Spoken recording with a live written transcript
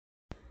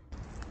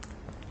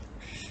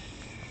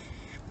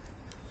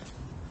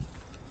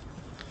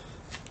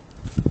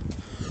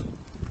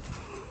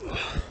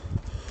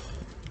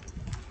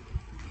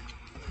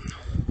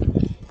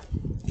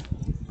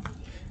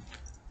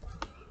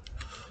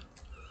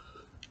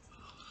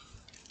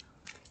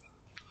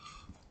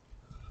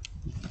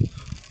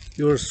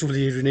Yours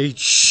truly, Adrian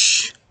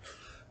H.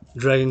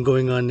 Dragon,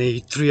 going on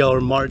a 3-hour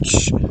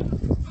march,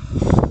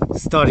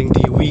 starting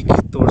the week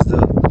towards the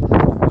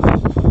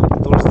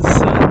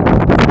sun.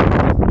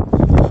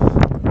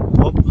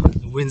 Oh,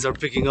 the winds are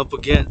picking up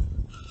again.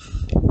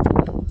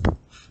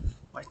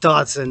 My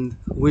thoughts and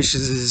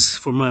wishes is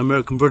for my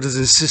American brothers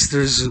and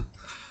sisters who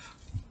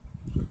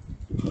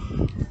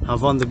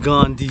have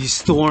undergone these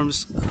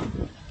storms.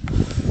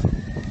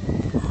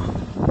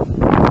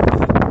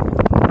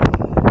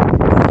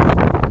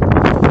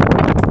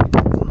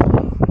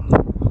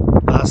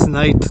 Last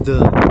night, the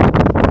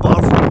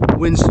powerful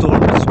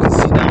windstorm, as you can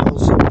see now,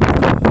 also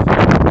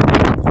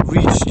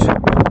reached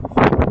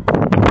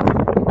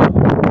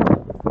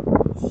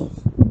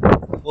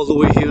all the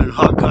way here in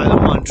Hawk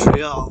Island,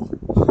 Montreal.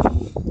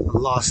 I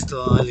lost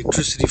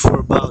electricity for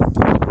about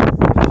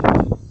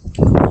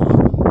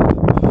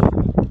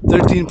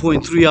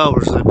 13.3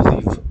 hours, I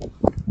believe.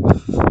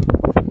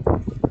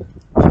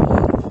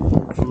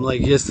 From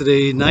like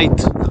yesterday night,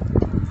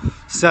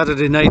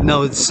 Saturday night,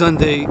 now it's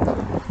Sunday.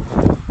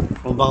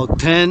 From about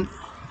 10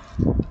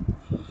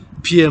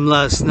 p.m.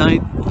 last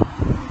night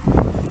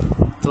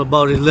till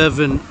about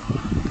 11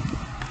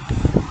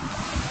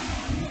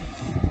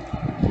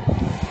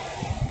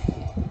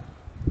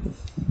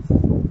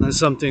 and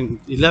something,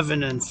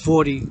 11 and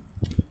 42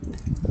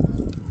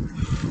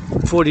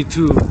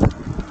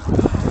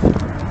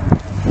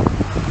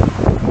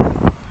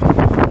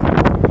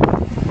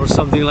 or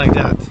something like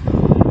that.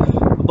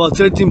 About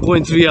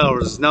 13.3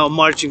 hours. Now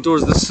marching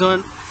towards the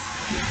sun.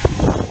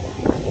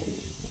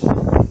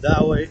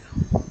 That way.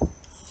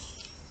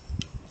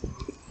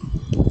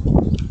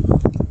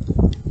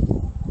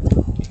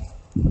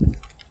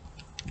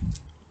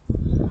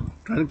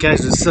 Trying to catch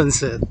the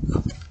sunset.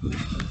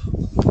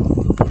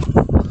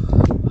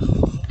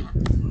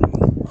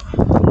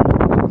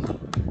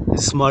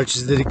 This march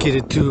is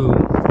dedicated to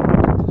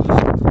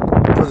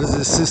brothers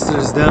and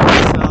sisters down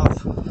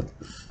south,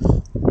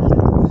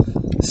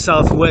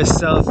 southwest,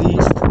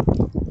 southeast.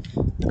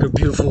 Look at a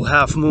beautiful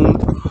half moon,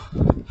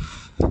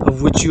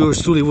 of which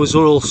yours truly was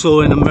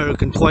also an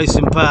American twice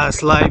in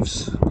past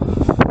lives.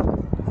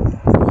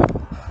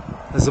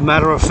 As a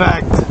matter of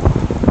fact,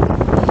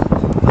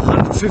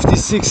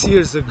 156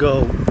 years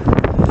ago,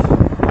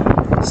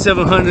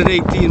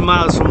 718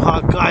 miles from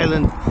Hawk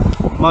Island,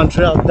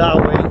 Montreal, that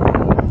way,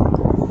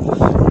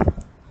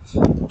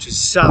 which is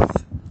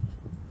south,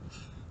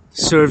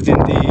 served in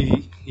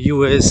the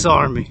U.S.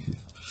 Army.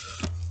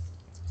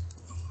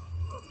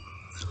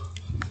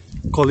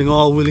 Calling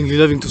all willingly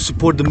loving to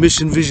support the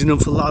mission, vision,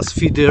 and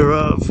philosophy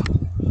thereof.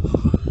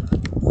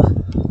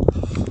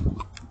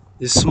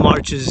 This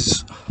march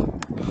is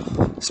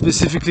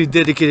specifically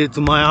dedicated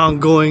to my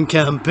ongoing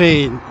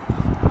campaign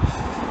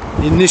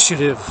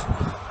initiative,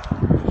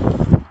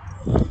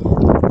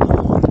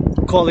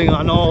 calling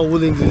on all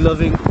willingly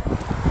loving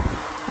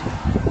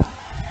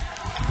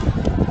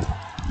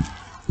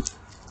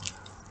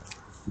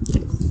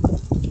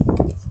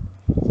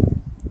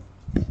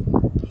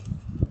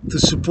to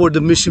support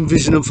the mission,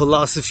 vision, and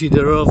philosophy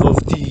thereof of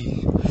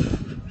the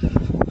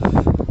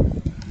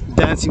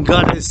Dancing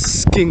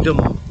Goddess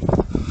Kingdom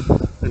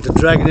and the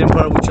Dragon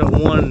Empire, which are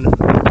one,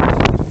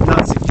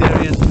 not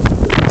sectarian.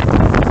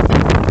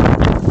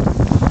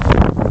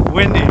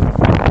 Windy.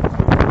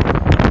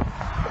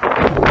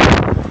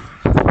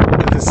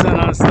 Like the sun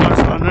on stars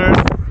on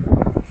earth.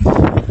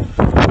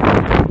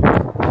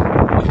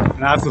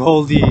 And I have to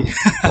hold the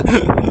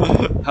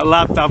a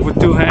laptop with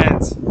two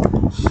hands.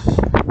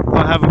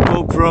 I have a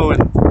GoPro,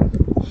 and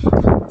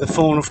the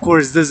phone of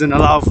course doesn't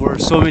allow for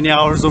so many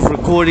hours of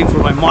recording for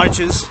my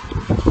marches,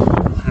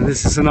 and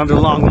this is another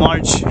long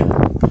march.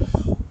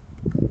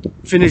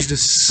 Finish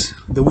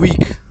the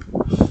week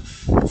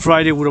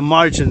Friday with a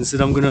march, and said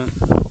I'm gonna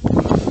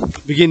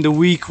begin the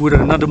week with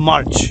another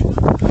march.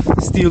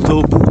 Steel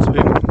toe boots,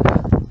 baby.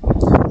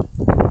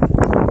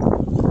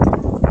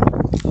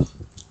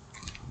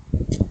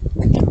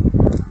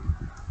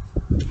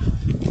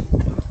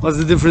 What's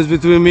the difference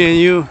between me and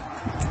you?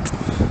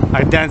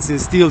 I dance in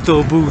steel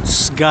toe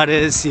boots.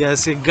 Goddess,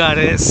 yes, a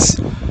goddess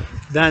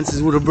dances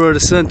with a bird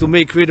of sun to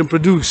make, create, and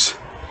produce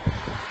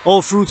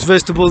all fruits,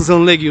 vegetables,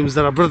 and legumes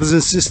that our brothers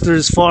and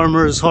sisters,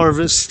 farmers,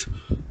 harvest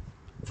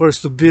for us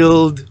to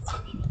build,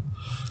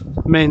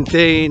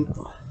 maintain,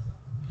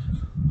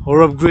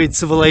 or upgrade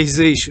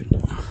civilization.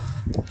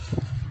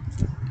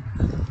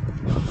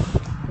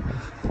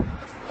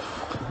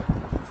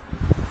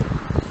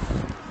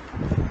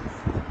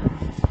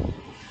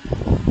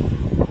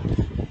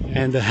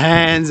 And the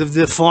hands of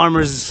the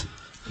farmers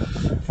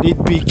need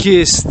to be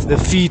kissed, the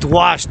feet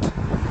washed,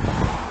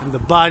 and the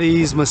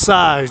bodies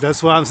massaged.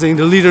 That's what I'm saying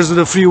the leaders of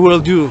the free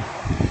world do.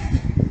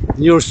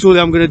 And yours truly,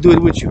 I'm gonna do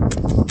it with you.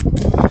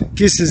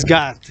 Kisses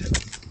got,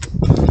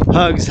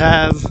 hugs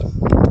have,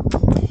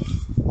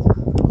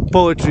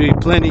 poetry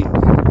plenty,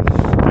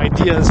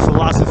 ideas,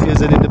 philosophy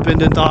as an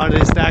independent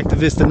artist,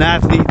 activist, and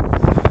athlete,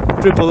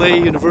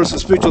 AAA, universal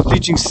spiritual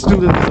teaching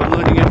student, as I'm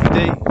learning every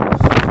day,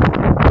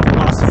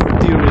 philosopher,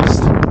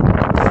 theorist,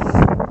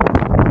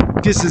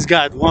 Kisses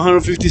got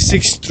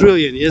 156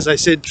 trillion. Yes, I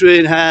said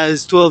trillion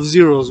has 12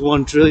 zeros,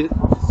 1 trillion.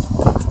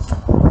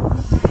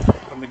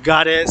 From the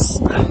goddess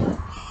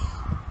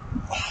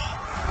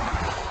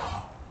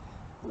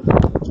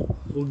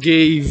who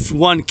gave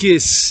one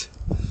kiss,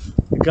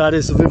 the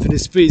goddess of infinite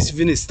space,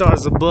 infinite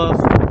stars above,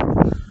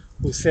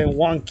 who sent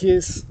one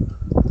kiss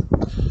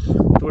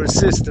to her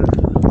sister.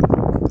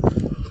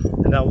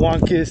 And that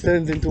one kiss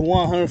turned into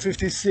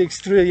 156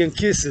 trillion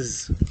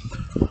kisses.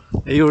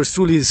 And yours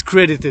truly is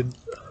credited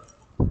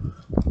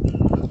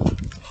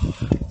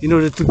in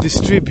order to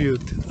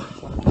distribute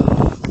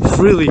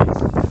freely all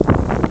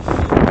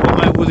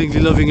my willingly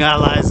loving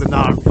allies and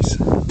armies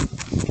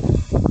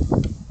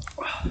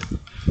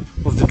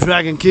of the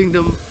Dragon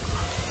Kingdom and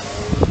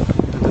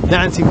the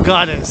Dancing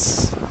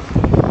Goddess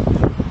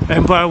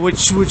Empire,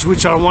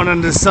 which are one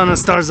under the sun and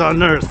stars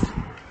on earth.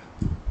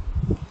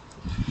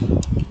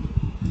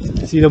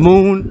 See the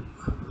moon,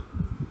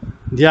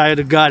 the eye of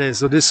the goddess.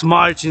 So this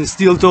March in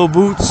steel toe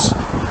boots,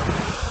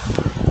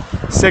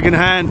 second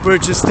hand,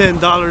 purchase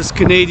 $10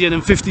 Canadian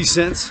and 50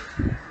 cents.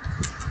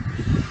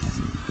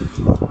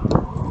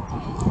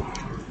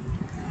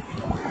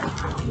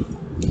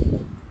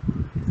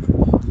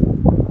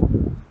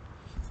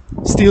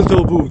 Steel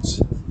toe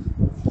boots.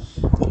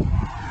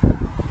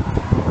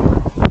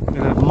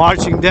 Gonna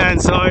marching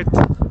dance hard.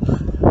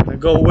 I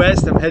go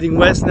west. I'm heading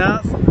west now.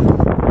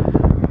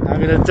 I'm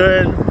gonna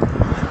turn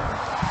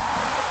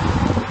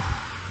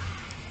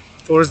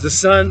towards the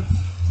sun.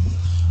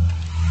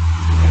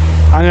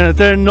 I'm gonna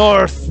turn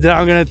north, then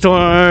I'm gonna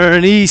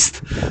turn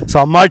east. So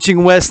I'm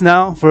marching west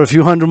now for a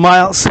few hundred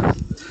miles.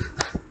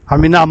 I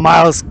mean, not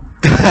miles.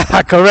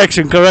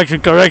 correction.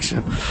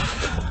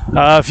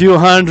 A few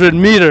hundred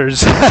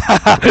meters.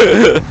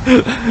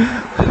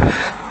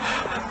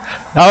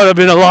 That would have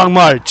been a long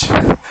march.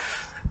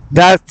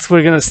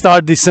 We're gonna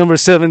start December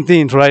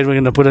 17th, right? We're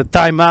gonna put a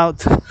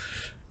timeout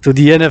to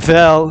the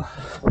NFL,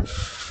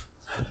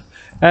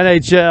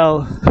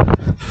 NHL,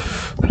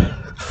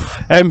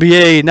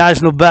 NBA,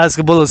 National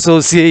Basketball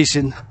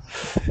Association,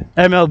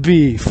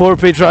 MLB, 4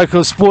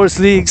 patriarchal sports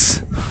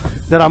leagues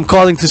that I'm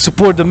calling to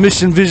support the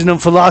mission, vision,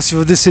 and philosophy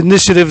of this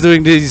initiative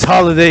during these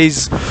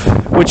holidays,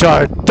 which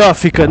are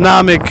tough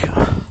economic,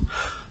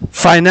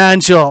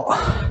 financial,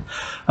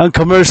 and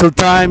commercial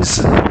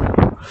times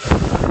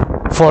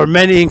for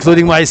many,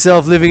 including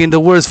myself, living in the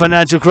worst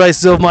financial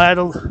crisis of my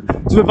adult.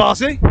 Tu veux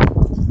passer?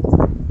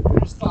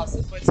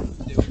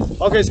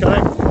 Ok, c'est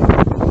correct.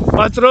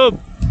 Pas de trouble.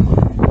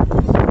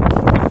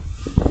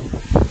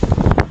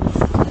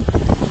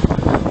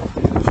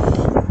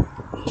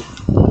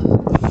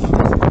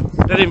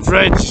 That in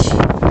French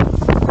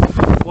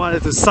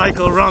wanted to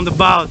cycle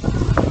roundabout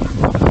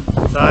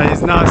that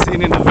is not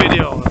seen in the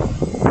video.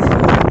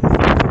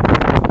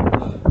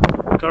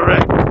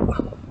 Correct.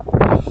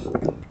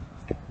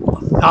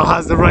 Thou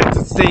has the right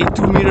to stay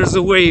 2 meters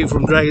away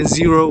from Dragon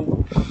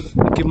Zero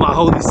and keep my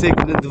holy,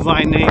 sacred, and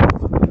divine name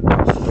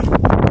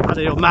out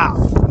of your mouth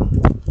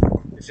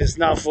if it's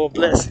not for a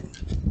blessing.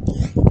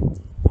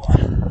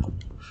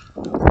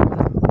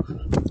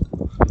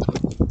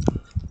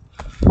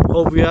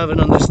 Hope we have an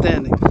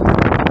understanding.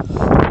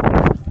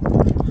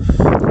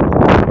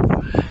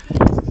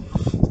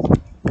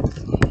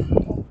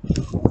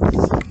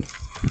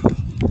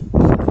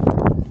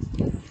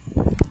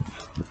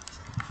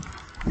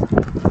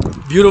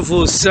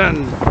 Beautiful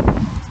sun,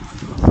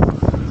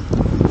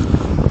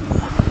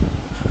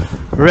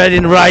 red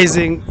in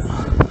rising,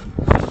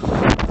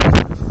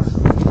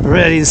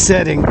 red in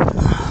setting.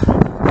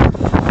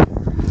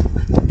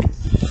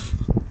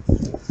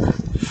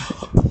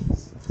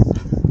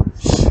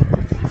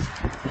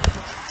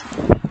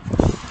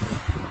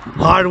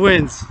 Hard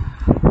winds.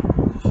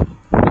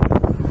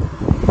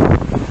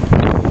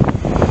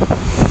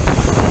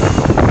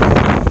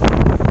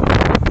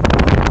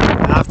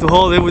 To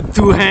hold it with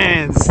 2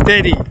 hands,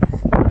 steady,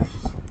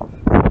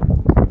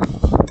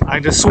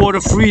 like the sword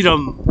of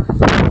freedom,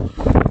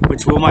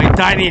 which were my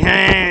tiny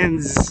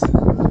hands.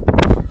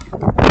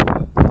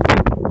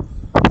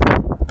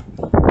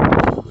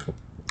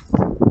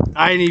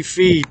 Tiny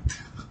feet,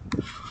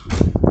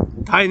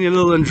 tiny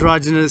little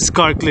androgynous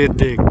scarlet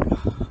dick.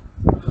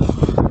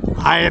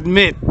 I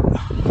admit,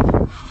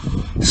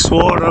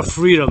 sword of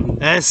freedom,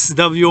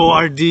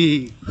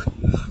 SWORD.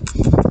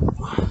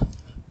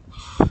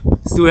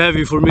 It's too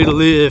heavy for me to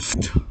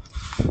lift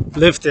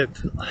it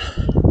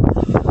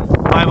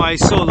by my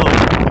solo.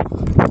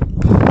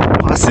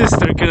 My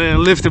sister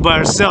can lift it by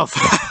herself.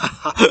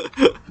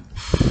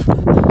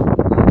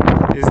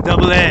 It's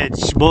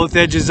double-edged. Both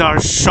edges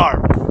are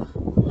sharp.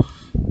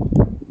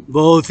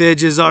 Both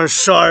edges are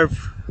sharp.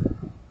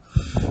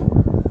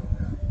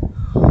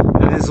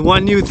 And there's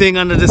one new thing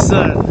under the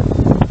sun.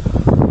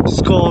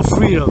 It's called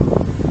freedom.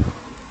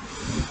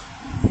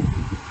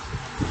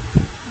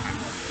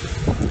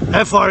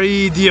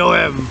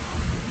 FREDOM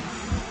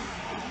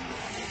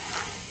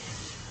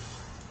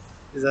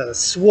is a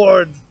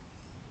sword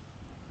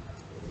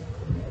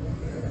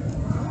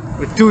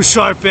with 2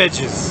 sharp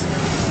edges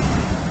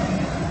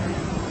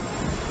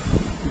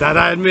that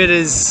I admit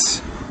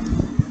is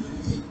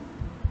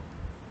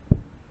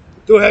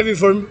too heavy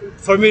for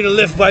me to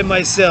lift by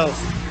myself.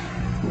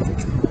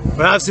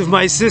 Perhaps if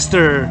my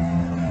sister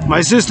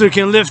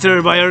can lift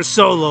her by her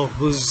solo,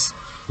 who's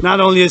not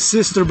only a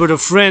sister but a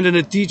friend and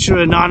a teacher,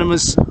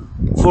 anonymous,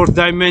 fourth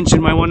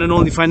dimension, my one and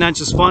only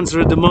financial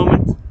sponsor at the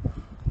moment.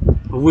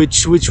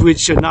 Which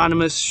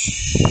anonymous?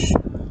 Shh.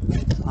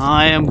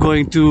 I am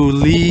going to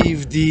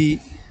leave the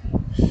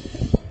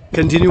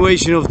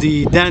continuation of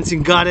the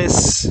dancing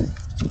goddess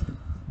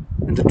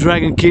and the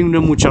dragon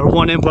kingdom, which are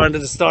one empire under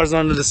the stars,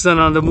 under the sun,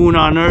 on the moon,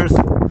 on earth.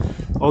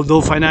 Although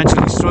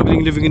financially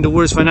struggling, living in the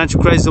worst financial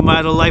crisis of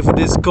my adult life with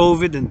this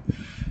COVID, and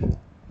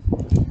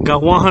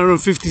got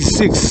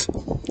 156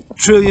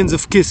 trillions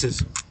of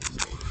kisses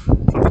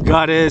from the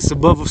goddess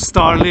above a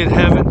starlit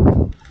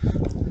heaven,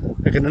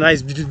 like in a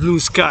nice blue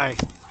sky,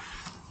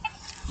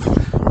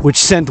 which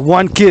sent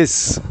one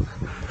kiss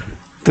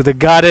to the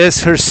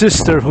goddess, her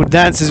sister, who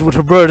dances with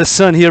her bird, the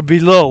sun here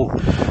below,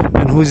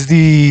 and whose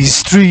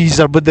these trees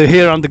are but the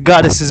hair on the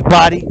goddess's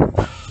body.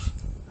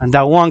 And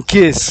that one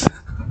kiss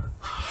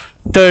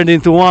turned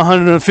into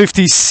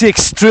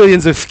 156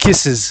 trillions of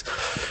kisses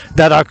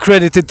that are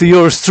credited to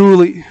yours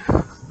truly.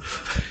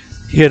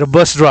 Here, the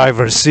bus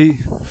drivers, see,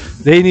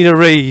 they need a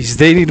raise,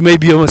 they need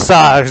maybe a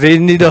massage, they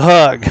need a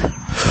hug.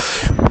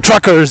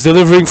 Truckers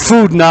delivering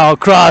food now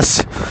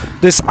across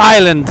this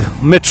island,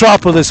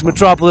 metropolis, and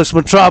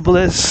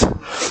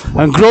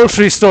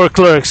grocery store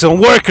clerks, and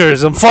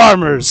workers, and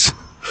farmers,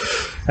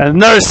 and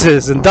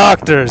nurses, and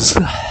doctors,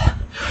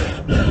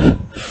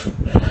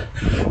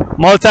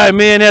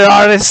 multi-millionaire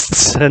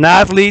artists, and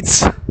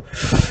athletes.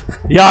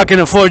 Y'all can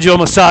afford your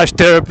massage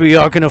therapy,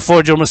 y'all can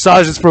afford your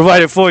massage, it's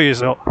provided for you,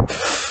 so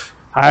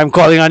I'm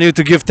calling on you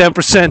to give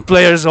 10%,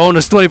 players,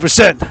 owners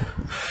 20%.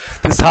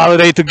 This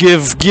holiday to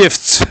give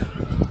gifts.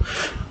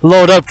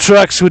 Load up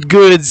trucks with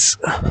goods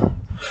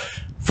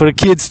for the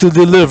kids to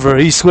deliver,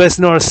 east, west,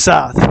 north,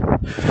 south.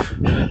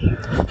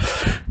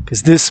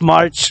 Because this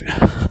March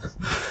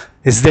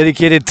is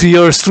dedicated to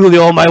yours truly,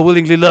 all my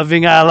willingly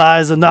loving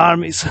allies and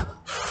armies.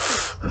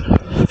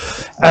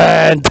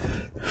 And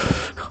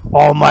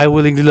all my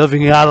willingly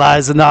loving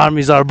allies and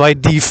armies are by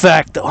de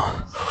facto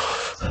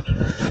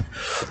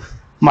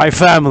my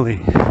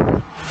family.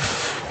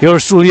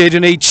 Yours truly,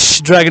 Agent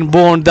H,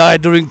 Dragonborn,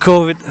 died during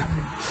COVID.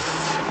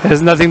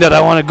 There's nothing that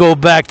I want to go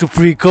back to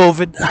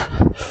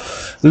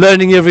pre-COVID.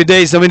 Learning every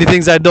day, so many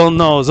things I don't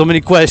know, so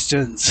many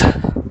questions. Look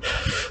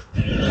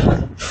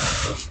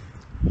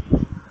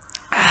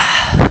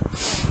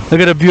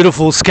at the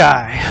beautiful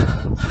sky.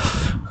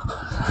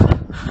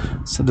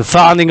 So the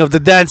founding of the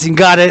dancing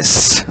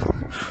goddess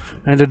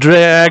and the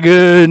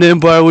dragon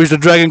empire, which the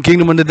dragon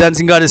kingdom and the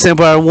dancing goddess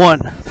empire are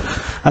one.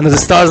 Under the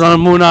stars, on the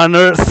moon, on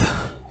earth.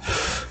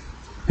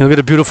 Look at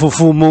the beautiful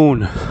full moon.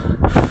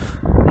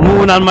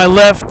 Moon on my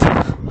left,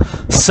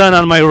 sun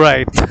on my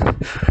right.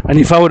 And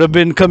if I would have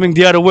been coming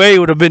the other way, it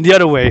would have been the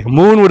other way.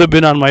 Moon would have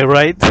been on my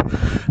right,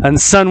 and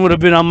sun would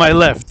have been on my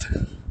left.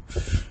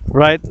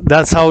 Right?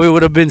 That's how it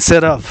would have been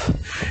set up.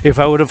 If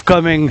I would have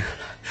coming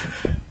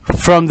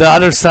from the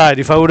other side,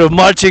 if I would have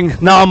marching,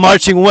 now I'm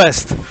marching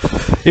west.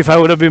 If I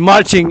would have been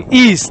marching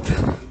east,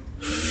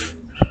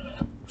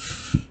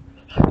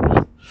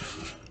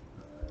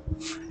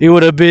 it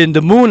would have been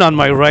the moon on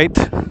my right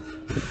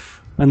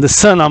and the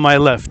sun on my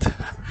left.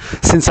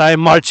 Since I am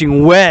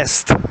marching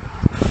west,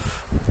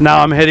 now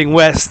I'm heading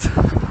west.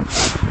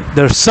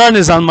 The sun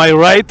is on my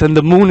right and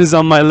the moon is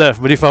on my left.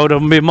 But if I would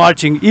have been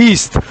marching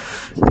east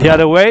the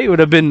other way, it would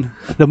have been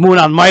the moon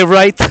on my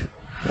right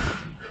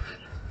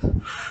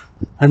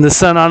and the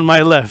sun on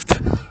my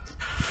left.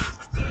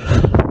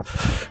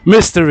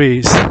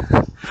 Mysteries.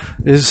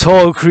 This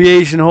whole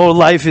creation, whole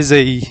life is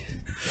a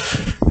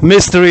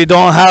mystery.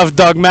 Don't have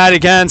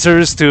dogmatic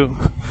answers to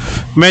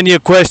many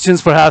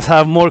questions. Perhaps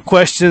have more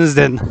questions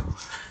than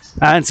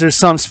answer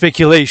some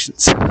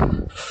speculations.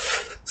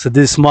 So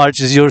this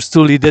March is yours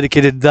truly,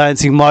 dedicated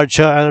dancing march,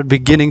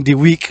 beginning the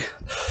week.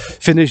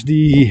 Finish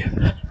the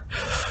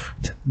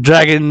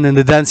dragon and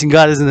the dancing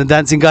goddess and the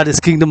dancing goddess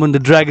kingdom, and the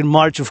dragon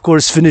march of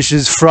course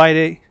finishes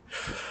Friday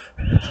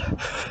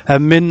at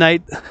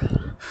midnight.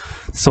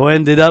 So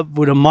ended up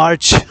with a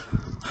march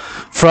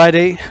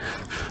Friday,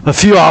 a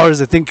few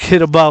hours, I think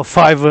hit about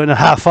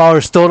 5.5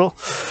 hours total.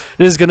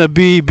 This is gonna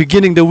be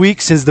beginning the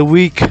week, since the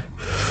week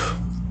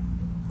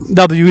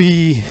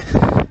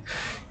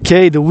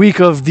W-E-K, the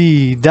week of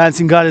the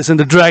dancing goddess and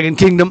the dragon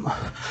kingdom,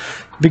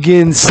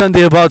 begins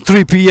Sunday about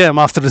 3 p.m.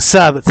 after the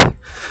Sabbath.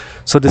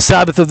 So the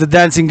Sabbath of the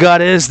dancing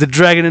goddess, the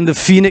dragon and the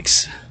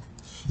phoenix.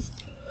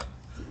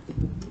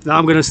 Now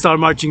I'm gonna start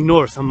marching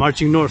north. I'm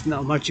marching north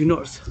now, marching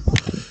north.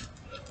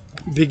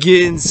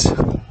 Begins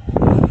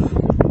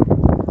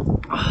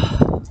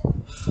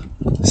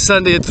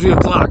Sunday at 3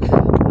 o'clock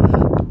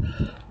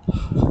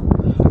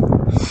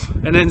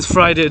and ends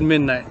Friday at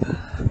midnight.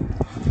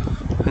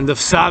 And the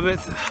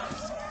Sabbath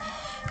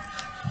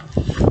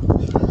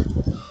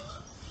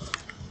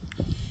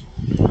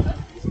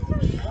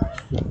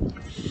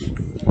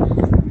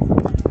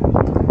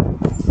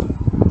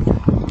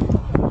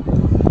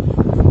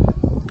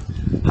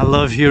I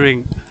love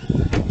hearing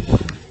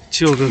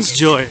children's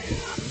joy.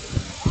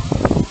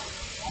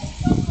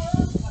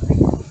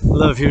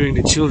 love hearing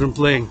the children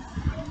playing.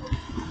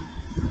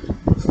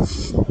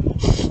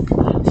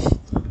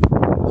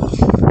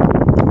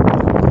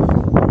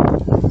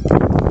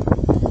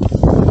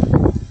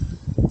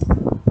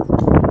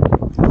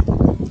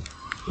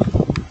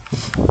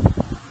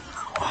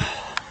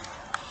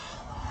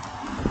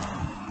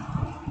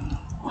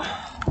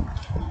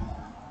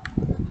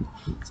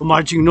 So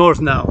marching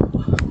north now.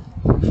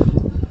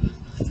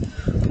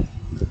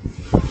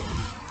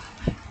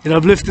 It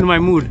uplifted my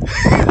mood.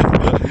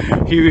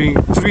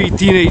 Hearing 3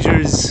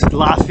 teenagers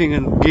laughing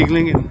and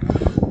giggling,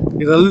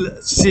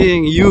 and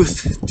seeing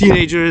youth,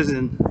 teenagers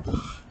and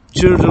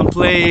children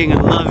playing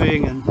and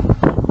loving and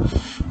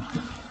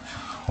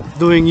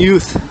doing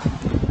youth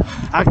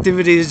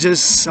activities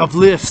just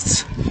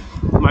uplifts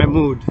my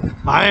mood.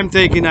 I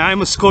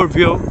am a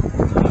Scorpio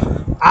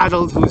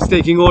adult who's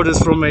taking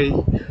orders from a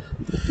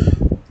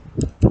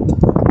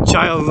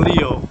child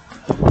Leo.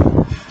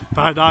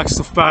 Paradox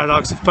of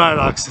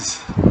paradoxes.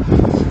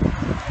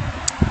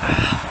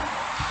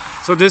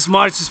 So this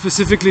march is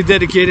specifically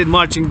dedicated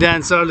marching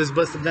dance. So let's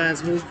bust the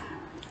dance move.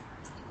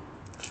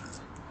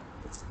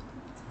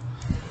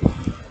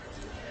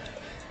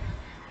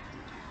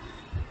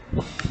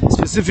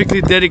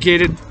 Specifically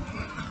dedicated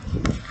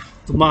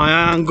to my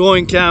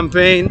ongoing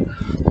campaign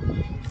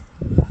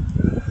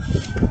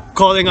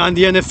calling on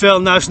the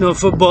NFL, National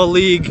Football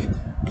League,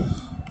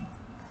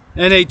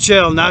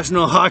 NHL,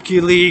 National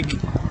Hockey League,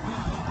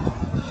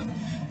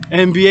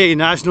 NBA,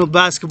 National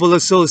Basketball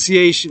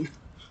Association,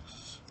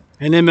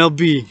 and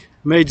MLB,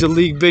 Major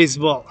League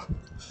Baseball.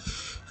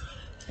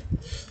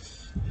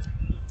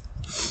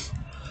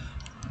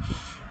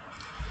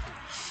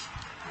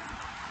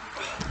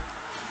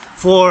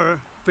 For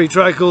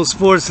patriarchal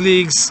sports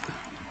leagues,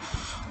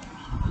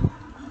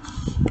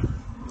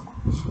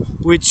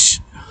 which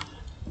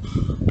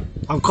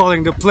I'm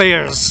calling the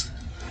players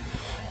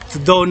to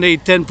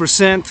donate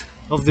 10%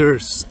 of their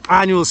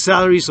annual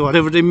salaries, or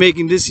whatever they're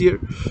making this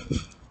year.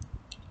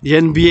 The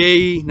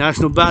NBA,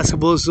 National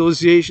Basketball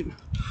Association.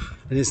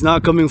 And it's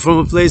not coming from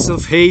a place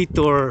of hate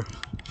or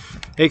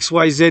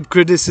XYZ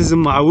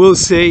criticism. I will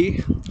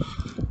say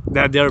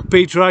that there are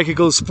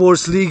patriarchal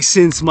sports leagues,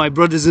 since my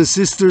brothers and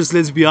sisters,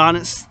 let's be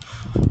honest,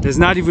 there's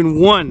not even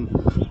one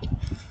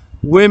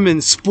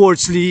women's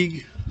sports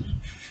league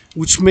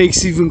which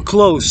makes even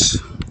close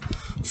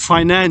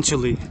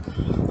financially,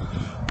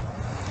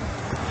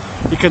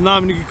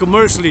 economically,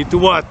 commercially to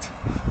what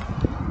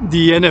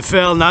the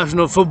NFL,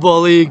 National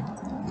Football League,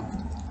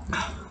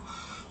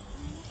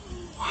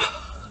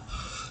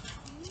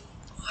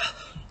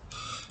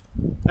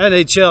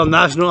 NHL,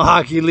 National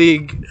Hockey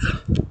League,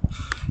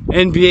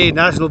 NBA,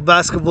 National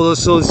Basketball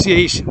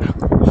Association,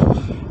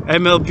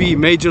 MLB,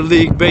 Major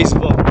League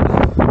Baseball.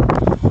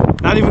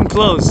 Not even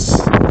close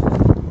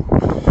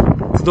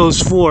to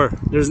those 4.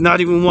 There's not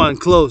even one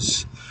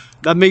close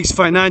that makes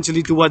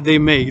financially to what they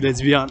make,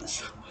 let's be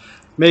honest.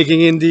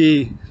 Making in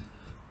the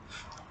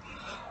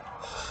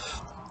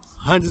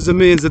hundreds of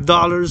millions of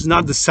dollars,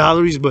 not the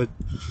salaries, but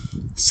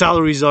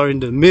salaries are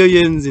in the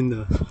millions, in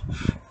the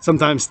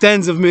sometimes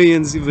tens of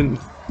millions. Even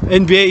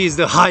NBA is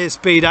the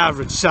highest paid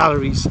average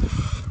salaries,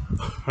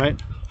 right?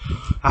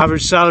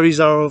 Average salaries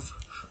are of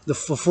the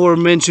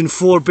aforementioned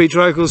 4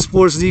 patriarchal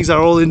sports leagues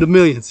are all in the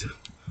millions.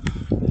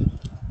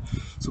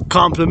 So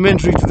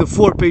complementary to the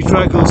 4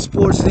 patriarchal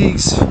sports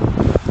leagues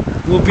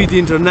will be the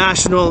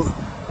International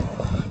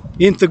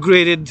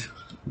Integrated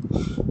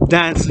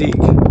Dance League,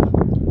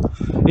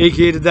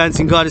 aka the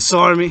Dancing Goddess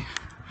Army,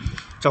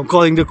 which I'm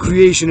calling the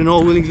creation and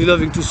all willingly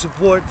loving to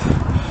support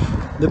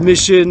the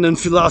mission and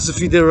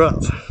philosophy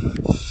thereof.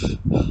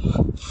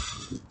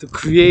 To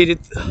create it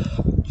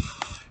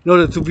in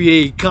order to be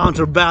a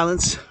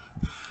counterbalance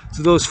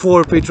to those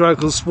 4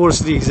 patriarchal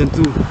sports leagues, and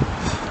to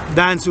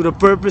dance with a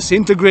purpose.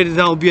 Integrated,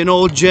 that will be an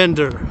all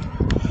gender,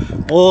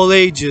 all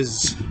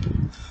ages,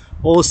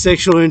 all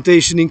sexual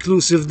orientation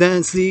inclusive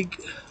dance league.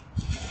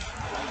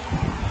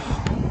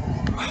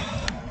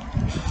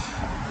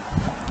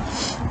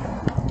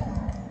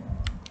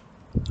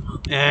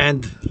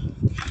 And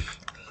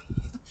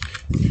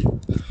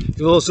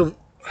you also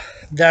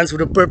dance with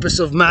the purpose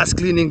of mass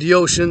cleaning the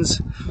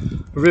oceans,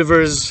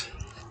 rivers,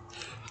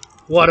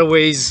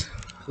 waterways,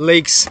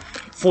 lakes,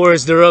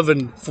 forests thereof,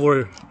 and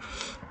for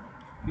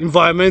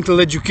environmental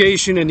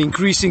education and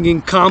increasing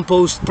in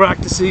compost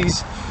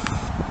practices,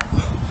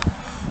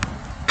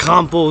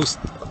 compost,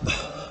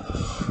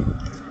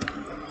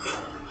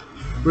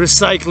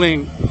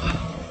 recycling,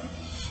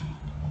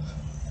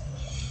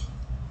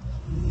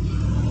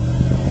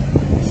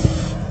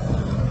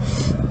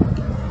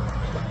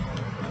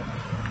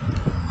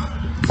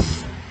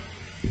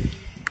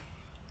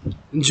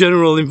 in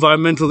general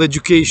environmental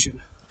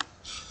education.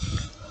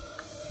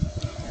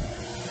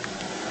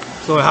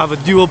 So I have a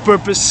dual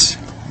purpose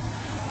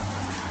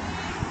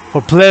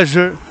for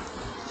pleasure.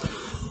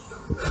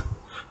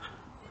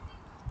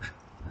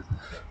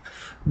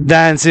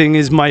 Dancing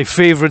is my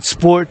favorite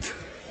sport,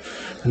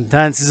 and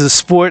dance is a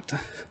sport,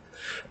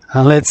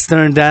 and let's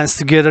turn dance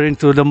together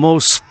into the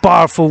most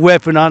powerful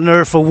weapon on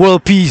earth for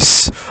world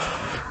peace.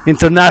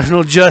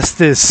 international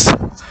justice,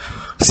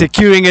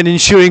 securing and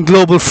ensuring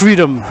global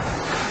freedom,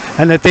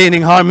 and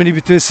attaining harmony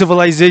between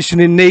civilization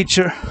and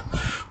nature.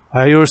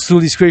 Yours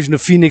truly, Discretion, the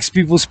Phoenix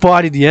People's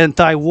Party, the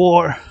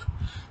anti-war,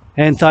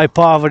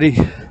 anti-poverty,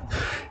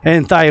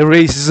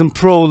 anti-racism,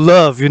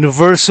 pro-love,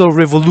 universal,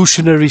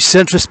 revolutionary,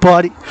 centrist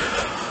party,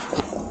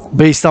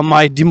 based on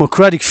my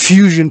democratic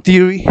fusion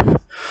theory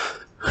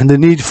and the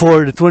need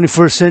for the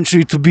 21st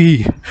century to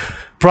be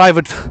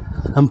private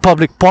and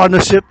public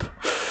partnership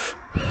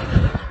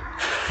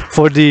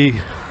for the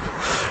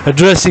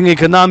addressing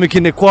economic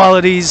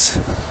inequalities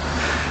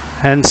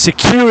and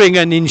securing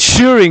and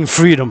ensuring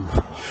freedom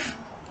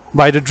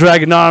by the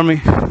Dragan army,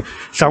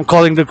 which I'm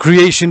calling the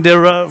creation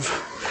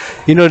thereof,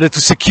 in order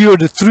to secure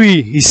the three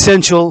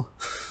essential,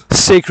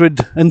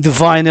 sacred and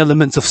divine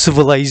elements of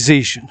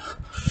civilization.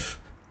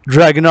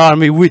 Dragan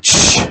army, which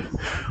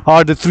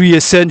are the three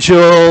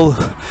essential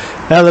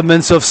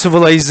elements of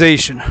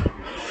civilization.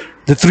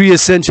 The three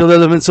essential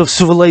elements of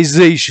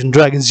civilization,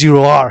 Dragan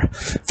 0 are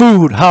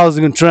food,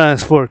 housing and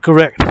transport,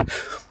 correct.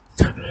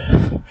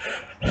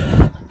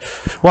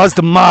 What's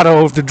the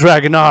motto of the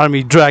Dragan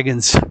army,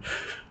 Dragons?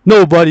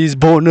 Nobody is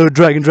born a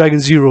dragon, Dragan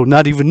 0.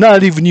 Not even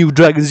you,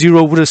 Dragan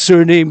 0, with a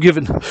surname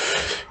given.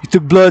 It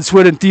took blood,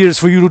 sweat and tears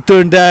for you to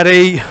turn that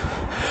A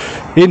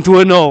into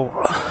an O.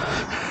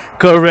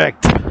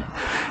 Correct.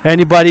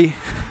 Anybody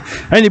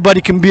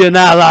can be an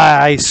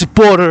ally,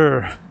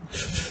 supporter,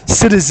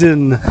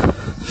 citizen,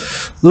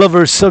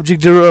 lover,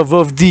 subject thereof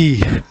of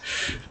the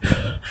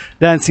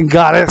dancing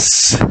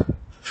goddess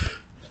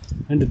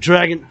and the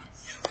dragon.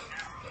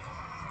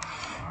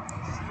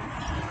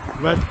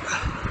 Right?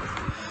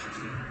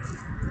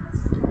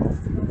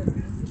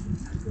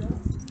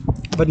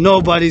 But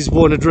nobody's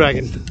born a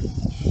dragon.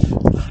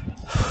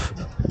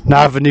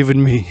 Not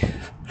even me.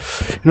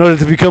 In order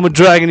to become a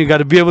dragon, you got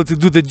to be able to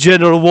do the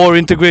general war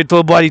integrated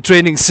whole body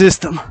training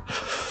system,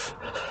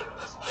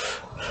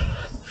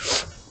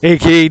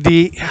 aka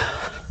the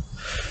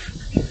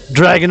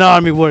Dragan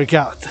army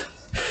workout,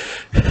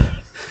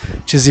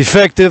 which is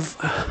effective,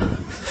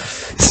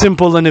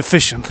 simple and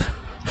efficient,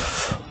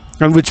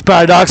 and which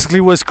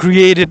paradoxically was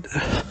created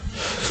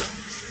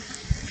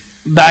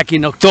back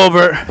in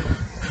October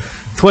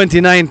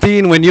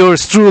 2019 when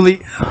yours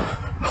truly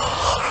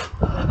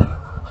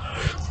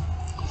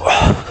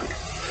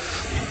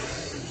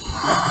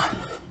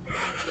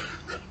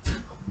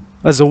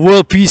as a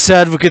world peace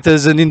advocate,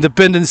 as an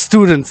independent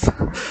student,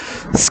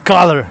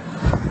 scholar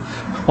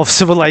of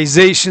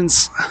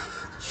civilizations,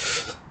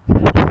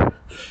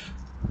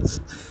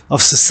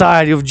 of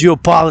society, of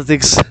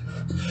geopolitics,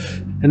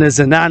 and as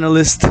an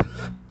analyst,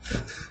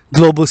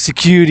 global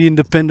security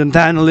independent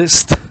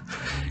analyst,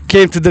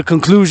 came to the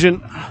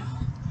conclusion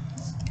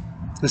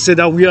and said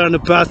that we are on the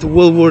path to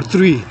World War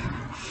III,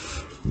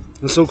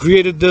 and so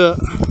created the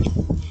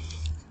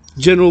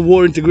General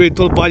War Integrated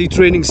Whole Body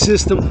Training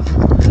System,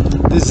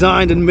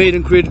 designed and made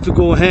and created to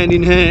go hand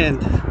in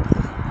hand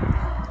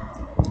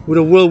with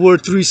a World War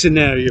III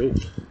scenario,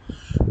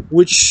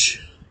 which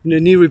in a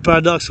nearly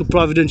paradoxical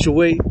providential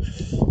way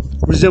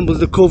resembles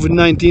the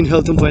COVID-19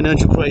 health and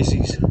financial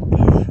crises.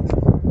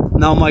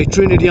 Now my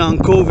trinity on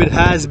COVID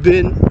has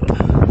been,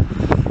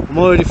 I'm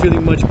already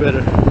feeling much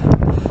better.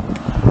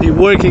 The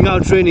working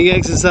out, training,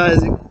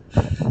 exercising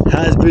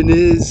has been,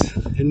 is,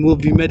 and will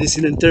be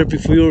medicine and therapy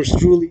for yours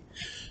truly.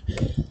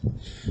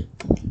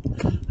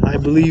 I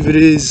believe it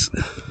is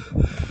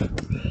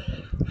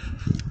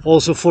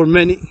also for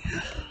many.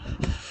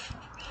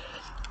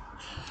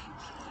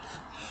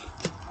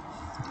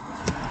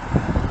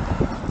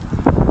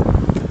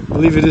 I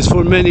believe it is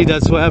for many.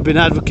 That's why I've been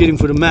advocating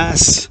for the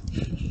mass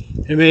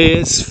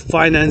MAS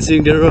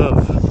financing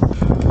thereof.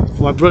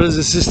 For my brothers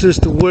and sisters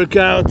to work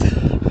out,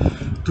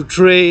 to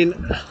train,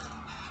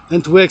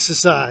 and to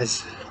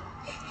exercise.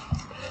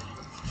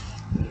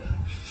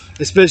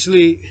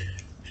 Especially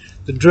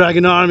the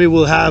Dragan army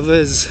will have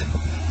as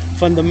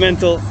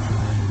fundamental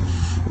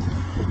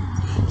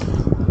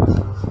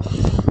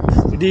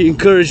the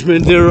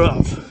encouragement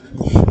thereof,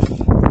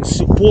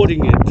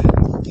 supporting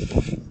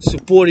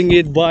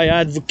it by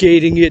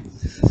advocating it,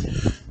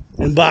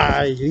 and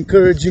by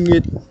encouraging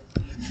it,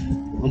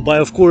 and by,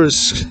 of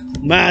course,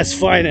 mass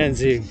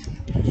financing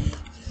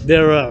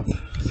thereof,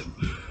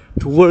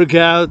 to work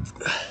out,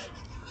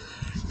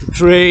 to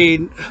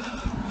train,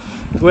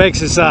 to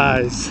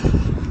exercise.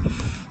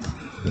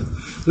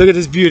 Look at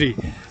this beauty.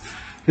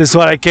 This is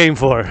what I came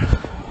for.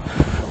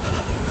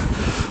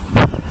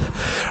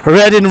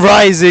 Red in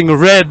rising,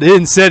 red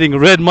in setting,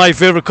 red my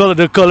favorite color,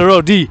 the color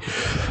of the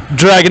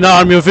Dragan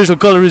army. Official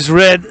color is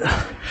red.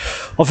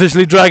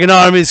 Officially Dragan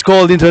army is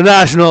called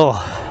International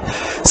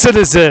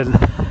Citizen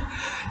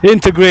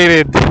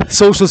Integrated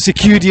Social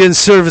Security and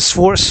Service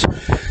Force.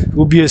 It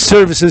will be a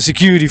service and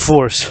security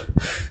force.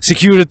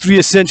 Secure the three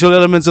essential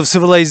elements of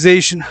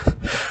civilization,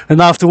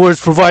 and afterwards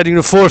providing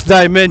the fourth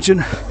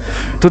dimension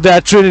to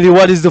that trinity.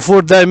 What is the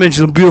fourth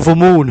dimension? The beautiful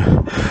moon,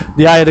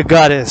 the eye of the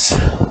goddess.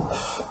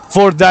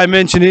 Fourth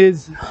dimension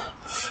is,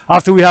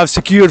 after we have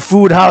secured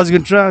food, housing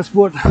and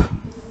transport,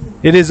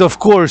 It is, of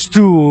course,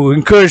 to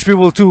encourage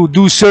people to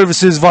do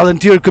services,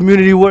 volunteer,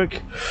 community work,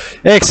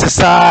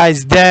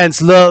 exercise,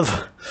 dance,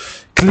 love,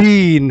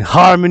 clean,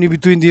 harmony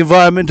between the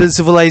environment and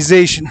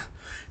civilization.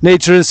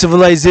 Nature and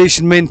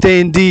civilization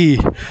maintain the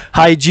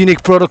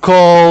hygienic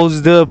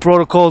protocols, the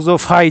protocols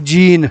of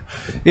hygiene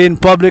in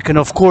public, and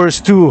of course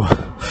to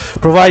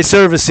provide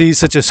services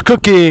such as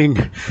cooking,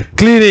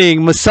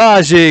 cleaning,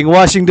 massaging,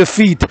 washing the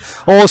feet,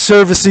 all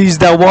services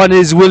that one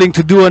is willing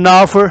to do and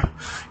offer.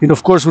 And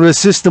of course with a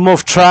system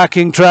of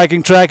tracking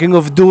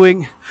of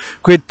doing,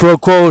 quid pro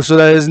quo, so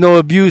that there's no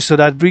abuse, so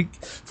that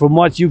from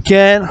what you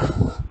can,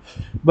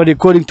 but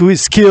according to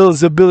his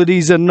skills,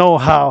 abilities, and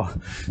know-how.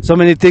 So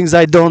many things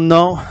I don't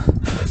know.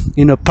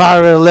 In a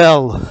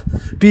parallel,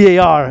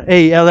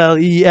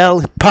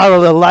 P-A-R-A-L-L-E-L,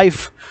 parallel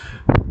life,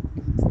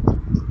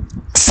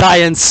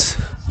 science,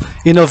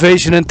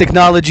 innovation, and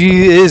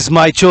technology is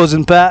my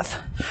chosen path.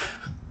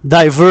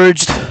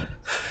 Diverged.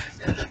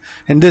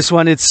 And this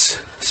one,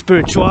 it's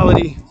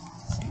spirituality,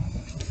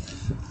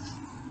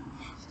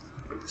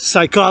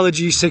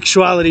 psychology,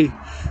 sexuality,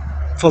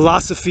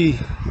 philosophy,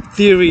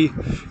 theory,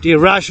 the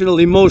irrational,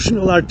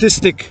 emotional,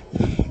 artistic,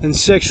 and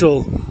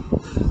sexual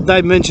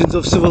dimensions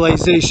of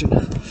civilization.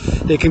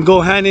 They can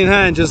go hand in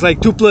hand, just like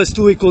 2 +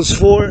 2 =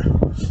 4.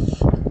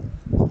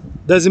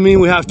 Doesn't mean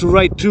we have to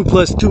write 2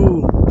 +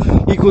 2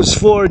 =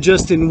 4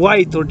 just in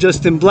white or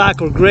just in black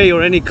or gray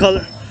or any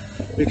color.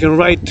 We can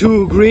write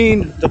 2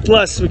 green, the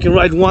plus, we can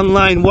write 1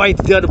 line white,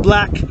 the other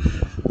black,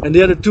 and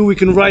the other 2 we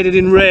can write it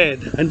in red.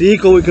 And the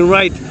equal, we can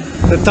write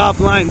the top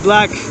line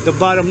black, the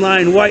bottom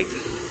line white,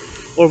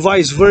 or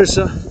vice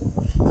versa.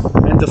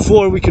 And the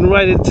 4 we can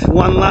write it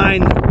 1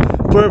 line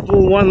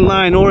purple, 1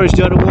 line orange,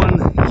 the other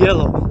one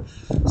yellow.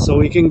 So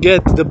we can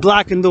get the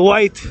black and the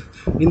white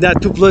in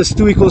that 2 +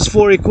 2 =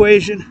 4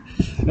 equation,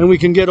 and we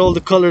can get all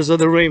the colors of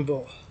the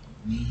rainbow.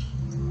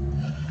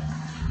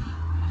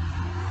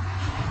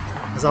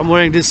 As I'm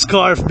wearing this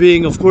scarf,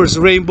 being of course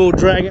Rainbow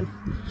Dragan,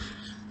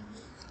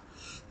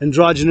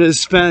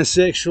 androgynous,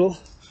 pansexual,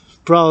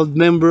 proud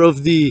member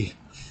of the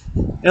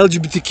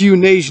LGBTQ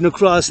nation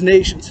across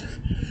nations.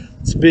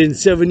 It's been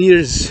 7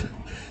 years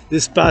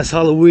this past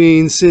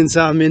Halloween since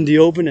I'm in the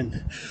open,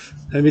 and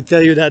let me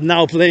tell you that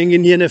now playing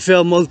in the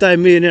NFL,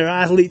 multi-millionaire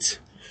athletes,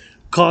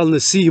 Carl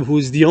Nassib,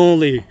 who's the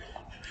only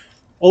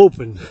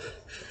open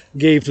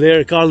gay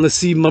player. Carl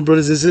Nassib, my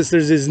brothers and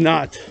sisters, is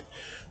not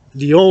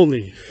the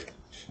only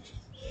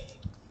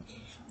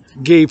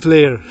gay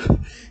player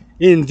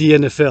in the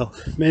NFL.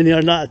 Many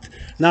are not.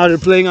 Now they're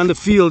playing on the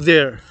field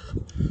there.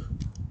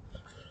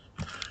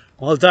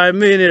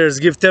 Multi-millionaires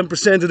give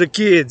 10% to the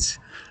kids.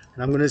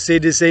 And I'm gonna say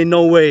this ain't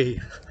no way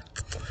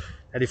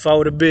that if I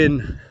would have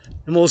been,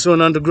 I'm also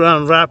an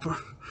underground rapper.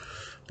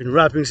 Been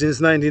rapping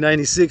since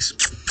 1996.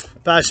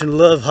 Passion,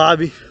 love,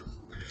 hobby.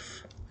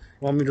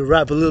 Want me to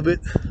rap a little bit?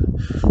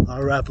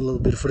 I'll rap a little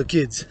bit for the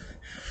kids.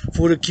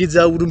 For the kids,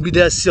 I wouldn't be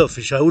that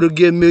selfish. I would have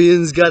get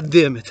millions, god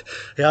damn it.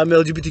 Yeah, I'm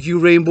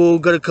LGBTQ rainbow,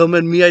 gotta come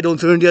at me. I don't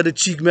turn the other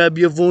cheek, man.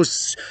 Be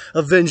avenged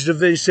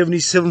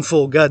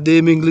 77-fold.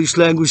 Goddamn English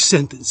language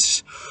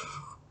sentence.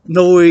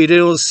 No way, they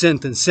don't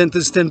sentence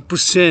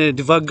 10%.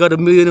 If I got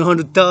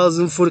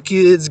 1,100,000 for the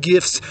kids'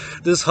 gifts,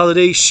 this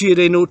holiday shit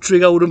ain't no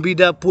trick. I wouldn't be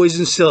that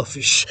poison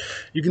selfish.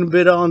 You can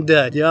bet on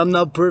that. Yeah, I'm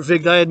not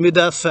perfect, I admit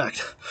that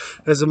fact.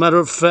 As a matter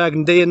of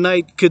fact, day and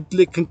night, could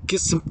lick and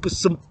kiss and put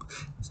some.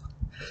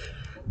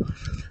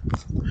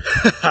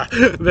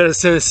 Better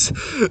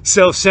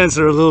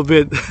self-censor a little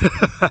bit.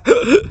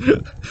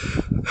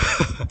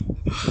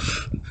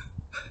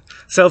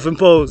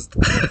 Self-imposed.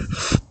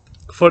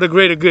 For the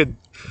greater good.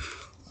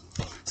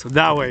 So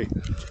that way.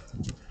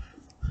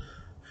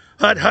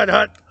 Hot, hot,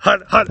 hot,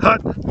 hot, hot,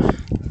 hot.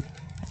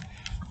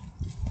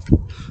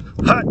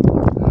 Hot,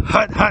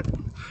 hot, hot.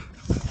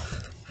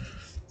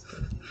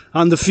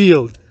 On the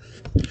field.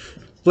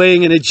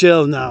 Playing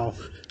NHL now.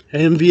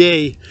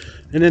 NBA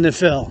and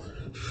NFL.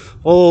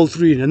 All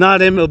three.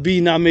 Not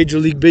MLB, not Major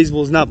League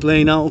Baseball is not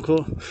playing now.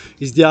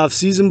 It's the off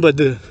season, but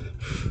the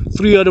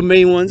 3 other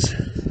main ones.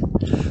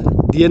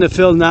 The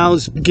NFL now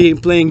is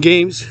playing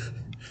games.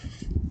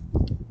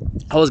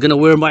 I was gonna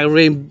wear my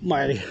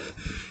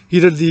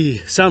either the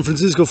San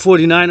Francisco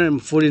 49er, I'm a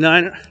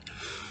 49er,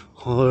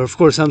 or of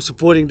course I'm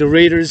supporting the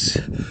Raiders.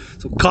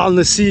 So Carl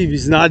Nassib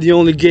is not the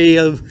only gay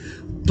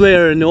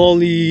player, and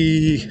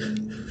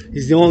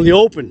he's the only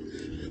open.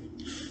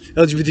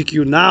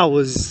 LGBTQ now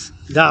was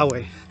that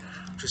way,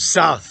 to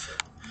south.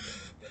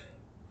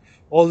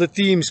 All the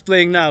teams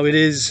playing now. It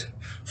is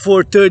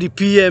 4:30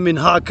 p.m. in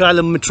Hawk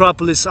Island,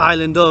 metropolis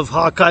island of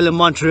Hawk Island,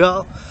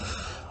 Montreal.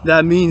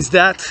 That means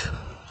that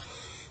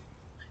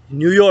in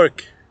New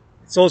York,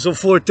 it's also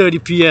 4:30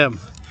 p.m.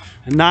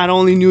 And not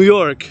only New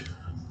York,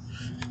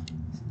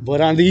 but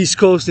on the East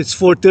Coast, it's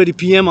 4:30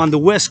 p.m. on the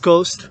West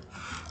Coast.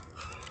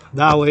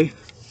 That way.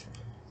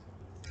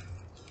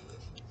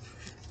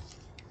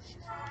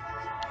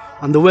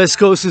 On the West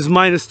Coast is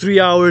 -3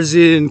 hours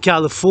in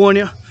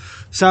California,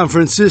 San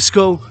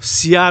Francisco,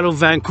 Seattle,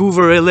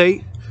 Vancouver,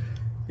 LA.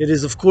 It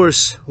is, of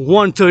course,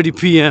 1:30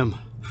 p.m.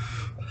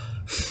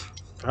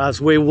 That's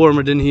way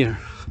warmer than here.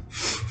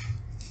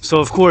 So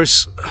of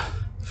course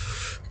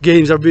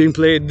games are being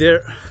played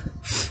there,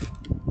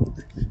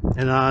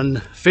 and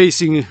on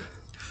facing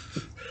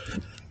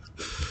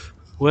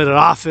whether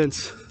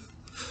offense,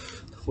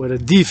 whether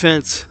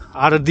defense,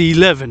 out of the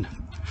 11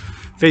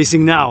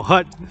 facing now,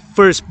 Hut,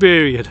 first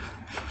period,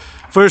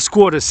 first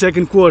quarter,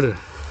 second quarter,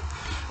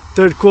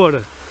 third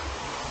quarter.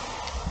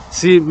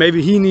 See,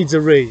 maybe he needs a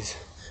raise,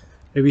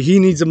 maybe he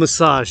needs a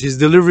massage. He's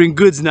delivering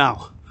goods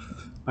now.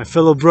 My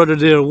fellow brother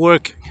there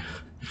working,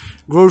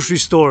 grocery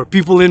store,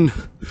 people in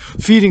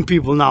feeding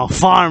people now,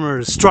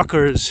 farmers,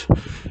 truckers,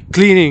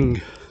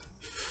 cleaning.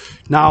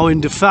 Now in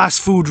the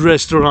fast food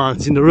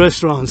restaurants, in the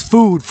restaurants,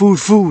 food.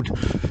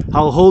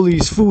 How holy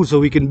is food, so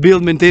we can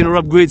build, maintain, or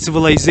upgrade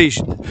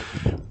civilization.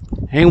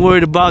 Ain't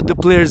worried about the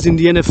players in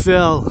the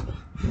NFL,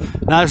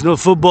 National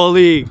Football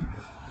League,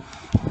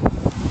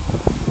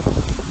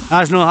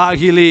 National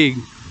Hockey League,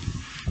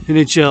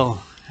 NHL,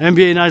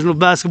 NBA, National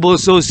Basketball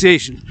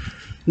Association.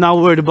 Not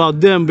worried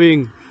about them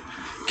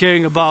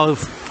caring about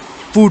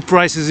food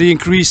prices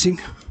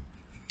increasing,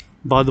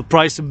 about the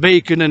price of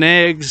bacon and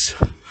eggs.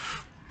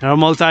 They're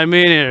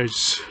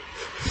multi-millionaires.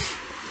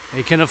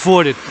 They can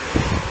afford it.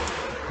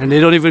 And they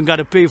don't even got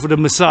to pay for the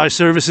massage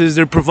services.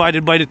 They're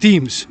provided by the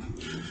teams.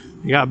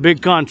 They got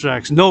big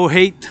contracts. No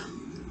hate.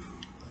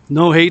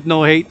 No hate,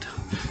 no hate.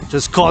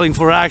 Just calling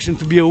for action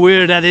to be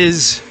aware that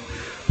is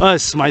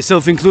us,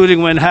 myself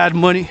including, when had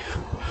money.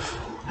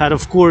 Had,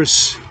 of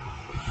course,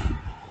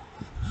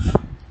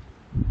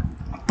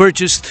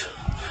 purchased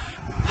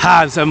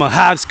Habs. I'm a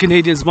Habs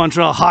Canadians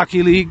Montreal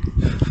Hockey League,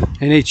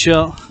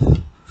 NHL,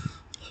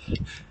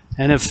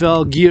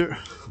 NFL gear.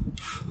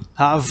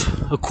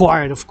 Have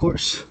acquired, of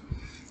course.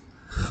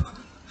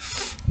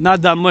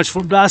 Not that much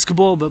for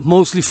basketball, but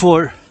mostly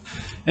for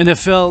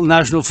NFL,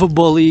 National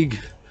Football League,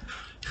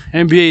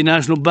 NBA,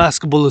 National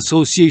Basketball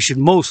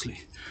Association,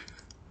 mostly.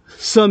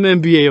 Some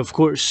NBA, of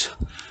course.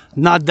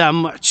 Not that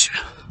much.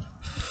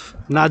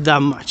 Not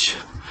that much.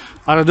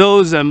 Out of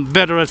those, I'm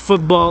better at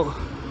football.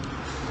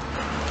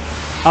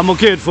 I'm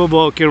okay at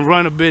football. Can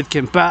run a bit,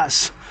 can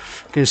pass,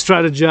 can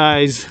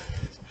strategize,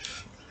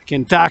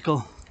 can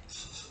tackle,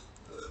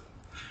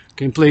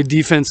 can play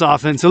defense,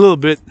 offense a little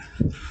bit.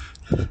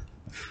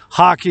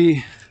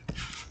 Hockey.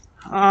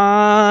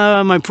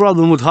 My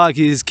problem with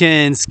hockey is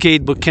can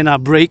skate but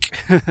cannot break.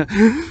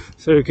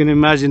 So you can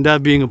imagine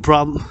that being a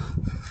problem.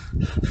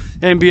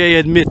 NBA,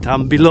 admit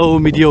I'm below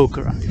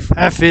mediocre.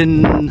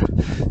 Effing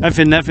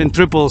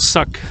triples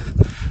suck.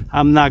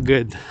 I'm not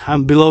good.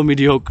 I'm below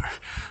mediocre.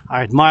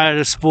 I admire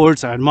the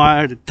sports, I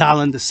admire the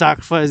talent, the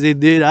sacrifice they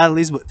did,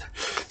 athletes, but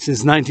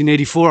since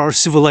 1984 our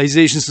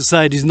civilization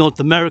society is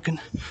North American,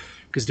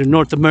 because they're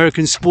North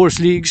American sports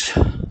leagues,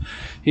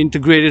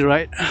 integrated,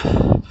 right?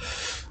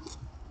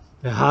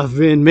 They have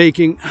been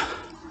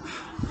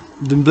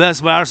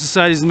blessed by our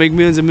societies to make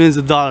millions and millions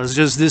of dollars.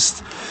 Just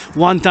this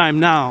one time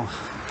now,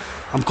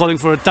 I'm calling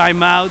for a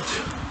timeout.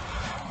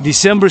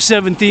 December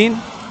 17,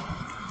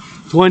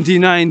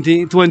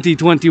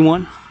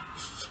 2021.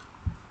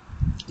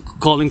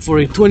 Calling for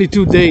a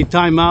 22-day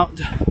timeout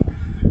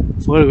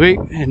for a week,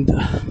 and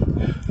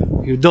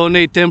you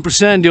donate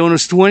 10%, the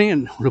owner's 20%,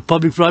 and with a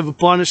public-private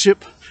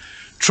partnership,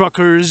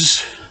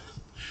 truckers,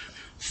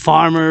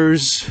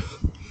 farmers,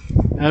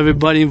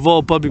 everybody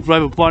involved,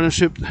 public-private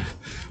partnership,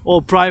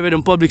 all private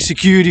and public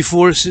security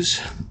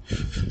forces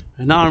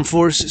and armed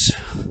forces.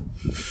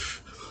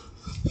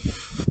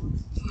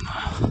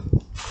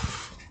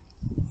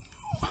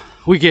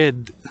 We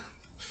could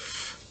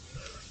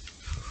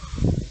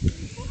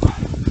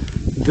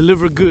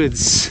deliver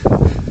goods,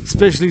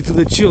 especially to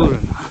the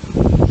children.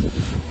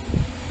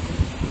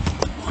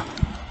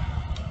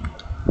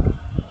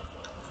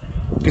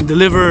 We can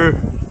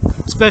deliver,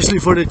 especially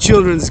for the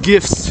children's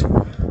gifts.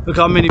 Look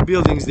how many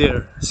buildings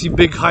there. See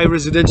big high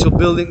residential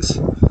buildings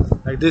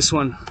like this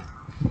one.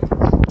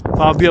 If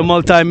I'll be a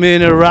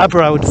multi-millionaire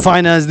rapper, I would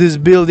finance these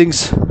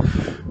buildings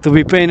to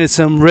be painted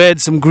some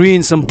red, some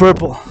green, some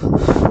purple,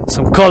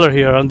 some color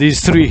here on these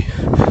three.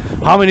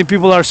 How many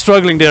people are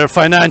struggling there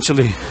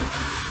financially?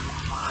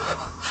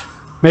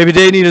 Maybe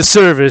they need a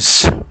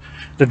service.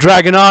 The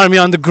Dragan army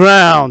on the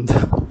ground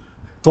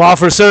to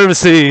offer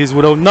services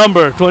with a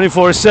number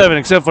 24/7,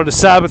 except for the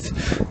Sabbath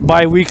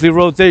bi-weekly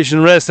rotation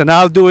rest, and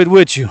I'll do it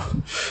with you.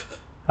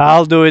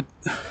 I'll do it.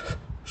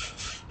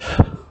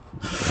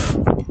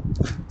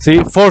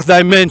 See, fourth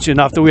dimension,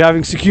 after we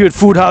having secured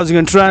food, housing,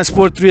 and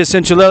transport, 3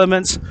 essential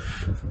elements,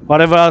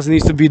 whatever else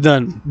needs to be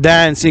done.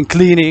 Dancing,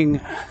 cleaning,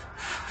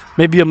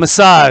 maybe a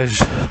massage,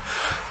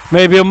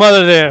 maybe a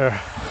mother there,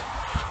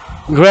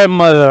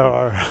 grandmother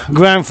or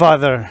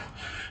grandfather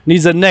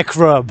needs a neck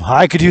rub.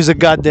 I could use a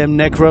goddamn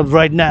neck rub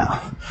right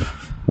now.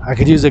 I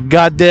could use a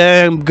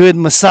goddamn good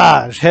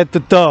massage, head to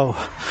toe.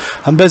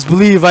 And best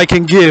believe I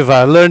can give.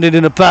 I learned it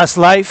in a past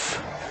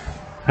life.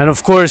 And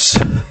of course,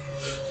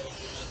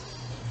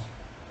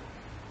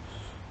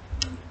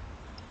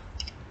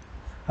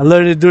 I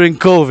learned it during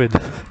COVID.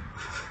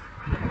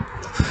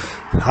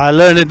 I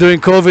learned it during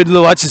COVID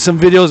watching some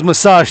videos,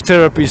 massage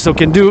therapy, so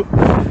can do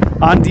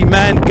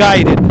on-demand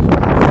guided.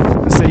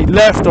 Say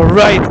left or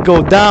right,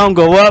 go down,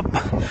 go up,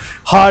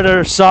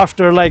 harder,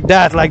 softer, like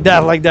that, like that,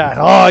 like that.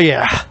 Oh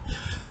yeah.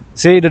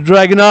 See, the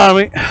Dragan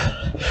army,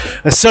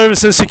 a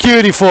service and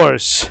security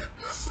force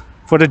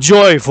for the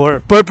joy, for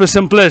purpose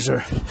and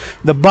pleasure.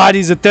 The body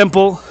is a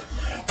temple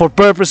for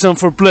purpose and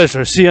for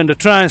pleasure. See, and the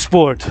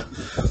transport,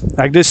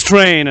 like this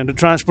train and the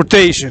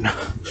transportation,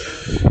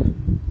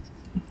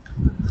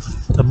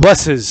 the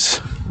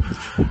buses,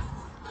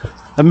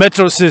 the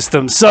metro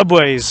system,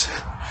 subways,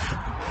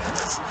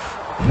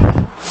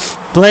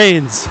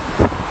 planes.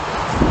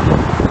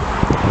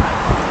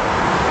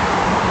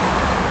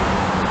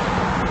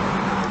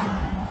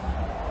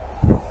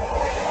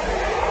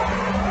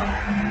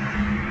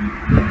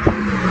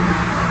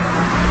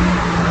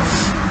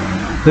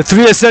 The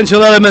three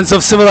essential elements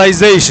of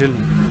civilization.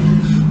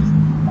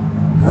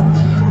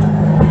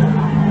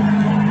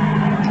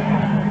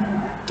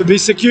 To be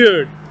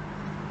secured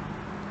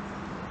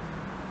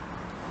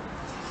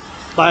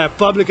by a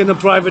public and a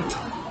private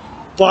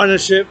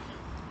partnership.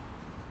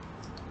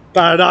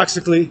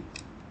 Paradoxically,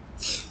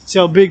 see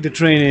how big the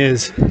train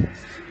is.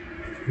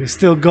 It's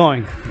still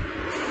going.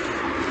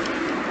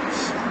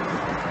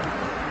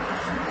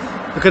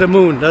 Look at the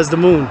moon. That's the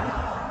moon.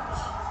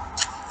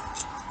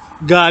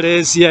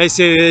 Goddess, yeah, I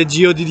say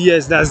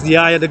G-O-D-D-S, that's the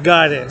eye of the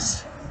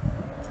goddess.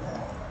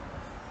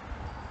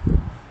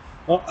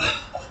 Oh.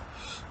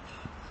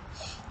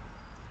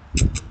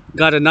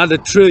 Got another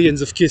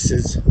trillions of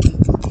kisses.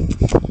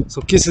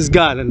 So kisses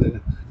God and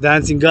the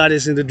dancing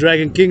goddess in the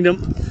Dragan kingdom,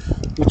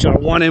 which are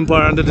one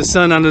empire under the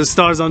sun, under the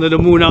stars, under the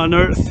moon, on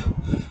earth,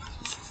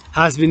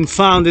 has been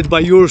founded by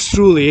yours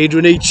truly,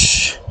 Adrian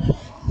H.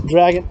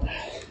 Dragan.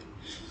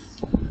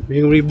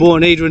 Being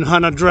reborn, Adrian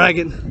Hannah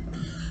Dragan.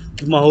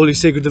 With my holy,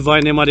 sacred,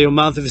 divine name out of your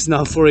mouth, if it's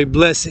not for a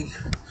blessing.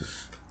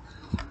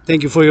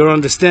 Thank you for your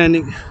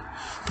understanding.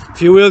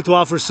 If you will, to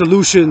offer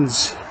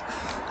solutions,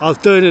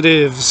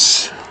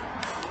 alternatives,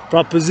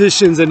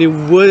 propositions, and it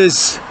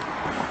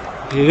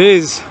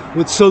is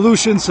with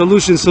solutions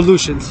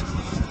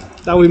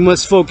that we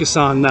must focus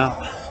on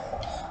now.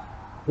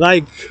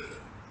 Like,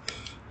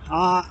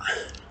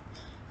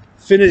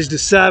 finished the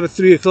Sabbath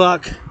 3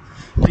 o'clock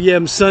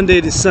p.m.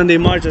 Sunday, this Sunday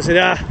March. I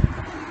said,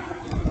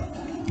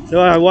 so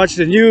I watched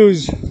the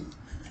news.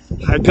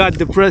 I got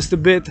depressed a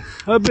bit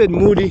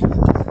moody,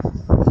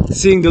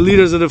 seeing the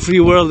leaders of the free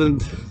world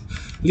and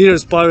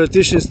leaders,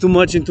 politicians, too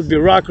much into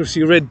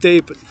bureaucracy, red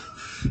tape,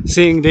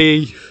 saying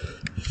they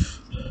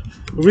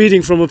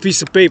reading from a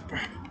piece of paper.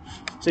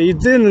 So you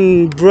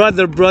didn't,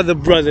 brother,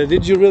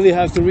 did you really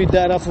have to read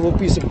that off of a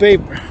piece of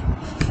paper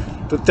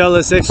to tell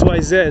us X, Y,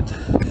 Z?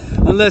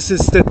 Unless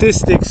it's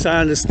statistics,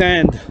 I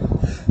understand.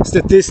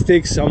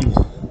 Statistics,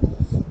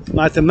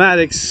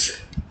 mathematics,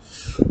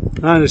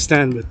 I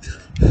understand, but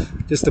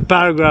just a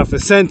paragraph, a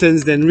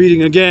sentence, then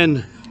reading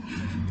again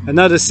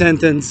another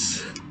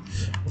sentence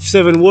of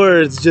 7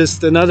 words,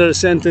 just another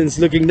sentence,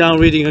 looking down,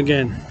 reading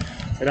again.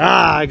 And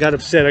I got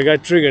upset, I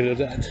got triggered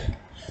at that.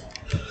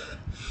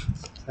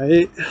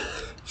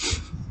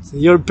 So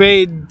you're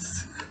paid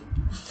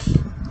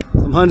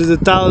some hundreds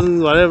of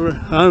thousands, whatever,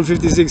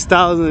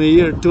 156,000 a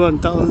year,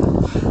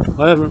 200,000,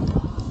 whatever.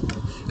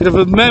 Could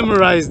have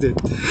memorized it.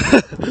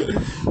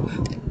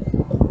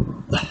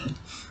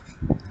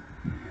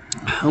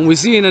 And we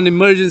see in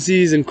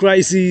emergencies and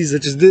crises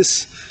such as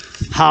this,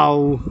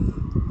 how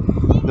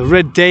the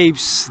red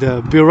tapes,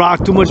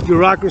 too much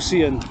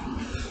bureaucracy, and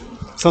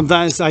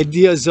sometimes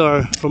ideas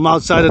are from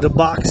outside of the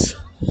box.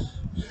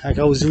 Like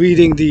I was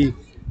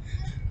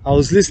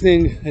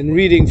listening and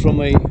reading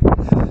from a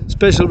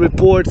special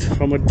report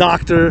from a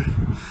doctor,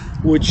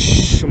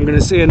 which I'm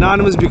gonna say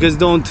anonymous because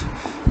don't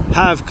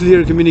have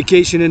clear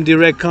communication and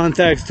direct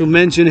contact to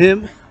mention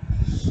him.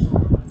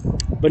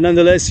 But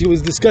nonetheless, he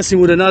was discussing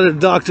with another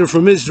doctor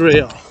from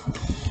Israel,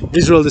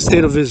 the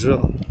state of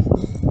Israel,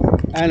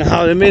 and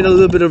how they made a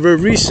little bit of a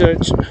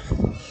research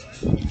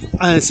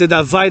and it said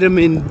that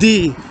vitamin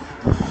D,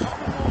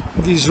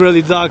 the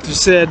Israeli doctor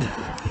said,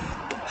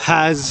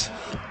 has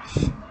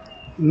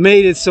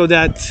made it so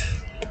that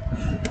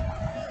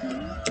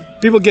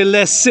people get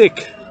less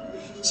sick.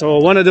 So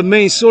one of the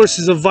main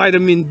sources of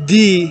vitamin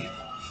D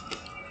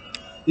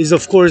is,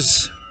 of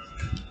course,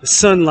 the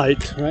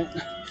sunlight, right?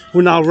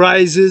 Who now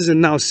rises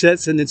and now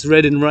sets, and it's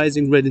red and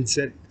rising, red and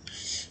setting.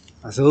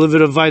 That's a little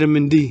bit of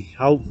vitamin D.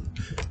 How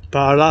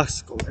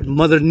paradoxical. And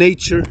Mother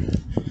Nature,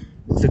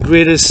 the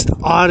greatest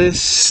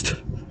artist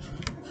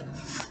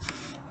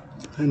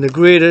and the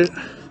greater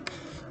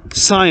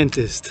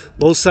scientist,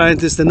 both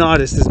scientist and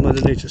artist, is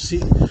Mother Nature. See,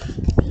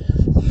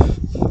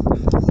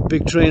 the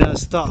big train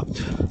has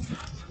stopped.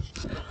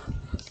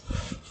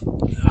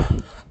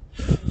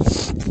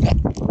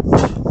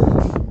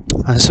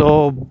 And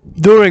so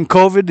during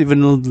COVID,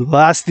 even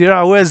last year,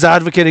 I was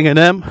advocating in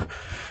them.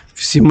 If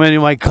you see many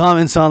of my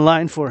comments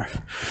online for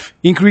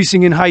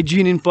increasing in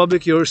hygiene in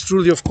public, yours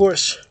truly, of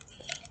course,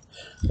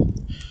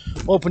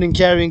 opening,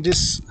 carrying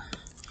this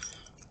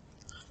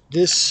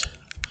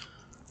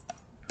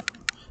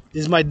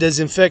is my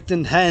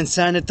disinfectant hand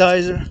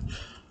sanitizer.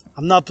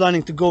 I'm not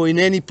planning to go in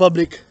any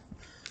public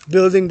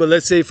building, but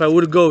let's say if I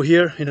would go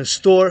here in a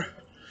store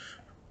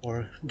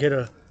or get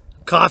a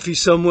coffee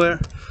somewhere,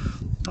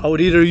 I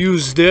would either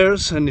use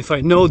theirs, and if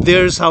I know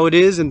theirs how it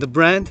is and the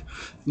brand,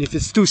 and if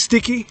it's too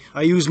sticky,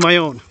 I use my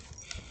own.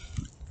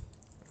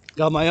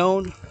 Got my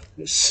own.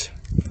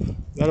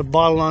 Got a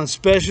bottle on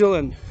special,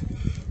 and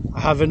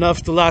I have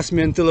enough to last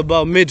me until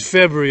about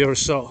mid-February or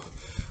so.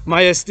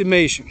 My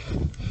estimation.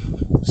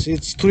 See,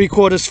 it's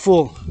 3/4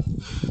 full.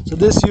 So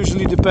this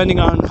usually, depending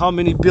on how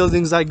many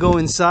buildings I go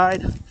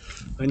inside,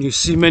 and you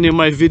see many of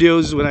my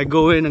videos when I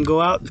go in and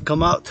go out,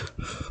 come out,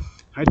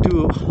 I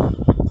do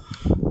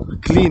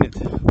clean it.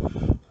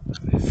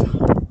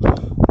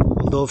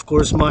 Although of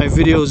course my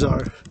videos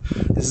are,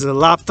 this is a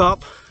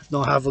laptop,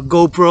 don't have a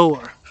GoPro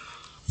or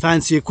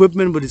fancy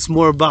equipment, but it's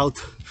more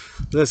about,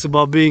 less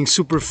about being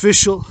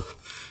superficial.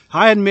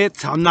 I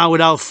admit I'm not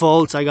without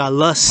faults. I got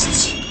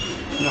lusts,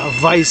 I got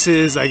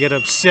vices, I get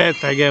upset,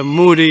 I get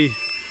moody.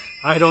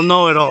 I don't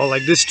know it all,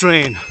 like this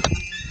train.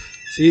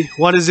 See,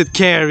 what is it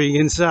carrying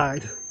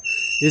inside?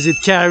 Is it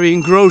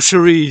carrying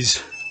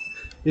groceries?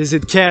 Is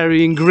it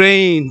carrying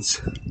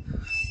grains?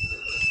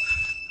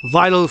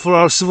 Vital for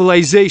our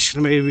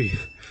civilization, maybe.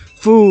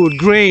 Food,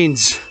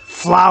 grains,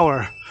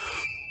 flour,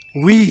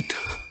 wheat,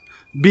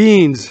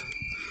 beans,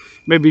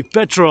 maybe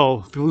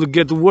petrol, people to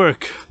get to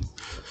work,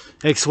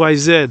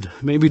 XYZ.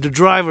 Maybe the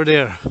driver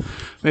there,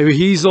 maybe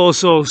he's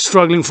also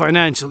struggling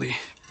financially.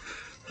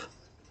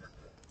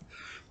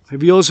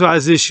 Maybe he also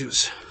has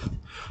issues.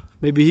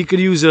 Maybe he could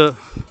use at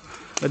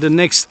the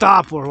next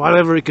stop or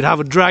whatever, he could have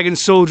a Dragan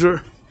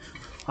soldier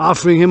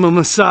offering him a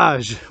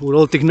massage with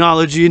all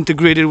technology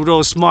integrated with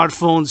all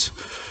smartphones,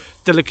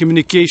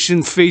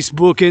 telecommunication,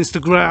 Facebook,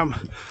 Instagram,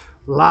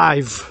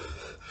 live.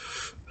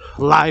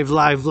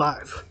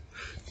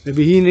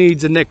 Maybe he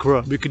needs a neck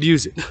rub, we could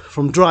use it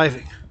from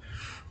driving.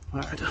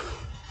 Alright.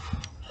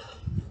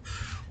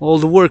 All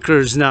the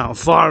workers now,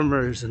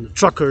 farmers and the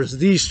truckers,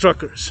 these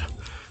truckers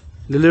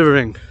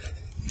delivering,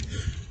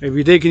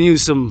 maybe they can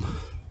use some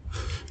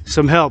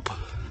help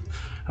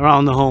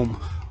around the home.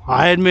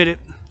 I admit it,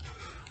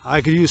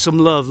 I could use some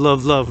love.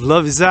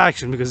 Love is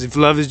action, because if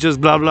love is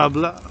just blah blah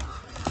blah.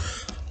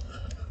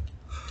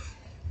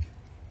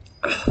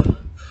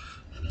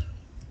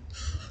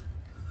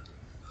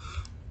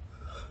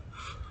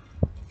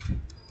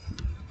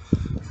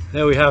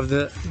 There we have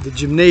the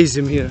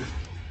gymnasium here.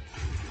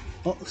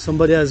 Oh,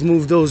 somebody has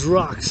moved those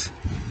rocks.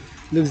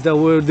 Looks that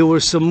there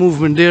was some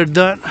movement there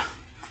done.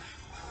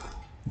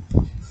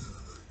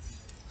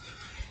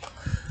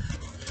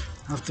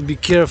 Have to be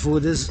careful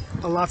with this.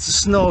 Lots of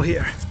snow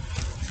here.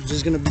 I'm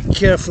just gonna be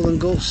careful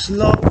and go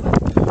slow.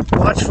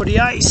 Watch for the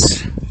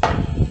ice.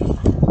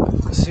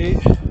 See?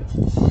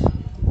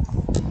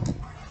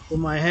 Put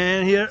my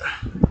hand here.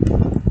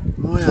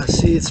 Oh yeah,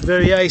 see, it's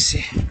very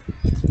icy.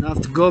 I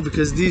have to go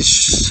because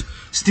these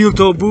steel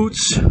toe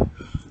boots,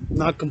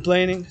 not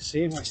complaining.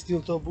 See my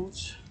steel toe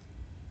boots?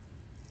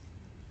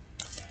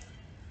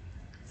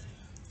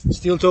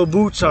 Steel toe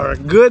boots are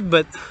good,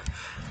 but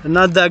they're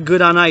not that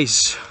good on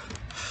ice.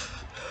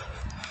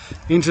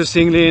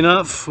 Interestingly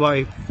enough,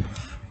 by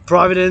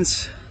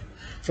Providence,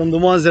 from the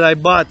ones that I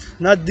bought,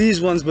 not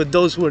these ones but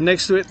those who were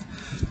next to it,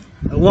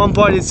 at one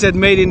part it said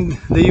made in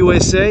the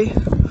USA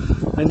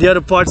and the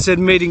other part said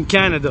made in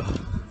Canada.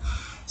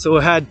 So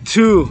I had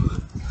two,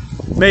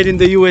 made in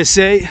the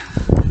USA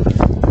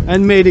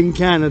and made in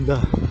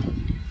Canada,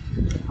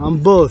 on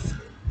both.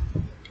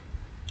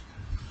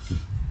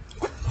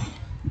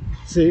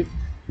 See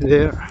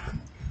there.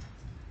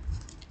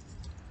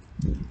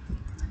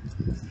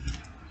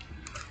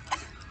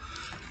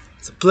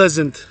 It's a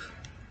pleasant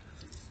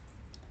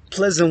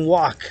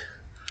walk.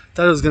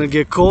 Thought it was gonna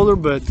get colder,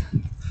 but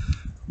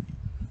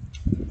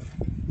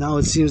now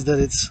it seems that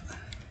it's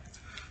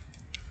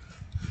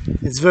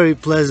very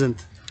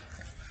pleasant.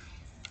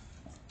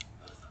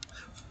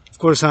 Of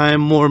course, I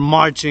am more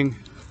marching.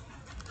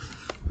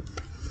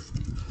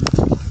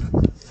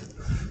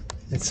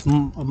 It's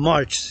a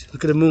march.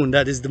 Look at the moon.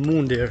 That is the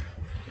moon there.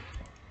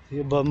 See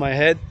above my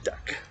head.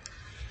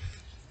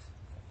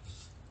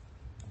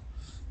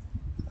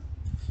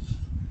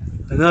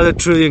 Another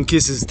trillion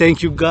kisses.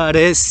 Thank you,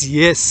 goddess.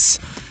 Yes,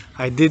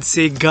 I did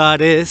say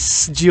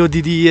goddess.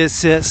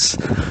 G-O-D-D-E-S-S.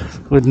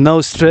 With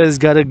no stress.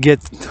 Gotta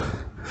get.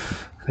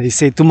 They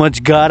say too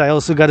much God. I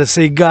also gotta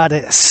say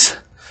goddess.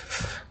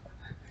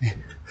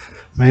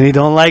 Many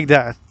don't like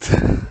that.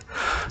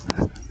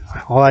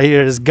 All I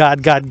hear is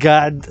God, God,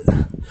 God,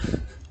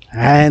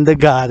 and the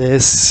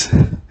goddess,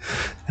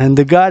 and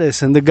the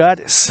goddess, and the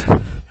goddess,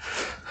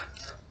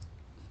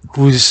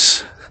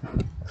 who's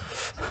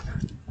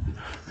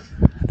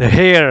the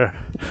hair,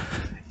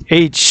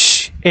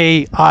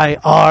 H-A-I-R,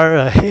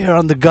 a hair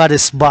on the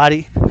goddess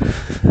body,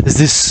 is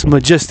this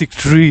majestic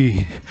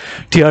tree,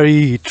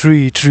 T-R-E,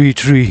 tree,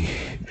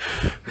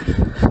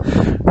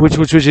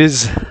 which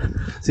is.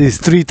 It's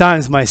 3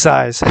 times my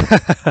size.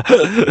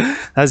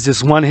 That's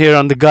just one hair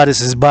on the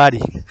goddess's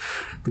body.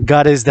 The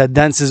goddess that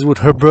dances with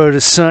her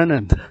brother's son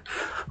and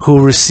who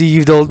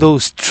received all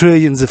those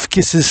trillions of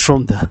kisses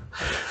from the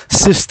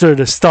sister,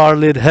 the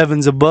starlit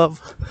heavens above,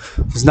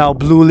 who's now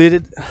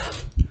blue-lidded.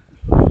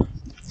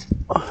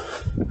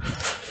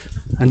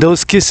 And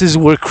those kisses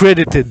were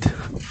credited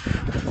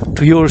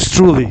to yours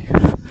truly,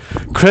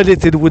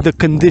 credited with the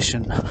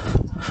condition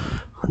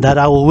that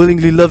I will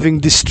willingly loving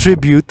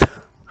distribute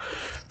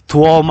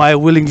to all my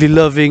willingly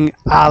loving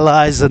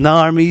allies and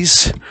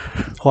armies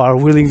who are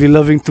willingly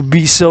loving to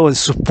be so and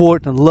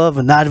support and love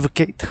and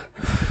advocate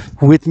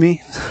with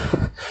me,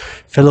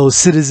 fellow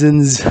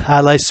citizens,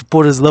 allies,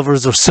 supporters,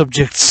 lovers, or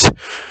subjects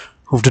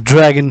of the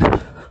Dragon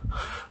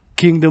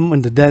Kingdom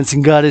and the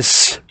Dancing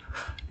Goddess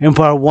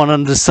Empire, one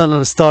under the sun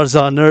and the stars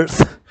on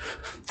earth,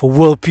 for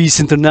world peace,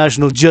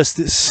 international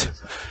justice,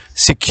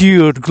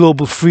 secured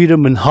global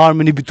freedom and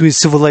harmony between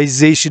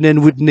civilization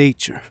and with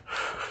nature.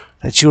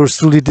 That yours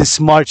truly this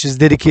march is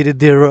dedicated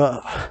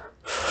thereof.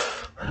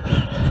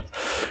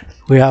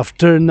 We have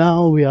turned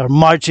now, we are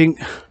marching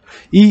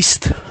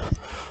east.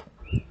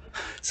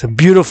 It's a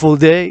beautiful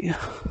day.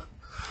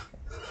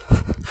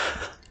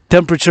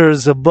 Temperature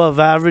is above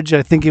average.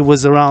 I think it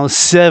was around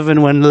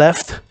 7 when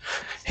left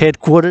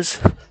headquarters.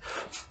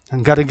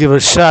 And gotta give a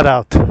shout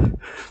out,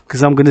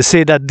 because I'm gonna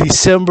say that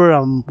December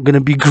I'm gonna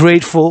be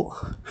grateful,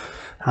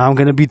 I'm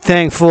gonna be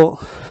thankful.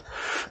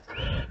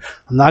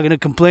 I'm not gonna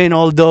complain,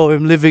 although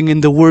I'm living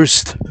in the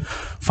worst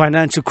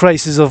financial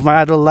crisis of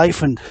my adult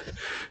life and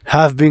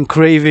have been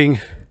craving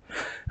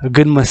a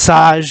good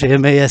massage,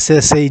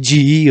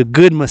 M-A-S-S-A-G-E, a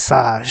good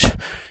massage,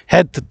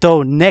 head to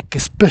toe, neck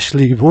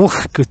especially.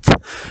 Good.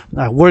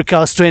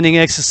 Workouts, training,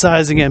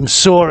 exercising, I'm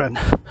sore and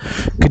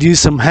could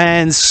use some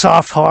hands,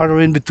 soft, hard, or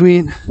in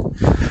between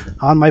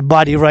on my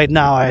body right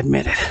now, I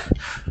admit it.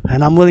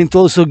 And I'm willing to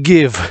also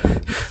give.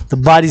 The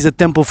body's a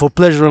temple for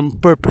pleasure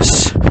and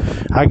purpose.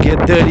 I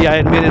get dirty, I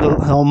admit it,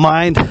 I don't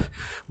mind,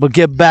 but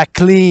get back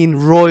clean,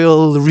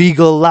 royal,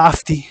 regal,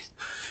 lofty,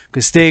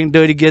 because staying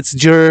dirty gets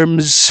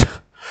germs,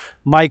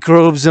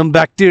 microbes, and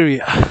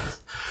bacteria.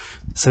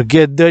 So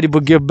get dirty,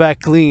 but get back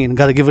clean.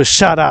 Gotta give a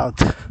shout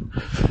out.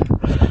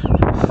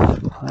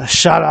 A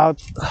shout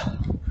out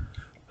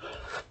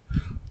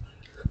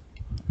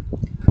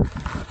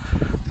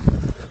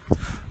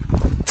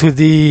to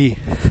the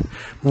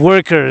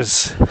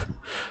workers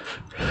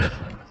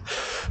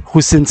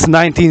who since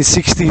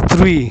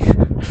 1963,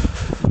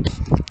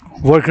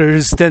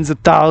 workers, tens of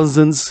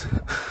thousands,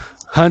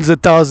 hundreds of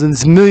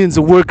thousands, millions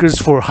of workers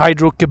for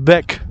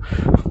Hydro-Quebec,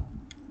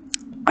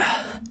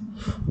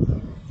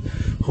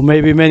 who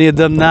maybe many of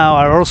them now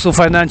are also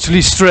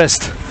financially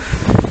stressed.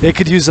 They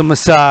could use a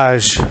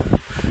massage.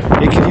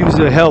 They could use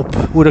the help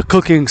with the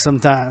cooking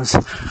sometimes.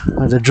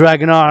 The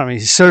Dragan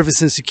armies,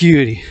 service and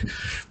security.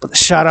 But the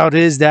shout out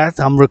is that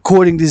I'm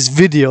recording this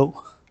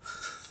video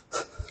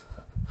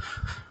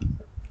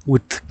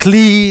with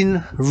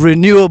clean,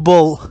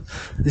 renewable,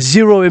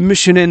 zero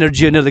emission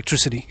energy and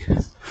electricity.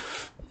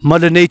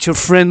 Mother Nature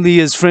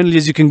friendly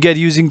as you can get,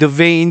 using the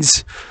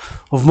veins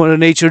of Mother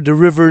Nature, the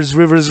rivers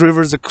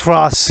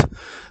across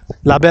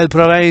la belle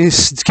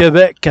province du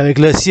Québec, avec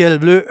le ciel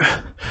bleu,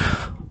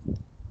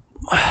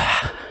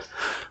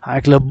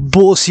 avec le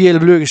beau ciel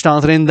bleu que je suis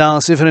en train de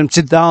danser, faire une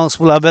petite danse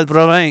pour la belle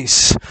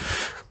province,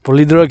 pour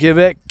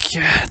l'Hydro-Québec.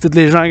 Toutes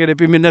les gens qui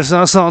depuis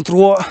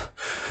 1963,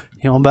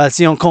 ils ont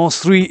bâti, ont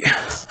construit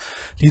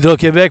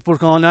l'Hydro-Québec pour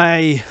qu'on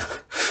aille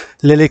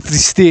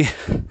l'électricité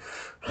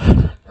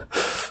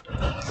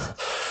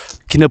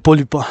qui ne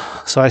pollue pas.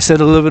 So I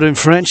said a little bit in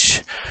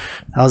French.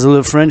 That was a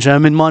little French.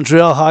 I'm in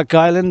Montreal, Hawk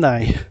Island.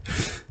 I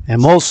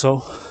am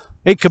also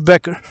a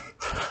Quebecer.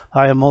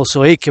 I am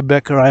also a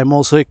Quebecer.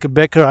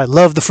 I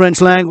love the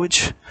French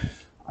language.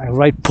 I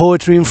write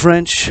poetry in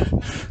French.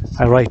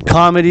 I write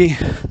comedy.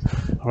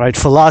 I write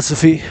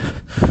philosophy.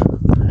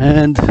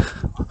 And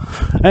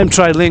I'm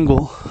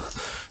trilingual.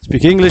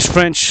 Speak English,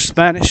 French,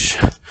 Spanish.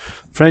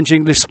 French,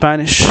 English,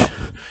 Spanish.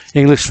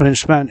 English,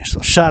 French, Spanish.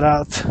 So shout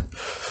out.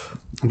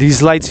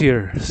 These lights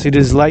here, see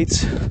these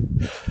lights?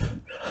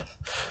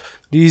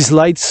 These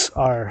lights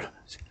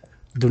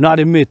do not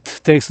emit,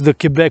 thanks to the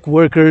Quebec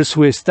workers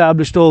who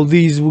established all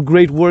these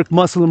great work,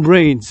 muscle and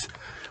brains,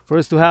 for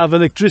us to have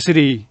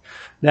electricity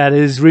that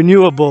is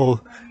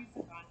renewable,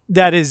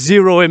 that is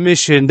zero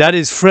emission, that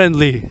is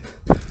friendly.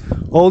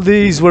 All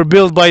these were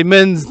built by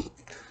men,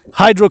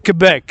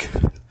 Hydro-Quebec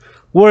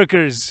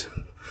workers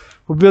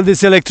who built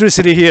this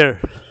electricity here.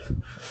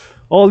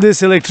 All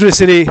this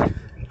electricity,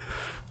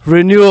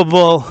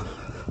 renewable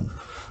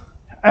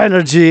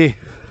energy,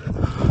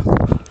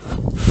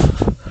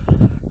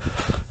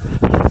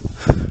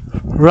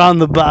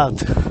 roundabout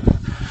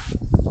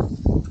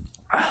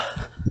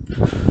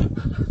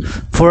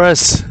for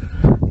us.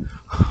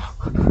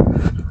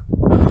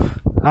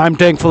 I'm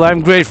thankful,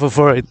 I'm grateful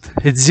for it.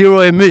 It's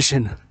zero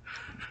emission,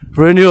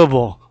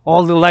 renewable,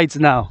 all the lights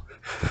now.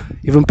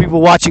 Even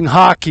people watching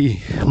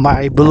hockey,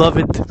 my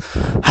beloved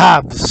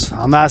Habs.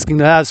 I'm asking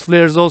the Habs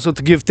players also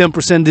to give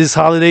 10% these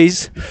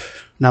holidays.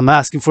 And I'm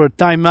asking for a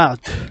timeout,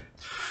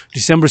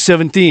 December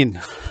 17,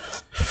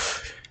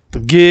 to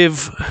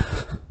give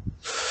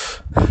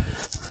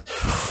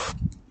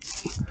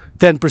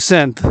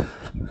 10%.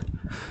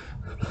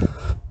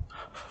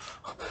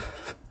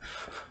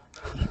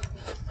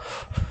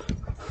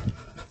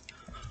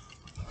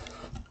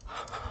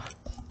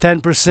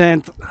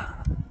 10%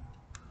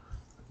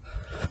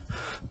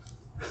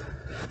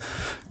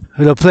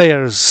 the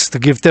players to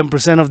give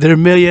 10% of their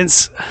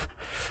millions.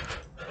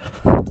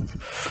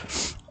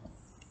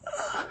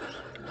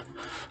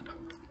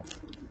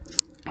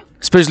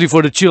 Especially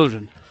for the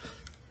children.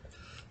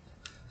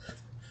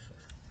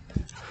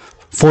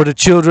 For the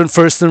children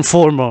first and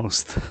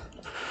foremost.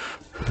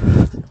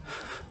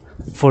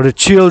 For the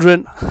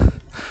children,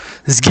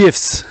 it's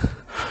gifts.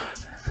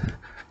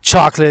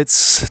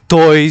 Chocolates,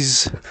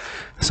 toys,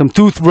 some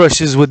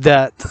toothbrushes with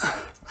that.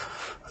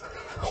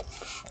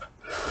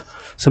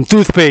 Some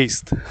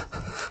toothpaste.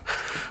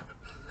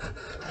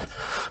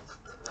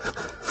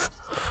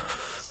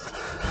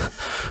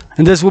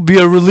 And this will be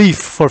a relief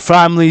for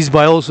families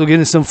by also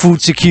getting some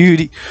food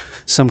security,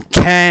 some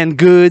canned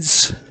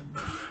goods,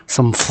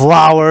 some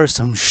flour,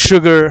 some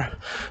sugar,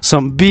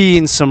 some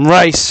beans, some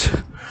rice,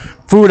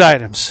 food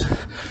items.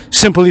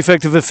 Simple,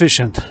 effective,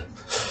 efficient.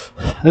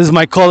 This is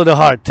my call of the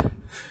heart.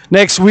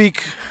 Next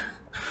week,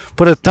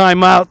 put a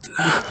time out.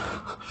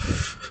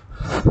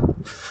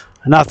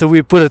 And after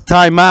we put a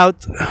time out,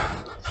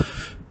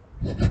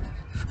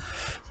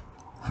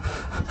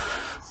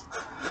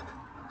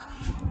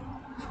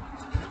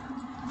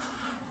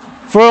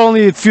 for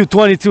only a few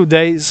 22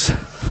 days,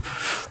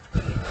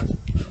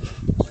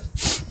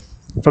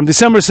 from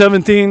December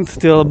 17th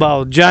till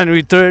about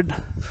January 3rd,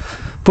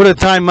 put a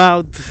time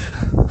out.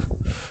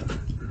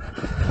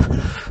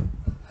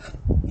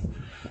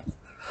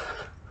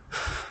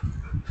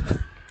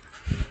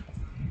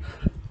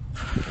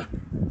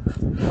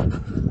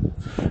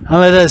 And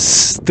let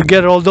us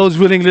together, all those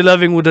willingly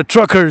loving, with the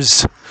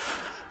truckers,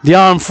 the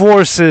armed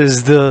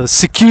forces, the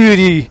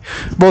security,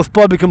 both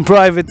public and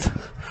private,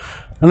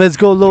 and let's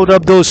go load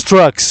up those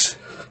trucks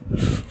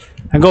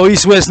and go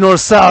east, west,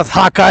 north, south,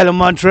 Hawk Island,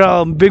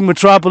 Montreal, big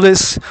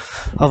metropolis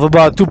of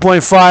about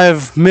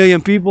 2.5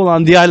 million people.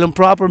 On the island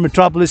proper,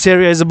 metropolis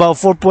area is about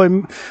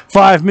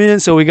 4.5 million,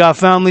 so we got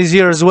families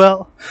here as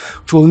well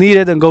which will need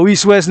it. And go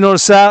east, west,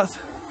 north, south,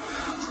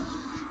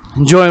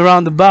 enjoy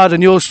around about,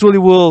 and yours truly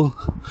will,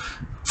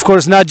 of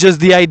course, not just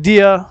the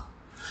idea,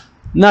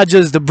 not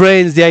just the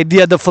brains, the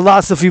idea, the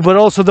philosophy, but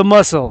also the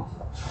muscle.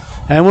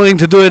 I'm willing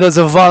to do it as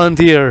a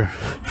volunteer.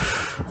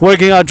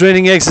 Working out,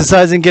 training,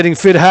 exercising, getting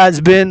fit has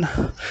been,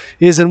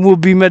 is, and will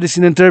be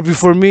medicine and therapy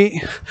for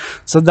me.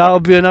 So that will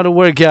be another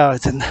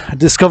workout. And I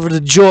discovered the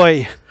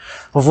joy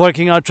of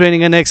working out,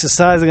 training, and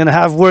exercising. And I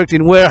have worked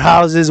in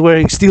warehouses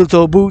wearing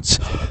steel-toe boots,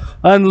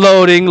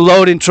 unloading,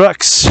 loading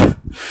trucks.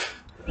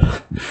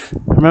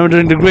 Remember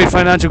during the great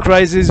financial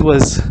crisis,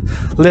 was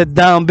let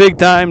down big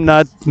time.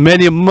 Not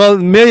many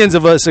millions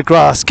of us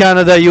across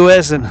Canada,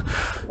 US, and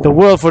the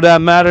world for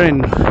that matter,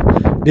 in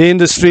the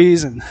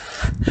industries, and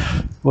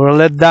were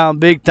let down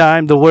big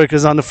time. The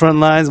workers on the front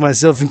lines,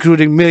 myself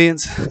including,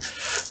 millions.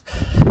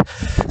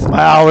 My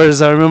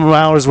hours, I remember my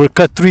hours were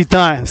cut 3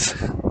 times.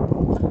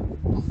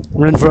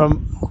 Went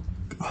from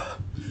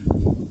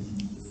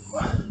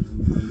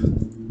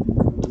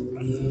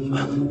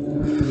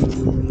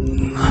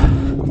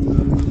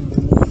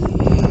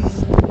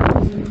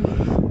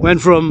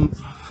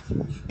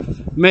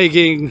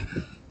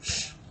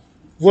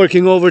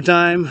working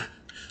overtime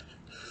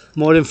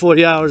more than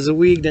 40 hours a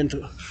week, then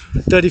to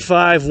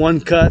 35,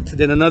 one cut,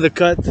 then another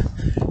cut,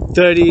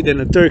 30, then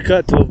a third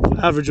cut, to an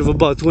average of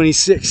about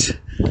 26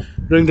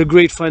 during the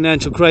great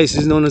financial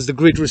crisis known as the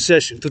Great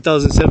Recession,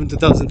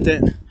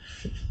 2007-2010.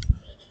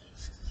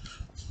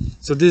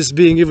 So this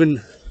being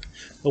even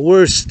a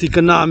worse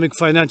economic,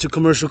 financial,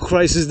 commercial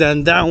crisis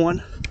than that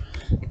one,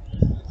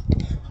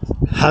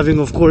 having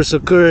of course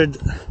occurred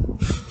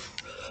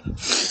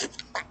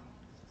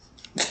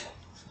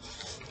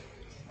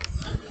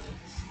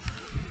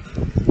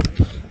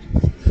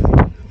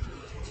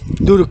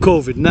due to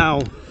COVID.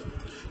 Now,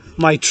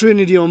 my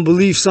trinity on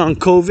beliefs on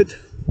COVID.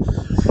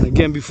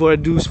 Again, before I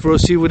do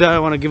proceed with that, I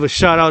want to give a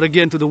shout out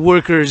again to the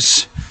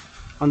workers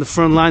on the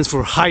front lines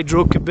for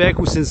Hydro Quebec,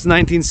 who since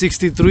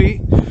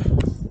 1963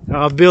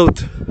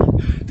 built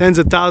tens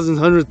of thousands,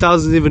 hundreds of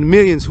thousands, even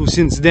millions, who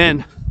since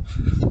then,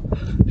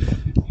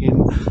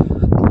 in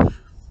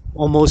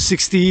almost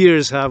 60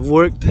 years, have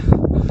worked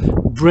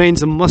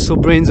brains and muscle,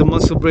 brains and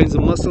muscle, brains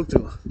and muscle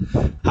to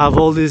have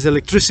all this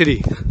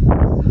electricity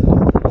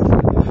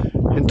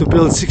and to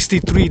build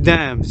 63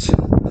 dams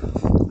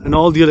and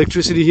all the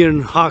electricity here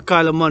in Hawk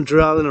Island,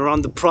 Montreal, and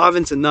around the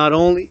province. And not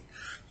only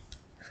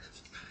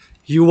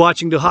you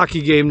watching the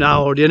hockey game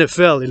now, or the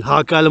NFL in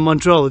Hawk Island,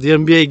 Montreal, or the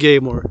NBA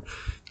game, or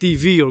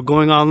TV, or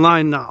going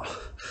online now,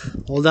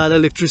 all that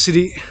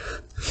electricity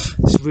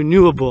is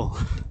renewable,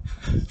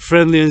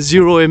 friendly, and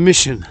zero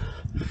emission.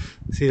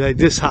 See, like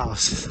this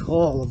house,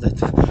 all of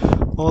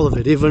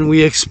it. Even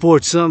we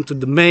export some to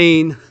the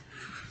Maine,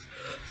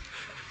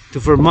 to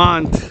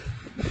Vermont,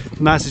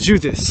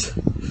 Massachusetts.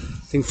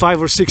 I think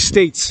 5 or 6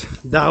 states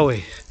that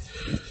way.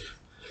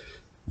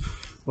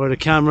 Where the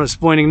camera is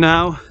pointing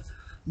now,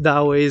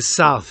 That way is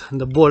south, and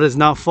the border is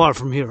not far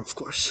from here, of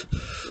course.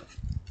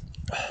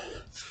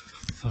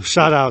 So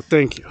shout out,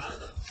 thank you.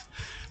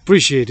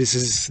 Appreciate it. This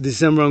is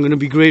December. I'm going to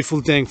be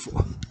grateful,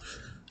 thankful.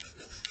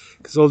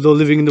 Because although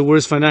living in the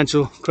worst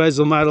financial crisis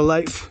of my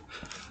life,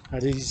 I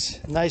had these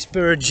nice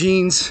pair of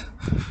jeans,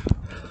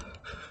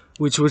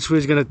 which we're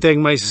going to thank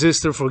my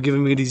sister for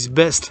giving me these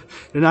best.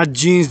 They're not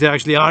jeans, they're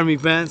actually army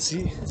pants.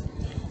 See?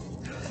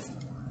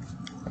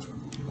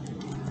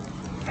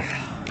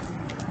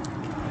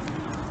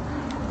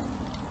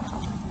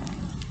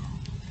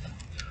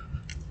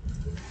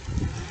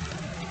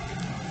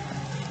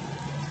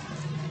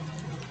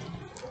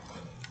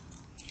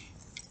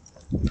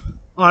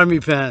 Army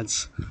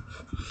pants.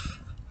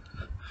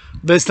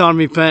 Best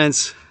army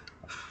pants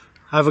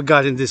I ever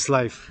got in this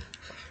life.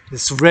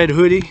 This red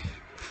hoodie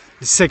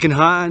is second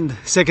hand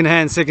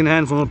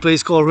from a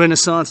place called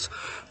Renaissance,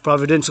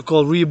 Providential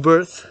called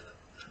Rebirth.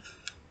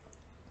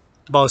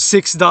 About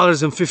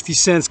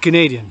 $6.50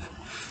 Canadian.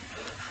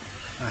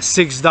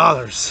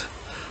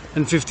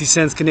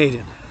 $6.50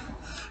 Canadian.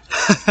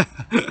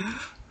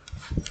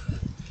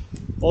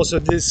 Also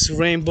this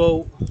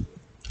rainbow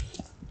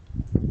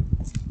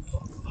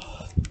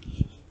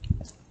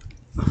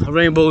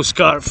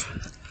scarf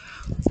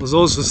was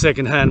also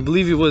second hand. I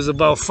believe it was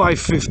about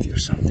 $5.50 or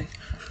something.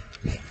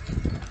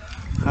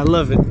 I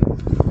love it.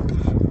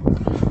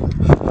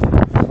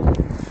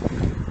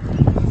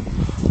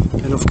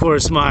 And of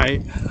course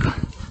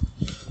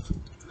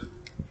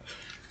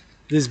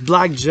this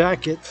black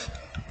jacket.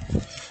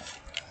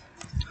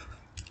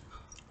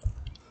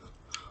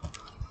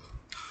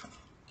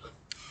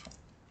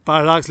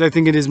 Paradoxically, I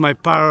think it is my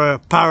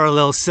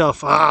parallel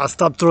self.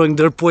 Stop throwing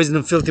dirt, poison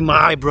and filth in my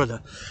eye,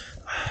 brother.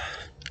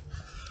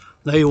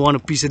 Now you want a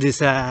piece of this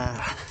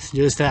ass,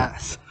 just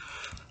ass.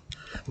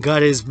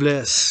 God is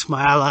blessed,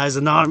 my allies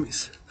and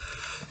armies.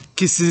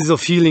 Kisses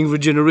of healing,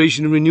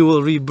 regeneration,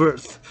 renewal,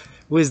 rebirth,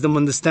 wisdom,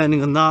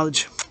 understanding and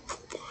knowledge.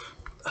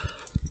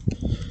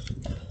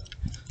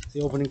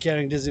 The opening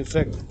carrying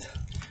disinfectant.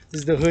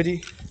 This is the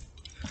hoodie.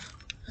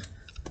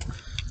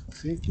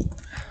 See?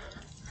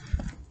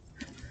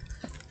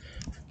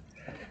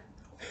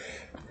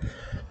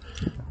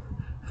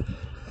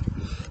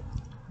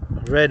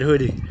 Red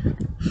hoodie.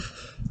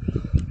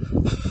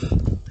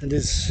 And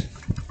this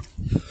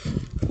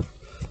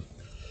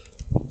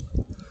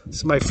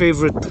is my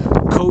favorite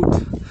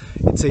coat.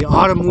 It's a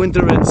autumn,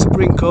 winter and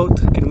spring coat.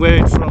 You can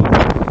wear it from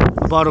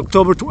about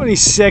October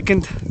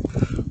 22nd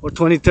or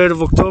 23rd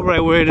of October. I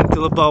wear it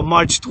until about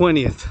March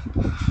 20th.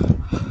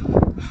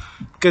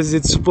 Because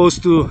it's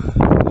supposed to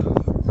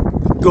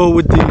go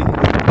with the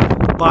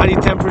body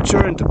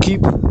temperature and to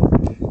keep,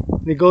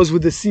 and it goes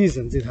with the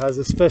seasons. It has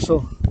a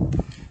special.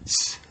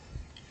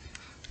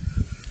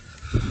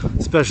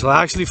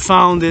 I actually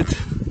found it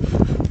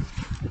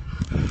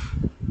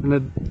and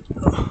it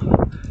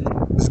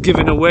was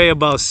given away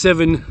about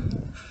seven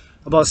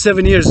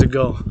years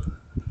ago.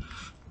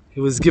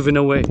 It was given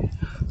away.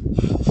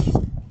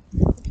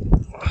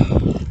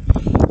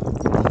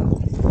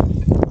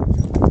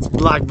 It's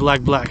black.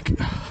 It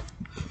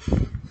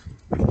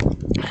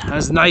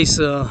has nice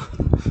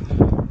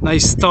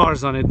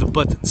stars on it, the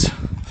buttons.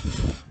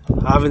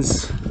 I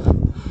haven't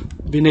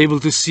been able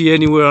to see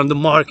anywhere on the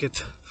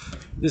market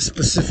this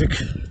specific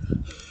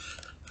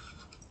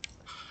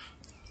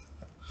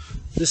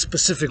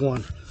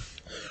one.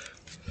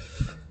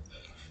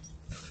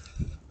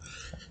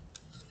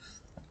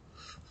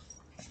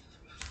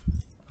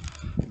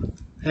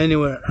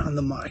 Anywhere on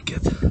the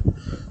market.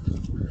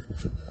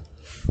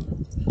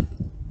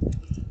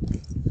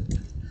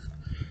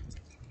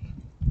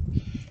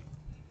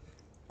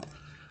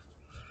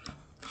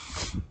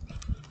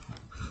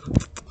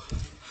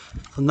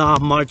 Now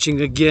I'm marching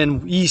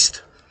again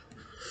east.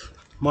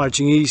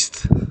 Marching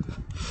east. I'm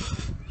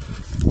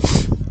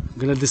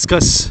gonna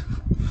discuss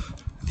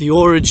the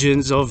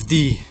origins of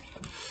the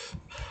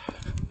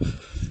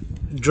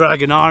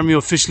Dragan Army,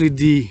 officially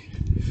the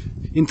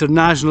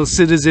International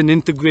Citizen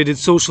Integrated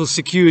Social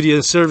Security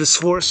and Service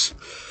Force.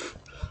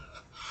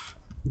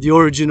 The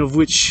origin of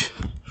which,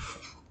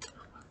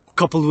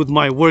 coupled with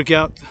my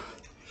workout,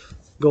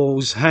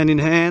 goes hand in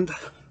hand.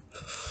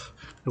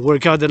 The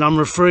workout that I'm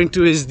referring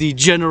to is the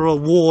General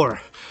War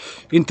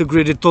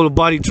Integrated Total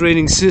Body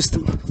Training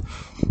System,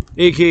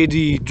 aka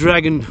the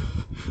Dragan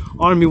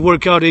Army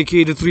workout,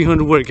 aka the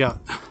 300 workout.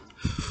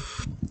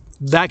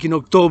 Back in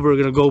October, we're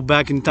gonna go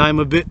back in time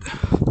a bit.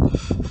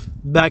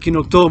 Back in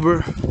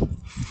October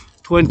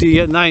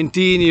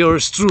 2019,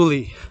 yours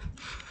truly,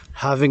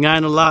 having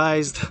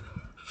analyzed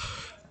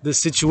the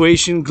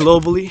situation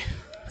globally,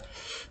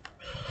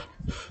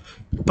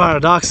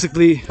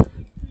 paradoxically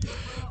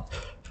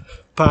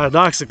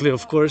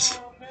of course,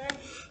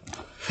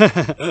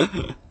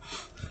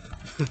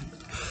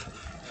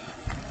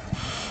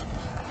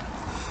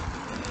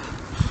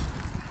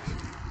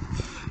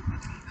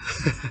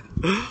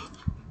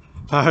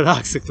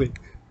 paradoxically,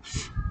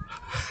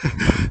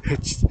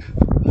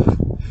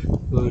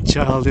 the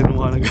child didn't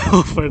want to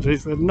go for it. He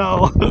said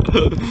no.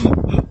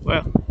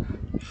 Well,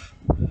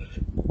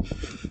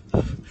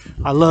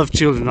 I love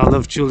children, I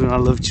love children, I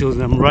love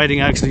children. I'm writing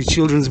actually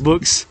children's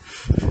books.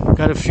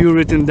 Got a few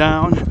written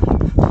down.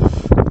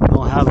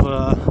 I'll have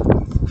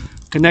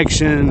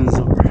connections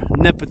or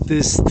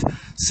nepotist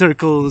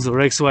circles or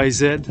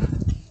XYZ.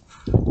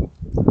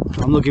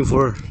 I'm looking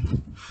for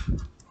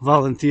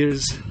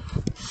volunteers.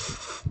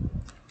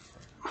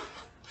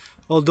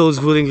 All those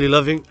willingly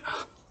loving.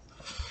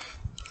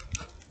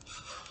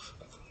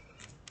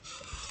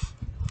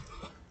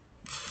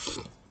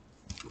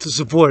 To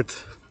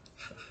support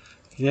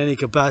in any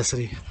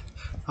capacity.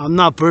 I'm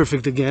not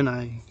perfect again.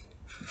 I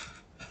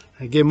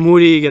get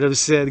moody, get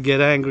upset, get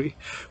angry.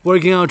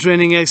 Working out,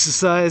 training,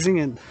 exercising,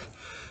 and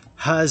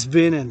has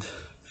been and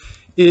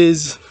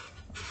is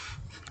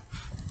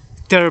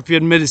therapy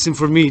and medicine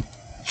for me.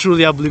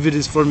 Truly, I believe it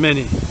is for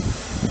many.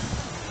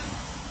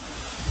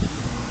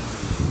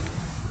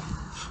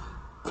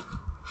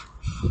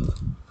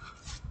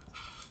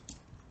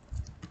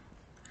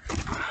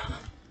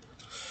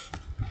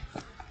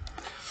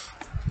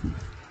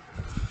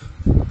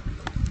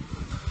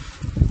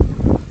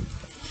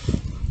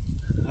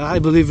 I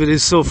believe it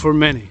is so for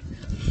many.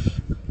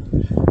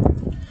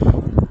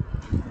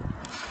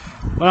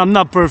 But I'm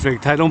not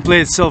perfect. I don't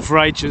play it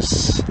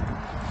self-righteous.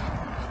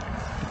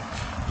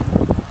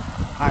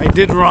 I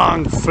did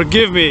wrong.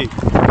 Forgive me.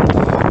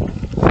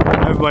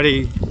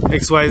 Everybody,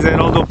 XYZ,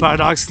 although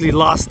paradoxically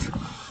lost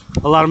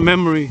a lot of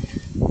memory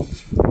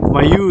of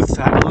my youth,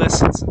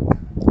 adolescence,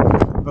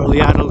 early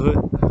adulthood.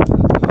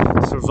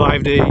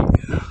 Survived a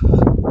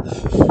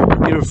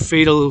near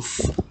fatal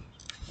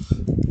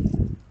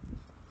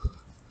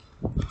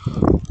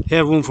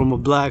heaven from a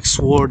black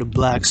sword, a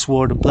black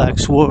sword, a black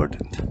sword.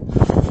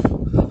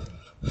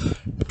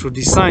 Through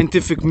the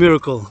scientific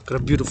miracle,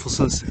 got a beautiful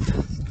sunset.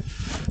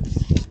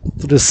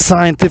 Through the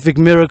scientific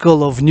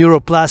miracle of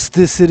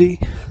neuroplasticity,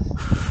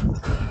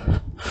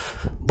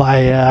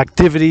 by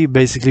activity,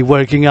 basically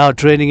working out,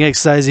 training,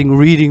 exercising,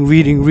 reading,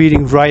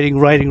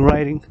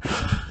 writing,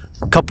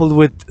 coupled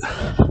with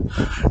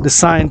the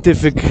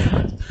scientific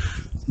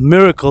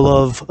miracle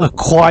of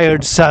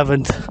acquired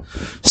savant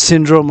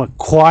syndrome,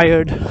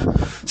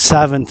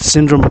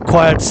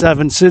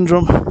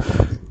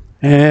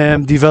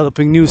 and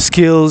developing new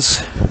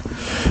skills.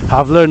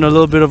 I've learned a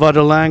little bit of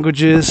other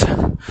languages,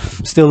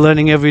 still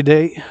learning every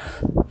day.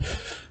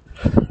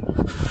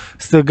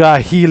 Still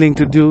got healing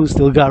to do,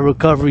 still got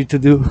recovery to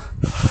do.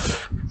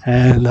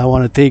 And I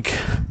want to take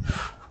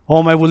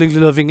all my willingly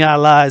loving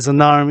allies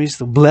and armies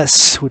to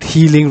bless with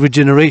healing,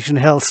 regeneration,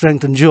 health,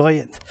 strength, and joy.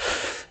 And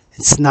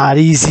it's not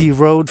easy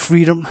road,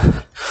 freedom.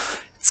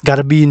 It's got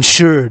to be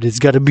insured. It's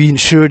got to be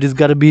insured. It's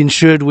got to be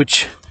insured,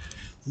 which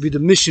will be the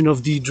mission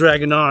of the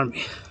Dragan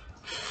Army.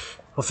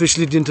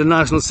 Officially the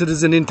International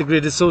Citizen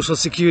Integrated Social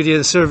Security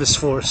and Service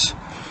Force.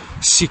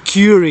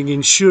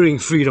 Ensuring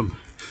freedom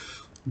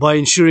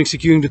by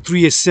securing the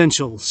three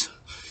essential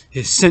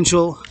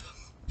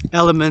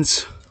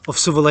elements of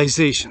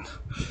civilization.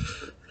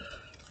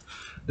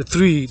 The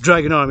three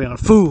Dragan Army are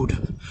food,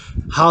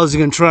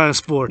 housing, and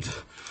transport.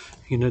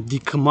 In a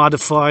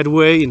decommodified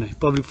way, in a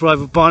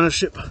public-private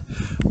partnership.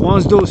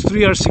 Once those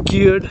three are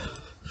secured,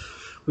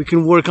 we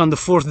can work on the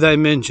fourth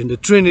dimension, the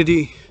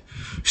Trinity,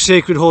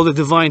 sacred, holy,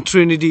 divine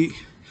Trinity,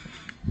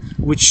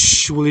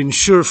 which will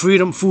ensure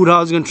freedom, food,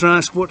 housing, and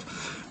transport.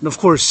 And of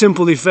course,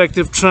 simple,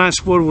 effective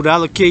transport with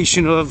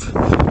allocation of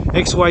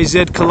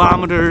XYZ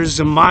kilometers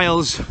and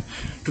miles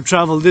to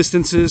travel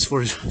distances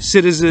for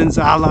citizens,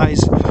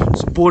 allies,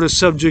 supportive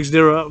subjects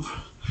thereof,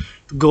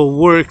 to go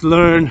work,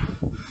 learn,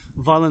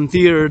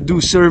 volunteer,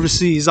 do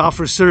services,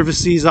 offer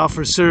services,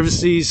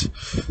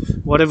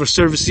 whatever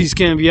services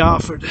can be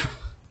offered.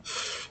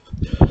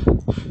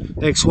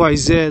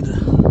 XYZ,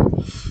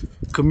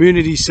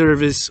 community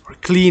service or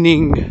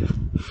cleaning,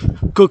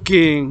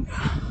 cooking,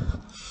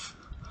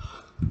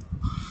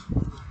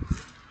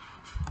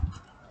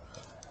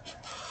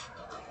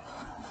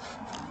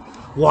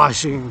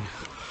 washing,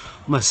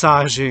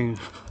 massaging,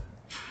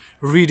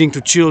 reading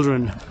to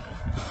children,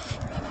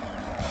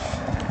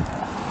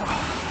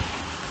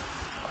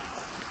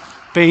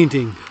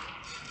 painting,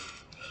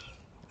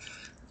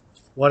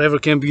 whatever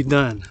can be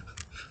done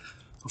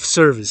of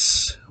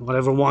service,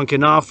 whatever one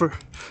can offer,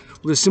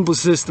 with a simple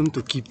system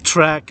to keep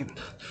track and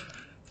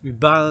be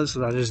balanced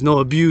so that there's no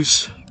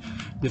abuse.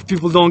 If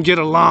people don't get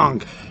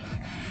along,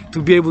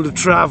 to be able to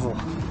travel,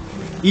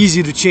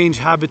 easy to change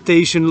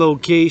habitation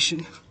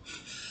location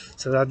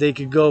so that they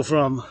could go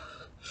from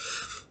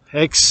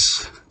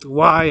X to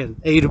Y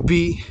and A to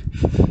B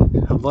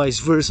and vice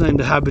versa in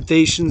the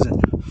habitations.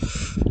 And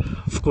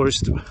of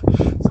course,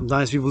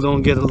 sometimes people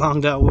don't get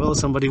along that well.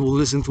 Somebody will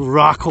listen to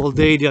rock all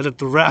day, the other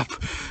to rap,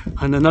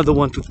 and another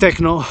one to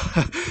techno,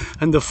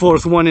 and the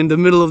fourth one in the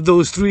middle of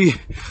those three,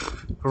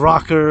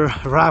 rocker,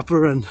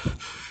 rapper, and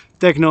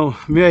techno.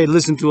 May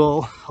listen to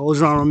all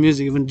genre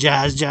music, even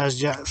jazz.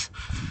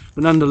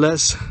 But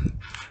nonetheless,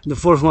 the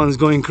fourth one is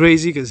going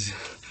crazy because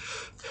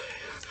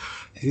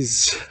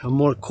he's a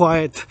more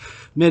quiet,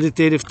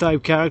 meditative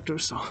type character.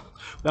 So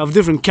we have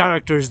different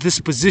characters,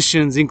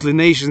 dispositions,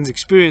 inclinations,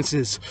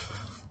 experiences.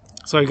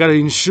 So I gotta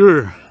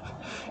ensure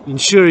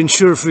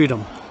ensure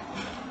freedom,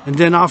 and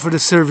then offer the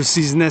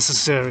services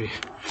necessary.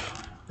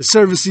 The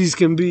services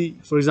can be,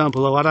 for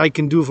example, what I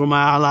can do for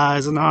my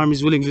allies and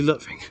armies willingly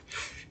loving.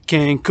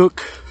 Can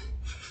cook,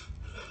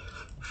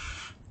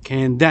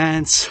 can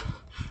dance,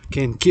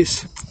 can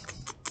kiss,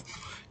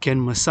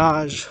 can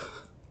massage,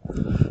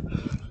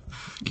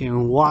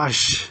 can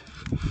wash,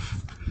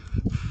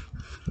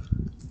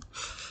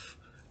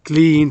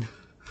 clean,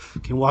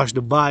 can wash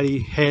the body,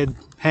 head,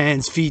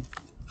 hands, feet,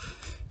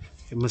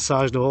 can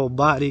massage the whole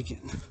body, can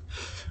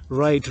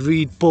write,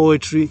 read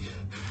poetry,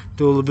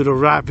 do a little bit of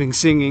rapping,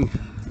 singing,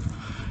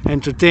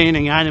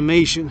 entertaining,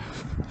 animation.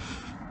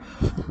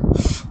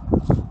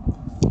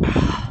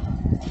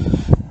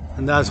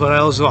 And that's what I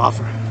also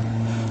offer.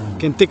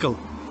 Can tickle.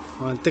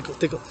 I want to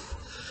tickle.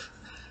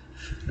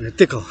 And I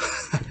tickle.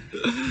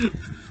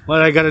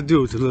 What I gotta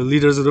do to the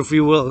leaders of the free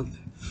world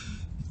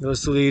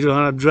goes to leader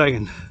on a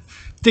Dragan.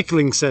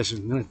 Tickling session.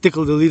 I'm gonna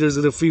tickle the leaders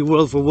of the free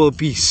world for world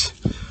peace.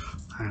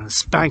 And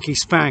spank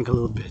a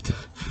little bit.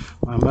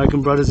 My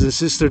American brothers and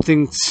sisters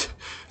thinks,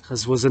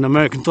 because was an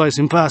American twice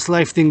in past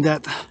life, think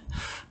that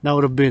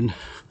would have been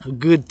a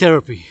good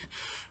therapy.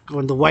 Go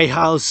in the White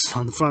House,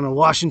 on the front of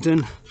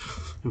Washington,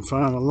 in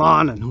front of the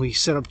lawn, and we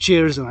set up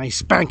chairs and I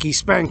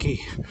spanky.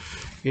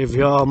 Give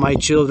y'all, my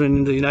children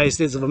in the United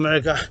States of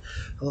America,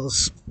 a little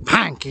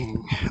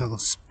spanking,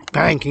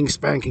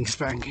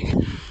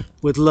 spanking,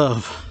 with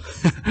love.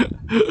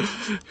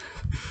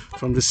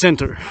 From the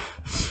center,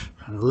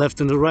 from the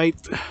left and the right,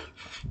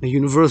 the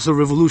universal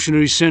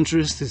revolutionary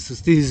centrist, this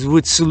is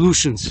with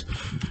solutions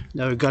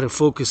that we got to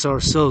focus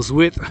ourselves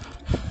with.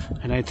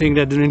 And I think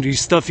that during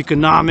these tough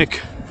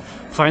economic,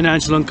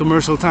 financial and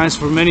commercial times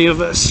for many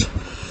of us,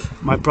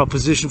 my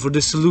proposition for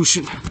this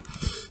solution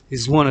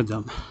is one of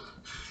them.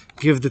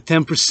 Give the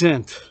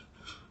 10%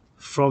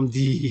 from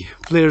the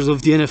players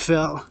of the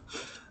NFL,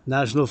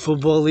 National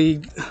Football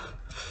League,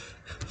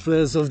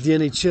 players of the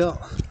NHL,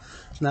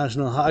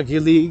 National Hockey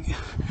League,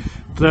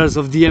 players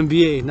of the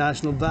NBA,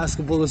 National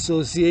Basketball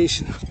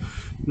Association,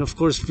 and of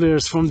course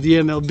players from the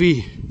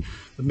MLB,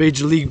 the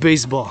Major League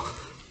Baseball.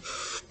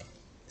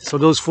 So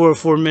those four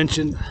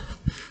aforementioned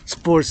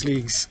sports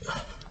leagues.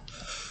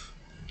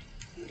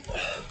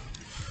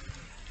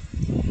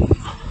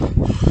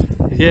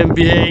 The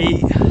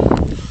NBA,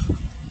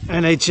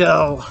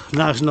 NHL,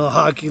 National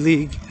Hockey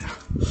League,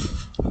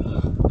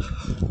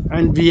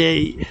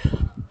 NBA,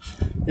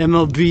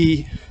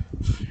 MLB,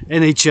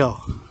 NHL.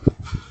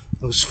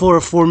 Those four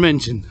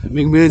aforementioned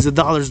make millions of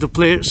dollars to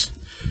players,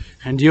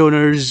 and the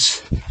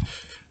owners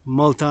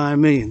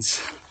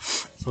multi-millions.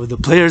 So the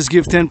players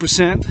give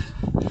 10%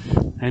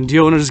 and the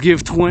owners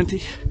give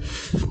 20%.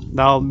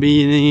 Now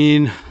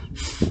meaning,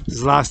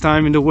 this last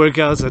time in the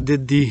workouts I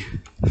did the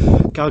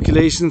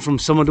calculation from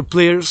some of the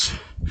players.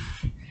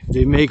 If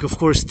they make, of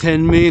course,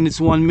 10 million, it's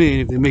 1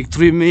 million. If they make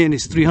 3 million,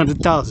 it's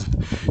 300,000.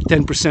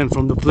 10%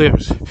 from the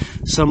players.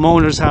 Some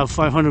owners have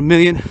 500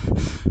 million.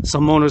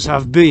 Some owners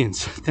have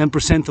billions.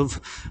 10% of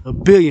a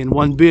billion.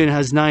 1 billion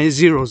has 9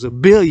 zeros. A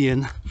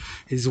billion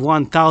is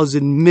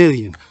 1,000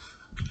 million.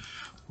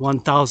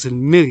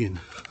 1,000 million.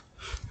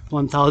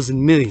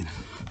 1,000 million.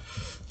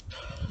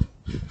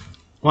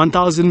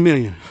 1,000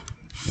 million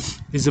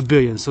is a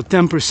billion. So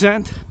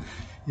 10%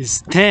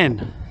 is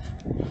 10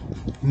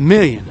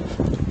 million.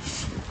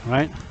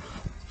 Right?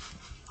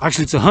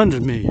 Actually, it's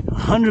 100 million.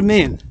 100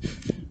 million.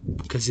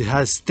 Because it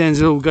has 10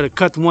 zeros. We've got to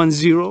cut 1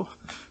 zero.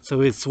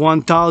 So it's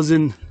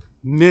 1,000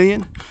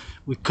 million.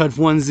 We cut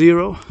 1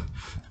 zero.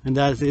 And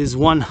that is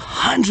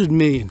 100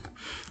 million.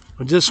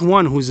 Or just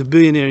one who's a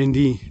billionaire in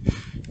the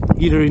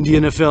either in the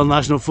NFL,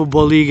 National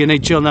Football League,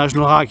 NHL,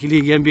 National Hockey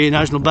League, NBA,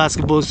 National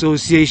Basketball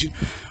Association,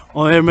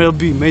 or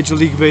MLB, Major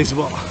League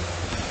Baseball.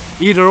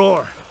 Either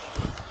or.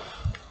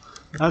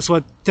 That's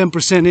what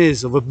 10%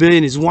 is of a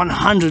billion, is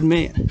 100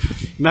 million.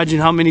 Imagine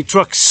how many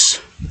trucks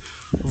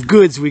of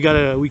goods we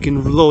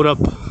can load up.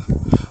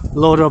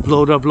 Load up.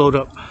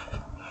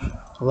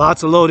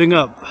 Lots of loading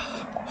up.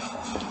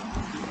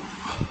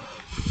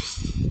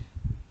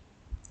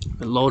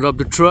 Load up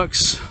the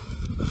trucks.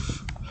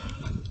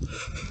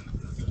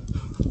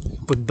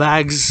 Put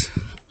bags,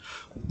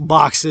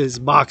 boxes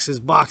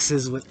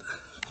with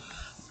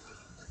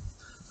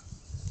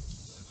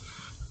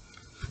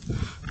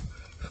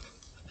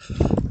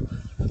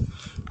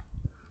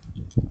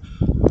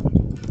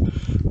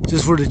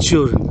just for the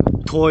children.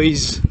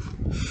 Toys,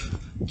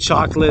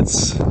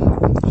 chocolates,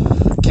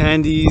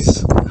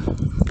 candies,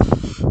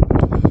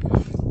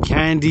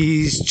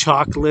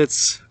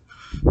 chocolates,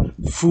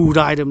 food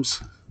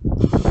items,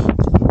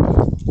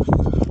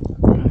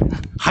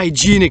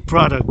 hygienic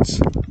products,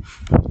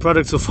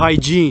 products of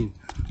hygiene,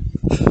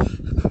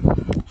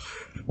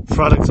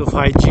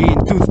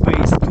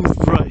 toothpaste,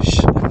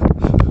 toothbrush,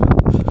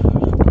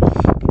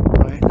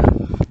 right?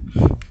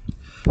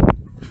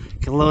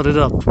 Can load it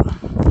up.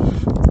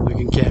 We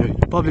can carry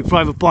it.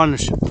 Public-private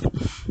partnership.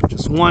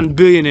 Just one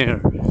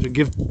billionaire to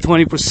give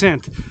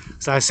 20%.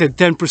 So I said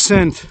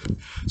 10%.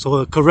 So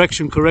a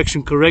correction.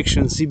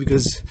 See,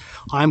 because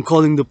I'm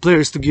calling the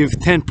players to give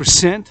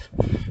 10%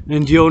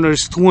 and the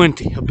owners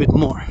 20, a bit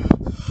more.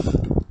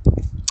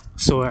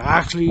 So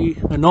actually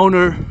an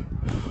owner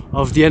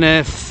of the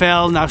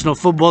NFL, National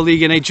Football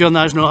League, NHL,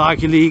 National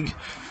Hockey League,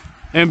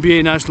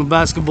 NBA, National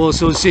Basketball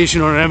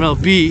Association, or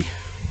MLB,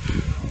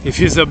 if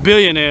he's a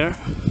billionaire,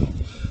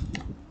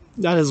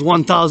 that is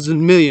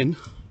 1,000 million.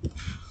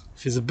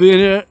 If he's a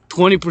billionaire,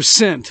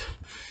 20%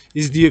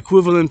 is the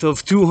equivalent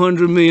of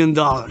 $200 million.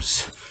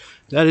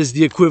 That is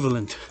the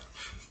equivalent.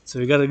 So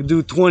you gotta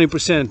do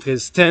 20%,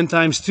 because 10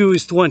 times 2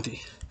 is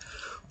 20,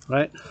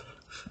 right?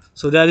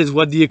 So that is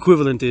what the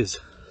equivalent is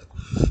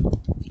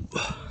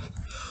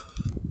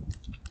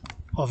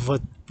of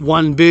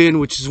 1 billion,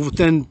 which is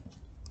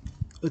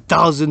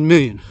 10,000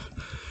 million.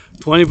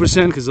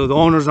 20%, because the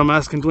owners, I'm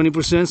asking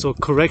 20%, so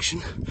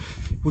correction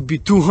would be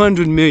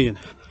 200 million,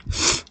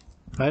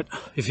 right?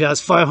 If he has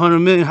 500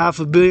 million,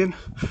 half a billion,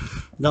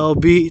 that will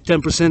be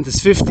 10%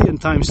 is 50, and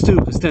times 2,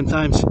 because 10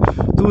 times 2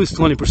 is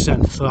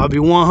 20%, so that'll be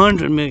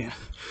 100 million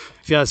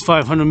if he has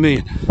 500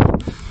 million.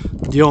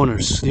 The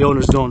owners. So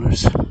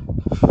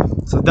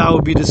that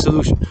would be the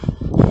solution.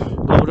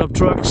 Load up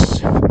trucks.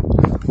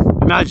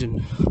 Imagine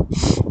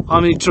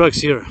how many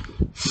trucks here,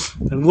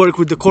 and work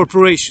with the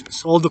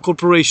corporations, all the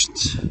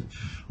corporations,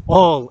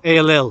 all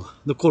ALL,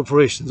 the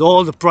corporations,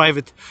 all the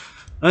private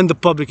and the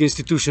public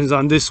institutions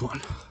on this one.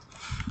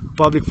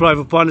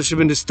 Public-private partnership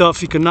in this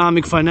tough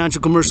economic,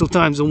 financial, commercial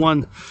times, a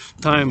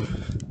one-time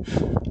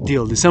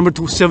deal. December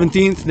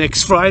 17th,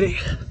 next Friday,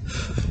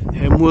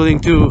 I'm willing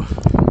to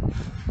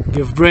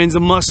give brains a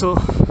muscle,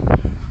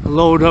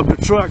 load up the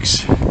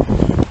trucks,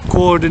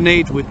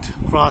 coordinate with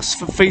across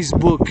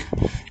Facebook,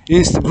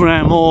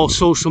 Instagram, all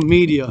social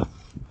media.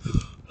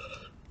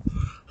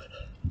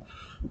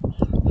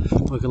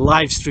 We can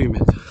live stream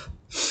it.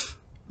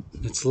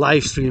 Let's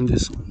live stream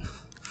this one.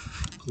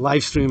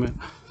 Live stream it.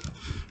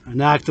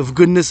 An act of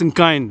goodness and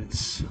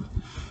kindness.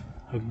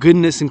 A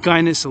goodness and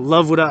kindness, a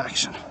love with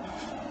action.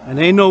 And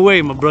ain't no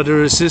way, my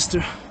brother or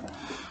sister,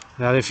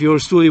 that if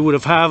yours truly would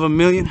have half a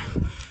million,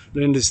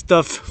 then this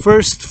stuff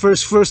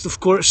first, of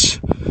course,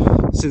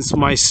 since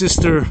my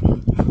sister,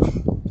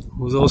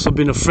 who's also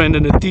been a friend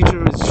and a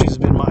teacher, she's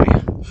been my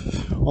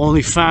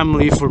only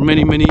family for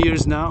many, many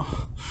years now.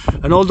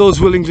 And all those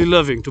willingly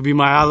loving to be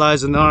my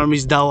allies and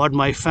armies, thou art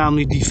my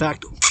family de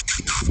facto.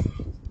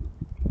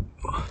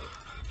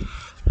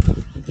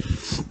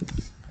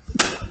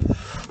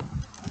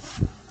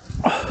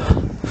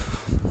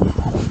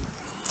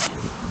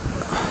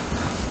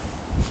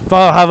 If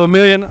I'll have a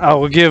million, I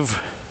will give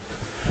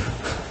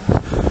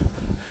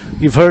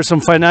her some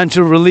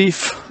financial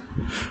relief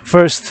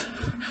first.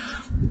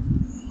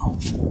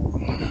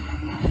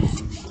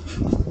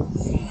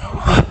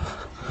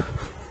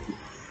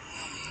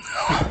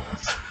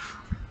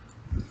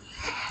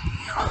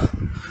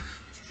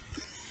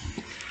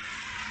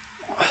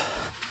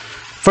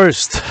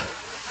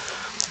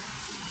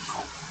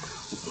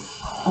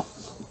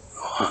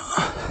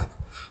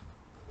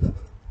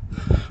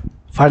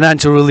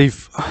 Financial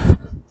relief.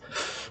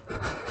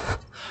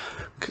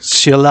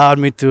 She allowed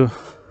me to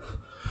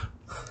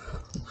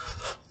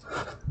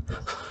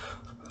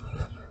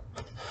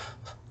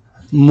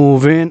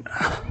move in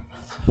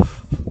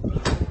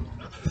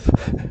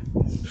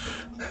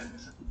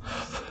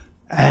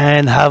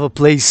and have a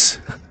place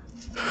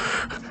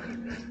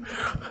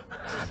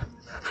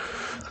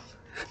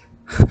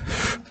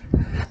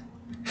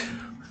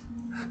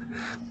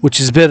which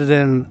is better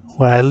than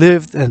where I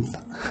lived and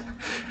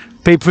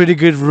pay pretty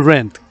good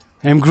rent.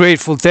 I'm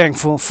grateful,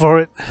 thankful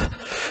for it.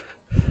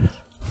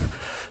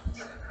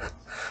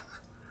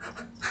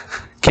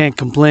 Can't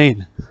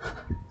complain.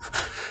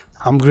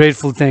 I'm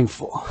grateful,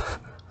 thankful.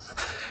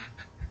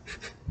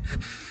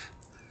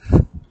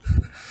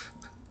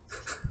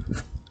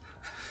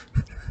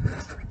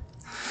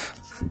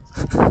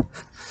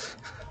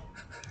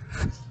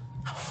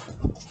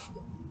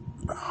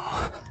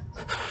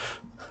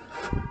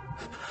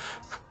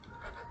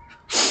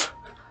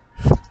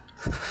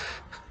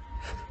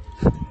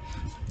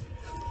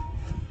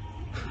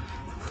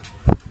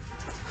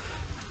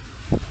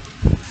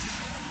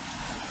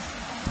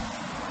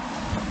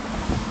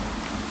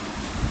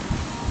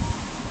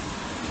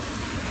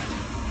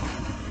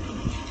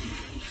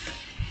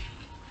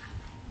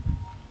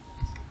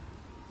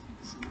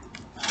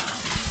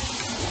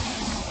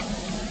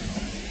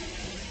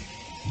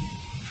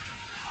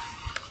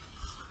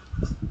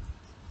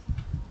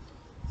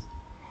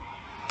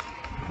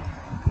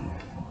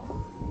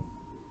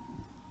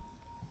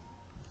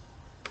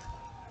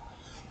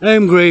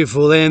 I'm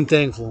grateful and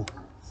thankful.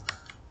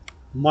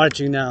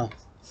 Marching now.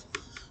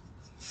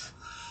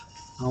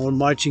 Now we're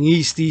marching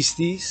east.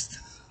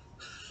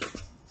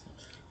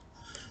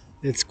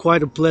 It's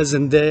quite a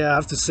pleasant day. I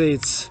have to say,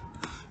 it's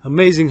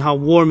amazing how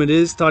warm it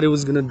is. Thought it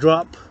was gonna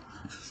drop,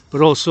 but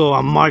also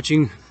I'm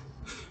marching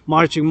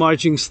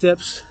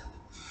steps.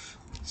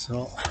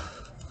 So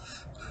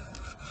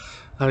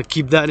gotta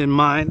keep that in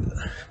mind,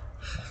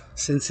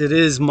 since it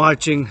is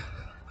marching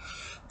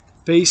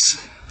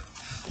pace.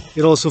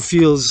 It also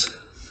feels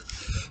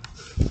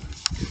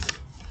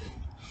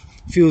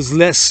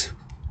less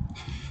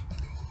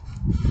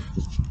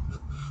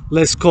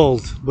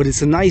cold, but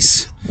it's a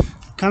nice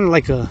kind of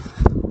like a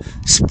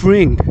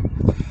spring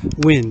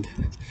wind.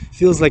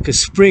 Feels like a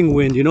spring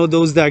wind, you know,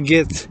 those that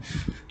get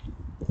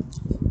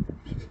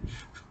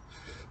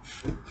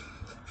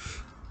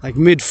like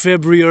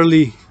mid-February,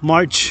 early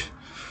March,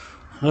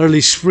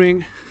 early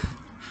spring.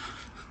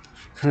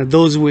 Kind of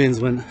those winds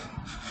when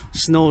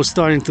snow is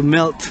starting to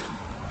melt.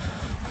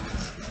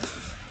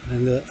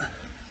 And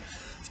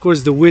of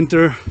course the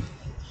winter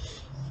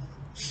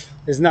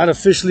is not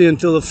officially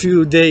until a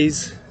few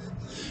days.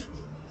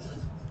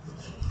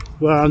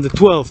 We're on the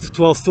 12th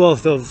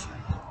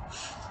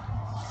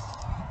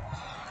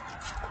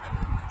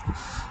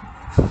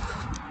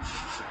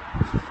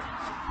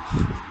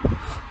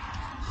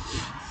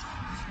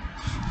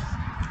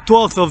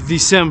of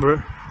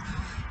December.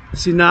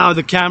 See, now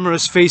the camera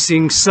is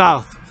facing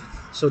south,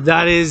 so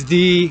that is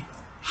the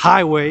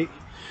highway.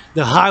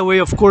 The highway,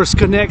 of course,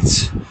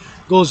 connects,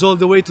 goes all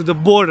the way to the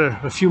border,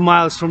 a few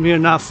miles from here,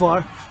 not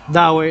far.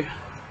 That way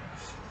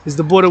is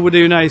the border with the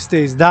United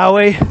States. That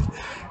way,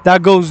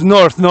 that goes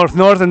north,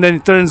 and then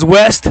it turns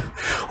west,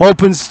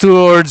 opens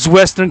towards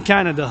Western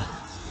Canada.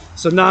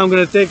 So now I'm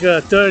gonna take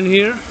a turn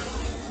here.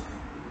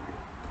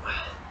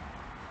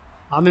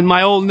 I'm in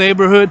my old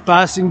neighborhood,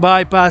 passing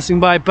by.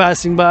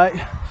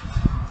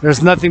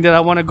 There's nothing that I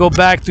want to go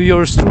back to,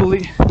 yours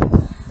truly.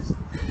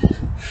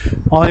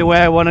 Only way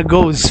I want to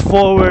go is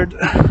forward,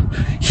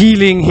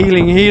 healing,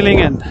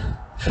 and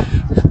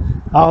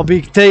I'll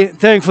be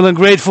thankful and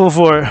grateful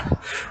for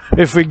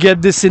if we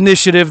get this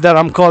initiative that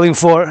I'm calling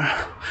for,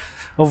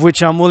 of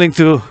which I'm willing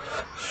to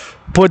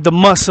put the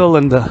muscle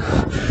and the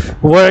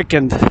work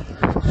and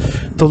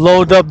to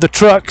load up the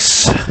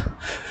trucks,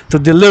 to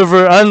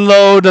deliver,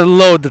 unload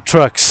the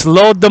trucks,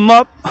 load them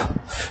up,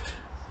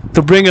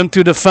 to bring them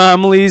to the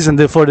families and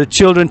for the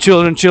children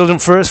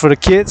first, for the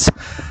kids,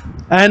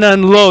 and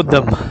unload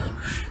them,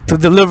 to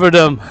deliver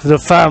them to the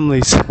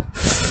families.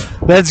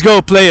 Let's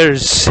go,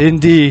 players in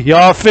the,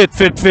 y'all fit,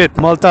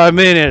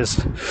 multi-millionaires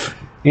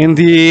in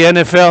the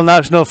NFL,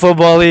 National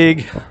Football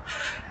League,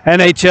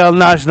 NHL,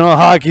 National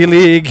Hockey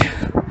League,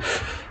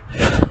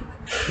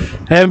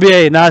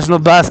 NBA, National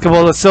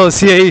Basketball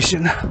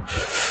Association,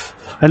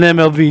 and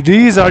MLB.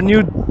 These are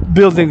new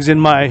buildings in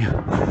my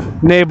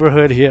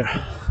neighborhood here.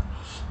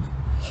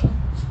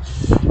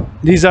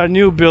 These are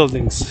new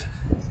buildings.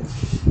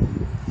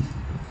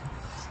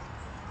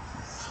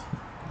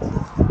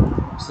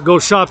 Used to go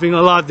shopping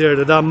a lot there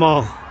to that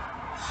mall.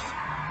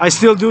 I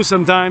still do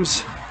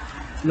sometimes.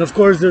 And of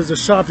course there's a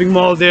shopping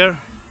mall there.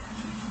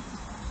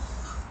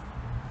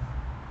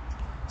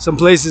 Some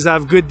places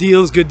have good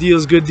deals,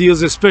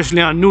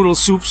 especially on noodle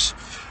soups.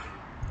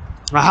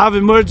 I have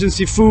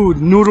emergency food,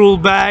 noodle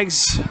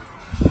bags.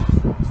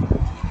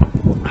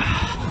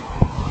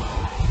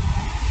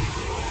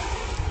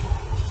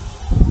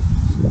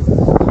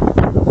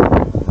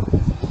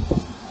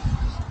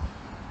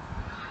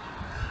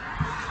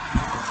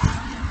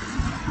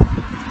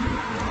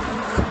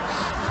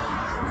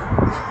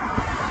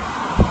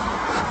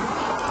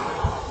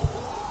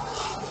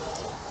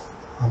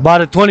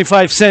 Bought it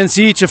 25 cents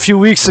each a few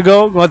weeks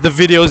ago. Got the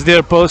videos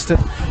there posted.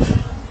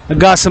 I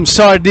got some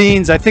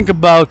sardines. I think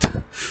about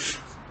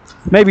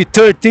maybe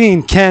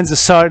 13 cans of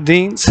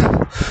sardines,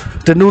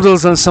 the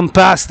noodles, and some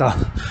pasta.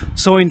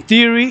 So in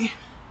theory,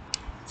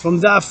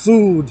 from that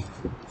food,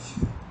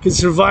 could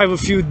survive a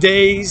few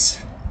days,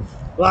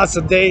 lots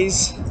of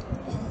days,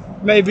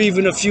 maybe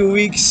even a few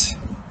weeks,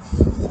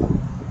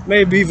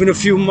 maybe even a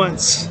few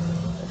months.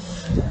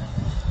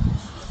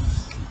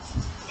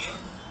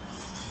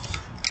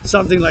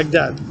 Something like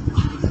that.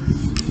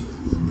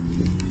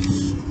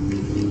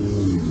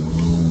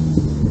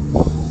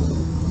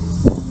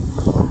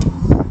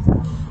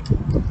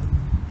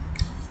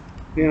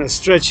 In a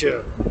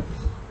stretcher.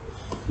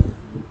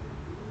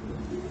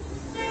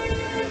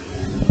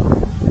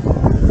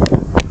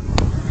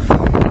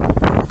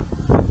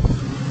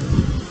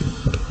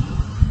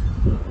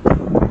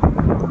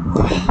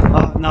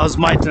 Now it's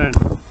my turn.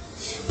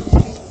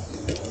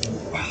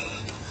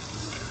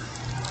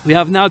 We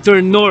have now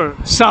turned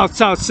north, south.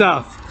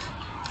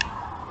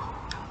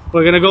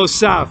 We're gonna go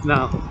south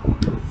now.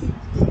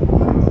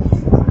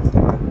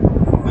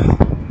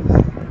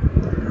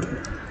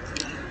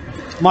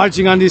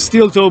 Marching on these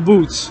steel-toe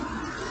boots.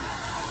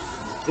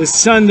 It's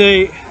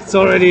Sunday, it's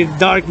already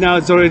dark now,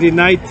 it's already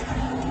night.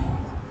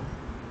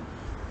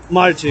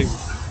 Marching.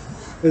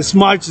 This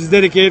march is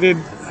dedicated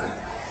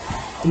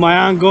to my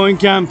ongoing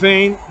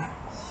campaign,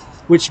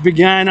 which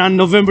began on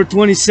November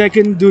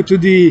 22nd due to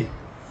the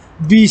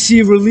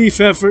BC relief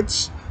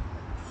efforts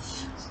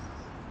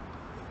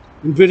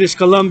in British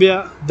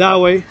Columbia, that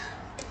way,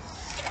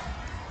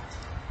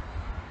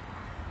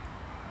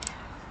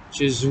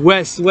 which is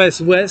west,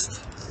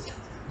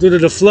 due to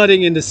the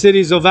flooding in the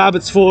cities of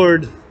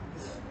Abbotsford,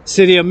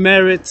 City of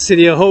Merritt,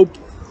 City of Hope,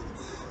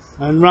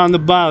 and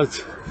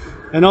roundabout,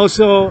 and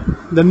also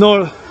the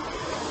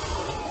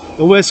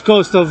west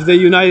coast of the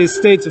United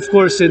States, of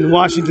course, in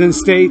Washington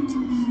State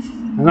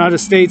and other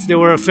states, they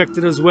were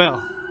affected as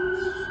well.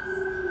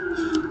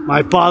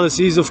 My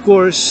policies, of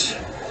course,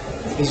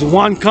 is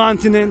one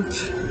continent,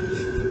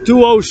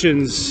 two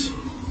oceans,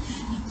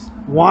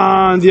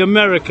 One, the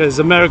Americas.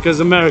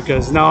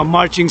 Now I'm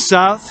marching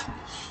south.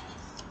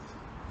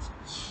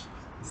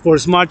 Of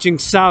course, marching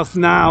south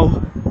now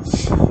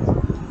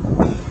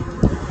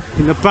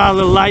in the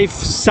parallel life,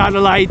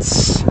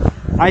 satellites,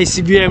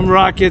 ICBM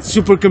rockets,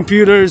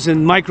 supercomputers,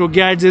 and micro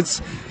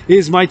gadgets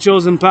is my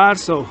chosen path.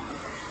 So,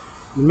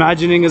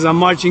 imagining as I'm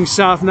marching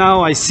south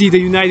now, I see the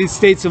United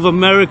States of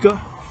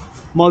America,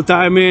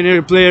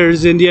 multi-millionaire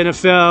players in the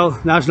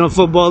NFL, National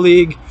Football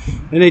League,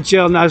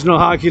 NHL, National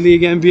Hockey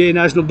League, NBA,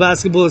 National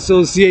Basketball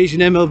Association,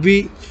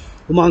 MLB,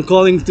 whom I'm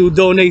calling to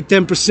donate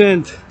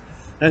 10%,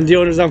 and the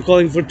others I'm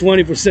calling for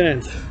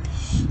 20%.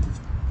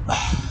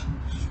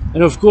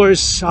 And of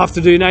course,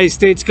 after the United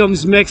States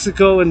comes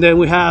Mexico, and then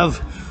we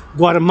have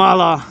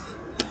Guatemala,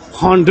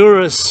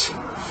 Honduras,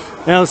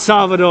 El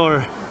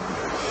Salvador,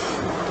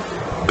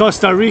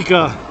 Costa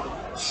Rica,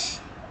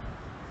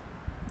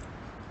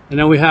 and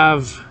then we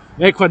have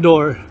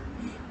Ecuador,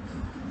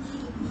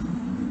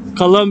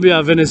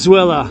 Colombia,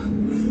 Venezuela,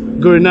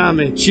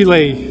 Suriname,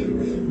 Chile,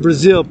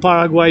 Brazil,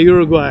 Paraguay,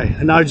 Uruguay,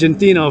 and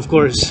Argentina, of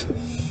course.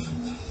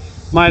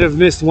 Might have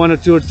missed 1 or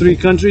 2 or 3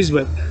 countries,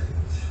 but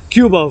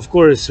Cuba, of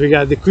course. We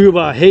got the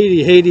Cuba,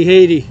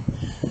 Haiti,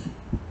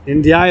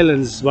 in the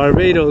islands,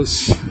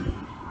 Barbados.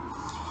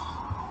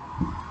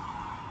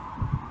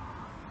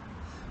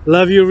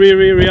 Love you,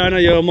 Riri,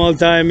 Rihanna, you're a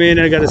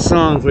multi-millionaire. I got a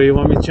song for you.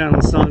 Want me to channel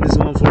a song? This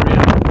one for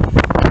Rihanna.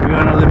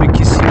 Rihanna, let me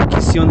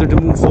kiss you under the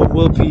moon for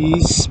world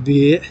peace,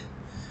 bitch.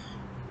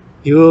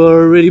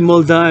 You're already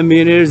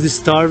multi-millionaires, the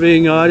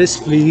starving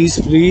artist. Please,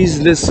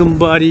 let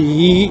somebody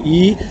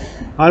eat.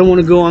 I don't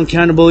want to go on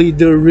cannibal, eat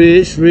the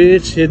rich,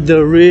 hit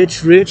the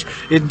rich,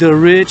 hit the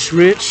rich.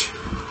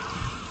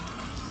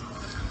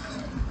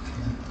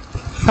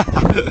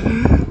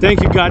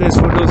 Thank you, Goddess,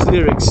 for those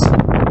lyrics.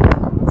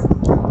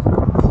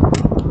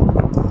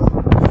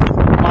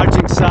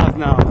 Marching south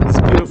now, it's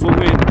beautiful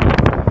wind.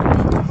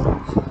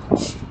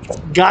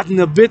 Gotten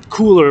a bit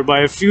cooler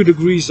by a few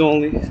degrees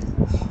only.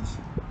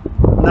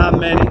 Not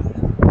many.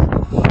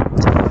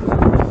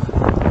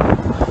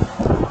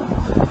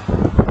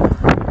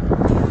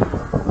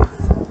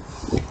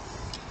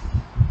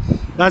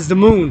 That's the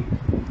moon.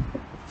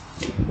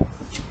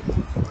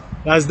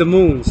 That's the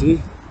moon,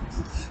 see?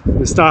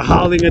 We start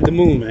howling at the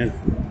moon, man.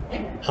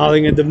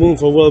 Howling at the moon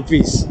for world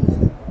peace.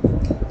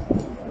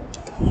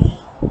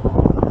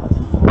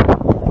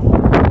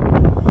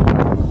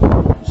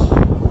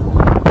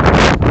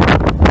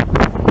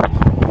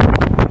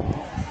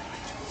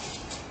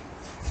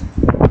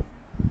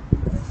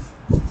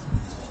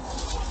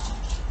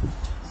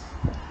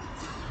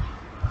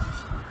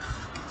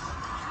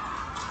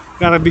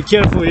 Gotta be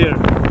careful here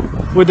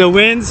with the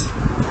winds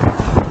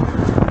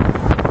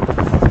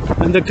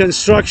and the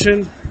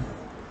construction.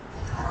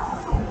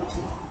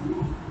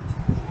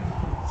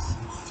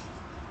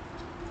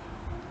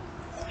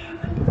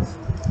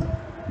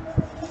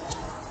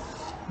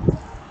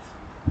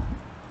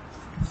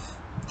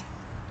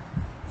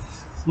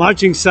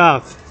 Marching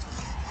south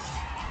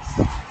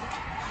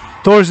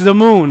towards the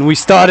moon. We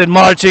started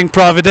marching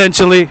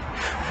providentially,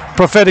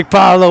 prophetic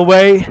parallel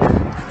way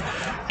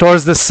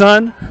towards the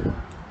sun.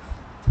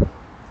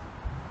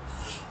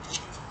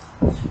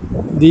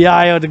 The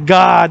eye of the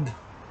God,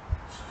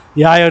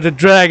 the eye of the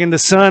dragon, the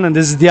sun, and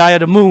this is the eye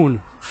of the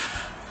moon,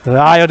 the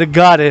eye of the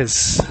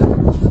goddess. So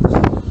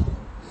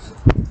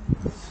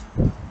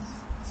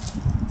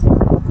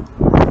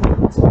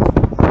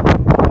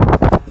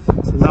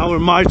now we're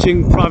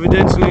marching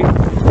providentially,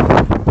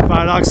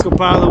 paradoxical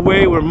parallel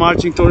way. We're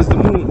marching towards the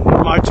moon.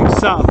 We're marching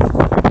south.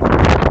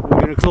 We're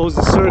gonna close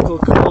the circle,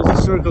 close the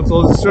circle,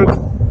 close the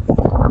circle.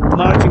 We're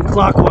marching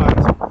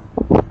clockwise.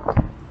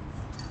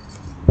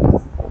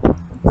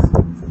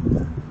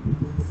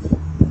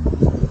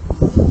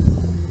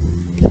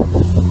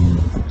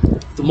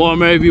 Tomorrow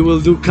maybe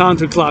we'll do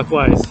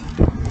counterclockwise.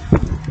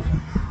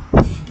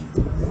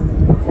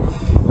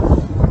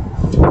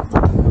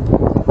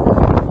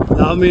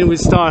 That means we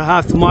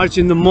have to march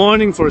in the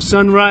morning for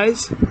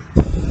sunrise.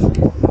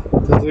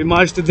 So we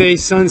march today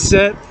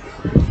sunset.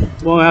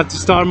 Tomorrow we have to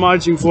start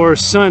marching for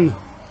sunrise.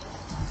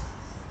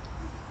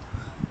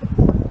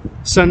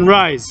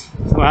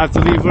 So I have to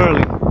leave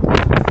early.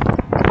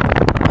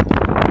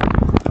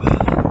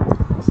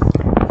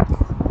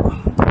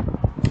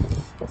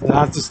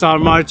 I have to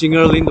start marching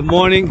early in the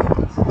morning,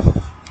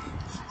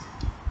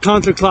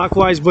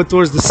 counterclockwise but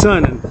towards the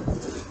sun, and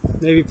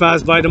maybe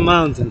pass by the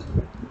mountain.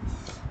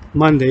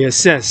 Monday,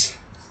 assess.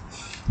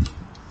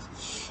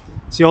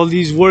 See all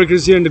these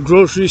workers here in the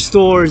grocery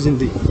stores and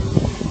the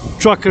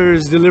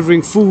truckers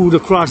delivering food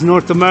across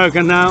North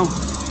America now.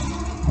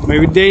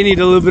 Maybe they need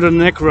a little bit of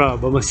neck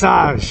rub, a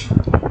massage,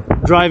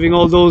 driving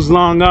all those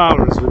long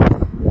hours.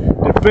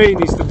 Their pay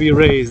needs to be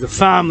raised. The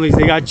families,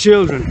 they got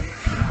children,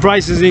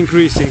 prices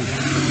increasing.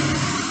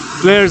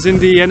 Players in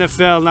the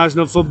NFL,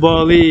 National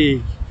Football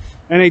League,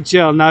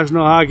 NHL,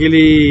 National Hockey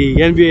League,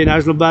 NBA,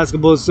 National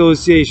Basketball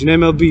Association,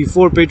 MLB,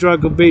 4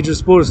 patriarchal major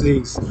sports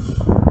leagues.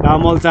 Now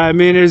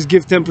multi-millionaires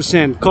give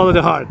 10%. Call it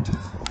a heart.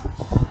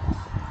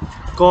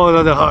 Call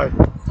it a heart.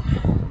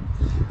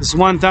 This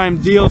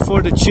one-time deal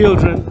for the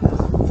children.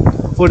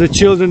 For the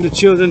children, the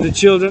children, the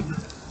children.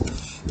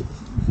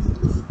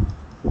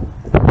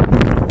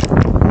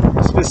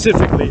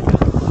 Specifically.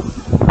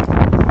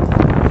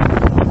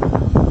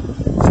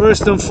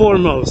 First and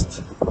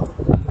foremost.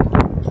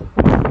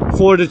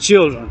 For the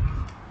children.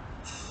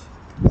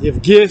 You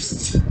have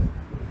gifts,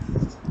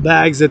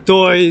 bags of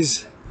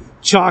toys,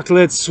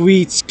 chocolate,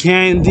 sweets,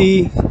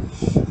 candy,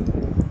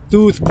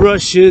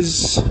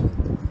 toothbrushes,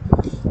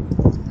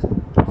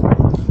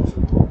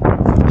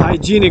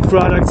 hygienic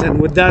products,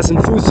 and with that,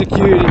 some food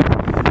security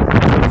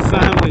for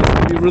families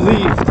to be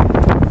relieved.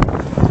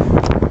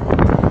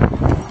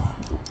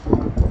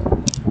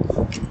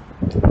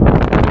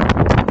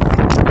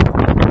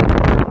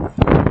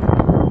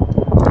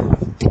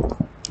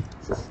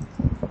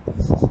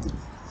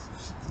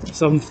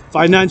 Some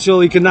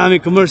financial,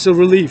 economic, commercial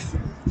relief.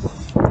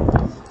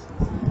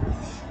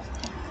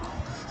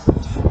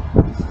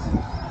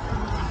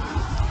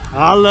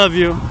 I love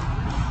you.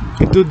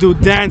 To do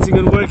dancing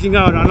and working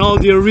out on all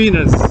the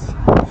arenas.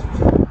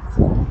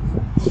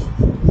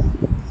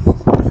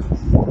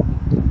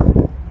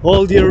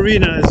 All the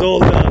arenas, all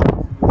the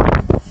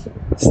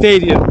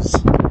stadiums.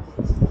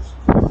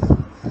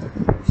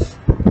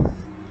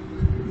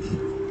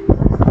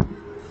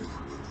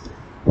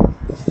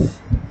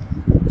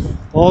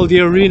 All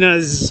the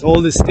arenas,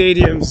 all the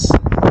stadiums.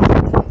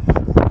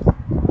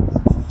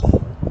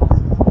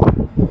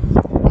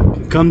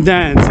 Come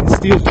dance in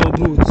steel-toe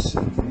boots.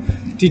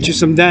 Teach you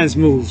some dance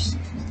moves.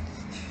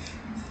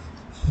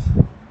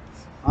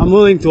 I'm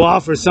willing to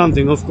offer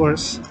something, of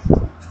course.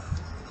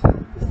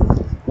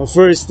 But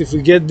first, if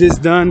we get this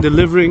done,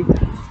 delivering,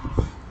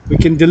 we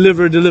can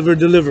deliver.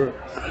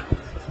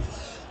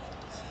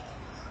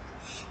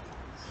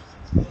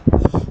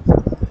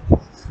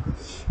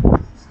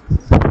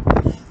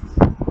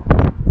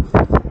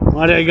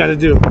 What do I gotta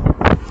do?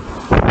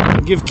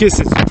 Give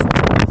kisses.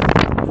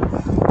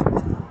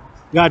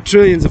 Got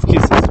trillions of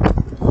kisses.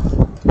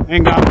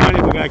 Ain't got money,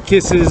 but got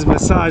kisses,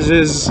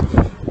 massages,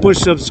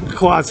 push-ups,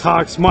 quads,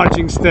 hawks,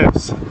 marching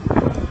steps,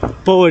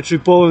 poetry,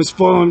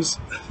 poems,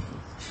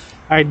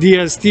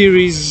 ideas,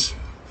 theories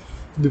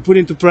to be put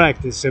into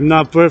practice. I'm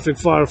not perfect,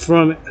 far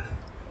from it.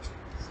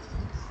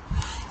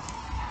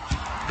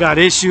 Got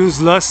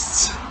issues,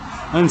 lusts,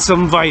 and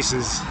some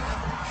vices.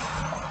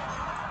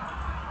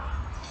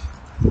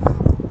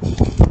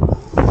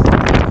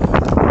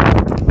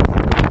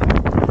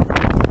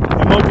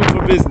 I'm open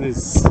for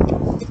business.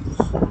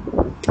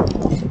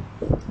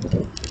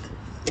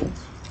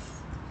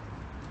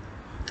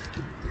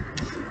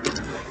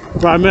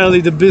 Primarily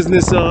the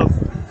business of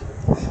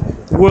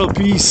world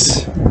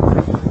peace,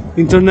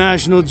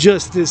 international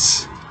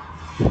justice,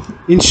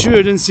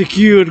 ensured and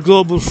secured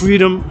global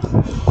freedom,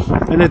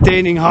 and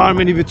attaining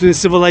harmony between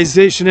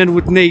civilization and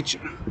with nature.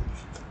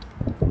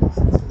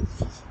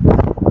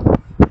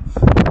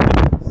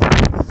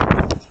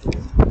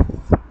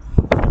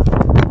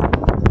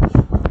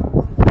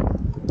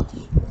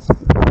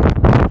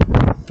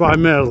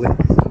 Primarily.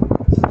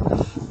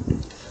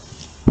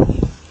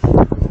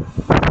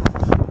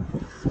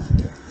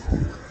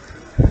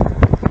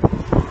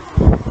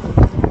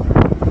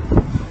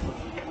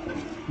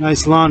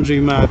 Nice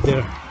laundry mat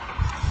there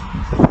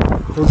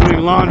for doing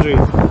laundry.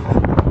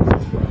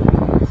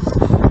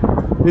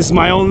 This is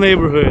my own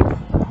neighborhood.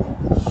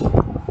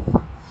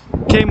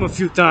 Came a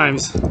few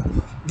times.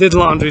 Did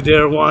laundry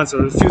there once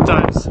or a few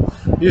times.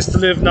 Used to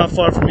live not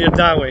far from here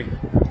that way.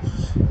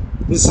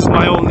 This is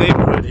my own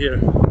neighborhood here.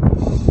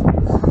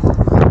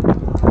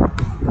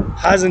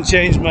 Hasn't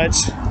changed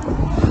much.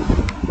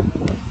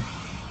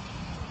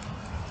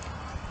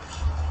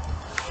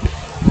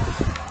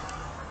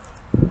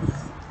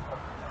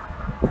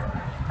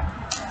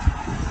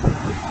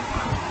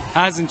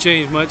 Hasn't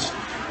changed much.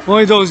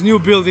 Only those new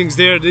buildings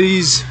there,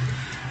 these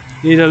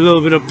need a little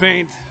bit of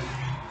paint.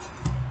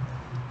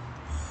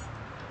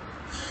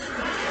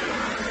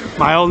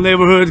 My old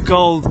neighborhood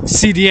called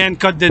CDN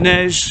Côte de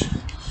Neige.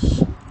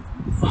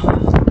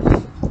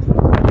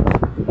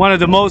 One of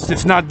the most,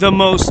 if not the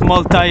most,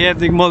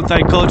 multi-ethnic,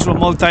 multicultural,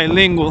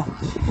 multilingual.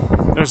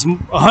 There's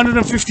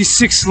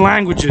 156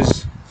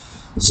 languages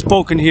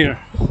spoken here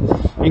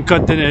in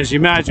Côte de Neige.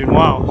 Imagine,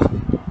 wow.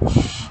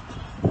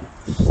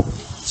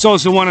 It's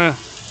also one of,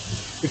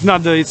 if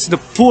not the, it's the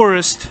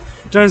poorest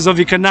in terms of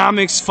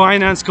economics,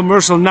 finance,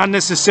 commercial, not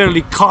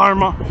necessarily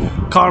karma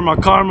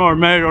or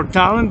merit or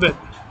talent, but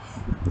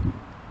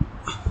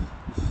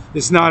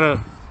it's not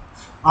a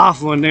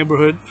affluent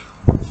neighborhood.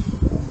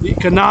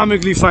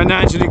 Economically,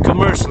 financially,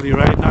 commercially,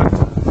 right?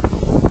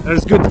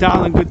 There's good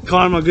talent, good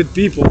karma, good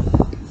people.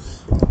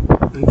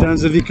 In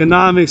terms of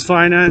economics,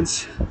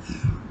 finance,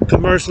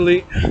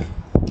 commercially,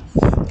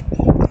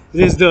 it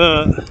is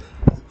the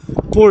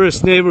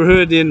poorest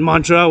neighborhood in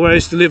Montreal where I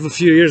used to live a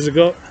few years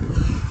ago.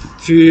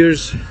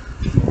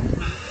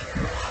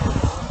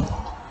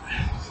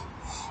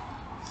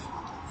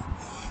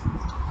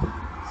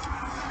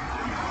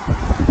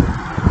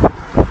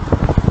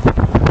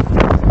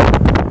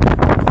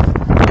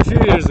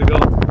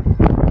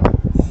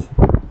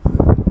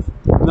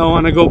 don't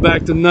want to go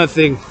back to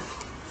nothing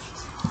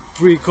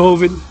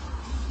pre-COVID.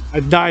 I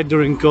died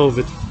during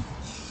COVID.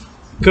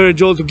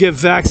 Encourage all to get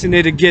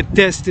vaccinated, get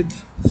tested.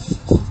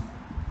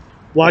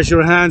 Wash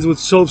your hands with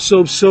soap.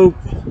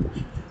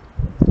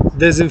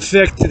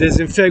 Disinfect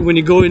when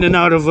you go in and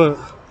out of a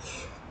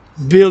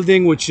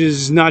building which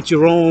is not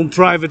your own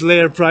private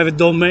layer, private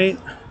domain.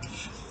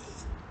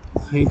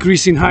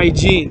 Increasing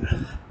hygiene.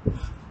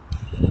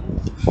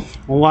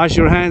 And wash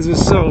your hands with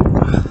soap.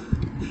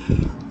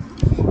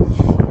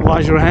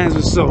 Wash your hands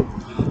with soap.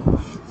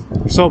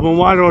 Soap and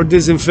water or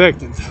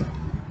disinfectant.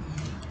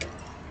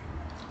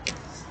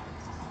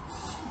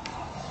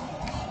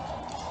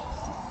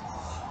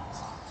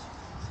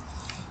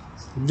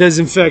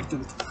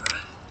 Disinfectant.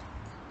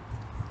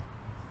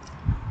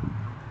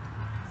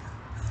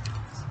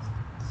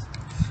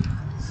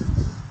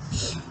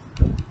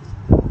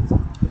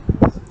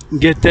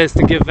 Get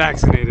tested, get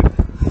vaccinated.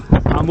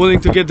 I'm willing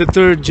to get the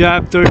third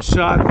jab, third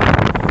shot,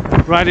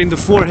 right in the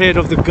forehead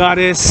of the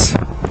goddess,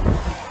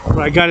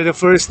 where I got it the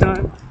first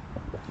time.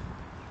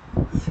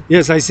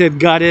 Yes, I said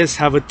goddess,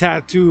 have a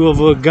tattoo of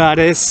a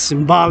goddess,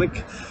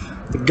 symbolic.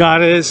 The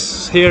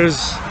goddess,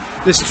 here's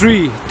this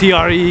tree,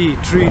 T-R-E-E,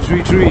 tree,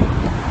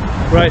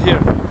 right here.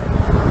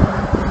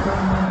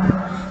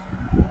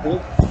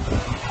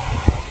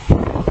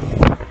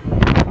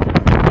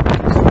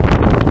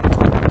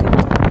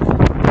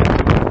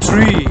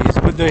 Trees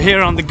with the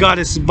hair on the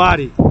goddess'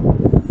 body.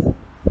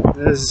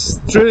 There's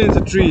trillions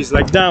of trees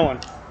like that one.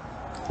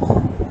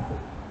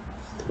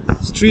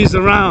 There's trees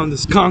around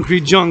this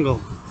concrete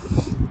jungle.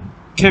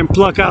 Can't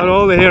pluck out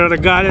all the hair of the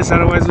goddess,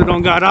 otherwise we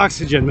don't got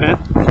oxygen, man.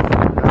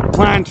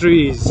 Plant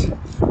trees.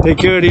 Take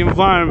care of the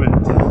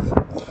environment.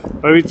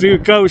 Every tree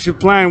we cut, we should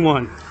plant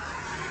one.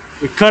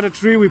 We cut a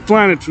tree, we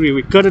plant a tree.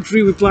 We cut a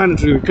tree, we plant a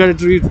tree. We cut a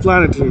tree, we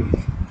plant a tree.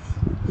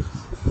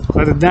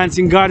 By the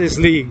Dancing Goddess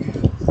League.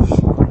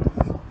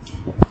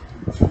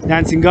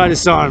 Dancing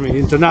Goddess Army,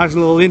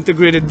 International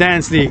Integrated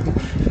Dance League.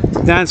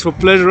 To dance for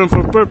pleasure and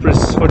for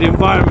purpose, for the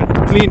environment,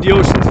 to clean the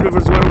oceans,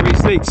 rivers,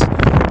 waterways, lakes,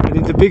 and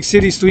in the big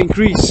cities to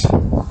increase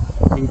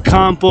in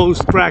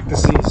compost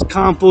practices,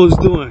 compost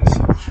doings,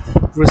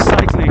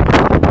 recycling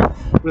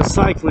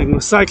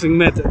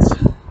methods.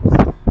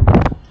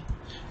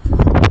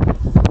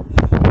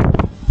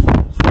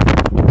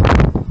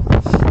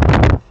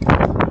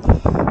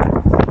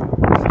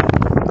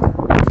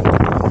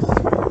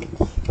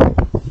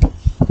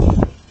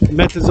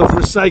 Methods of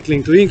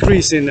recycling to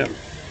increase in them.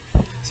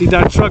 See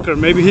that trucker,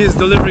 maybe he's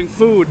delivering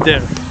food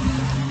there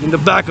in the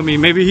back of me.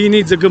 Maybe he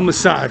needs a good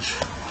massage.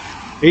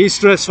 He's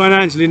stressed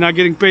financially, not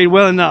getting paid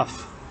well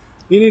enough.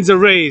 He needs a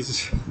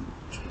raise.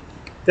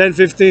 10,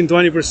 15,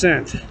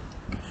 20%.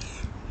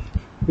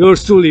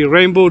 Yours truly,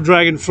 Rainbow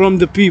Dragon, from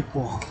the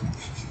people,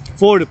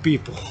 for the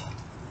people.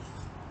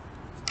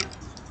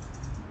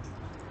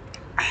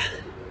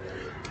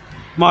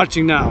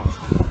 Marching now.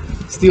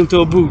 Steel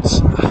toe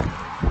boots.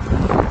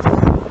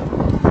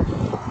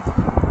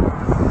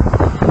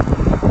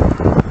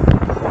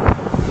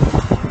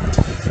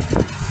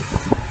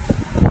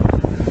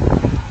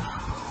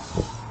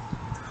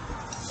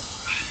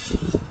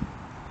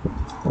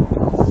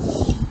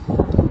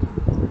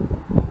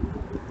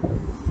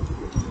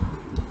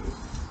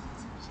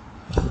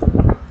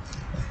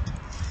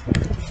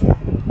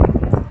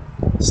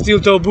 Steel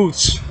toe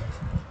boots.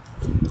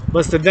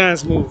 What's the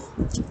dance move?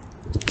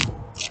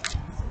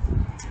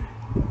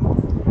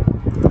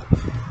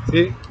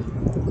 See?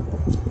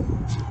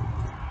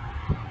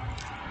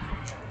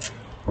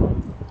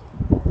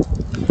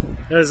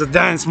 There's a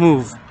dance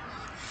move.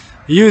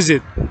 Use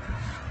it.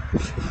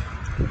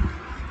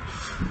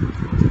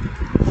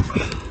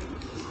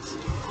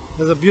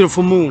 There's a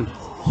beautiful moon.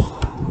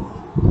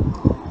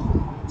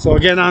 So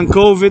again, on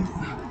COVID,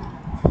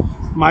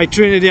 my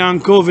trinity on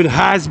COVID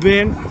has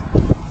been,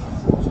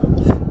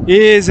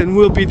 is, and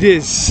will be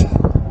this.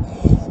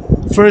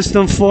 First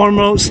and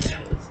foremost,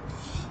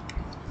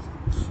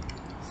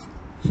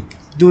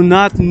 do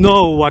not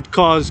know what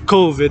caused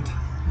COVID.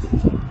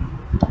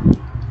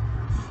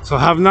 So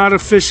have not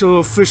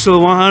official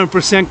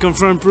 100%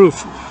 confirmed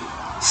proof.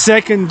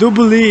 Second, do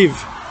believe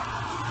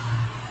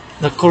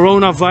the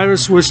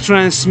coronavirus was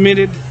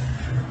transmitted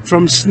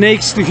from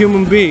snakes to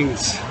human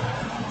beings.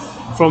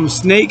 From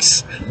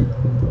snakes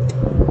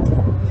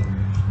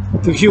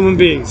to human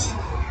beings.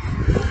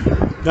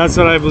 That's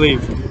what I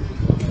believe.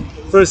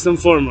 First and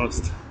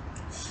foremost.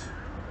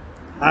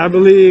 I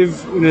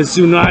believe in a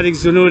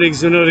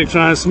zoonotic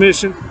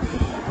transmission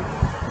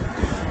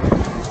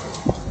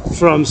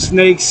from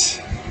snakes.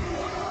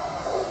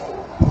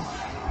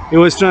 It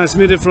was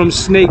transmitted from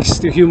snakes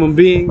to human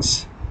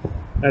beings.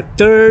 A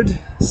third,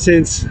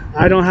 since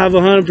I don't have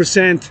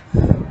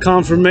 100%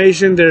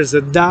 confirmation, there's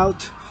a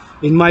doubt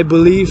in my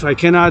belief. I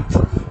cannot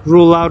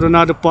rule out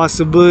another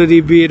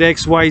possibility, be it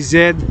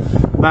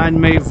XYZ,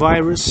 man-made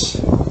virus,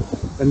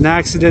 an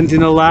accident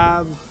in a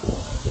lab,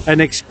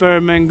 an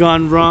experiment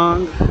gone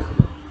wrong.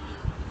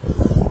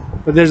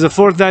 But there's a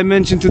fourth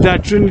dimension to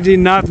that trinity,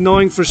 not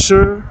knowing for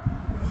sure,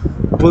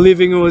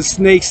 believing it was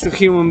snakes to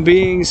human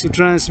beings who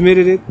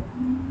transmitted it.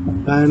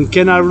 and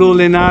cannot rule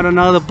in out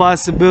another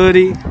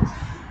possibility.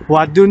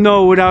 What do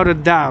know without a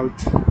doubt.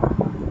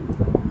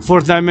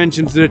 Fourth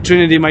dimension to the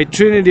Trinity, my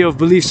Trinity of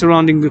beliefs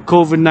surrounding the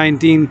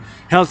COVID-19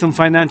 health and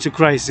financial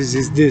crisis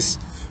is this.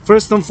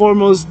 First and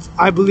foremost,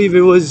 I believe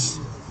it was,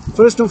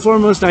 first and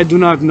foremost, I do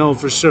not know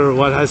for sure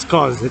what has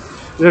caused it.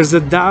 There's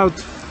a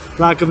doubt,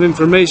 lack of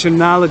information,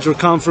 knowledge, or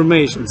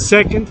confirmation.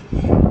 Second,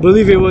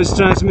 believe it was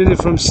transmitted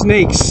from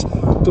snakes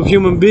to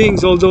human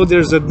beings, although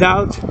there's a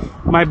doubt.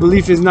 My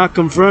belief is not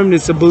confirmed,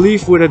 it's a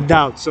belief with a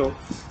doubt. So,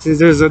 since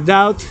there's a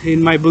doubt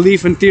in my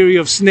belief and theory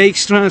of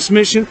snakes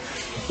transmission,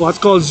 what's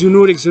called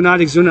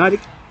zoonotic,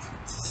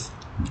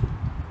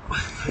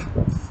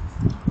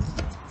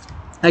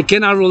 I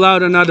cannot rule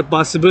out another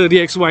possibility,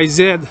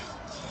 XYZ,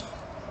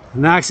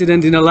 an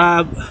accident in a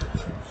lab,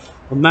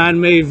 a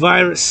man-made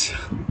virus,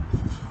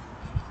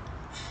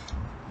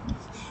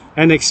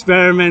 an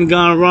experiment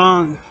gone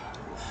wrong,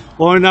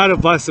 or another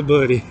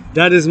possibility.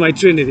 That is my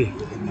Trinity.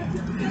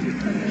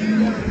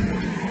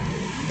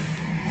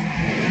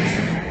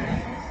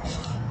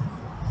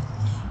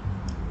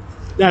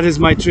 That is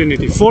my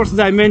Trinity. Fourth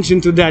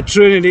dimension to that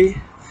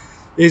Trinity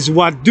is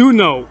what do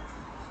know,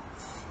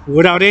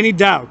 without any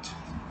doubt,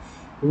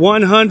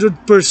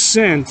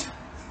 100%,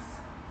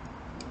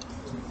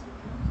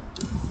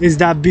 is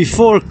that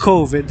before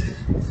COVID,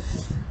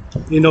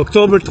 in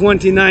October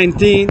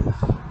 2019,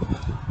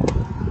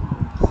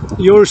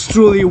 yours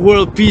truly,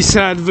 world peace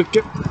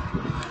advocate,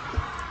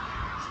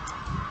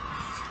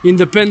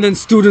 independent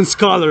student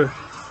scholar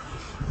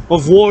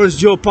of wars,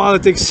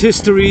 geopolitics,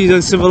 histories,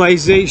 and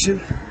civilization,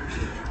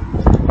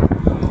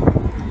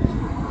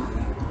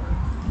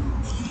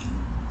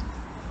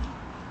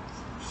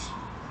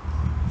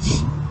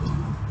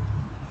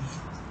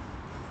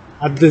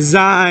 had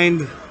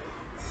designed,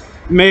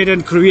 made,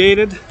 and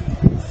created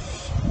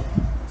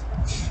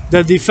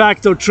the de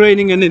facto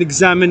training and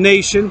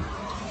examination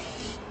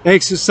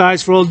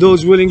exercise for all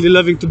those willingly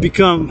loving to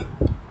become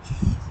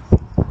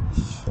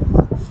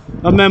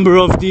a member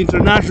of the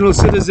International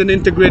Citizen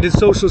Integrated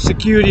Social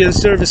Security and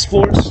Service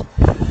Force,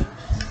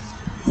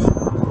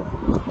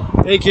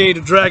 aka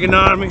the Dragan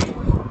Army,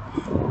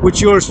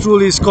 which yours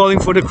truly is calling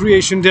for the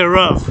creation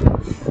thereof,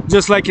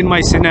 just like in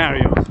my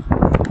scenario.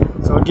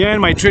 So again,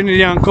 my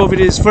Trinity on COVID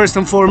is, first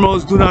and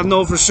foremost, do not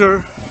know for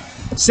sure.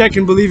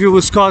 Second, believe it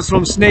was caused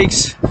from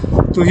snakes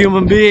to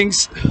human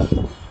beings.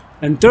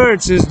 And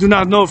third is, do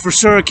not know for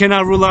sure,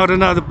 cannot rule out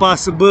another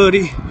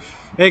possibility,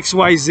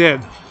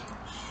 XYZ.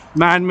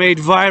 Man-made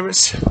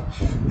virus,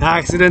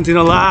 accident in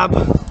a lab,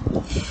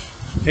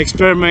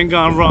 experiment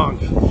gone wrong.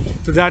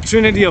 To that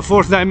Trinity, a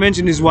fourth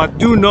dimension is what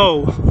do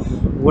know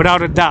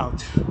without a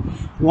doubt.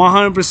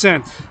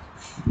 100%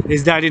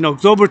 is that in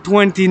October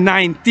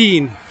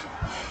 2019,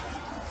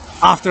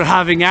 after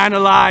having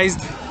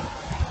analyzed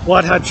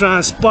what had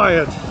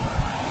transpired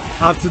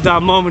up to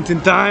that moment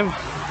in time,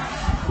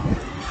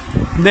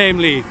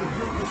 namely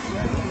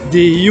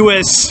the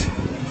US-China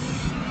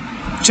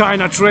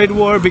trade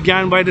war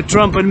began by the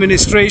Trump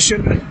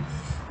administration,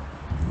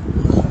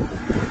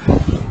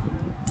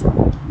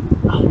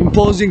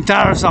 imposing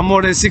tariffs on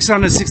more than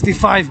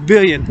 665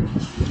 billion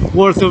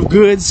worth of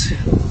goods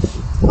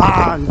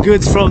on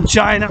goods from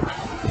China.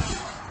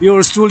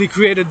 Yours truly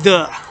created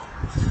the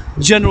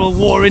General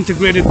War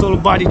Integrated Total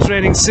Body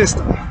Training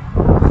System,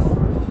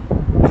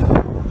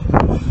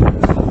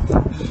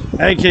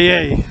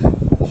 aka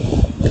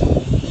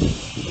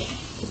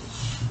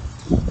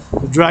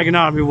the Dragan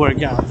Army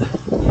workout.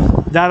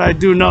 That I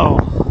do know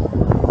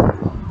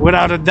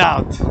without a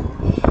doubt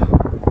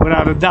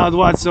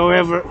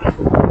whatsoever.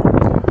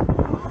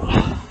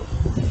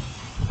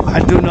 I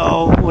do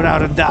know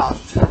without a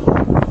doubt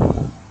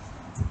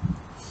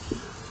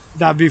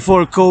that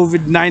before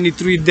COVID,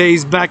 93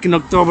 days back in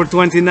October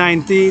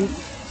 2019,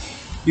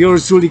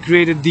 yours truly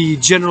created the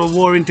General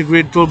War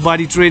Integrated Total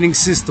Body Training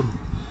System,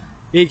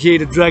 aka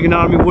the Dragan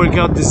Army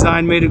workout,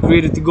 designed, made, and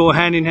created to go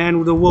hand in hand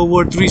with the World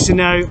War III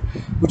scenario,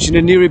 which in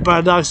a nearly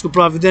paradoxical,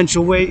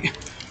 providential way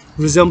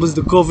resembles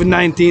the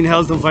COVID-19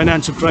 health and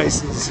financial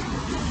crisis.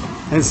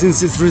 And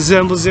since it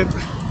resembles it,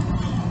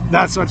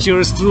 that's what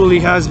yours truly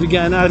has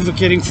begun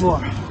advocating for.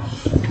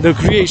 The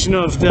creation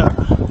of the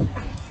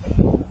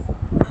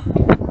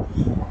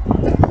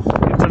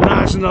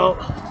International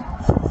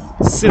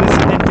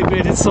Citizen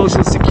Integrated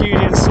Social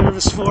Security and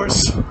Service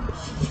Force,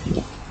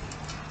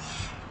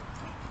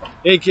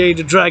 aka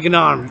the Dragan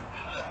Army.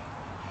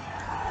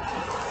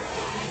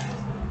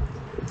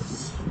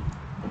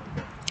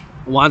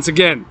 Once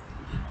again,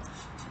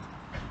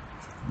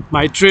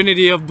 my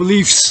trinity of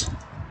beliefs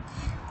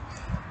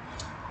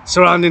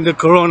surrounding the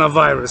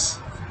coronavirus.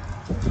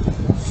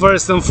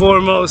 First and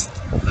foremost,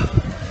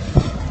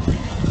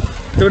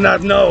 do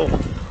not know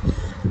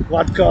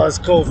what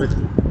caused COVID.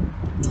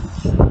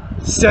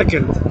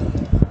 Second,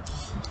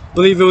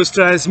 believe it was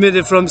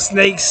transmitted from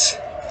snakes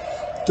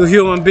to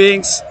human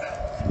beings.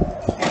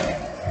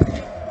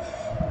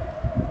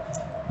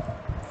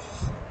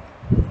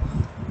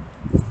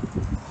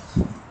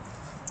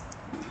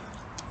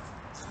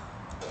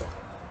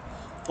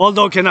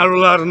 Although cannot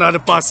rule out another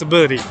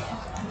possibility.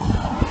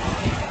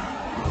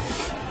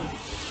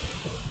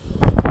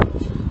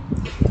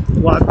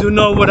 do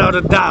know without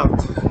a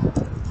doubt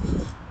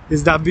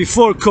is that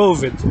before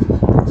COVID,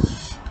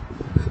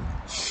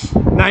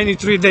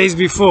 93 days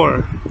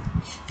before,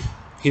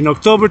 in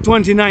October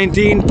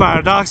 2019,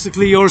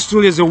 paradoxically, yours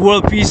truly as a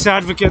world peace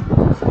advocate,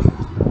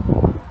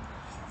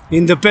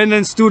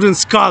 independent student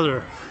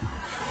scholar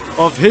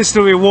of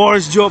history,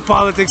 wars,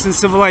 geopolitics, and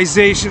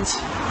civilizations,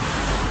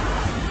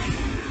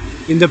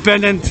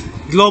 independent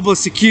global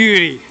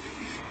security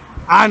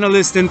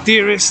analyst and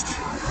theorist,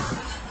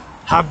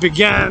 have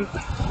began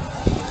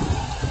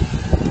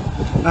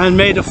and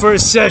made the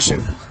first session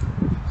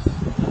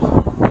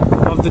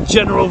of the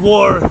General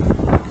War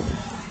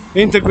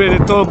Integrated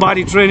Total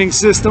Body Training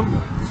System,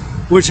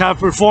 which have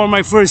performed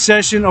my first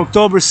session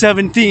October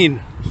 17,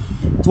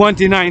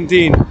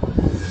 2019.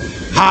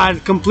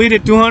 Had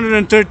completed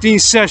 213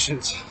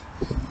 sessions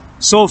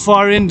so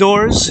far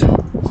indoors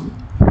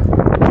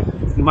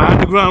in my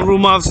underground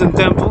room, office, and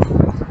temple.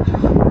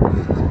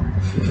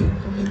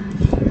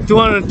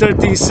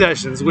 213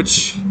 sessions,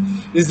 which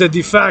is the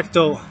de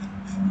facto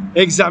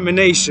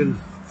examination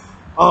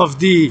of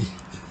the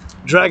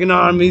Dragan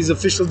Army's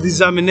official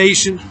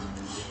examination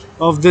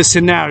of the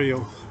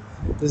scenario,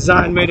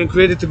 designed, made, and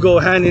created to go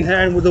hand in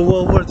hand with the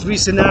World War III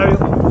scenario,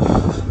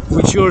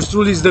 which yours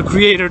truly is the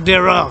creator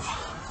thereof.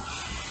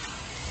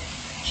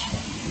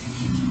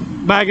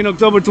 Back in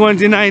October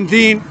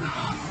 2019,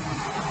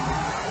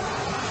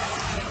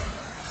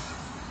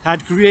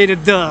 had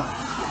created the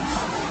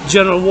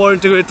General War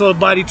Integrated Total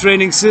Body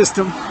Training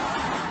System,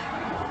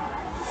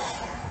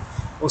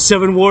 or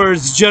 7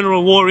 words,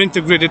 General War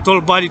Integrated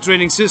Total Body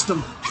Training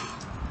System,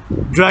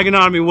 Dragan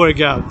Army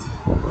workout,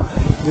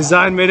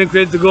 designed, made, and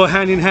created to go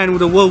hand in hand with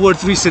the World War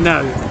III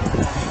scenario.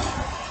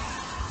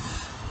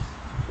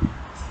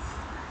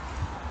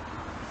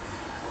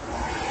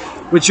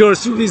 Which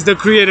yours truly is the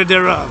creator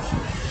thereof.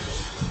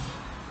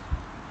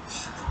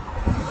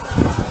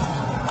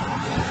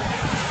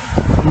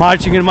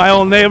 Marching in my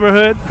own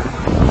neighborhood,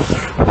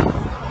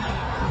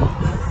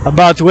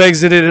 about to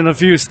exit it in a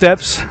few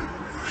steps.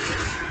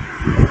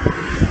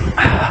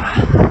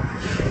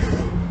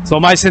 So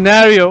my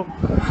scenario,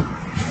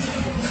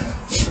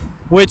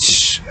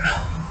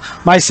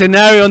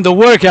 on the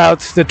workout,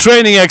 the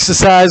training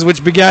exercise,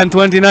 which began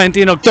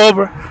 2019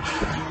 October,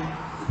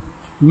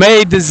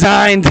 made,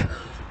 designed,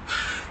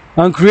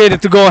 and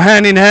created to go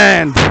hand in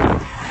hand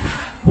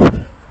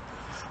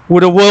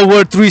with a World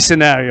War III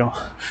scenario,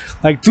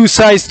 like two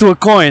sides to a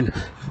coin.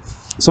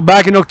 So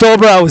back in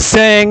October, I was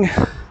saying,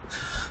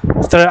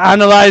 after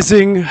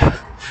analyzing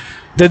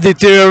the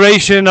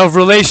deterioration of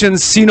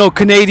relations,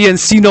 Sino-Canadian,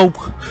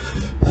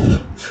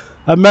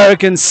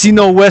 Sino-American,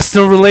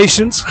 Sino-Western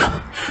relations,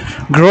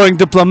 growing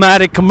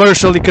diplomatic,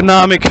 commercial,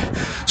 economic,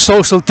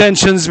 social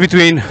tensions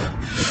between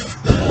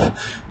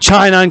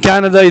China and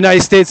Canada,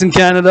 United States and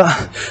Canada,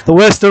 the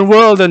Western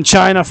world and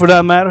China for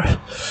that matter,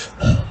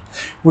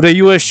 with the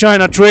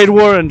US-China trade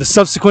war and the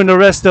subsequent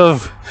arrest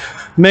of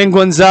Meng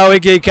Wanzhou,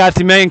 aka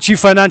Cathy Meng, chief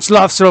financial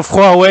officer of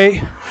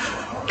Huawei,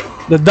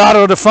 the daughter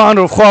of the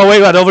founder of Huawei,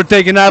 who had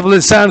overtaken Apple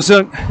and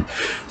Samsung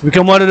to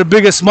become one of the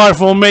biggest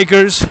smartphone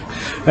makers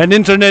and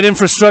internet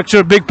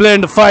infrastructure, big player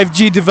in the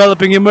 5G,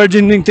 developing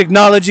emerging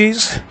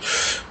technologies,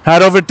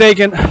 had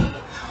overtaken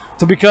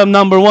to become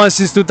 #1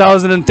 since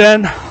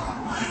 2010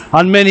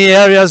 on many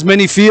areas,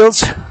 many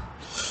fields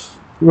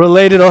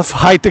related of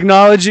high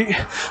technology,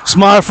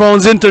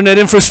 smartphones, internet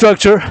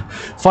infrastructure,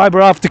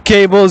 fiber optic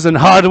cables, and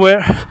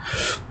hardware.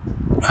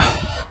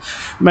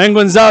 Meng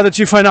Wanzhou, the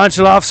chief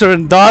financial officer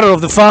and daughter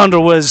of the founder,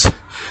 was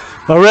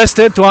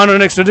arrested to honor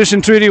an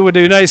extradition treaty with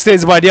the United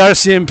States by the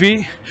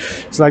RCMP.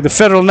 It's like the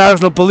Federal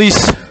National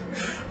Police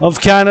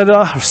of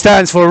Canada,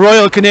 stands for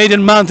Royal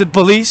Canadian Mounted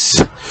Police.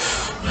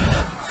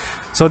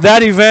 So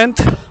that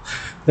event,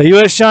 the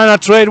US-China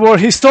trade war,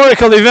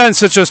 historical events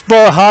such as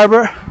Pearl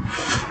Harbor,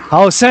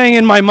 I was saying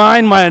in my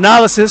mind, my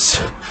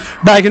analysis,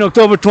 back in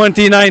October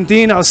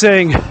 2019, I was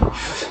saying,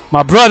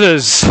 my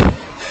brothers,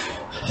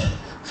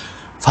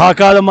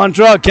 Hakata,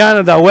 Montreal,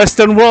 Canada,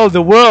 Western world,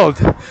 the world,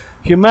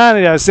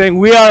 humanity, I was saying,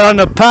 we are on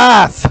a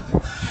path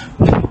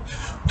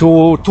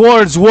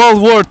towards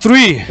World War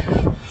III.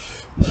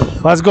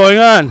 What's going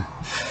on?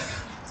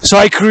 So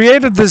I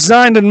created,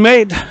 designed, and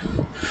made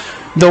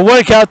the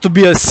workout to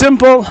be a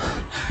simple,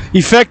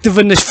 effective,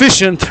 and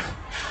efficient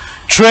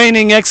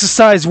training,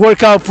 exercise,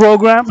 workout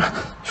program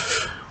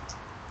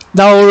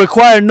that will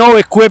require no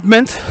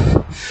equipment,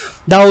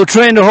 that will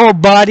train the whole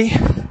body,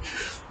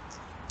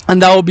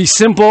 and that will be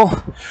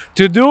simple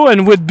to do,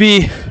 and would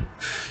be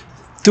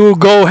to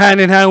go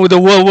hand in hand with the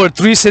World War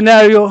III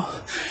scenario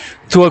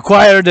to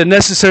acquire the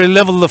necessary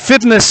level of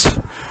fitness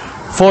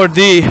for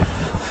the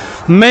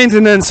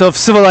maintenance of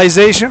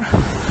civilization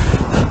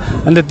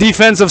and the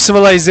defense of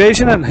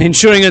civilization and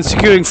ensuring and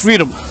securing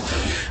freedom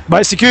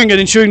by securing and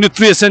ensuring the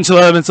 3 essential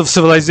elements of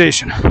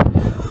civilization.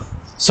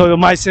 So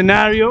my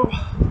scenario,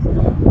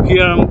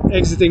 here I'm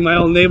exiting my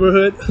own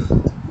neighborhood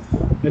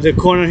at the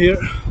corner here.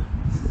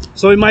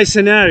 So in my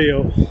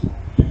scenario,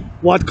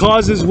 what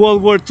causes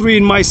World War III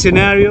in my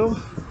scenario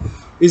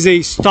is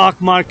a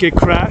stock market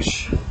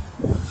crash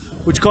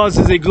which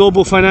causes a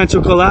global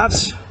financial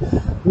collapse,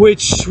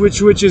 which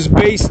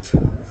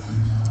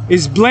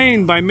is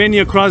blamed by many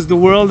across the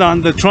world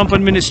on the Trump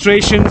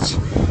administration's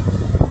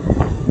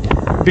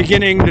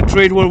beginning the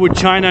trade war with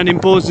China and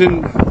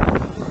imposing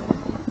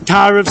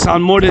tariffs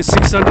on more than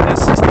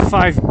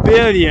 665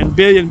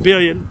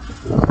 billion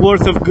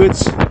worth of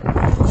goods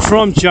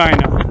from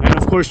China. And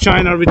of course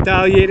China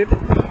retaliated,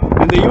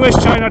 and the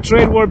US-China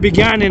trade war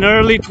began in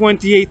early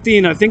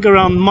 2018, I think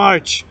around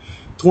March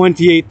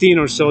 2018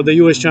 or so. The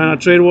US-China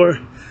trade war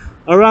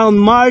around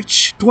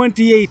March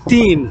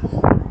 2018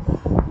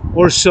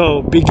 or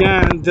so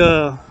began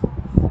the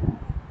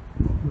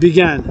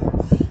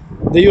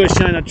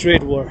US-China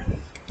trade war.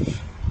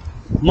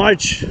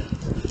 March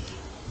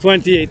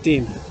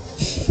 2018.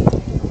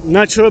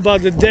 Not sure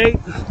about the date,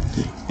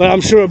 but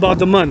I'm sure about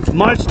the month.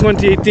 March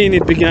 2018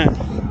 it began.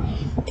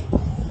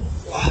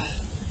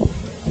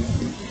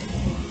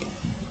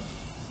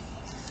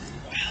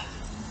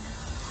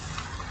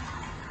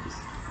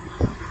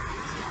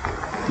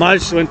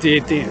 March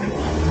 2018.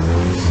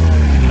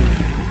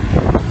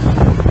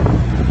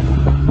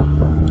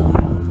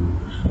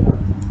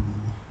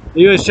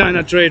 The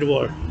US-China trade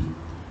war.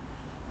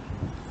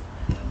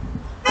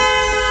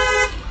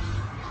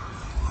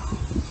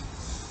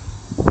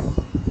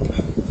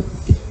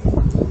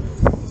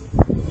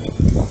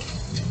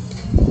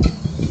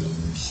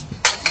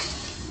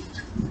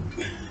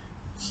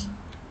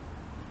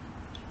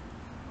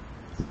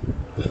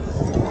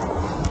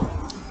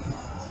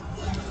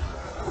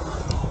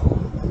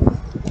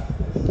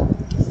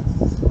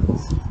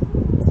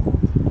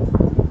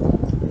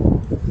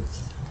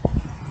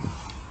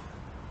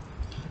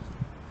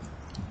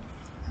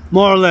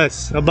 More or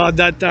less about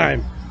that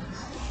time.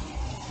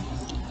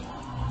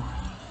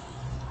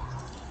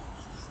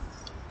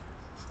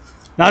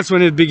 That's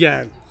when it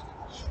began,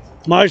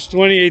 March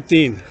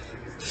 2018.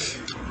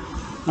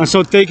 And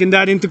so taking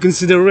that into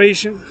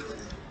consideration,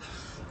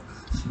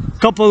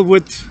 coupled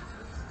with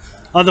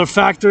other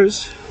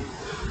factors,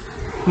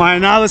 my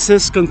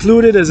analysis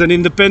concluded as an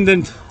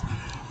independent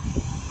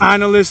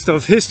analyst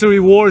of history,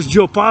 wars,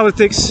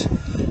 geopolitics,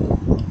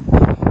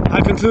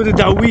 I concluded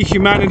that we,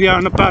 humanity, are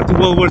on a path to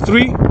World War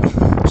III,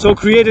 so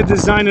created,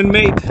 designed, and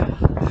made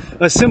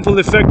a simple,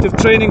 effective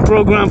training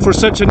program for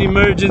such an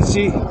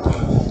emergency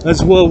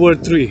as World War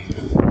III.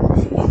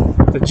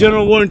 The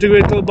General War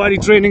Integrated Total Body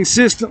Training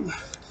System,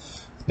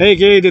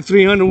 aka the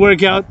 300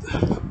 workout,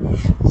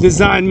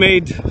 designed,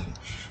 made,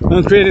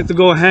 and created to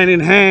go hand in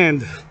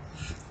hand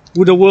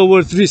with the World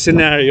War III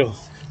scenario.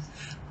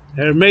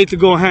 They're made to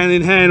go hand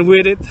in hand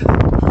with it,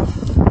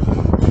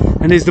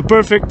 and is the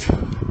perfect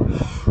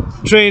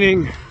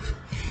training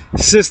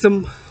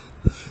system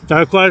that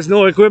requires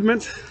no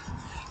equipment.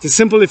 It's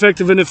simple,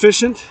 effective, and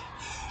efficient,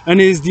 and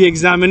is the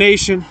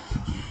examination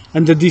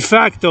and the de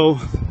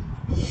facto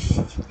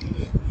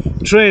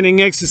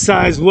training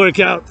exercise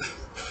workout,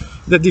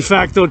 the de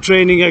facto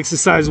training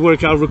exercise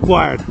workout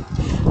required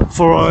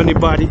for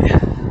anybody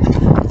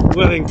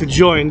willing to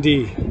join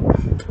the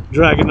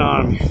Dragan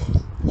army.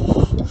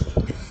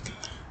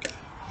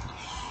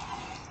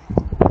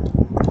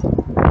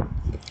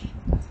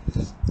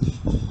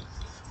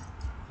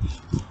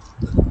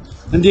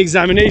 And the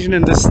examination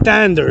and the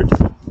standard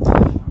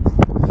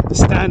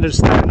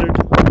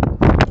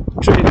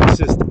training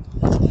system.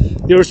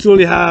 Yours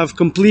truly have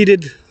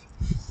completed,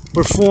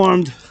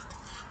 performed,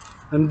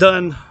 and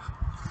done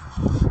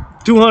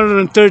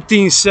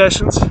 213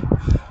 sessions.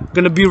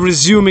 Gonna be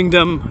resuming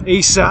them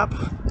ASAP.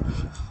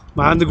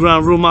 My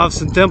underground room,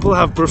 office, and temple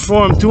have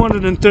performed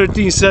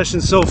 213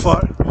 sessions so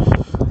far.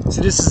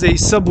 So this is a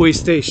subway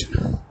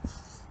station.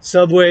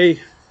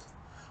 Subway,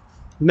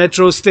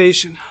 metro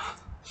station.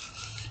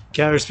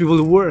 Carries people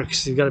to work,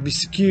 so you gotta be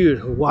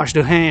secured, wash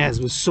their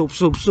hands with soap.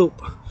 So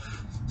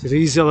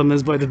these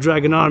elements by the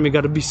Dragan army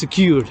gotta be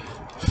secured.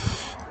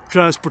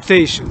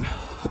 Transportation.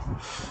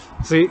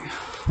 See?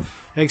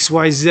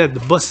 XYZ,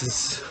 the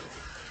buses,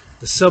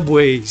 the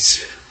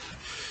subways,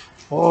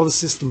 all the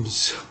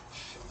systems.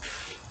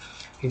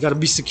 You gotta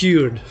be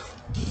secured.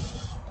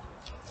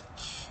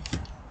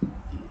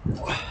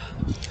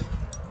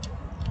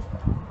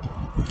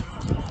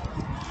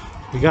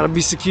 You gotta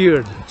be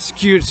secured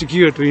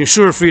to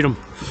ensure freedom,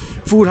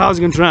 food,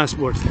 housing, and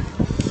transport.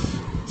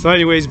 So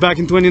anyways, back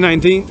in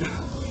 2019,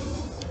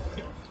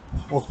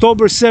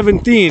 October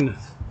 17,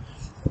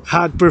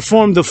 had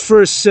performed the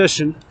first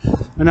session,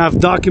 and I've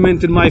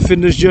documented my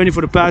fitness journey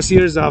for the past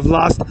years. I've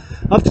lost,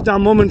 up to that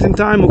moment in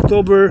time,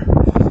 October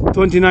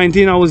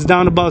 2019, I was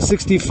down about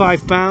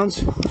 65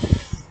 pounds.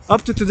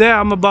 Up to today,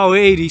 I'm about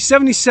 80,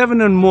 77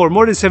 and more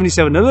than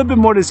 77, a little bit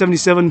more than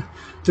 77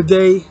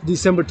 today,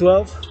 December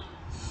 12th.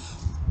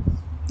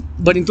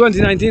 But in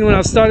 2019, when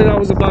I started, I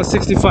was about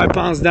 65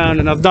 pounds down,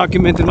 and I've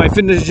documented my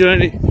fitness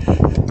journey,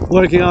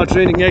 working out,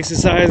 training,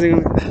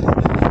 exercising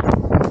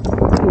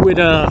with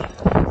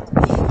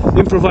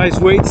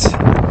improvised weights.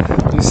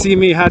 You see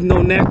me, had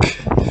no neck.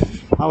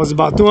 I was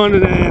about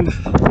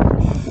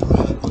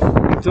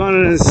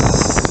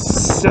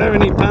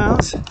 270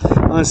 pounds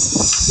on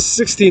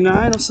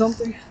 69 or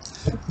something.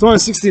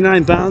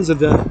 269 pounds at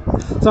the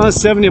It's on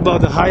 70,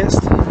 about the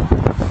highest.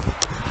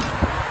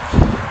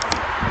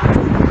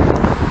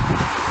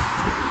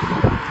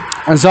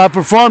 And so I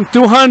performed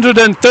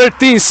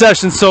 213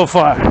 sessions so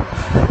far.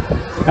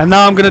 And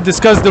now I'm going to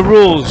discuss the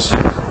rules.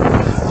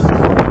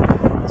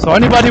 So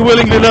anybody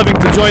willingly loving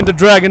to join the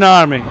Dragan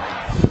army,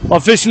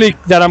 officially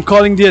that I'm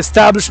calling the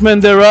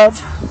establishment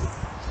thereof,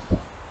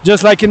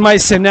 just like in my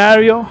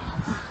scenario.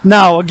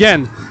 Now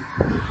again,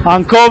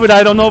 on COVID,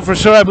 I don't know for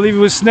sure, I believe it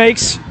was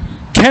snakes.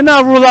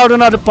 Cannot rule out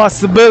another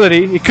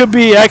possibility. It could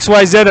be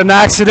XYZ, an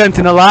accident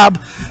in a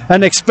lab,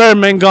 an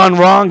experiment gone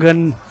wrong,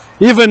 and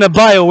even a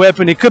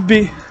bioweapon. It could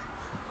be,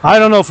 I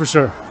don't know for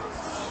sure.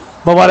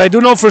 But what I do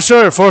know for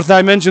sure, fourth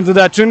dimension to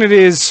that trinity,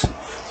 is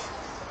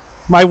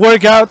my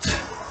workout,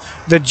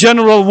 the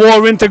general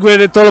war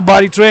integrated total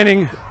body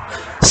training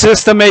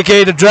system,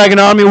 aka the Dragan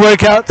Army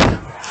workout,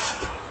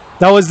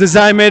 that was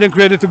designed, made, and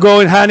created to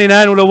go in hand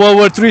with a World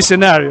War III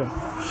scenario.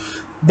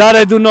 That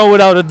I do know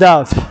without a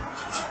doubt.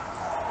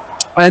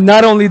 And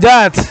not only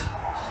that,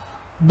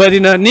 but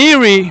in an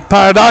eerie,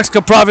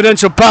 paradoxical,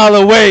 providential,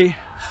 parallel way,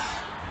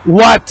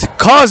 what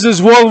causes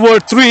World War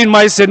III in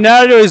my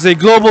scenario is a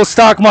global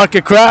stock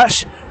market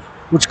crash,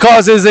 which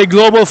causes a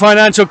global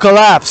financial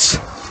collapse,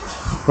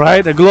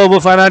 right? A global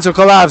financial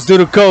collapse due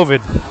to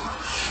COVID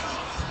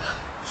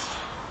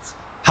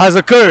has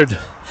occurred.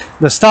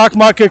 The stock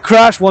market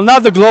crash, well,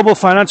 not the global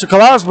financial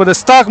collapse, but the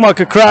stock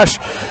market crash,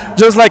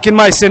 just like in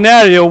my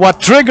scenario. What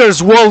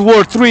triggers World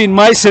War III in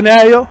my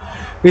scenario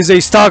is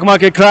a stock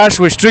market crash,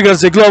 which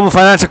triggers a global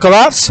financial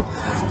collapse,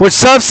 which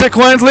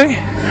subsequently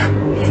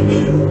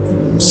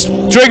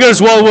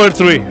triggers World War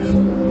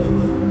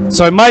III.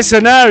 So in my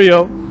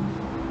scenario,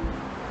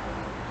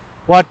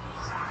 what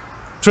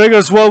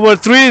triggers World War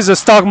III is a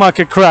stock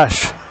market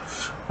crash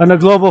and a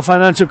global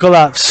financial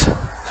collapse.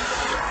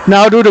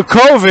 Now due to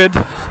COVID,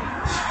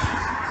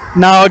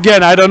 now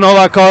again, I don't know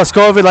what caused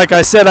COVID. Like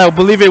I said, I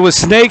believe it was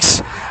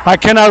snakes. I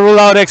cannot rule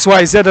out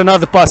XYZ,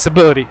 another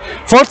possibility.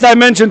 Fourth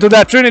dimension to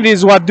that trinity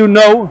is what do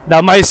know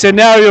that my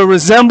scenario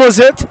resembles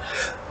it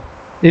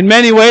in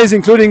many ways,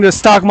 including the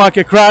stock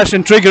market crash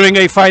and triggering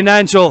a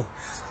financial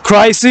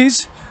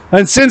crisis.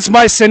 And since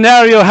my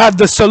scenario had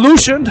the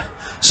solution,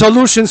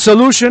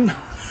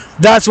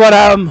 that's what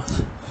I'm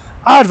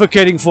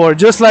advocating for.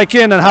 Just like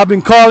in and have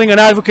been calling and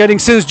advocating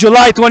since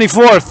July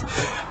 24th,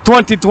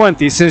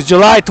 2020. Since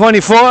July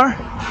 24,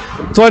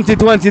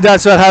 2020,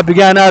 that's what I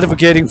began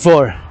advocating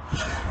for.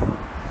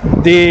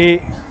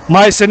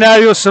 My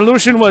scenario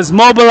solution was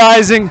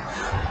mobilizing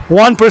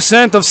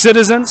 1% of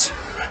citizens,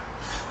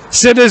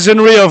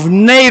 citizenry of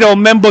NATO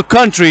member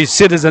countries,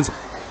 citizens.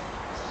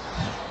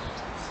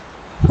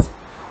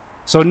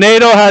 So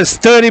NATO has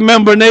 30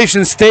 member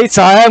nation states.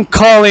 I am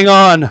calling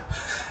on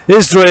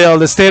Israel,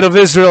 the state of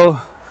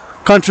Israel,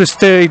 country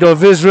state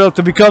of Israel,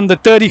 to become the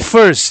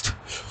 31st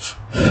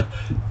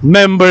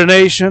member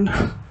nation.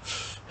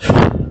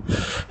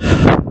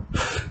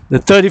 The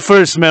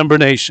 31st member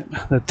nation.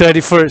 The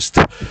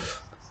 31st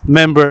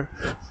member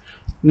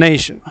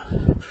nation.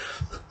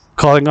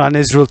 Calling on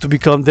Israel to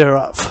become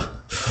thereof.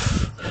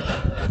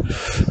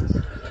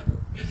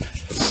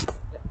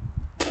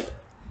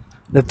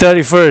 The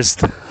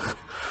 31st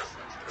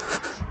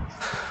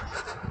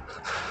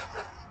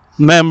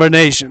member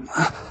nation.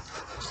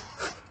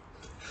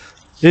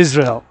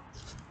 Israel.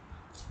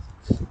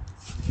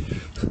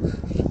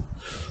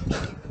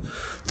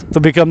 To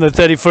become the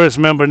 31st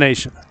member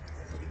nation.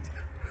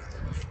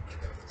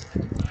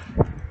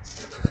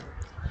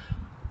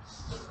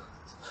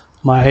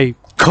 My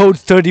Code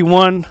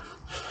 31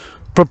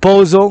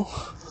 proposal,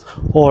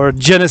 or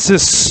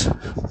Genesis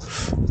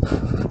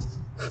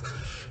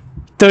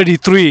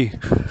 33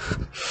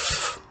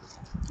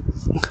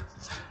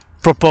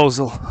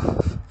 proposal,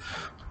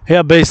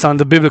 here based on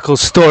the biblical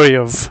story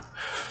of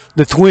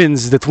the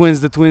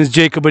twins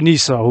Jacob and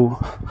Esau, who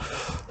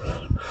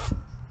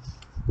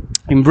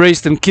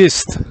embraced and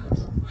kissed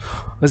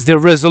as their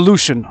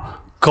resolution,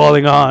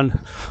 calling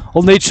on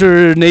all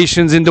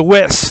nations in the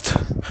West,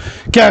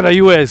 Canada,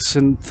 US,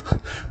 and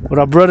with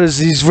our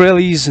brothers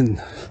Israelis and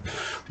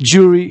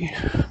Jewry.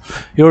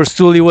 Yours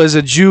truly was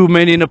a Jew,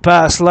 many in the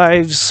past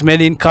lives,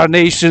 many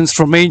incarnations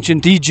from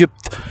ancient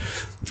Egypt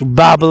to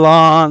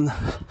Babylon,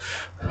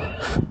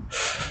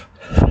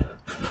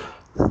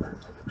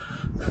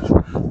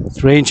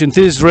 through ancient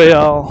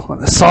Israel,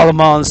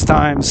 Solomon's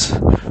times,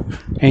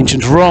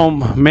 ancient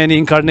Rome, many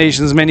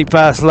incarnations, many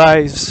past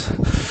lives,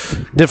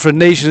 different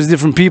nations,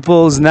 different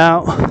peoples.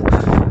 Now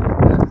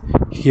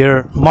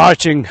here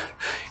marching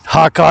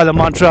Hakala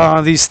mantra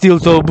on these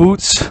steel-toe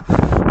boots,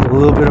 a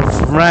little bit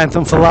of rant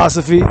and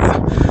philosophy.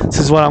 This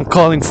is what I'm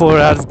calling for,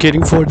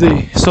 advocating for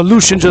the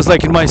solution, just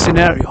like in my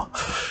scenario.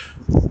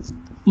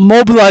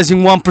 Mobilizing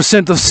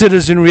 1% of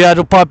citizenry out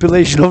of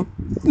population of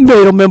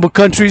NATO member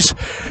countries,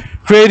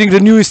 creating the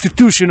new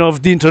institution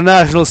of the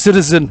International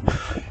Citizen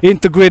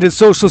Integrated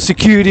Social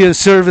Security and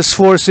Service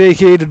Force,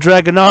 aka the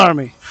Dragan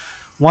Army.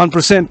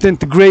 1%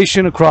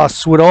 integration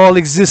across with all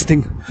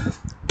existing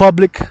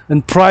public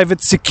and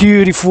private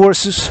security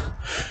forces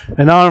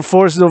and armed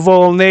forces of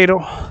all NATO.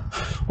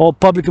 all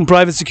public and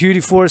private security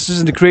forces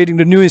into creating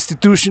the new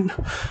institution,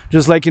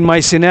 just like in my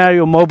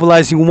scenario,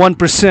 mobilizing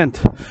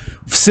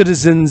 1% of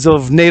citizens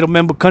of NATO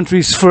member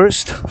countries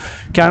first,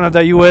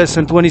 Canada, US,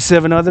 and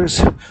 27 others.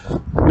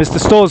 Mr.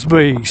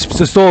 Stolzberg,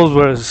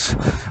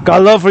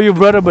 got love for you,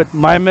 brother, but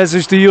my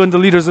message to you and the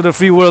leaders of the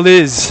free world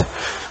is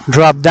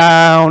drop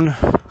down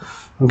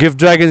and give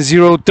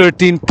Dragan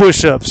 013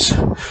 push-ups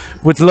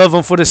with love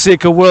and for the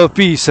sake of world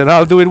peace, and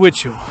I'll do it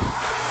with you.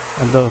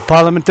 And the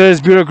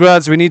parliamentarians,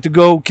 bureaucrats, we need to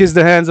go kiss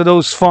the hands of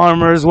those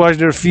farmers, wash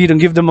their feet, and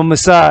give them a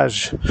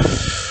massage.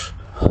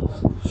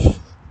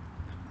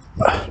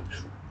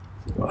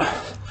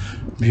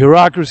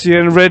 Bureaucracy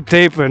and red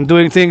tape and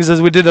doing things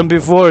as we did them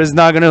before is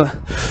not going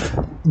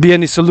to be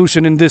any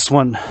solution in this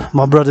one,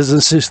 my brothers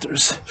and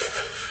sisters.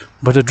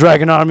 But the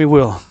Dragan Army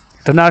will.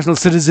 The National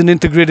Citizen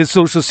Integrated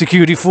Social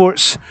Security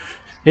Force,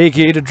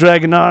 aka the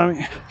Dragan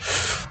Army,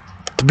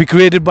 to be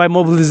created by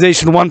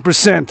mobilization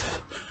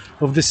 1%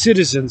 of the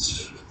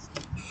citizens.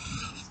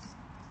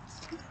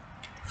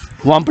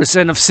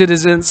 1% of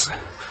citizens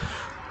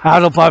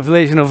out of the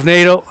population of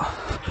NATO,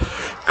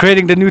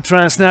 creating the new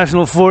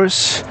transnational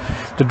force,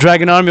 the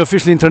Dragan Army,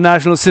 officially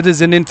International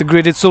Citizen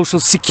Integrated Social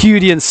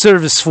Security and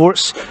Service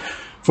Force,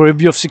 for a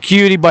view of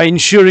security by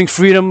ensuring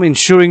freedom,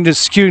 securing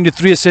the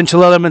three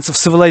essential elements of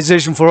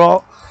civilization for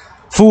all: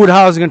 food,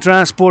 housing, and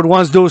transport.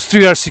 Once those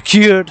three are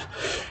secured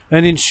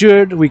and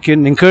ensured, we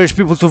can encourage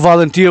people to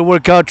volunteer,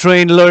 work out,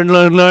 train, learn,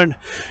 and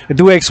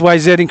do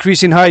XYZ,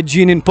 increasing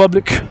hygiene in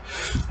public,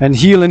 and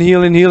heal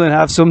and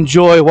have some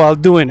joy while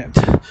doing it,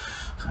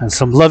 and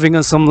some loving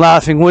and some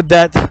laughing with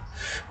that,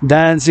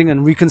 dancing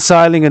and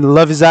reconciling, and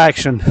love is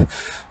action.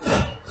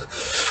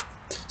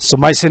 So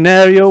my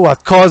scenario,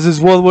 what causes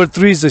World War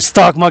III is a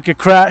stock market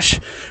crash,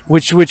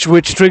 which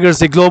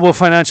triggers a global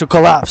financial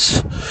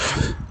collapse.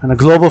 And a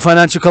global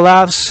financial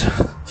collapse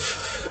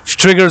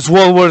triggers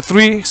World War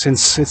III,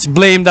 since it's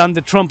blamed on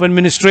the Trump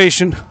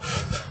administration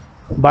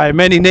by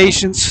many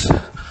nations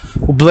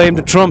who blame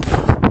the Trump.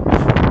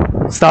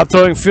 Stop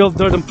throwing filth,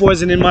 dirt, and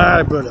poison in my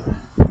eye, brother.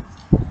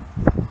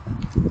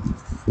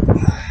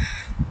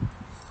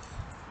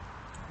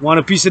 Want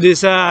a piece of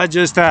this eye?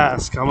 Just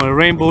ask. I'm a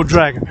rainbow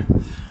dragon.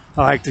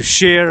 I like to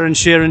share and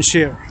share and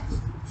share.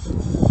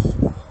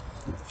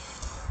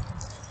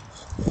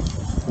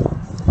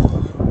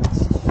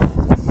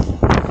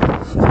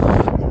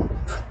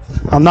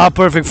 I'm not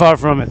perfect, far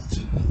from it.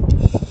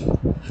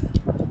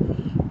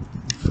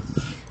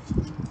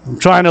 I'm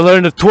trying to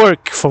learn to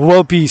twerk for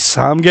world peace.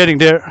 I'm getting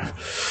there.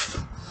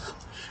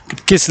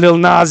 Could kiss Lil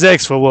Nas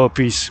X for world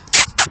peace.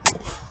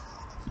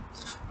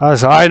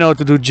 That's how I know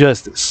to do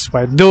justice.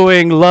 By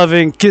doing,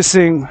 loving,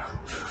 kissing,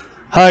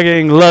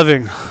 hugging,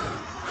 loving.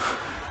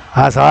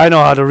 That's how I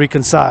know how to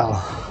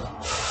reconcile.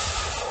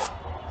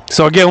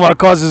 So again, what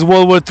causes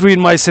World War III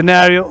in my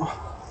scenario?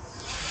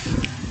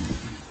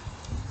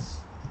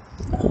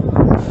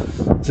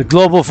 It's a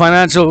global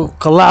financial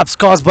collapse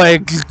caused by a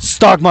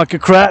stock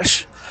market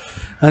crash.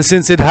 And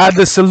since it had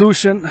the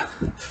solution,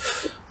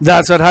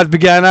 that's what I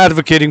began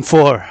advocating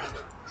for.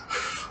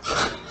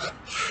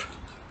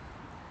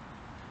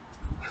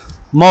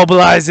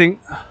 Mobilizing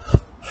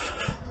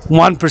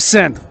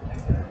 1%.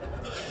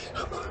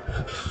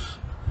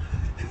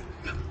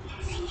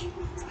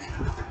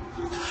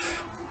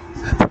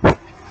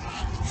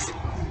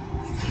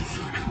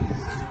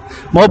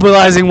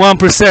 Mobilizing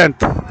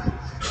 1%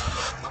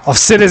 of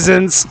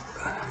citizens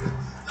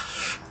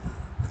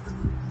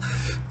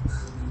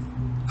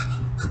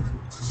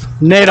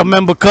NATO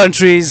member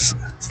countries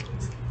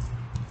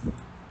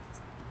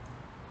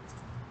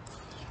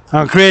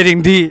are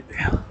creating the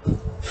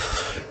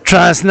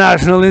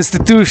transnational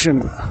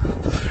institution.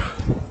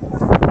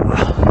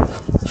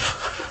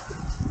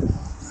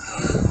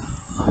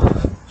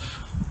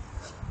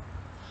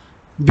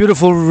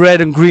 Beautiful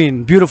red and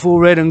green, beautiful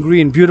red and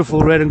green,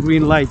 beautiful red and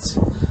green lights.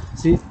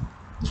 See?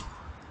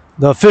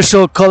 The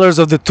official colors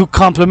of the two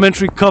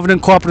complementary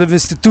covenant cooperative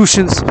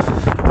institutions,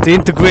 the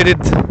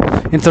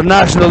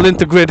International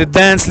Integrated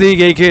Dance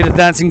League, aka the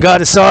Dancing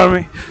Goddess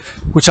Army,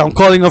 which I'm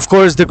calling, of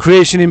course, the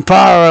Creation in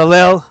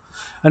Parallel,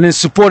 and in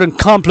support and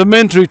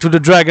complementary to the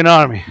Dragan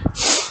Army.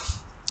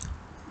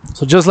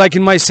 So just like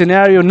in my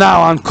scenario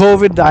now on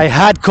COVID, I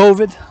had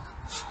COVID.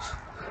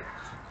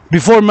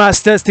 Before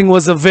mass testing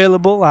was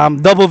available,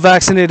 I'm double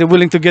vaccinated,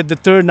 willing to get the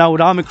third now with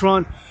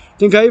Omicron. I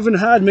think I even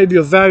had maybe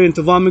a variant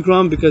of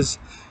Omicron because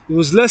it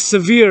was less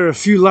severe a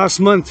few last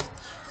month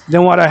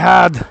than what I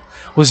had.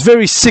 It was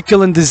very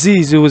sickle and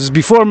disease. It was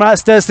before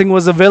mass testing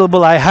was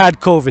available, I had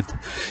COVID.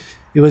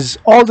 It was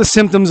all the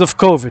symptoms of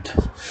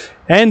COVID.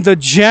 And the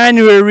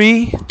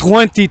January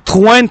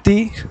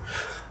 2020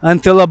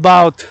 until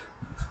about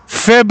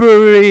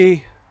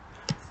February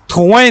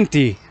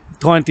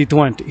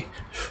 2020.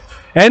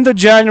 End of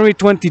January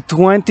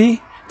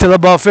 2020 till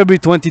about February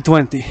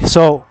 2020.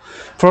 So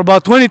for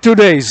about 22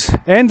 days,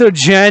 end of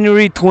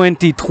January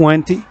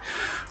 2020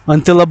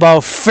 until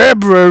about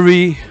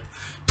February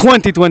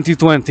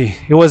 2020,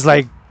 it was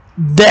like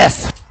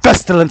death,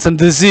 pestilence, and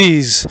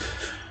disease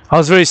I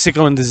was very sick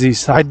on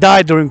disease. I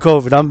died during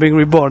COVID. I'm being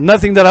reborn.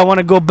 Nothing that I want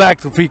to go back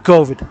to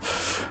pre-COVID.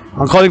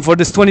 I'm calling for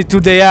this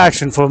 22-day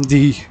action from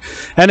the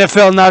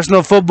NFL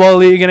National Football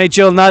League,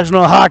 NHL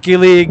National Hockey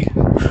League,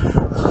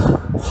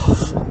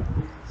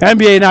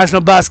 NBA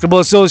National Basketball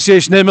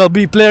Association,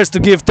 MLB players to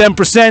give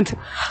 10%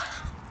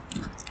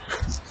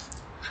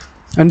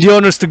 and the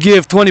owners to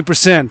give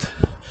 20%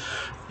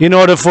 in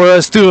order for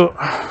us to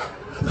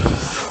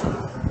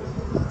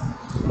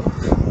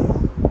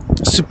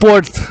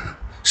support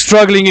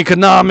struggling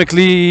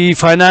economically,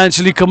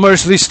 financially,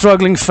 commercially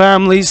struggling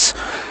families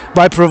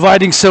by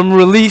providing some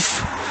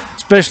relief,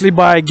 especially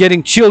by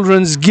getting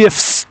children's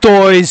gifts,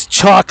 toys,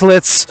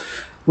 chocolates,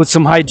 with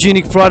some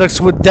hygienic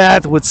products with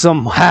that, with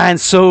some hand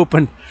soap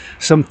and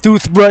some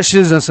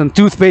toothbrushes and some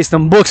toothpaste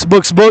and books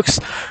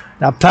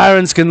that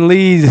parents can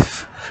read,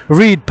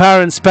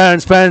 parents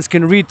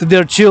can read to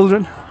their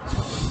children.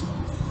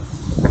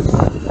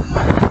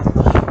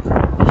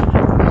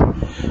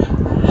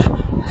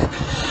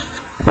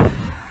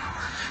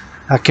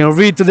 I can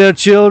read to their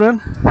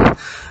children.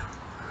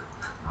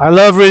 I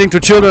love reading to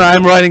children.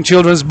 I'm writing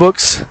children's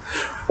books.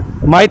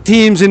 My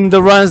teams in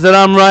the runs that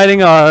I'm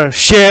writing are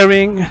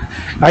sharing,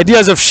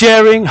 ideas of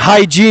sharing,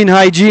 hygiene,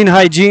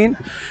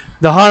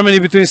 the harmony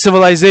between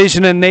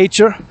civilization and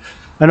nature,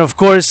 and of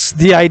course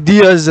the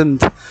ideas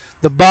and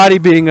the body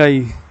being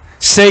a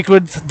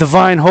sacred,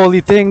 divine,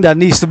 holy thing that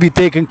needs to be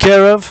taken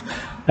care of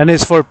and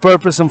is for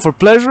purpose and for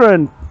pleasure,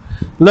 and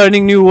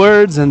learning new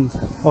words and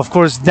of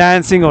course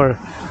dancing or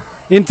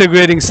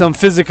integrating some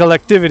physical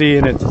activity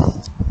in it.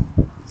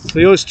 So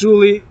yours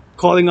truly,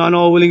 calling on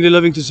all willingly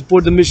loving to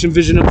support the mission,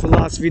 vision, and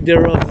philosophy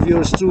thereof.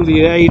 Yours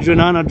truly, Adrian,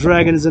 Anna,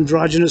 Dragan is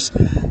androgynous,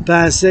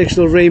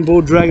 pansexual,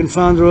 rainbow dragon,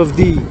 founder of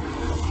the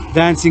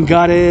dancing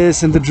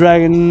goddess and the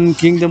dragon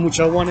kingdom, which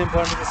are one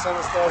empire under the sun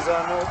and stars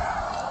are known.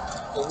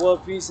 For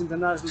world peace,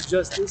 international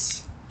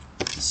justice,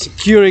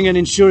 securing and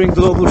ensuring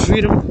global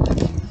freedom,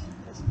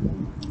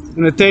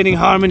 and attaining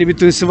harmony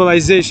between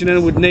civilization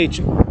and with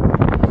nature.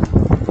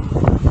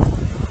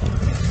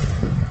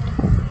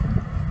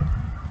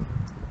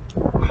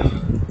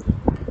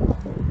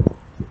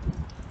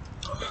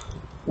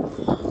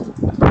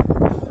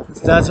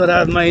 That's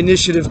what my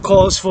initiative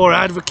calls for,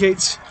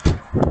 advocates,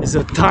 is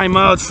a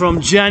timeout from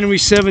January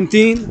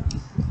 17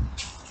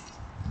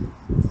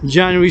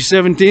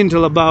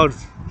 till about,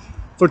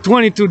 for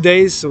 22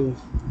 days, so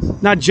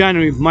not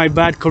January, my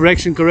bad,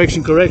 correction,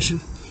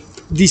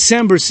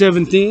 December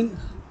 17,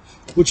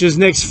 which is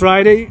next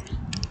Friday,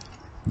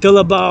 till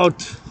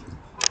about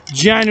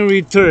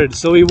January 3rd,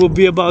 so it will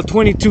be about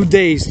 22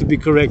 days to be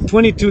correct,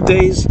 22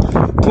 days, so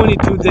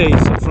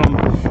from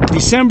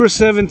December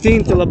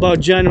 17th till about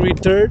January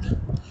 3rd,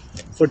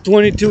 for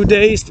 22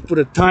 days to put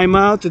a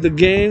timeout to the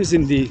games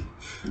in the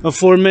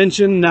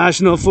aforementioned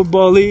National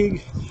Football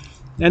League,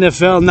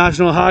 NFL,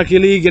 National Hockey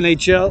League,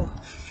 NHL,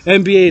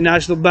 NBA,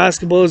 National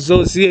Basketball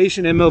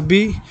Association,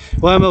 MLB.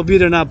 Well, MLB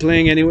they're not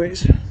playing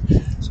anyways.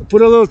 So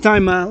put a little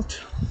timeout,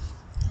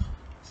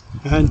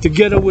 and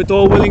together with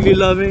all willingly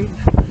loving,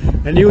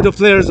 and you the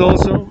players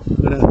also,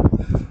 gonna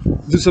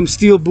do some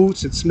steel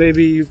boots. It's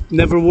maybe you've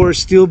never wore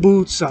steel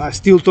boots,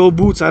 steel toe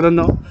boots, I don't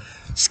know.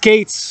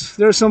 Skates,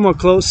 they're somewhat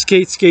close.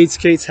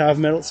 Skates have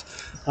medals.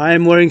 I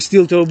am wearing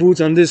steel toe boots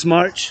on this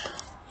march.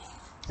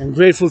 I'm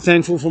grateful,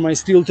 thankful for my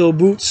steel toe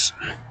boots.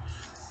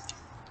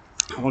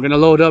 We're gonna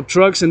load up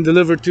trucks and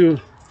deliver to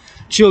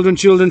children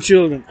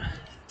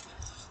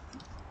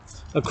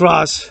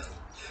across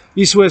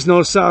east, west,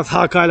 north, south,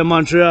 Hawk Island,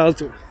 Montreal,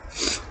 to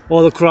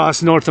all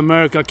across North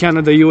America,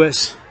 Canada,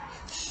 US,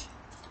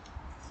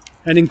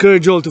 and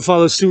encourage you all to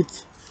follow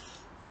suit.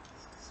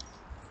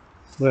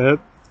 But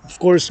of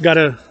course,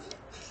 gotta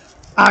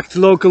act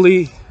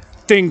locally,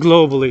 think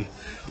globally.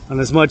 And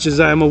as much as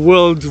I am a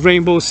world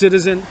rainbow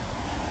citizen,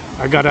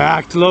 I gotta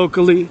act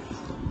locally,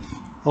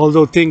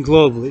 although think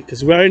globally,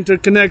 because we are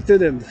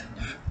interconnected, and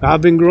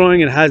I've been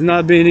growing. It has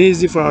not been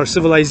easy for our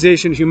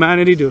civilization,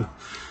 humanity, to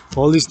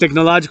all these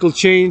technological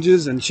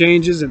changes, and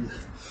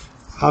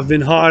have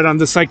been hard on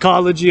the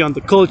psychology, on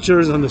the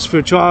cultures, on the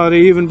spirituality,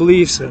 even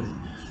beliefs, and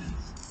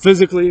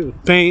physically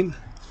with pain.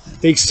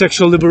 Takes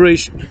sexual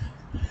liberation.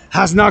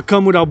 Has not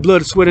come without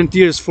blood, sweat, and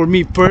tears for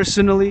me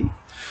personally,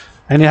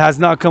 and it has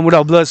not come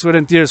without blood, sweat,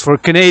 and tears for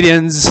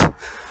Canadians,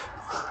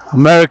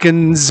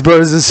 Americans,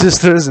 brothers and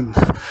sisters, and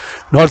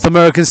North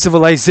American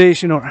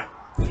civilization, or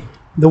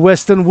the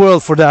Western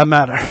world for that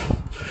matter,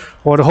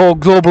 or the whole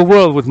global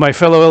world with my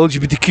fellow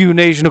LGBTQ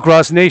nation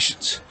across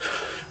nations.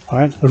 All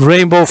right, a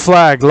rainbow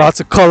flag,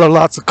 lots of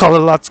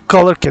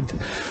color can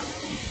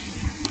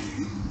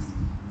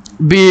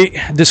be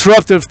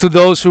disruptive to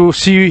those who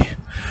see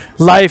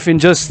life in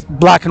just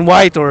black and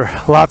white or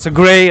lots of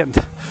gray, and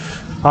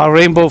our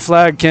rainbow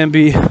flag can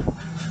be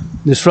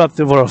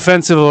disruptive or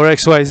offensive or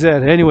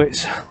XYZ.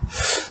 Anyways,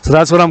 so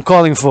that's what I'm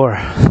calling for.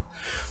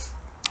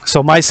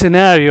 So my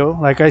scenario,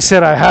 like I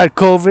said, I had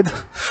COVID.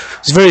 I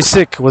was very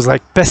sick. It was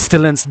like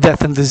pestilence,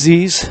 death, and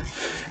disease.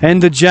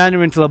 End of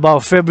January until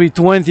about February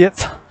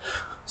 20th. I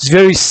was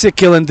very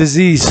sick, ill, and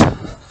diseased.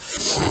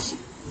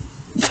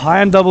 I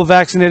am double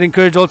vaccinated,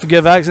 encourage all to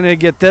get vaccinated,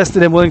 get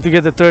tested, and willing to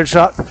get the third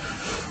shot.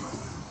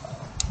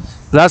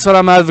 That's what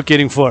I'm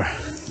advocating for.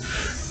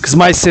 Because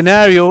my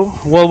scenario,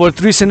 World War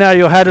III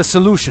scenario, had a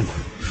solution.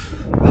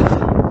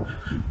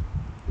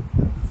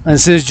 And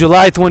since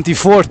July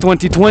 24th,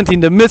 2020, in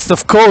the midst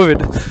of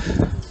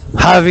COVID,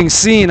 having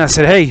seen, I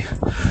said, hey,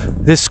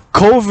 this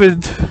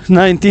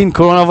COVID-19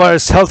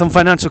 coronavirus health and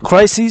financial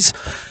crisis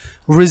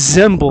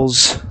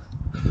resembles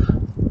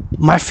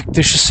my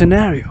fictitious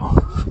scenario.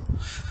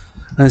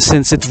 And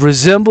since it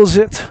resembles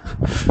it,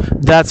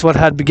 that's what I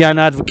had began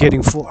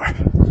advocating for.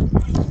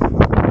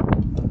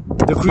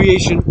 The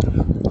creation,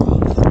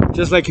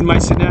 just like in my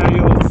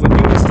scenario, of a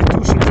new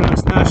institution,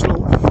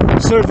 transnational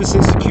service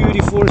and security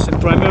force, and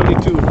primarily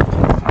to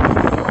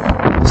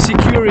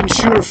secure and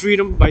ensure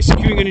freedom by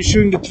securing and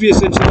ensuring the three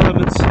essential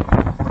elements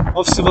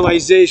of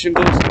civilization.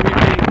 Those three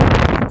being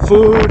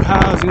food,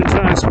 housing, and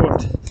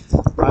transport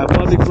by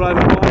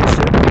public-private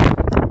partnership.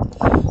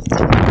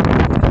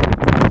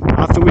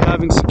 After we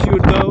having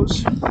secured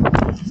those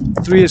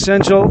three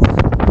essential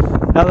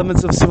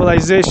elements of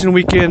civilization,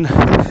 we can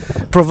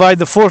provide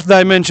the fourth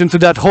dimension to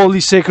that holy,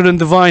 sacred, and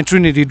divine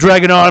trinity.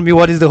 Dragan army,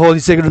 what is the holy,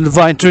 sacred, and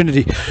divine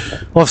trinity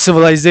of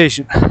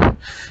civilization?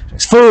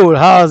 It's food,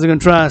 housing,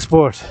 and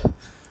transport.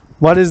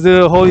 What is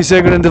the holy,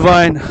 sacred, and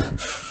divine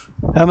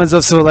elements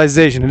of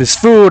civilization? It is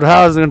food,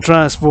 housing, and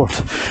transport.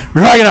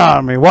 Dragan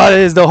army, what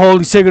is the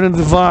holy, sacred, and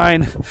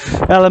divine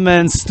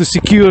elements to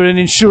secure and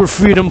ensure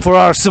freedom for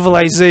our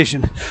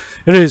civilization?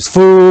 It is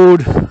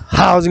food,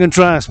 housing, and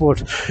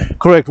transport.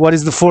 Correct. What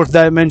is the fourth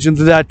dimension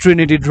to that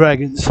trinity,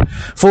 dragons?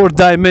 Fourth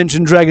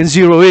dimension, Dragan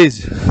Zero,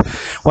 is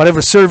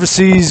whatever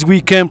services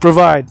we can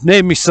provide.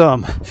 Name me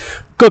some.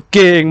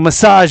 Cooking,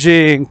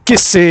 massaging,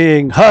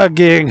 kissing,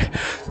 hugging,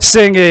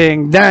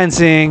 singing,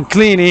 dancing,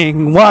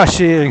 cleaning,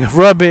 washing,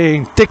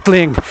 rubbing,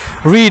 tickling,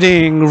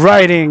 reading,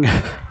 writing,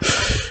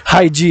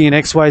 hygiene,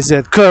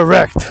 XYZ.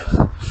 Correct.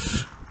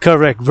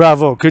 Correct.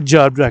 Bravo. Good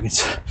job,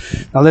 dragons.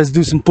 Now let's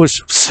do some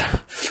push-ups.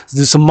 Let's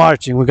do some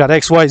marching. We got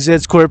XYZ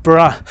square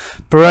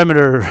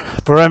perimeter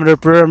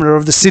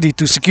of the city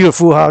to secure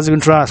food, housing,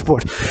 and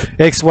transport.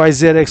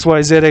 XYZ,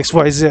 XYZ,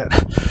 XYZ.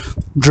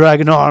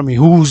 Dragan army.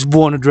 Who's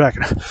born a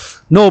dragon?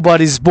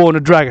 Nobody's born a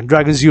dragon.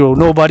 Dragan Zero.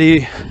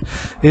 Nobody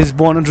is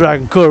born a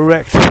dragon.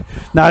 Correct.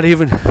 Not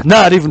even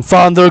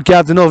founder or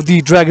captain of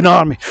the Dragan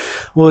army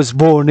was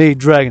born a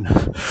dragon.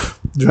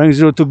 Dragan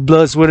Zero took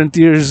blood, sweat, and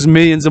tears,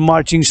 millions of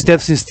marching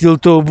steps in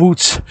steel-toe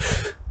boots,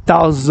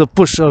 thousands of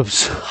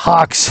push-ups,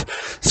 hawks,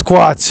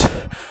 squats,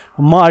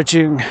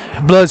 marching,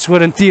 blood,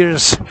 sweat, and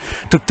tears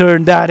to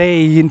turn that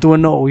A into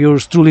an O.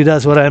 Yours truly,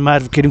 that's what I'm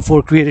advocating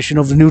for, creation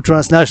of the new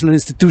transnational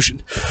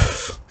institution.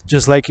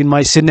 Just like in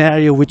my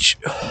scenario, which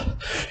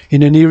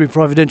in an eerie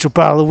providential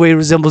parallel way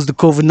resembles the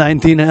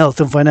COVID-19 health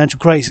and financial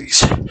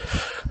crisis,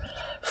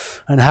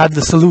 and had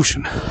the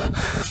solution.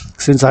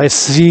 Since I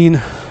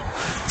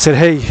said,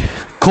 hey,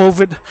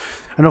 COVID,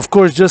 and of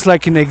course, just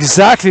like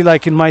exactly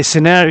like in my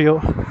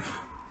scenario,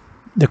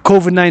 the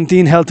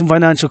COVID-19 health and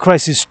financial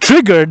crisis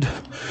triggered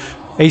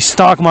a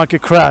stock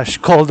market crash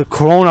called the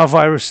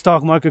coronavirus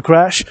stock market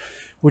crash,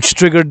 which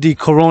triggered the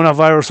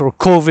coronavirus or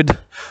COVID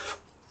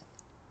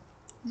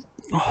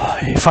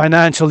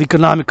financial,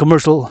 economic,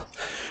 commercial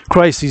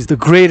crisis, the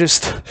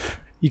greatest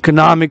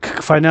economic,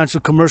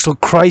 financial, commercial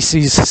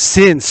crisis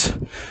since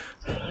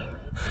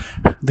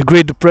the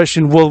Great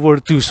Depression, World War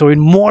II. So in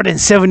more than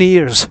 70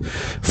 years,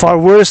 far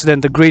worse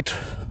than the Great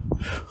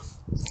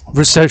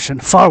Recession,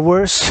 far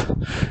worse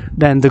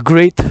than the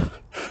Great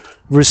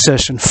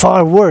Recession,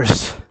 far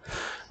worse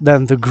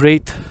than the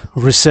Great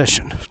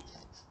Recession,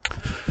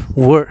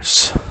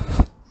 worse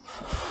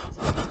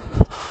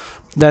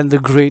than the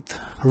Great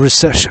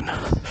Recession,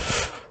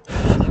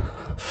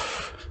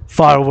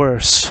 far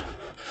worse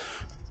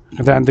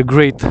than the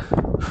Great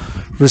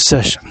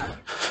Recession.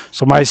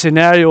 So my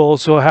scenario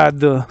also had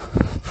the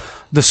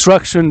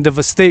destruction,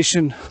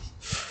 devastation,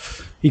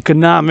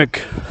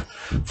 economic,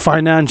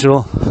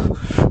 financial,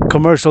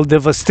 commercial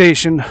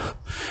devastation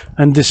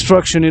and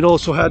destruction. It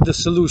also had the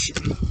solution.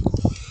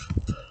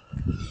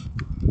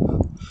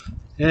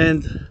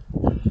 And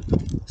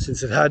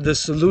since it had the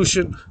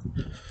solution,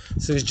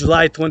 since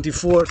July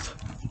 24th,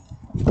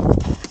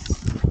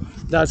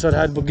 that's what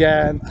I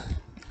began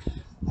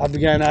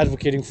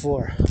advocating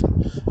for.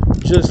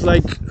 Just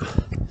like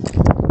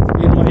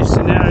in my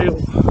scenario,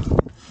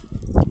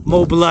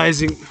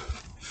 mobilizing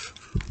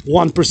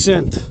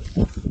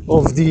 1%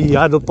 of the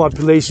adult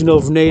population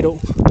of NATO,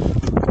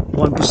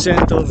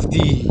 1% of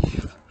the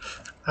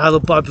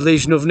adult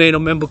population of NATO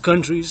member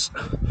countries,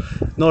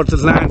 North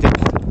Atlantic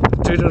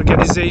Trade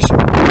Organization,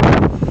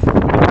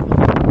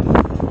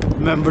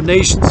 member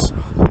nations,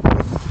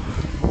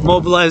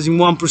 mobilizing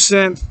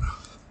 1%,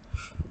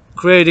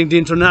 creating the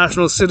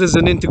International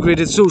Citizen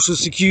Integrated Social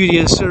Security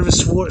and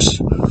Service Force,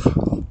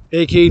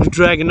 aka the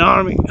Dragan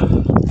Army,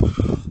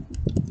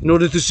 in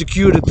order to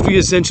secure the three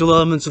essential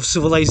elements of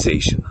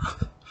civilization.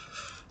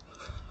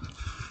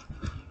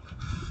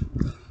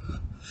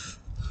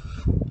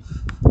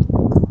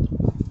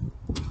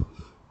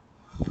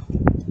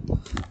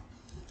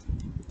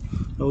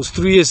 Those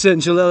three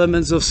essential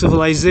elements of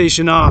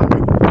civilization are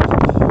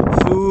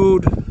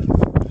food,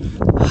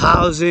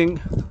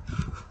 housing,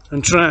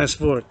 and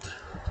transport.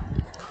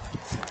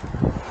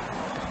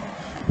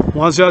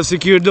 Once you have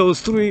secured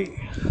those three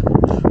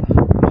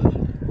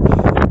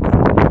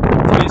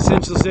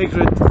essential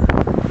sacred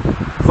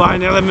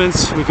divine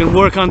elements, we can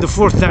work on the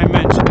fourth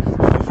dimension.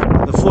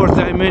 The fourth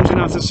dimension,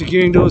 after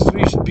securing those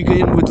three, should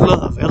begin with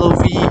love,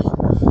 L-O-V-E,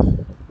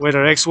 whether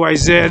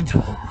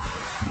XYZ,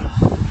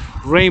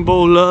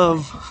 rainbow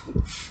love,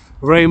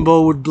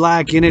 rainbow with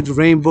black in it,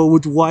 rainbow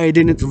with white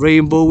in it,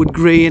 rainbow with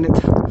gray in it,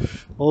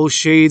 all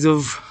shades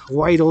of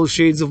white, all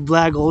shades of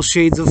black, all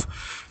shades of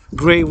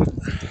gray, with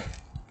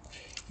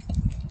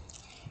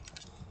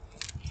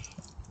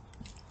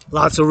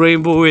lots of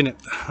rainbow in it.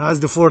 As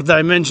the fourth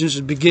dimension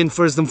should begin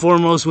first and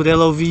foremost with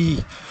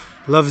L-O-V-E.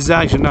 Love is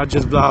action, not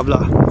just blah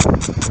blah.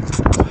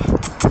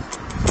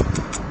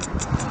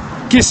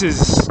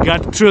 Kisses,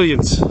 got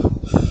trillions.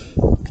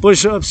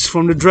 Push-ups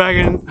from the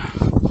Dragan,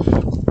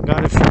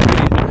 got a few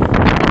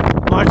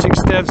billion. Marching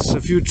steps,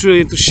 a few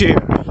trillion to share.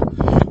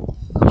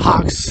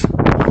 Hawks,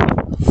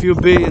 a few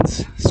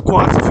billions.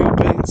 Squats, a few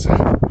billions.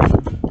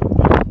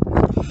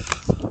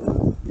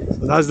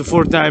 So that's the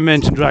fourth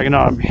dimension, Dragan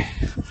Army.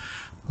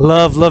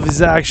 Love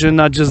is action,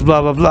 not just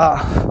blah blah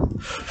blah.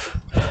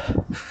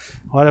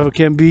 Whatever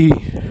can be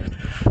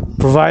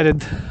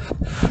provided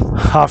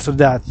after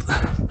that,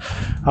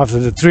 after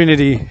the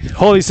Trinity,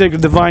 Holy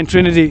Sacred Divine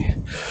Trinity,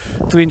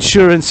 to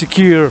ensure and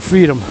secure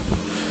freedom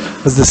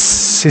as the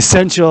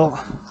essential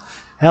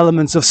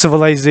elements of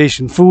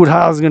civilization: food,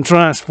 housing, and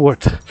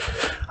transport.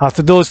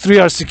 After those three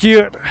are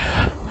secured,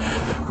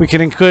 we can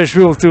encourage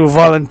people to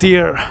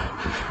volunteer,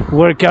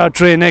 work out,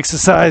 train,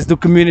 exercise, do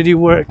community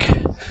work,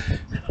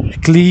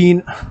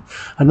 clean,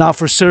 and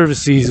offer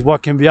services.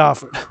 What can be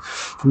offered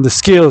from the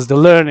skills, the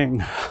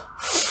learning,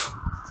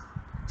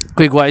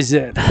 quick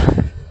YZ,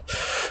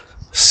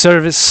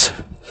 service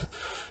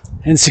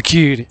and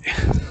security,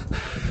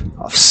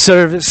 of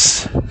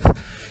service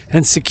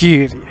and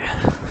security,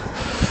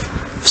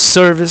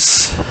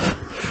 service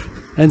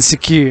and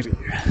security.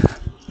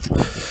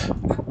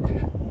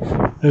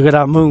 Look at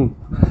that moon.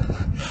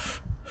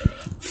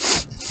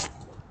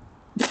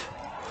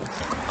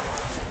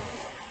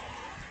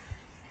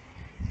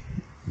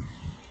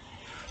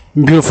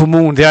 Beautiful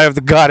moon, the eye of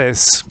the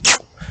goddess.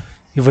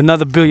 You have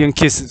another billion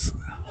kisses.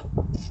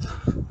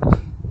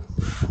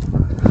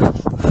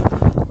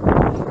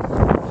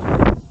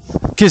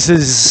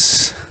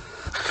 Kisses.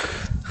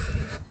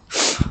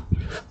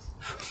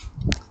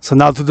 So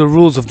now to the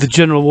rules of the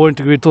General War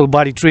Integrated Total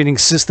Body Training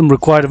System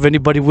required of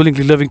anybody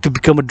willingly living to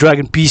become a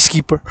Dragan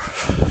peacekeeper.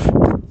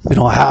 You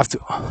don't have to.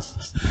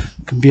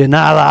 You can be an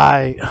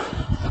ally,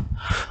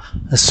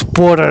 a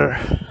supporter,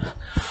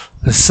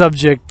 a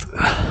subject.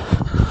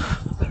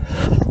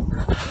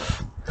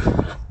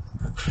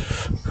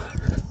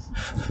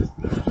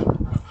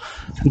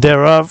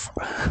 Thereof.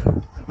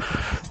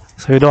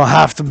 So you don't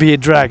have to be a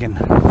dragon,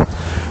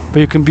 but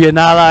you can be an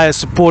ally, a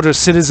supporter,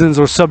 citizens,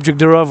 or subject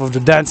thereof of the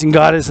dancing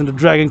goddess and the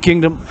Dragan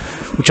kingdom,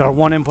 which are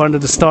one empire under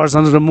the stars,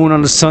 under the moon,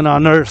 on the sun,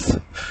 on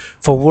earth,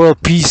 for world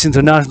peace,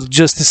 international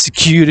justice,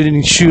 security, and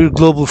ensure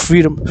global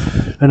freedom,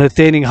 and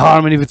attaining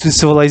harmony between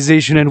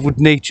civilization and with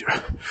nature.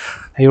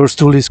 And yours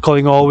truly is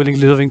calling all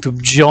willingly living to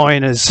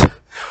join us,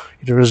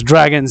 either as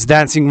dragons,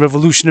 dancing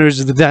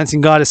revolutionaries of the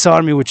dancing goddess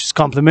army, which is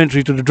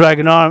complementary to the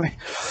Dragan army,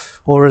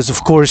 or as,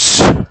 of course,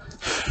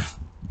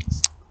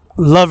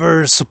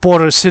 lovers,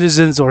 supporters,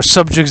 citizens, or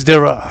subjects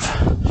thereof.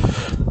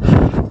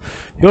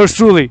 Yours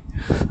truly,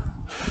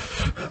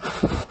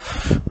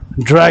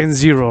 Dragan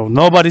Zero.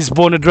 Nobody's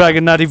born a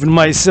dragon, not even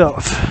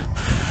myself.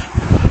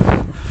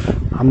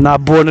 I'm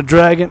not born a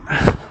dragon,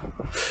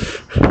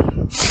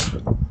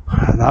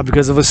 not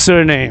because of a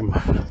surname.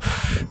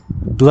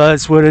 Blood,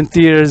 sweat, and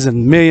tears,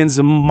 and millions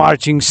of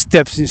marching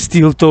steps in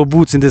steel-toe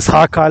boots in this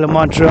hot island,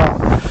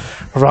 Montreal,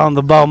 around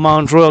the Bow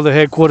Mount Royal, the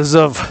headquarters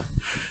of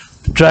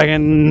the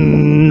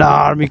Dragan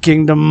Army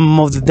Kingdom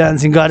of the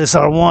Dancing Goddess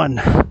R1.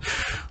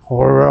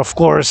 Or, of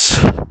course,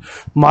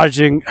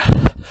 marching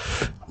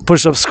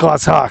push-ups,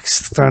 squats,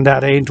 hawks, turn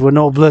that into a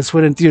no blood,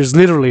 sweat, and tears,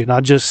 literally,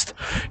 not just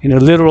in a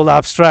literal,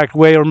 abstract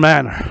way or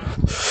manner.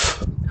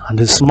 On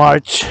this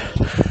march,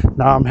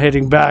 now I'm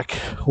heading back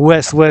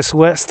west.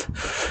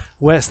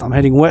 I'm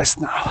heading west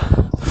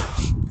now.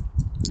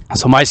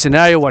 So my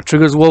scenario, what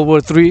triggers World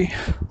War III?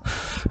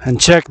 And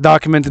check,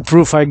 documented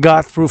proof I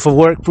got, proof of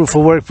work,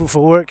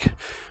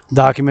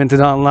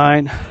 documented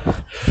online,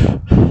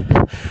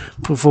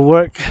 proof of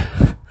work.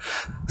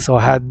 So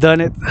I had done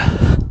it,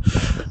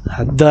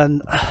 had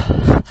done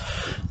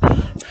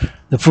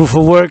the proof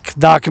of work,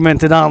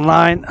 documented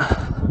online,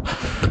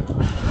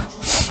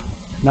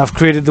 and I've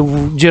created the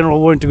General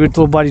War Integrated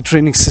Total Body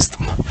Training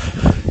System.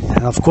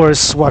 And of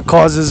course, what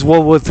causes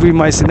World War III,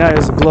 my scenario,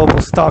 is a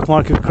global stock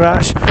market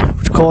crash,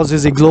 which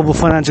causes a global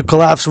financial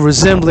collapse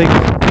resembling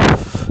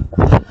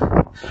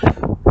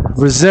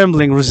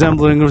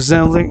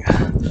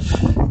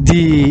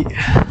the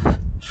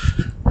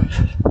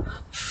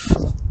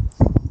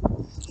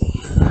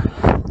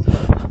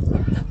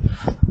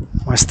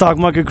stock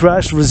market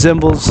crash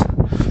resembles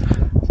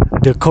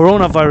the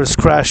coronavirus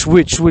crash,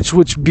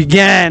 which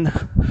began,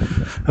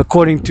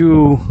 according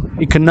to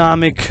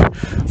economic,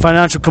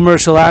 financial,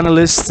 commercial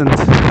analysts and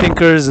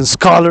thinkers and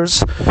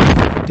scholars,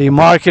 they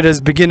mark it as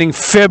beginning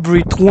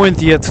February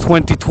 20th,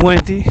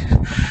 2020,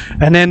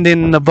 and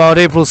ending about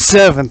April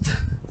 7th.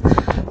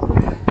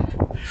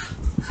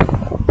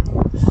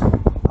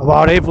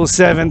 About April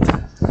 7th,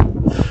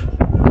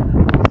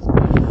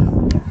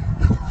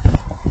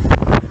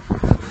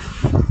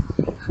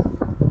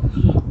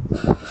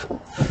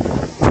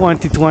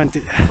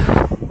 2020.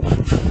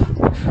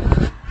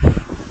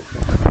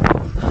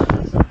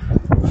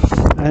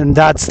 And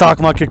that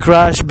stock market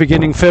crash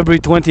beginning February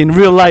 20 in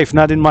real life,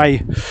 not in my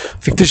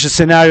fictitious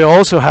scenario,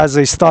 also has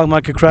a stock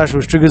market crash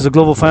which triggers a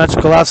global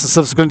financial collapse, and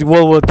subsequently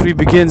World War III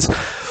begins,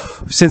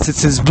 since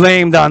it is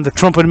blamed on the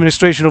Trump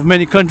administration of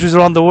many countries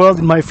around the world.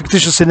 In my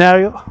fictitious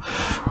scenario,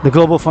 the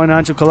global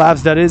financial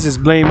collapse, that is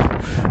blamed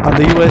on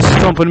the US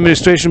Trump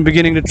administration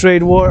beginning the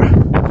trade war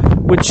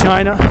with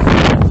China.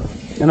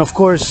 And of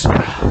course,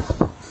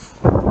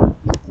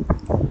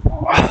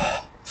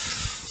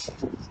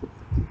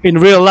 in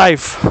real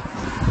life,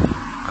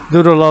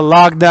 due to the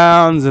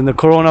lockdowns and the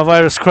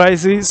coronavirus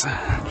crises,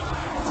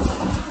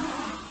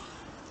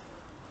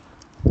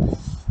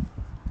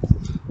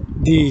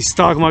 the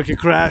stock market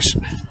crash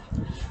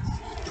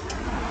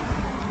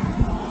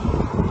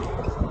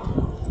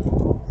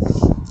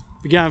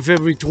began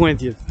February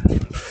 20th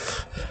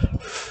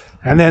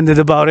and ended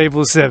about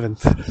April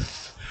 7th,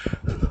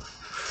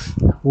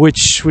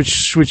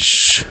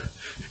 which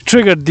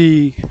triggered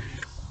the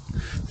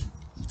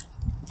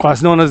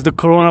what's known as the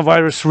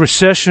coronavirus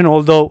recession,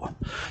 although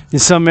in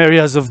some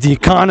areas of the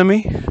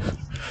economy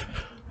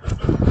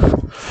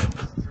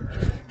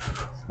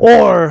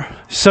or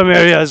some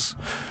areas,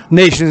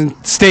 nation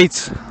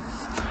states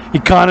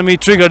economy,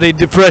 triggered a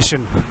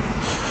depression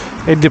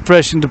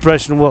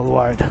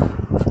worldwide.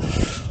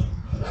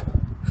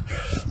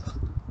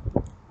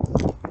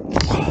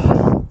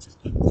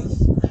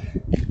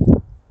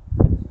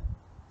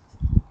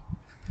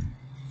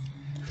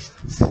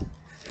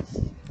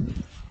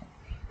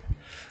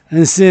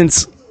 And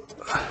since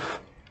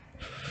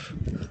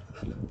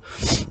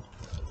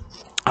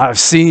I've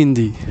seen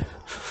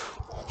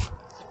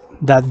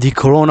that the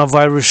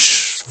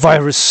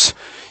coronavirus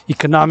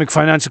economic,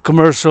 financial,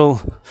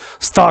 commercial,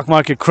 stock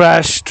market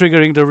crash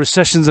triggering the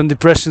recessions and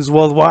depressions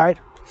worldwide,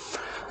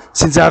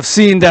 since I've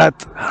seen that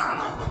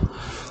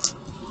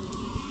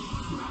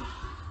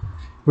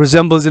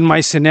resembles in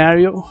my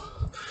scenario,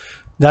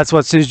 that's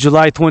what since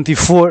July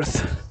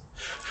 24th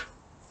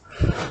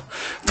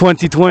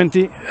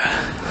 2020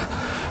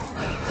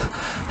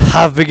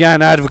 have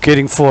began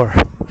advocating for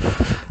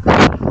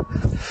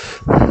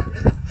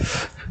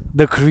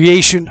the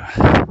creation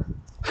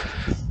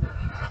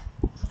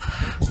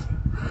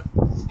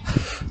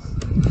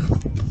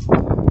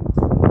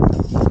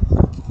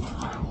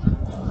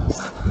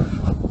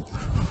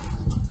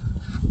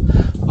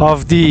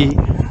of the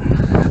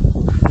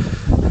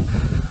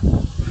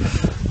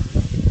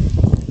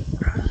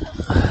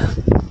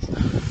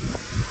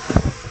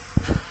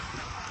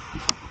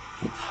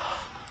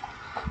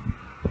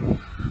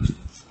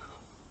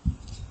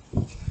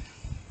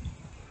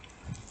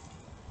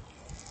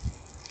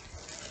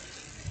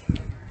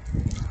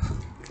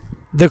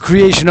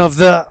creation of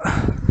the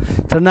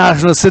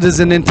International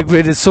Citizen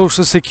Integrated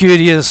Social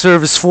Security and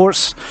Service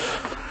Force,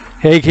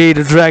 aka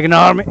the Dragan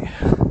Army,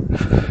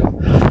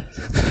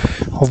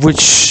 of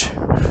which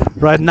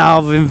right now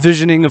I'm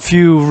envisioning a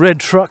few red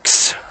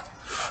trucks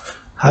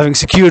having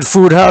secured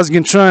food, housing,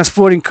 and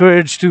transport,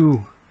 encouraged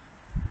to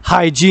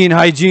hygiene,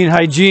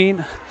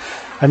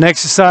 and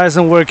exercise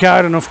and work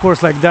out, and of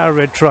course like that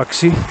red truck,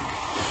 see,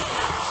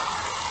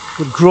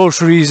 with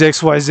groceries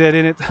XYZ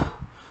in it,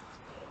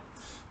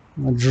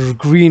 a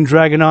green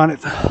dragon on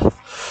it,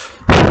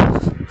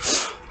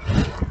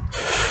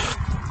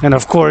 and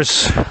of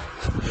course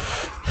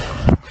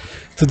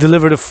to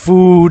deliver the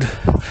food,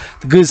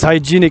 the goods,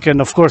 hygienic,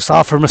 and of course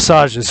offer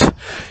massages,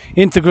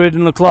 integrated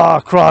in the claw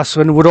across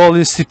and with all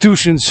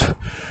institutions,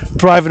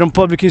 private and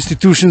public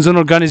institutions and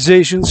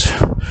organizations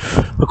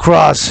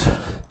across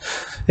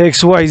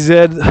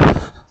XYZ,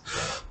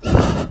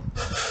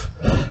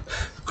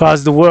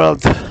 across the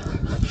world,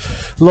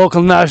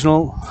 local,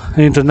 national,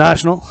 and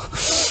international,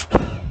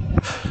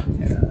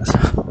 yes,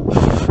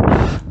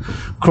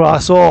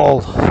 across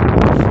all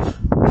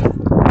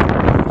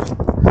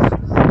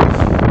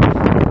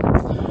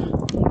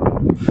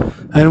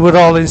and with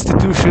all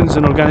institutions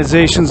and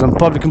organizations and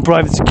public and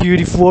private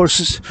security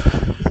forces,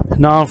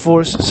 non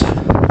forces,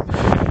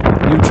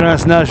 new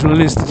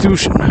transnational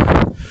institution,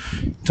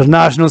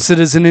 International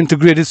Citizen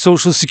Integrated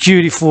Social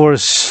Security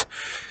Force,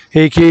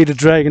 aka the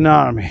Dragan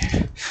Army,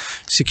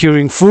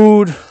 securing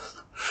food,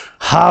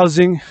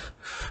 housing,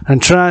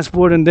 and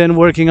transport, and then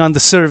working on the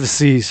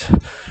services,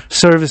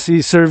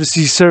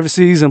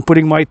 and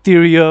putting my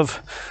theory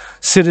of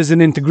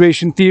citizen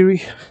integration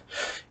theory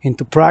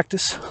into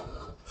practice.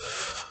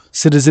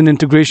 Citizen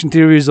integration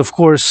theory is, of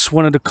course,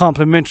 one of the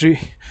complementary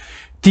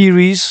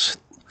theories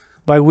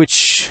by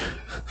which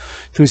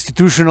to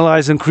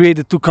institutionalize and create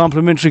the two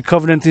complementary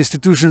covenant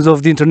institutions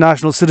of the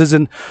International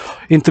Citizen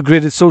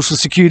Integrated Social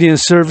Security and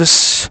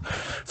Service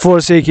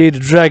Force, aka the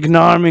Dragan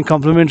Army,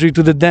 complementary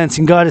to the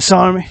Dancing Goddess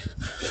Army.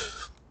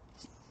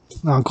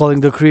 I'm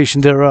calling the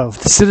creation thereof.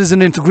 The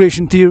citizen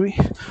integration theory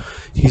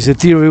is a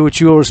theory which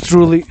yours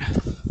truly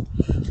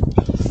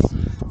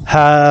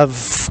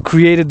have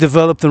created,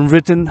 developed, and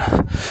written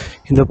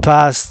in the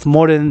past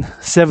more than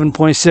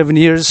 7.7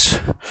 years.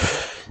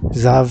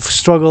 As I've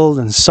struggled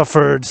and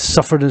suffered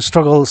and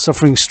struggled,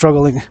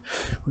 struggling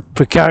with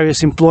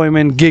precarious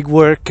employment, gig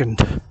work, and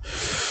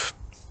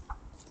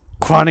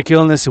chronic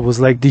illness. It was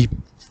like the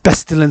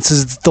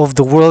pestilences of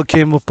the world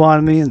came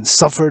upon me, and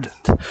suffered.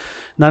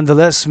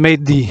 Nonetheless,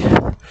 made the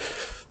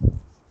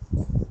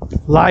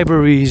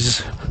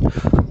libraries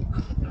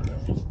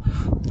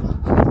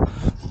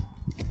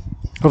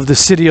of the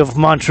city of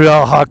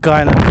Montreal, Hawk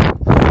Island,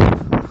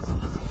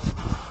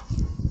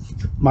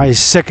 my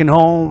second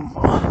home.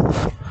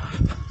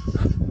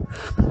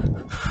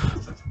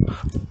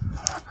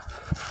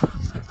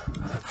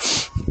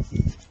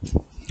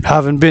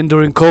 Haven't been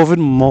during COVID.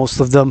 Most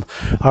of them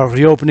are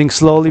reopening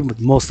slowly, but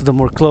most of them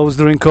were closed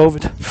during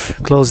COVID,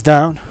 closed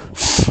down.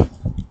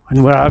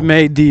 And where I've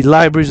made the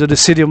libraries of the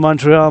city of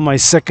Montreal my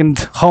second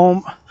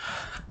home,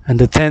 and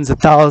the tens of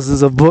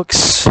thousands of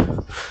books.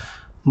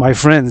 My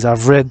friends,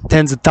 I've read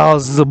tens of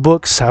thousands of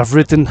books. I've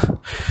written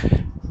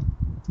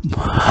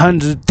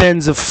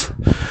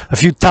a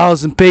few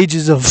thousand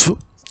pages of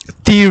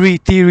theory,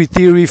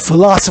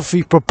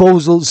 philosophy,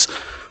 proposals,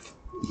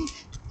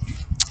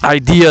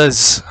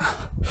 ideas,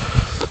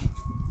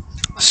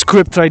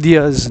 script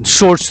ideas, and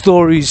short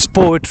stories,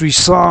 poetry,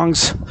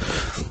 songs,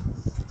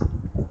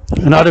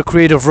 and other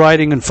creative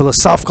writing, and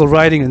philosophical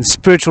writing, and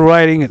spiritual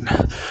writing, and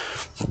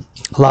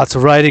lots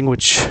of writing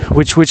which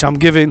I'm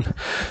giving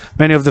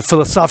many of the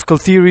philosophical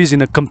theories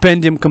in a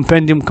compendium.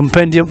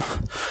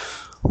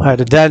 I had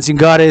the Dancing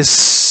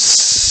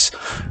Goddess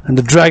and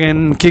the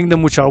Dragan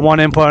Kingdom, which are one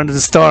empire under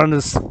the star, and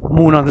the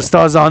moon, on the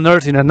stars, on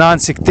earth, in a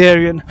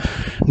non-sectarian,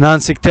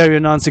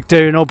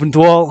 open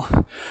to all.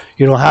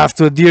 You don't have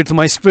to adhere to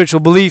my spiritual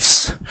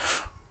beliefs,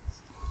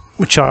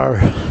 which are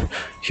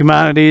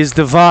humanity is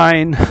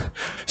divine,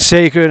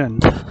 sacred,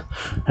 and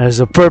there's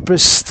a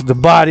purpose to the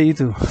body,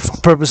 to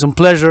purpose and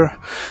pleasure,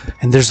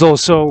 and there's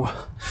also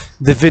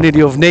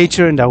divinity of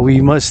nature, and that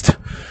we must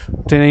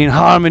maintain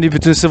harmony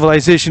between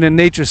civilization and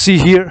nature. See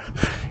here,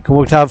 you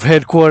can have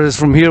headquarters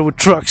from here with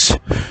trucks.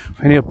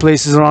 Many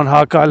places around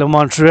Hawk Island,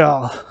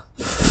 Montreal.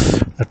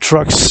 The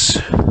trucks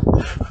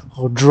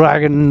of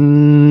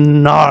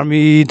Dragan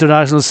Army,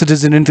 International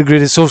Citizen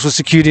Integrated Social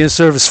Security and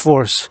Service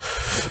Force.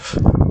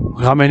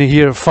 How many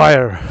here?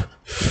 Firemen,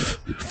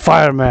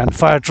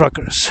 fire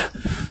truckers.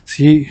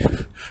 See,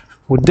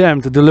 with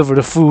them to deliver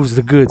the foods,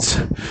 the goods.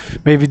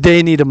 Maybe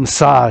they need a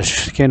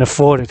massage, can't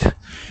afford it.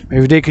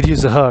 Maybe they could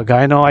use a hug.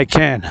 I know I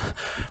can.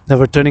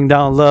 Never turning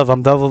down love.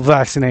 I'm double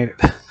vaccinated.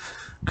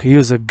 Could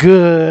use a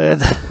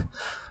good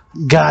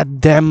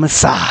goddamn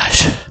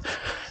massage.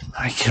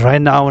 Like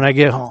right now when I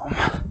get home.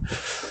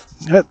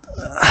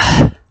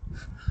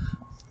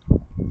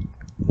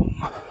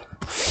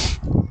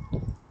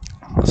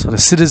 So the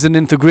citizen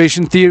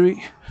integration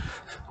theory,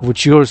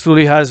 which yours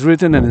truly has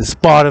written and is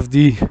part of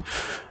the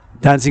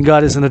Dancing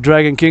Goddess and the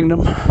Dragan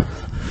Kingdom,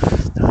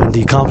 and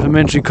the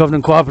complementary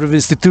covenant cooperative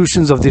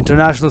institutions of the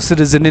International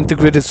Citizen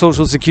Integrated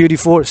Social Security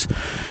Force,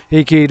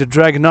 aka the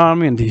Dragan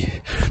Army, and the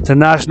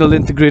International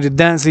Integrated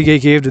Dance League,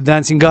 aka the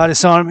Dancing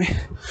Goddess Army.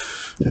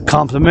 They're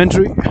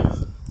complementary.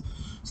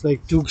 It's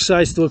like two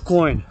sides to a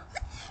coin.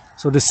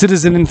 So the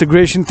citizen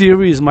integration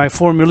theory is my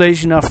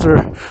formulation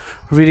after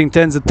reading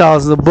tens of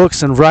thousands of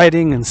books and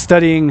writing and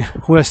studying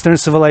Western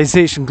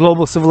civilization,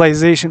 global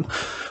civilization,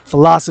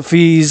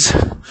 philosophies,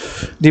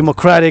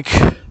 democratic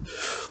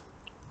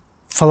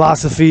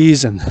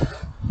philosophies, and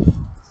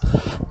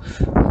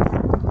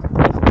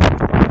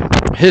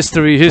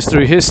history,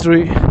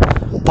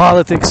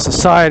 politics,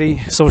 society,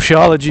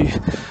 sociology.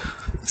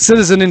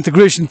 Citizen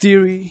integration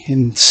theory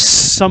in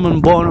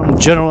summum bonum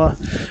general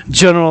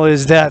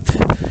is that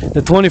the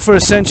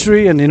 21st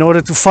century, and in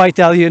order to fight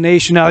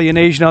alienation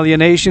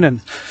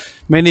and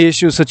many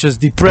issues such as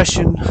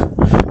depression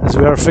as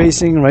we are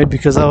facing, right,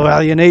 because of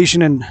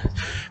alienation and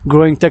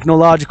growing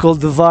technological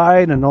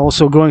divide and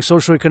also growing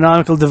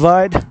socio-economical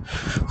divide,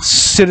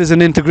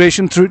 citizen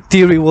integration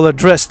theory will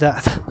address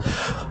that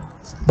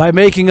by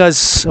making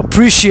us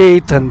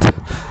appreciate and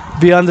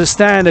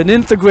understand and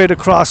integrate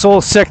across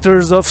all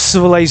sectors of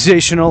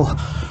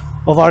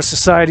of our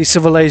society,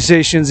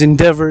 civilization's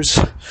endeavors,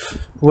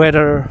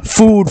 whether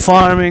food,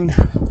 farming,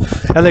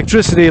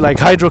 electricity, like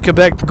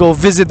Hydro-Quebec to go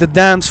visit the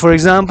dams, for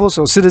example.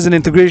 So citizen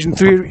integration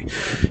theory,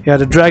 you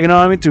had the Dragan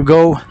Army to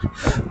go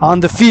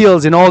on the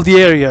fields in all the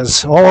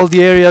areas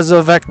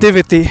of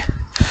activity,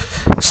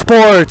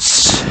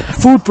 sports,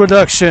 food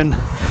production,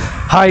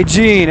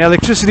 hygiene,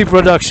 electricity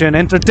production,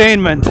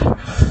 entertainment,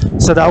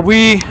 so that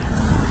we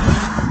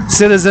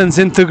citizens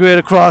integrate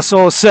across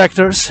all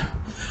sectors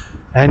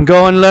and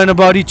go and learn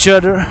about each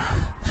other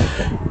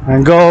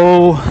and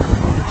go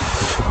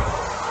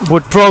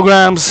with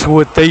programs,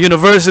 with the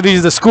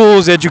universities, the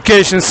schools, the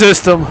education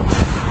system,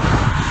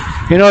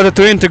 in order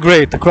to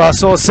integrate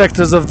across all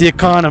sectors of the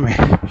economy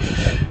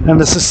and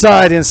the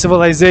society and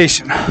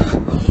civilization.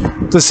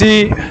 To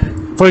see,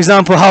 for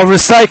example, how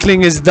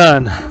recycling is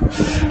done,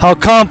 how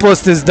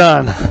compost is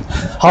done,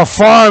 how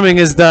farming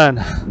is done,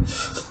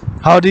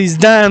 how these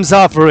dams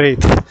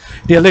operate,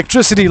 the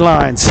electricity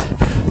lines,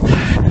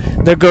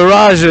 the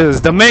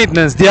garages, the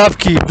maintenance, the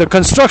upkeep, the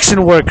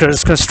construction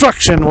workers,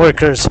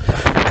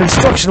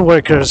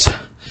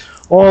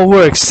 all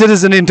work,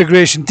 citizen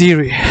integration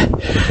theory,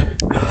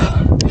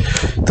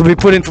 to be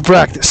put into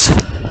practice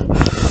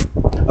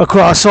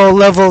across all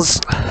levels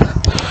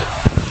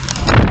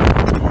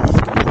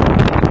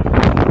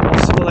of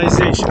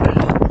civilization.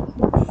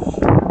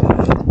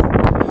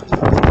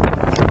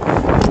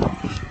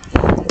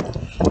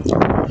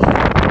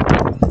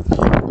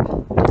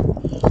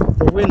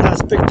 The wind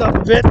has picked up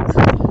a bit,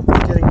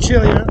 it's getting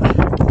chillier.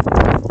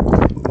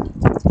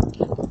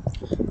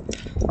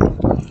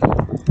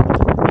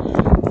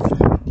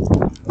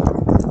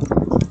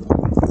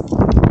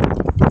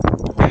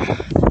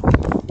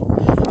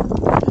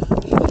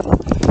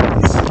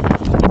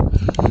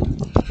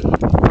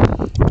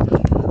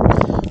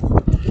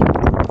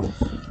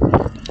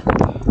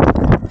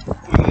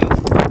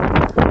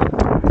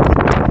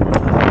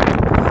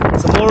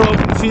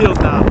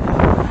 Field now.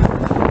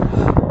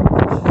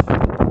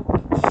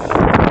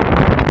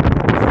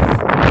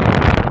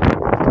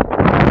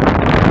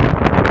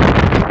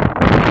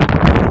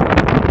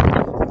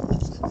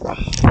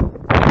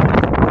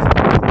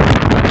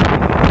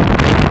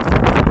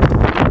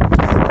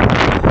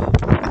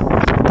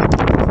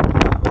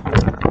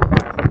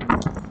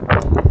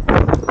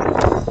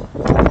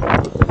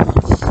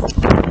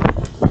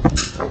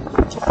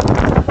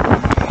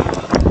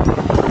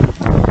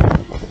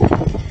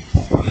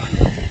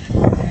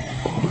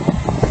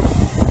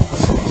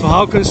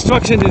 How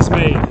construction is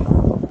made.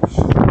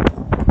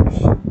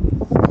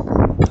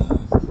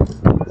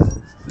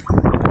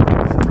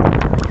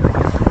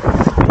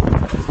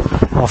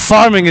 How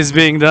farming is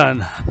being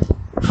done.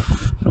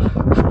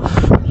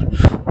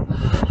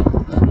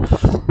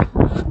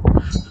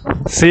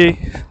 See?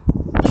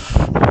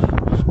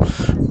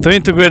 To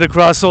integrate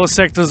across all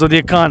sectors of the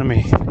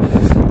economy.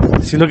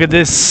 So look at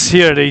this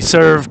here, they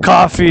serve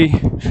coffee,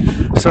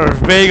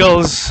 serve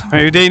bagels,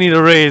 maybe they need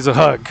a raise, a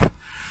hug.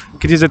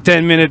 Could use a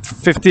 10-minute,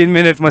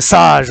 15-minute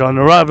massage on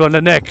the rub on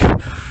the neck.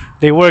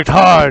 They worked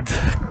hard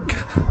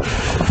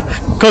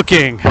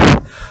cooking.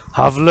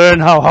 I've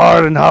learned how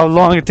hard and how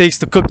long it takes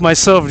to cook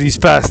myself these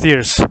past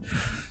years.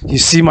 You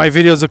see my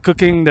videos of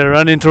cooking, they're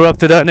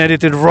uninterrupted,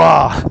 unedited,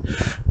 raw.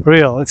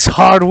 Real. It's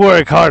hard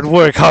work, man.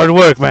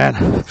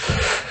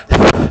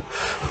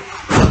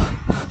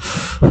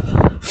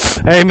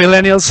 Hey,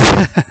 millennials.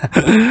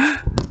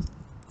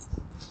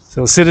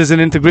 So citizen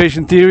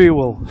integration theory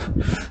will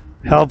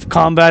help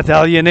combat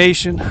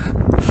alienation.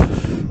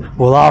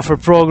 We'll offer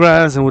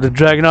programs, and with the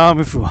Dragan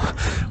army for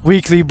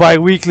weekly,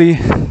 bi-weekly,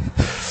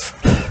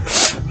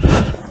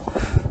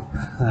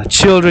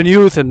 children,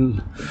 youth,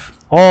 and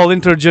all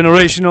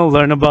intergenerational,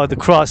 learn about the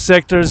cross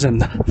sectors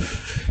and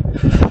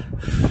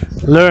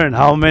learn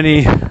how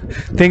many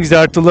things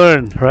there are to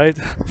learn, right?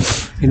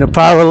 In a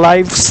parallel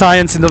life,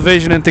 science,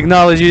 innovation, and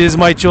technology is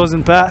my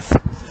chosen path.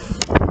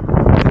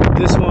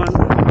 This one,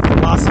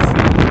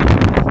 philosophy,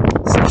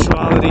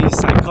 sexuality,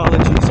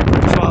 psychology,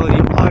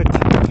 spirituality, art,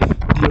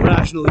 the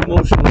irrational,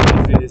 emotional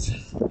life is.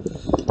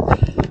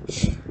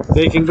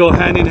 They can go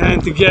hand in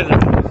hand together.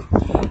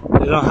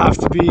 They don't have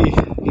to be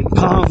in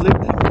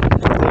conflict.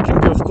 They can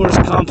be, of course,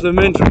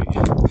 complementary,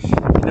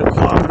 in a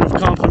cooperative,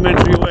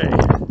 complementary way.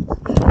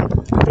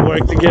 To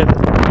work together.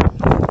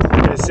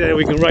 Like I said,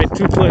 we can write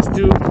 2 + 2 = 4.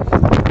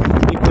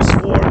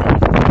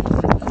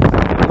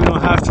 We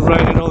don't have to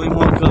write it all in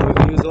one color. We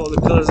can use all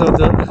the colors of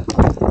the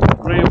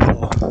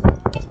rainbow.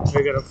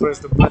 We gotta press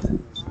the button.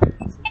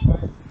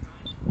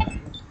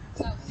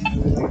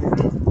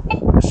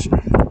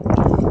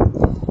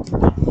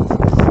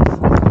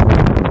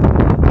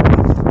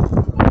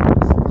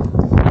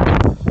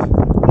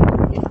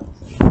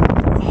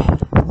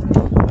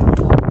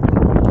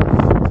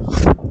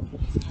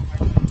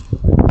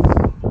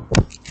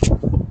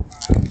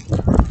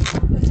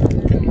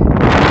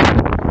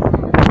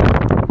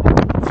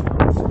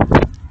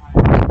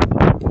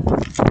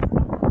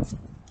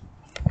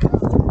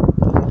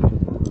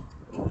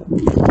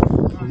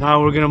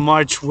 Now we're gonna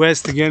march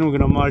west again. We're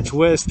gonna march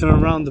west,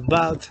 turn around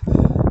about,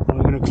 and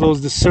we're gonna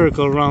close the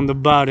circle around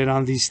about it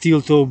on these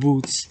steel toe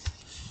boots.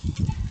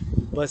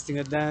 Busting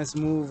a dance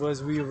move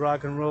as we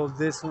rock and roll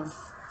this one.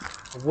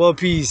 World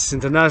peace,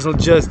 international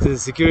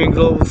justice, securing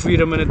global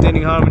freedom, and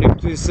attaining harmony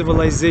between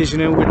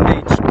civilization and with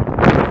nature.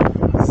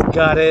 It's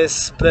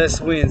Goddess,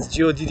 best wins.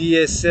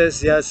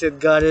 G-O-D-D-S-S. Yeah, I said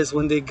Goddess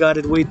when they got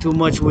it way too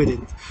much with it.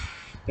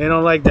 They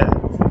don't like that.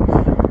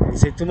 They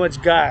say too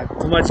much God,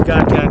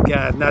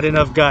 God, not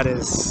enough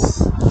Goddess.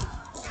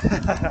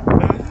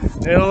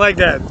 They don't like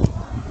that.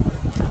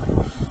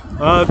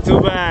 Oh, too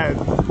bad.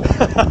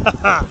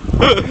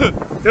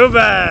 Too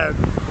bad.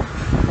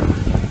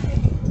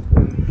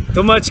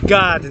 Too much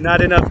God,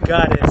 not enough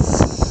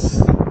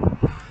goddess.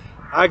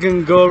 I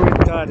can go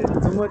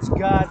retarded. Too much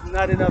God,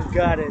 not enough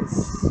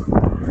goddess.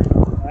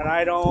 And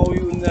I don't owe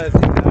you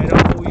nothing. I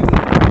don't owe you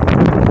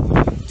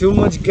nothing. Too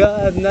much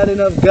God, not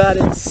enough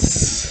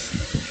goddess.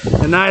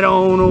 And I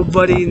don't owe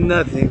nobody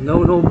nothing.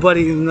 No,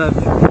 nobody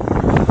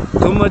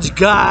nothing. Too much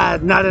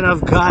God, not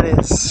enough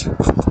goddess.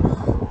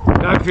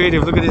 Got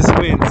creative, look at this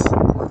winds.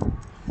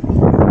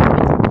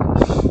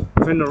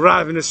 Finna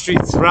rap in the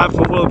streets, rap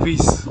for world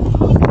peace.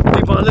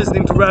 Keep on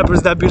listening to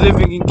rappers that be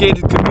living in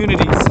gated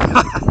communities.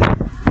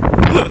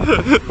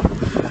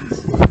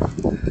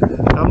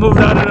 I moved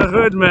out of the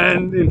hood,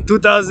 man, in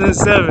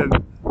 2007.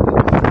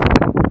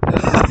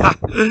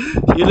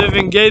 You live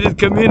in gated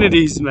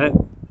communities,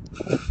 man.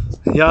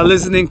 Y'all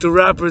listening to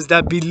rappers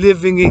that be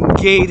living in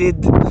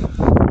gated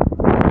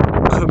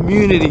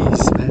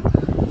communities, man.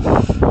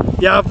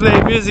 Y'all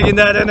play music in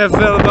that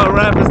NFL about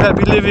rappers that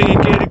be living in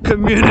gated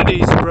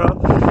communities, bro.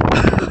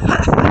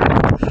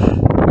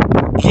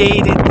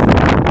 Gated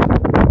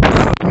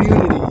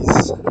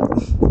communities.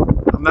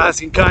 I'm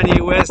asking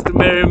Kanye West to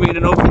marry me in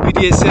an open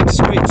BDSM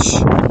switch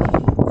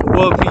for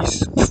world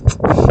peace.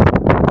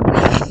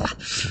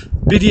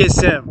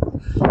 BDSM.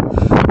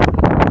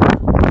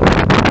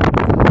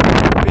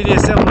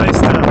 BDSM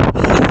lifestyle.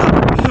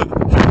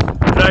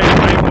 Dragan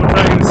Rainbow,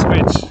 Dragan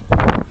switch.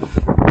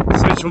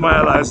 Switch for my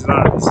allies and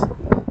armies.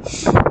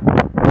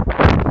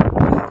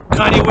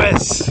 Kanye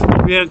West,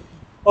 we had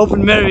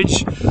open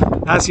marriage,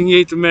 asking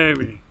Ye to marry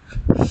me.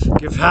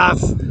 Give half,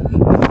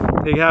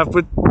 take half,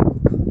 put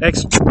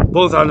X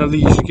both on the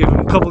leash. Give him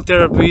a couple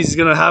therapies, he's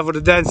gonna have with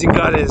the dancing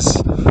goddess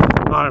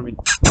army.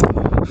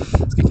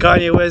 Let's get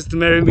Kanye West to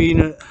marry me in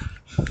a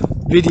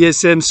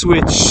BDSM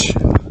switch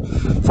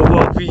for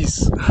world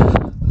peace.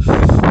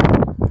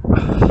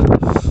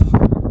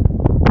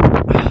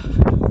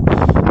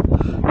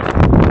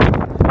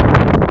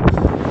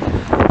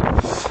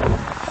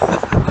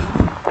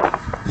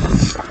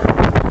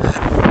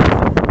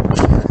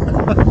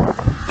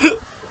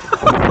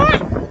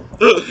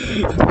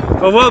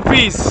 For world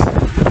peace.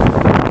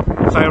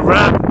 If I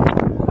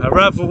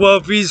rap for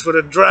world peace for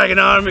the Dragan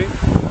army,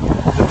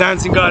 the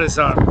dancing goddess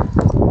army.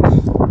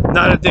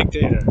 Not a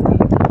dictator.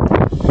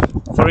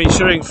 For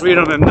ensuring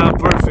freedom, I'm not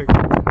perfect.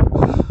 You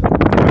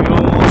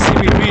won't see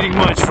me reading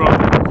much from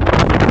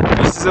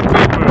pieces of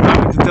paper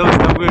having to tell us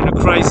that we're in a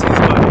crisis,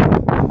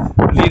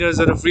 but leaders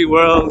of the free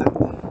world,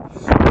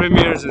 and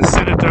premiers and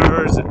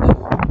senators, and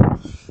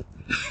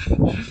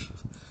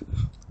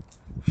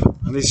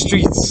these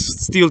streets,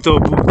 steel-toe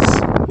boots.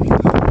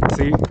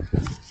 See?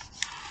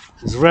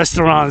 There's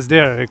restaurants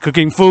there, they're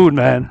cooking food,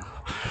 man.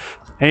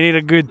 I need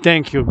a good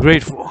thank you,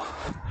 grateful.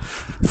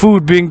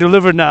 Food being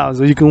delivered now,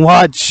 so you can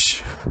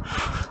watch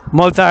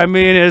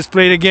multi-millionaires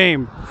play the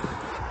game.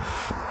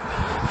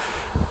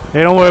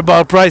 They don't worry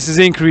about prices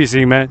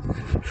increasing, man.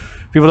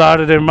 People are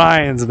out of their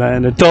minds,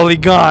 man. They're totally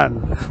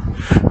gone.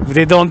 If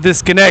they don't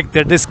disconnect,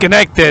 they're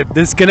disconnected.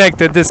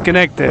 Disconnected.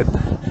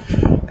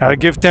 Gotta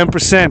give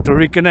 10% to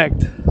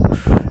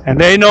reconnect. And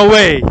there ain't no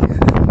way.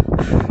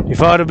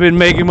 If I would have been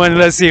making money,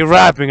 let's say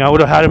rapping, I would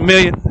have had $1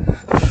 million.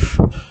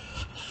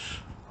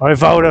 Or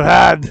if I would have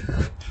had,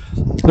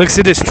 look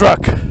at this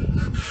truck.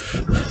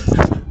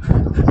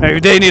 Maybe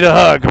they need a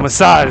hug, a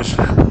massage.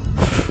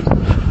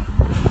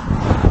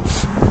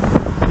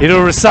 You know,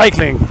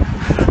 recycling,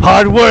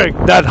 hard work,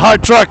 that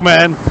hard truck,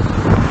 man.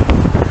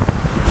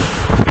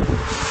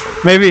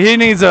 Maybe he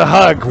needs a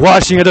hug,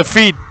 washing of the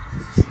feet.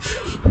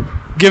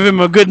 Give him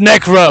a good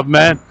neck rub,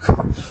 man.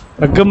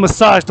 A good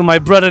massage to my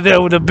brother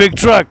there with a big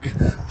truck.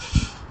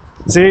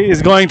 See,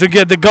 he's going to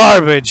get the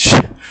garbage.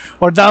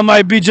 Or that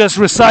might be just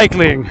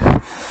recycling.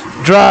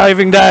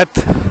 Driving that,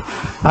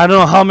 I don't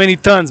know how many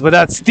tons, but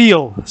that's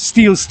steel.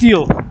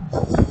 Steel.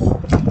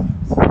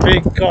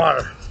 Big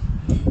car.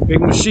 Big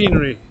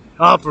machinery.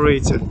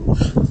 Operates it.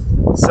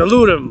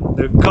 Salute them.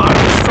 They're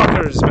garbage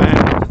truckers,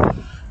 man.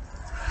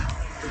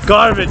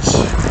 Garbage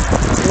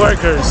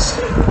workers.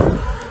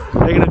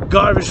 Taking the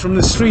garbage from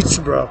the streets,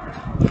 bro.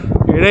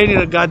 They need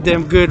a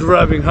goddamn good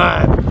rubbing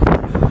hard.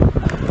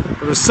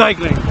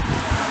 Recycling.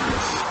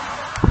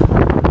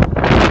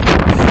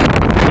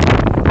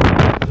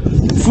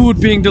 Food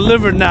being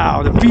delivered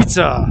now, the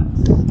pizza.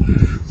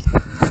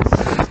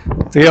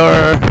 To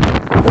your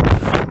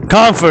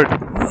comfort.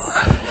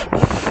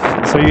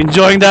 So you're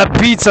enjoying that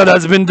pizza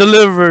that's been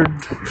delivered,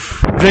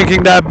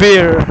 drinking that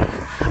beer.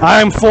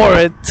 I am for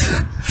it.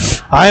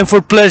 I am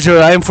for pleasure.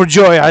 I am for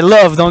joy. I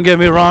love, don't get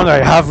me wrong, I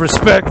have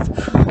respect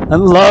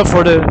and love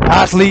for the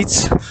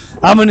athletes.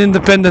 I'm an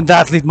independent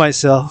athlete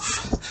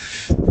myself.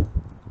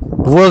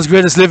 The world's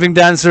greatest living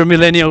dancer,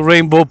 millennial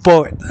rainbow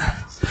poet.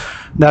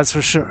 That's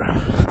for sure.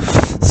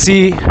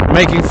 See,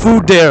 making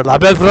food there, La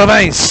Belle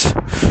Province.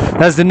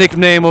 That's the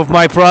nickname of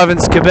my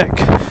province,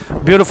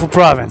 Quebec. Beautiful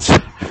province.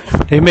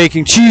 They're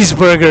making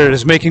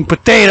cheeseburgers, making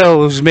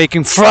potatoes,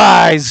 making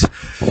fries.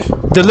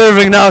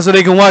 Delivering now so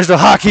they can watch the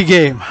hockey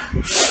game.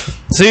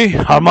 See,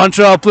 our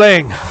Montreal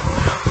playing.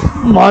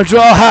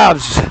 Montreal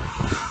Habs.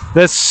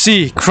 Let's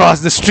see,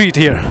 cross the street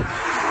here.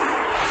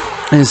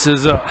 This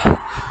is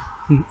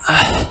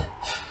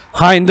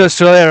High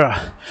industrial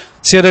era.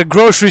 See, at the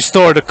grocery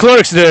store, the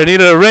clerks there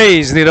need a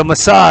raise, need a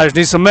massage,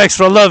 need some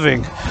extra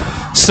loving.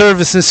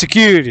 Service and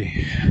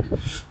security.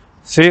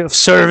 See,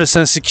 service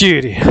and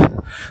security.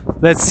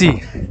 Let's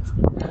see.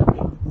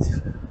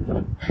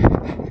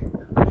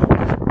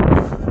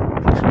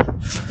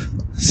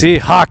 See,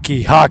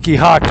 hockey.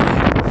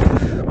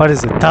 What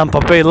is it?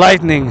 Tampa Bay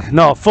Lightning?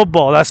 No,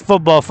 football. That's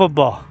football.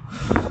 Football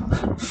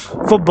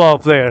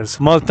players,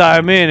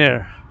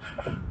 multi-millionaire.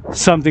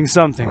 Something.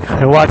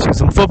 They're watching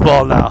some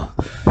football now.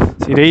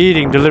 See, they're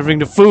eating, delivering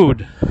the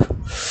food.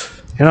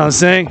 You know what I'm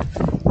saying?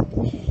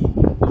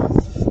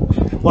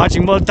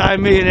 Watching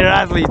multi-millionaire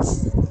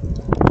athletes.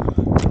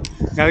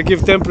 Gotta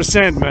give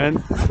 10%,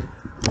 man.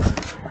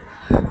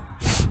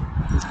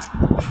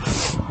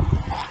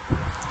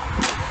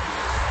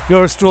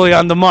 Yours truly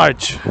on the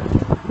march.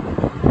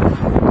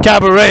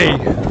 Cabaret.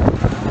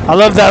 I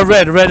love that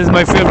red. Red is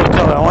my favorite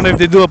color. I wonder if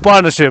they do a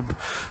partnership.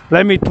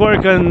 Let me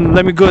twerk and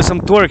let me go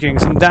some twerking,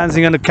 some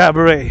dancing on the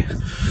cabaret.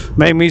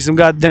 Make me some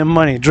goddamn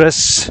money.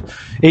 Dress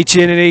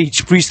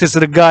H-N-H, priestess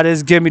of the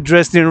goddess. Get me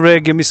dressed in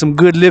red. Give me some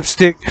good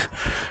lipstick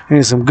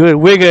and some good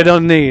wig I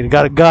don't need.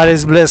 Got a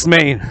goddess blessed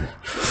mane.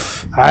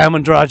 I am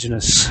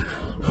androgynous.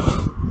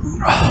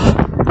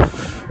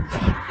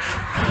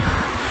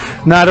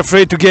 Not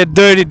afraid to get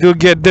dirty. Do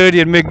get dirty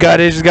and make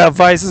goddess got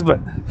vices, but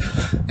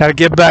gotta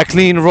get back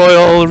clean,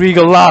 royal,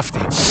 regal, lofty.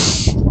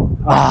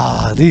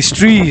 Ah, these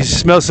trees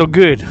smell so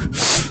good.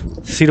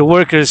 See the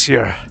workers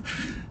here.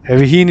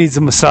 He needs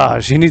a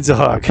massage. He needs a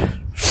hug.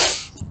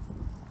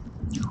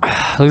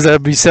 Looks like I'll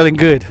be selling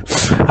good.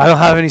 I don't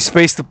have any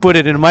space to put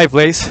it in my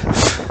place,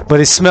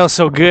 but it smells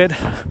so good.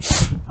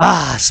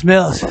 Ah,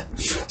 smells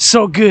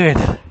so good.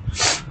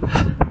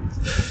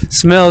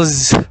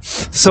 Smells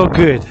so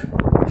good.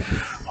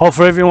 All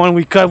for everyone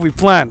we cut, we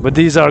plant, but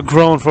these are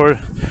grown for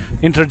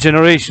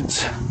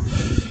intergenerations.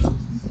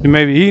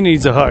 Maybe he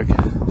needs a hug,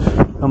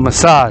 a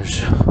massage.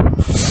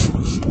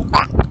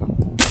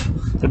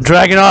 The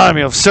Dragan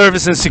army of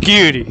service and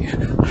security.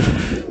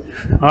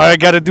 All I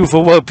gotta do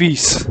for world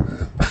peace.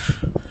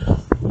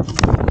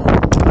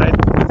 Right.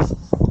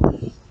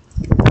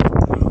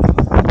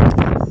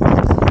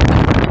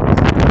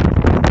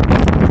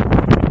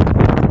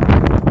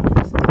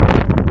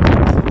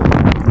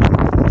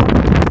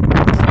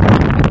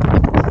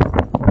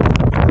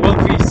 World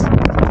peace.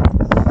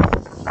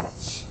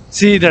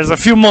 See, there's a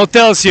few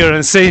motels here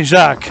in Saint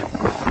Jacques.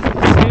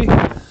 See?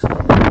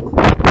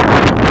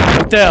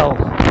 Hotel.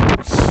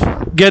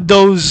 Get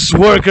those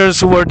workers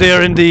who were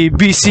there in the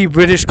BC,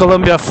 British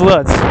Columbia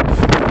floods.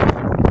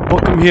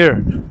 Book them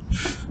here.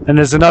 And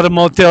there's another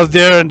motel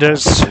there, and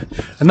there's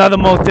another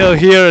motel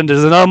here, and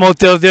there's another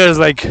motel there. It's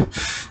like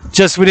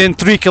just within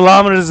 3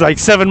 kilometers, like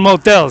 7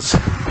 motels.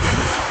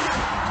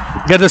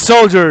 Get the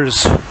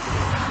soldiers.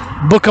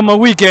 Book them a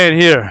weekend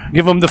here.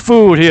 Give them the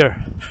food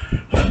here.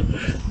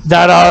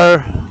 That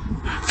are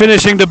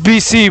finishing the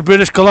BC,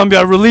 British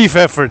Columbia relief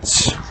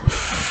efforts.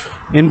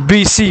 In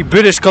BC,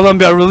 British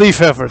Columbia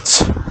relief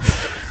efforts.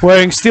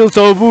 Wearing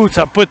steel-toe boots.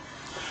 I put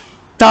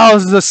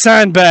thousands of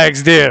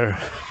sandbags there.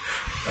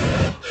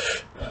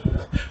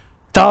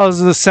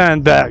 Thousands of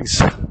sandbags.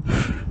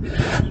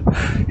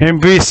 In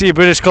BC,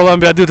 British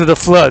Columbia due to the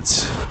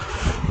floods.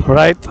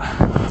 Right?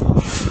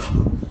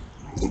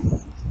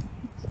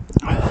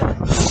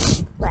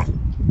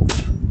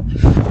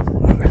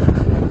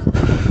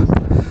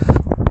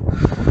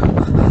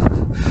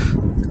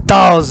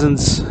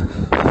 Thousands.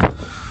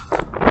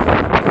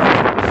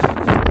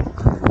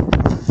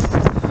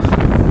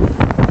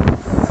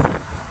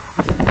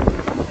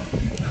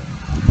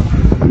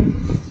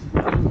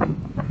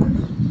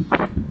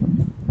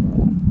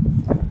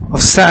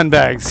 Of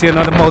sandbags. See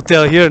another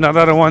motel here,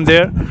 another one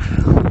there.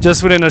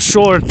 Just within a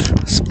short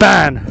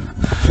span.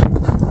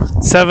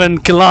 7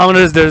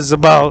 kilometers, there's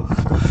about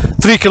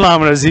 3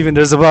 kilometers even,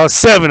 there's about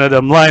 7 of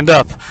them lined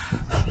up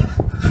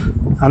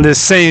on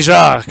this Saint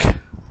Jacques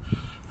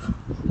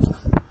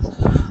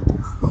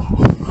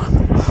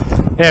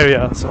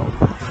area. So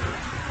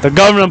the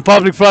government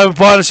public-private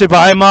partnership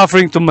I am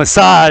offering to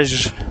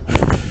massage.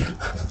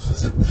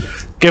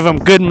 Give them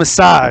good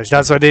massage.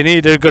 That's what they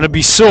need. They're gonna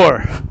be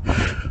sore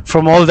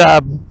from all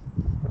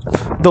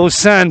those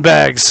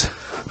sandbags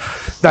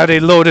that they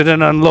loaded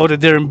and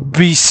unloaded there in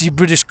BC,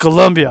 British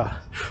Columbia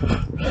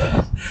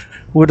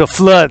with the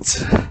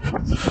floods.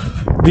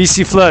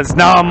 BC floods.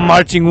 Now I'm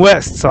marching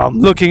west, so I'm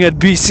looking at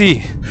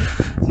BC.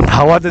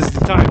 Now what is the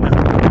time now?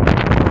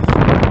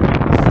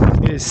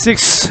 It's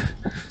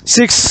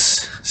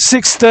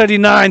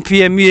 6:39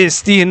 p.m.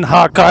 EST in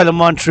Hawk Island,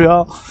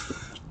 Montreal.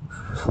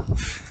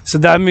 So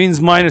that means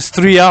minus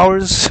 3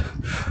 hours.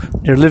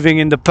 They're living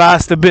in the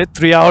past a bit,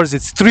 3 hours.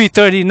 It's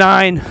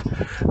 3:39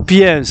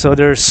 p.m. So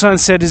their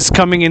sunset is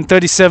coming in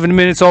 37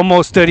 minutes,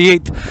 almost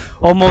 38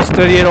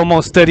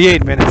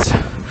 minutes.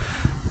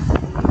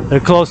 They're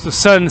close to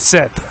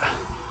sunset.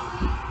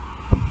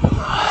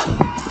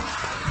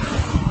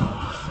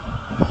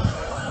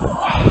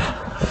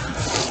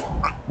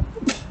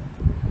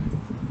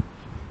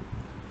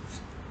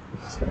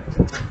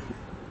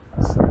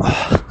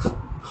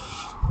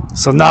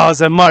 So now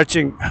as I'm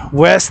marching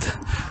west,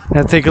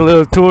 I take a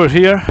little tour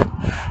here,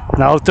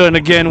 and I'll turn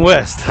again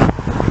west.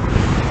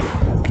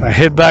 I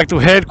head back to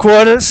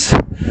headquarters,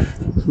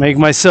 heat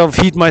myself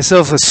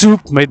a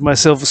soup, made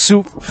myself a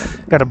soup,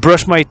 gotta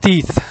brush my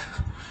teeth,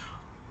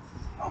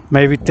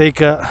 maybe take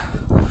a...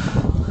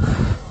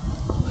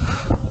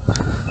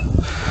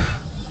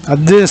 I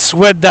didn't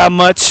sweat that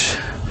much.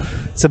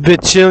 It's a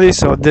bit chilly,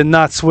 so I did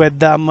not sweat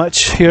that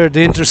much here at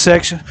the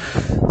intersection.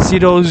 See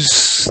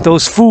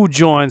those food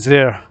joints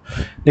there?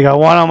 They got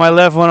one on my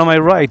left, one on my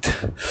right.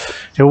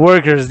 The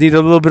workers need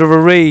a little bit of a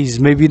raise.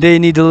 Maybe they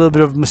need a little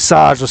bit of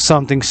massage or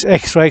something,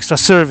 extra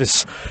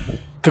service.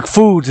 Cook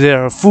food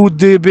there. Food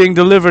being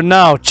delivered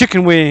now.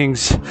 Chicken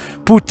wings,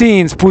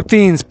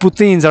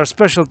 poutines, our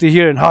specialty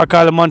here in Hawk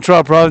Island,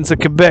 Montreal, province of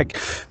Quebec.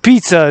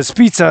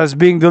 Pizzas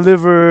being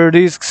delivered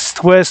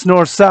east, west,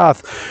 north,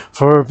 south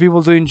for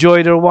people to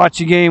enjoy their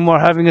watching game or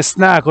having a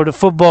snack or the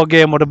football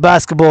game or the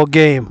basketball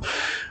game.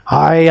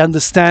 I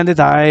understand it.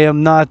 I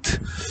am not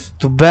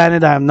to ban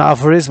it. I am not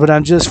for this, but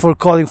I'm just for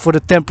calling for the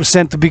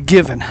 10% to be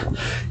given.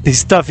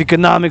 These tough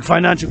economic,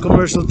 financial,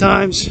 commercial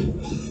times.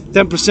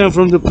 10%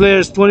 from the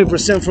players,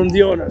 20% from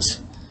the owners,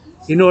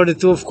 in order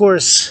to, of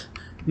course,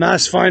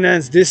 mass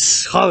finance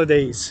this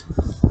holidays.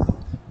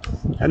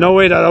 And no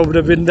way that I would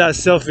have been that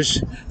selfish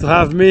to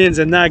have millions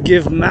and not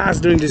give mass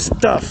during this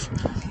tough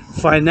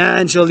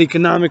financial,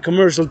 economic,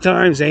 commercial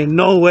times. Ain't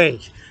no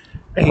way.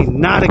 Ain't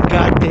not a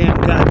goddamn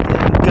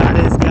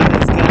goddess.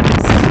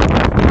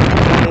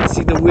 Let's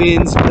see the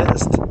winds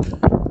blessed.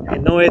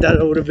 Ain't no way that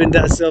I would have been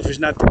that selfish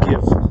not to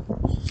give.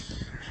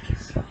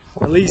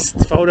 At least,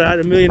 if I would have had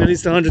a million, at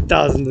least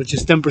 100,000, which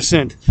is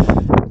 10%.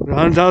 With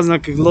 100,000, I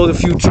could load a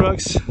few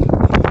trucks,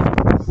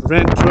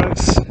 rent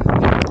trucks,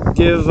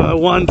 give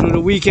one through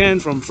the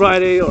weekend from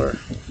Friday or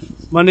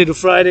Monday to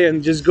Friday,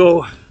 and just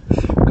go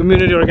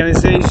community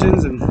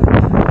organizations and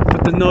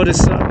put the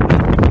notice up.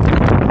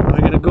 I'm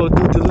gonna go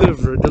do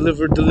deliver. You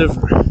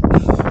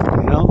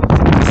know?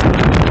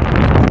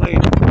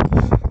 I'm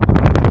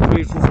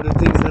grateful for the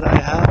things that I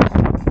have.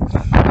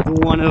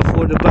 Don't want to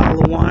afford a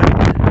bottle of wine.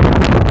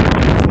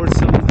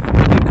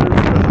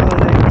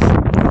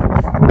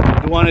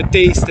 Want to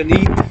taste and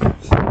eat.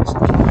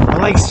 I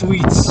like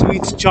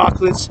sweets,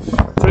 chocolates.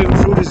 Favorite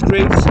fruit is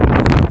grapes.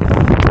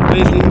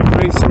 Lately,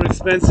 grapes are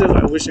expensive.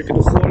 I wish I could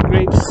afford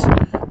grapes.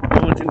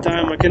 Moment in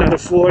time, I cannot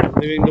afford.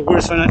 Living the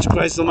worst financial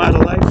crisis of my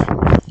life.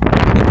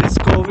 It's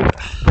COVID.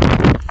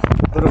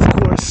 But of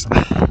course,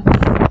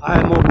 I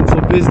am open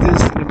for business.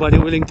 Anybody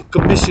willing to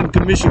commission.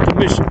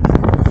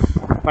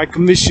 By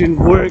commission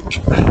work,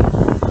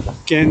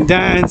 can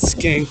dance,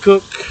 can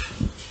cook,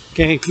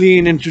 can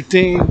clean,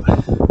 entertain.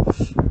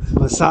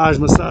 Massage.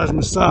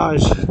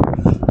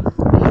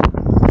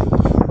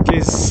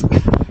 Guess,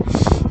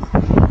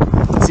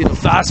 see the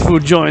fast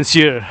food joints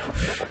here.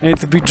 I need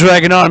to be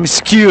Dragan army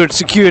secured.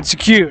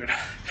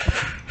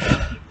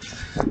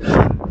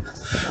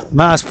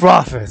 Mass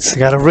profits.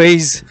 Gotta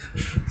raise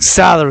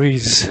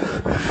salaries.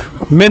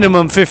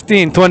 Minimum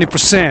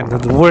 15-20%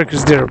 of the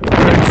workers there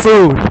preparing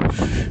food,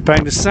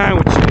 preparing the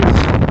sandwiches,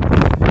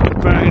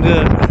 preparing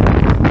the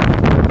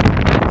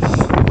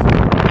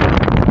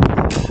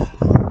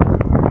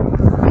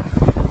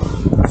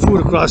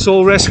across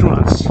all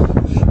restaurants,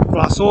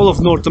 across all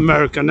of North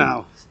America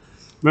now.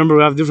 Remember,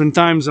 we have different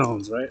time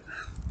zones, right?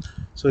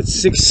 So it's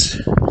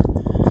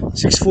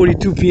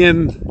 6:42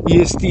 p.m.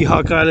 EST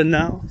Hawk Island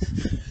now.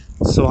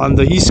 So on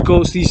the East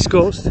Coast,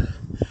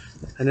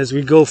 and as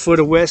we go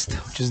further west,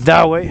 which is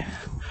that way,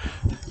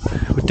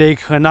 we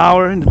take an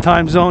hour in the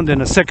time zone,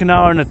 then a second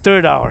hour and a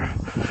third hour.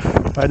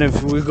 Right?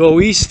 If we go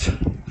east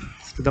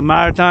to the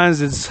Maritimes,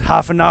 it's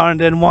half an hour and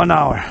then 1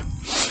 hour.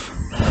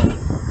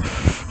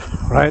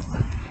 Right?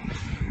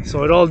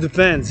 So it all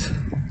depends.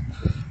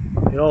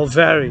 It all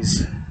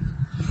varies.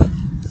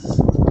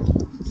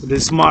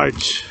 This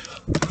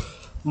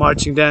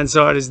marching dance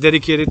art is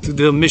dedicated to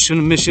the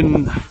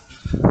mission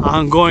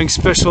ongoing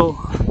special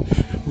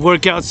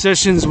workout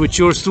sessions which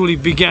yours truly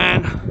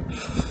began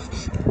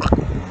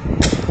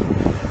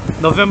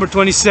November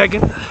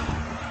 22nd,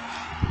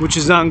 which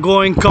is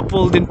ongoing,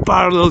 coupled in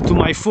parallel to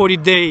my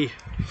 40-day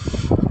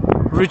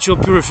ritual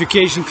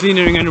purification,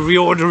 cleaning and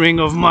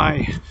reordering of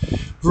my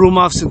room,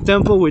 office and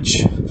temple,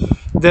 which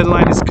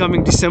deadline is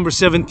coming December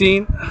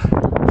 17.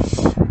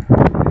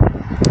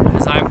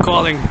 As I am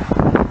calling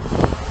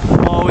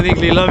all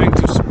willingly loving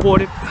to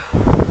support it.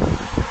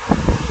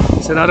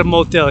 It's another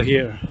motel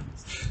here.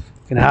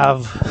 You can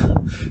have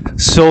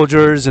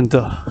soldiers and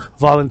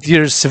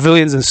volunteers,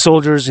 civilians and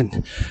soldiers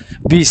in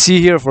BC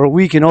here for a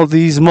week in all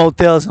these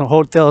motels and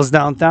hotels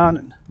downtown,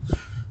 and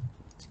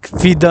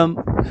feed them.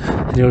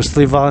 And you'll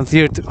still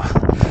volunteer to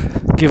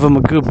give them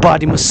a good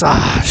body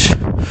massage.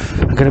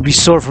 I'm gonna be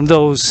sore from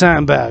those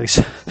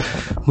sandbags.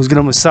 Who's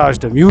gonna massage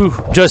them? You,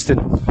 Justin.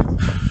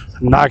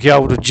 Knock you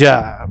out with a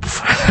jab.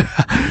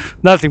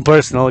 Nothing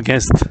personal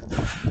against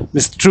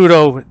Mr.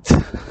 Trudeau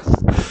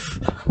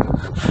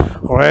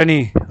or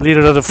any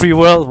leader of the free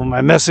world. Well,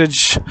 my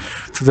message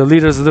to the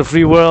leaders of the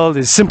free world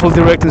is simple,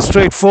 direct, and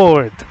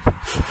straightforward.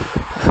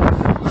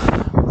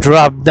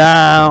 drop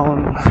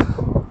down,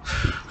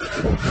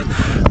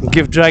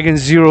 give Dragan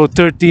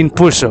 13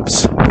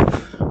 push-ups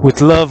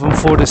with love and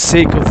for the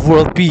sake of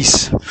world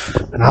peace,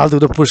 and I'll do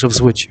the push-ups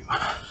with you.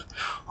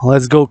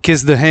 Let's go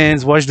kiss the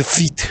hands, wash the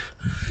feet,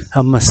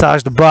 and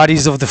massage the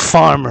bodies of the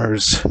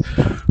farmers.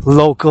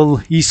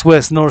 Local east,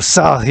 west, north,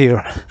 south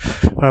here.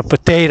 Our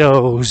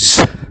potatoes,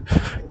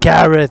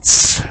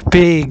 carrots,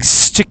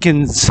 pigs,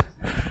 chickens,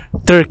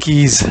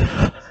 turkeys.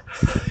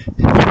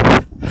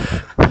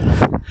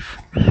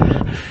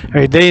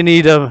 They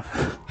need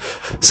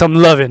some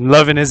loving.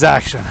 Loving is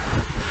action.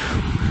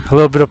 A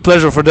little bit of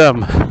pleasure for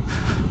them.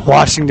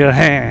 Washing their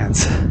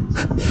hands,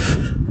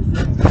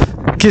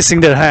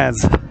 kissing their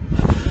hands.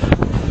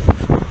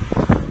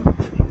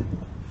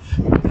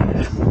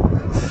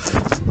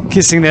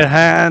 Kissing their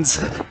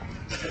hands,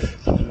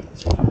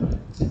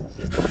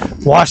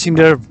 washing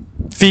their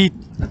feet,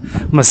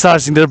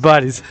 massaging their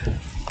bodies.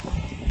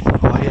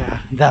 Oh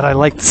yeah, that I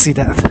like to see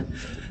that.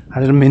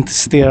 I didn't mean to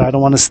stare. I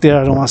don't want to stare.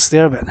 I don't want to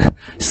stare, but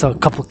just a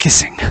couple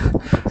kissing.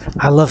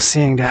 I love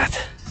seeing that.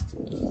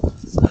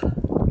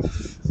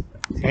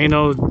 Ain't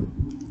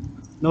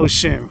no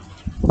shame.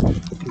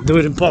 Do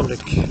it in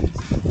public.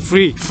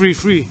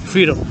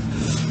 Freedom.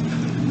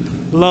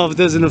 Love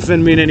doesn't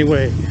offend me in any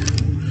way.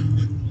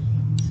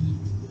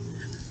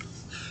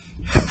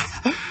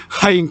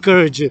 I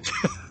encourage it.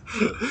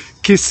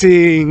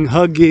 Kissing,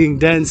 hugging,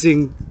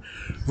 dancing,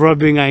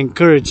 rubbing, I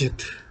encourage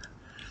it.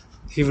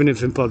 Even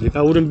if in public.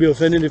 I wouldn't be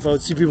offended if I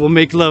would see people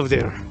make love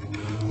there.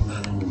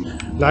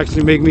 It'll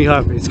actually make me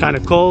happy. It's kind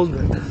of cold,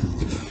 but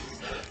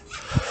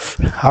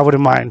I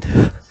wouldn't mind.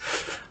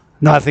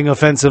 Nothing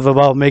offensive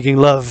about making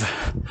love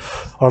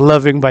or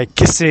loving by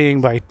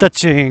kissing, by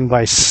touching,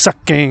 by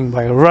sucking,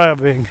 by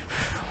rubbing.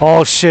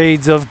 All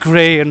shades of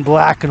gray and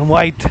black and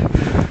white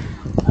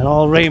and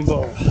all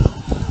rainbow.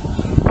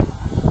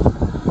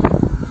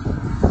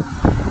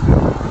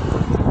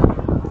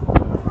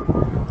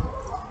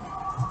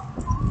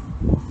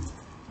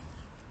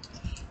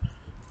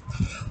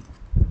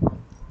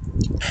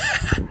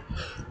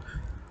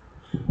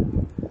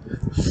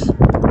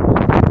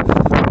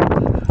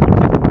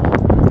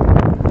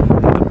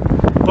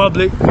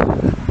 Public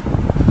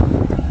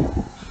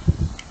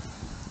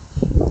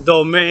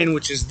domain,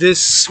 which is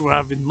this, where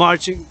I've been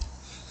marching.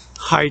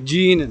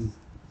 Hygiene, and you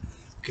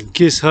can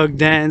kiss, hug,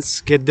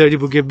 dance, get dirty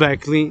but get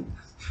back clean.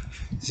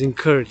 It's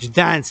encouraged.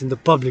 Dance in the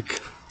public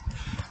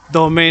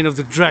domain of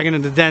the dragon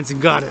and the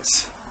dancing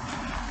goddess.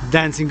 The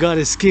dancing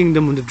goddess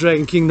kingdom and the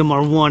dragon kingdom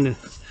are one,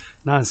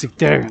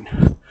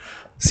 non-sectarian.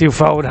 See,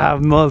 if I would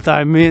have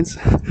multi-means,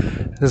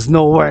 there's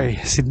no way.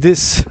 See,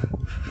 this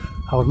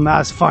I would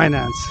mass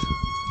finance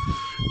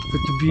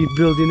to be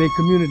building a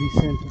community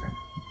center.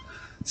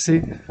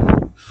 See,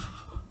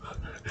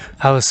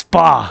 have a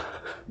spa.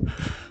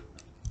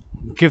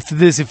 Give to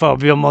this if I'll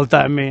be a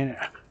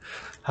multi-millionaire.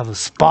 Have a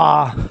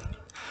spa.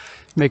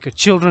 Make a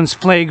children's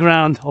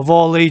playground of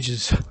all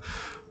ages,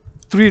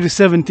 3 to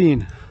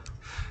 17.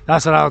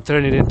 That's what I'll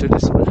turn it into.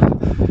 This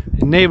one,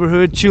 a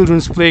neighborhood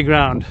children's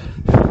playground,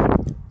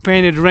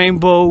 painted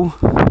rainbow,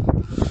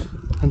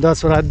 and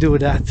that's what I'd do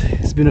with that.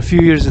 It's been a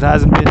few years. It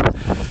hasn't been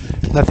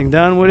nothing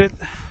done with it.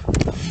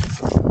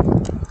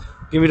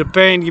 Give me the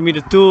paint, give me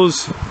the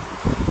tools,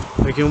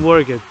 I can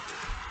work it.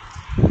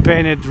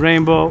 Painted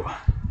rainbow,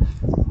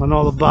 and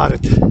all about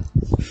it.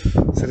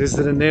 So this is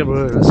the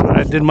neighborhood. That's where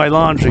I did my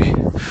laundry.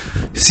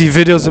 You see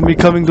videos of me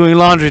coming doing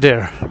laundry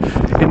there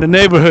in the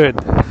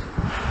neighborhood.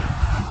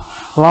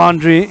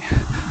 Laundry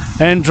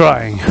and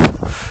drying.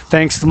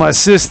 Thanks to my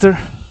sister,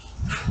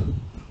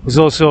 who's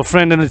also a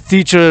friend and a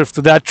teacher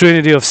to that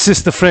trinity of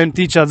sister, friend,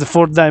 teacher as the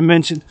fourth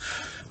dimension.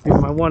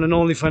 Being my one and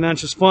only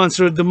financial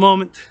sponsor at the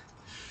moment.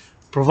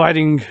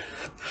 Providing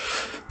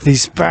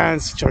these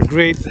pants, which are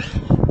great.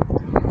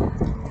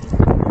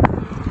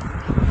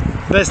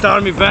 Best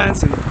army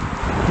pants, and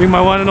being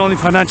my one and only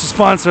financial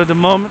sponsor at the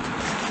moment.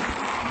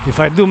 If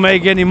I do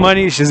make any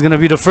money, she's gonna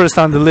be the first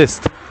on the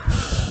list.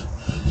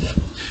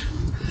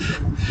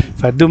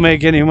 If I do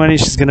make any money,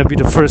 she's gonna be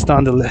the first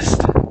on the list.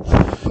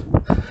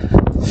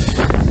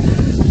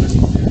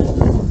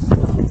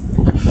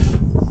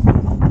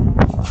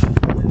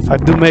 If I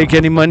do make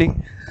any money,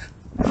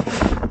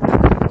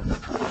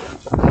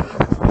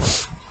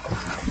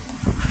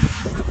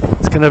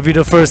 gonna be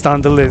the first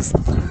on the list.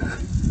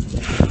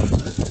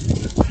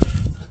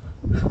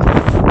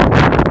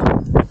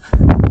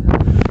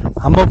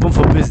 I'm open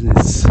for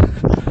business.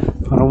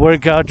 Wanna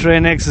work out,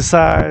 train,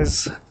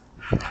 exercise,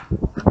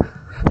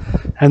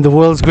 and the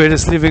world's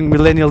greatest living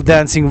millennial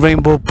dancing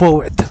rainbow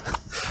poet.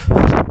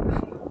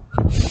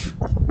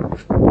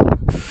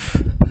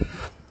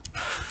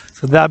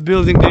 So that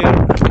building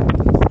there,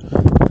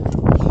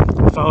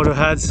 if I would have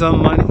had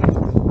some money,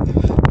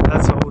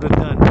 that's what I would have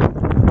done.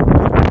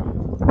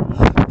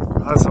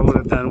 That's what I would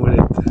have done with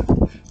it.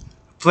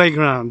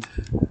 Playground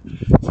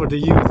for the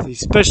youth, a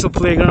special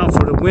playground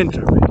for the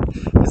winter,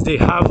 because they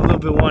have a little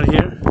bit one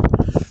here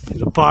in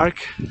the park,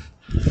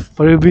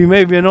 but it would be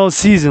maybe an all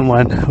season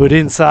one with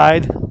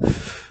inside,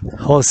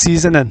 whole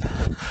season, and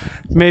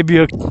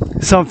maybe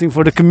something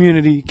for the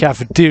community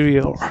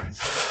cafeteria or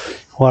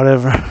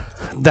whatever,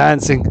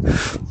 dancing,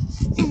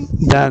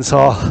 dance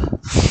hall.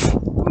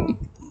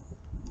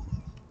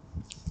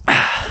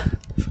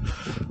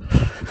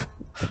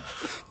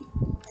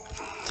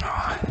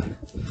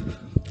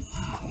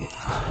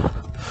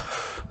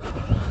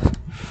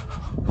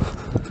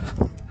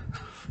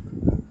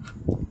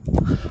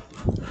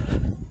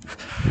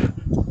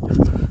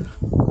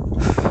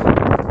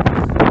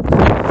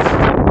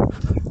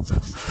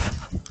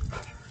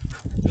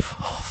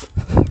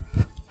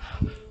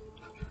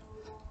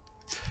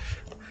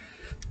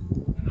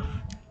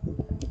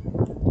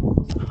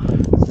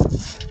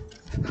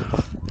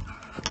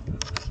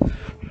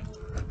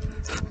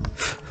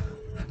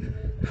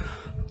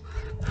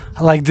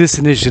 I like this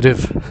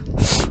initiative.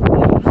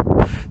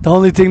 The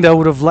only thing that I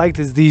would have liked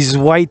is these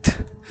white.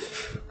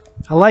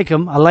 I like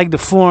them. I like the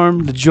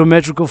form, the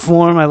geometrical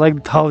form. I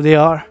like how they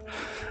are.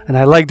 And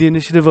I like the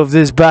initiative of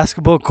this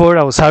basketball court.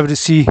 I was happy to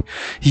see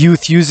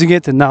youth using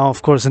it. And now,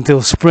 of course,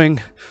 until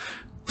spring,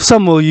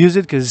 some will use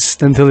it because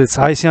until it's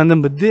icy on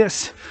them. But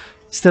this,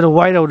 instead of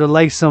white, I would have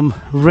liked some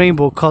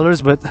rainbow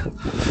colors. But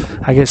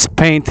I guess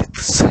paint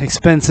is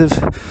expensive.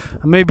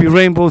 And maybe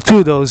rainbow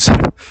too,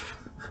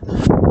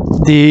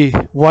 the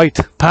white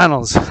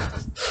panels.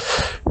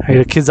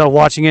 The kids are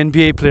watching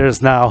NBA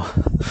players now,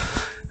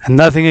 and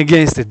nothing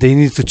against it. They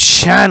need to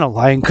channel.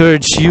 I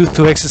encourage youth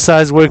to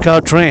exercise, work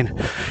out, train.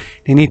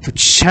 They need to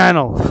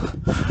channel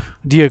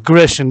the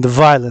aggression, the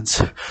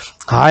violence.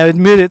 I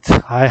admit it.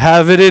 I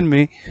have it in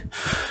me.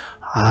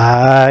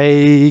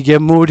 I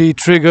get moody,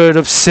 triggered,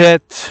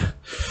 upset,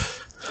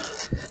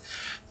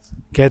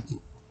 get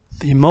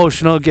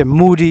emotional, get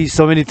moody,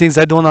 so many things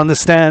I don't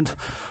understand.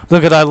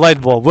 Look at that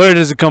light bulb. Where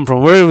does it come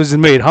from? Where was it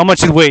made? How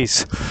much it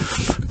weighs?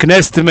 Can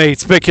estimate,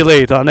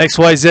 speculate on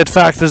XYZ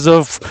factors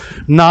of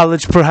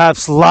knowledge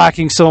perhaps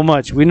lacking so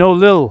much. We know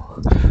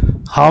little.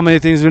 How many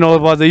things we know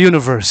about the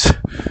universe?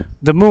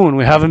 The moon,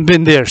 we haven't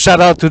been there.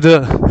 Shout out to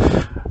the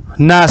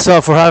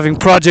NASA for having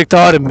Project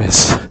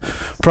Artemis.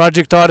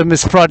 Project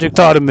Artemis, Project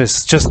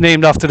Artemis, just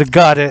named after the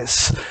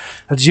goddess,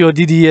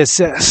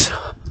 G-O-D-D-S-S.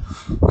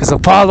 Because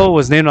Apollo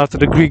was named after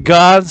the Greek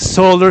god,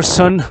 solar,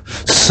 sun,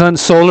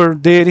 solar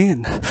deity,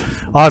 and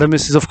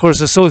Artemis is of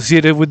course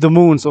associated with the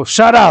moon. So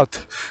shout out,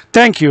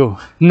 thank you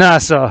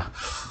NASA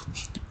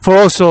for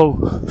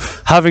also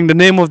having the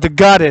name of the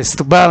goddess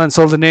to balance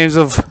all the names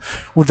of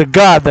with the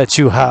god that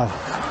you have,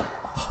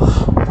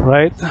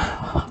 right?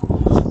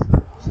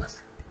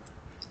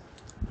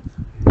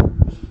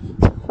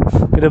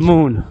 Look at the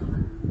moon.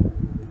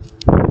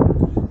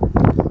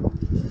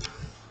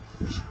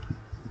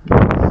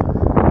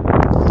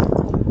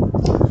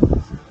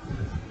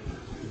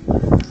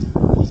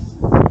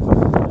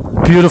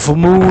 Beautiful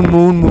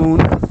moon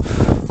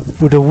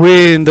with the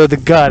wind of the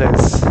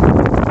goddess.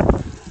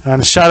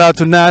 And shout out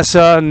to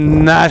NASA,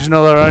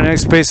 National Aeronautical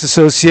Space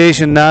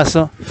Association,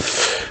 NASA.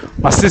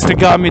 My sister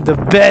got me the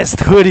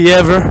best hoodie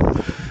ever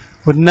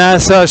with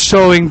NASA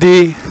showing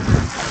the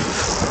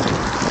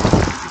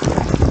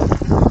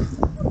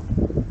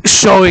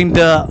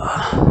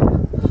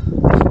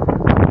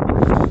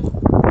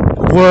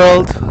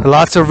world.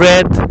 Lots of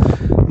red.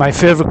 My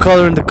favorite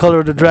color, in the color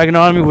of the Dragan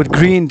army, with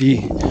green,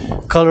 the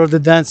color of the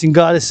dancing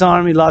goddess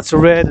army. Lots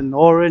of red and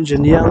orange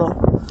and yellow.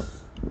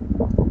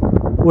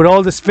 With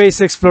all the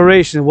space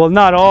exploration, well,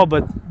 not all,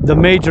 but the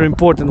major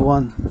important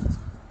one.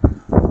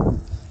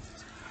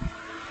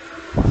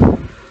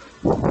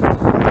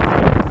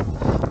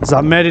 So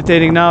I'm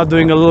meditating now,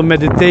 doing a little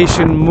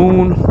meditation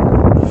moon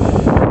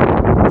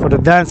for the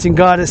dancing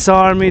goddess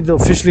army, the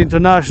officially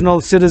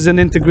international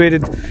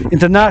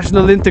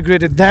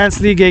integrated dance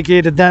league,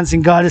 aka the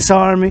dancing goddess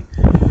army,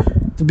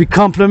 to be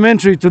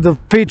complementary to the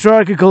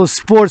patriarchal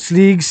sports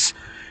leagues,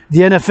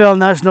 the NFL,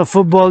 National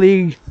Football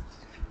League,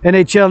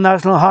 NHL,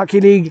 National Hockey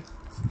League,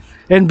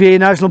 NBA,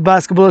 National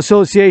Basketball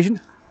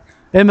Association,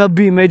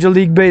 MLB, Major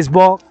League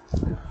Baseball,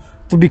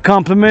 to be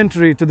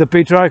complementary to the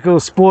patriarchal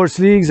sports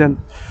leagues and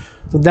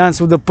to dance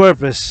with a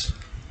purpose.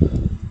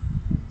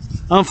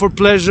 And for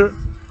pleasure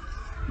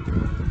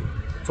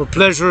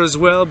as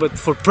well, but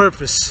for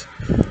purpose,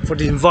 for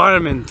the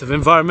environment, of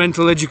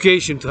environmental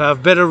education, to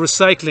have better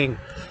recycling,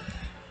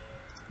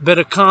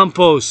 better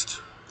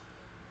compost,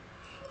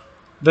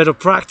 better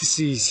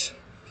practices,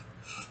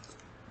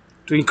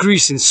 to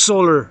increase in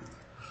solar,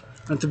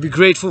 and to be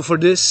grateful for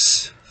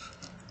this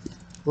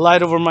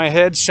light over my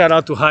head. Shout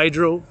out to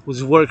Hydro,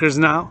 who's workers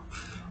now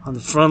on the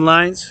front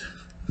lines.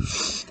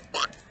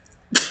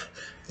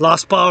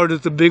 Lost power due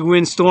to big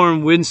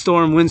windstorm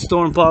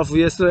powerful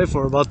yesterday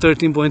for about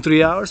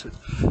 13.3 hours.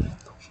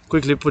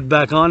 Quickly put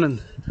back on,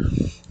 and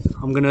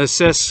I'm gonna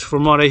assess.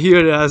 From what I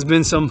hear, there has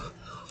been some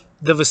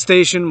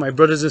devastation. My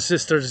brothers and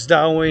sisters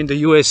that way in the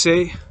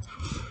USA.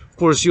 Of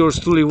course, yours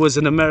truly was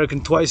an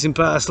American twice in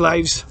past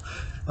lives.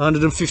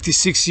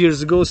 156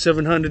 years ago,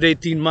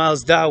 718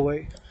 miles that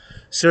way.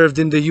 Served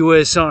in the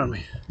US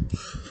Army.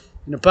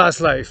 In a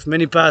past life,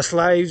 many past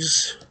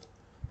lives,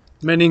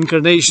 many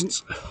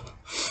incarnations.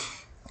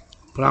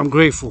 But I'm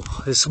grateful.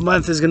 This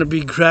month is going to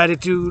be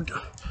gratitude,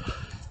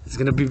 It's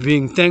gonna be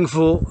being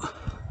thankful.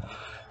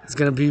 It's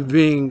gonna be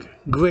being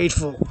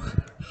grateful,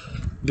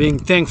 being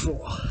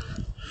thankful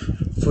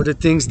for the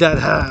things that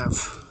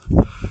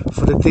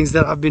for the things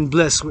that I've been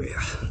blessed with.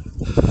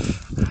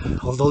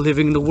 Although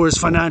living in the worst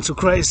financial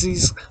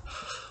crises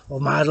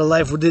of my other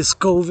life with this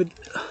COVID,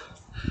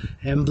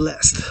 I'm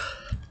blessed.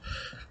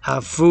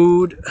 Have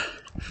food,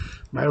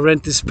 my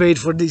rent is paid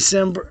for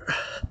December,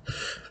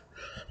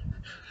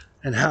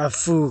 and have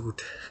food.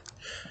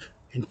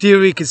 In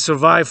theory, could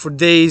survive for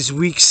days,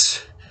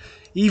 weeks.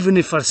 Even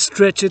if I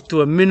stretch it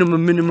to a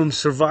minimum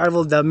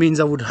survival, that means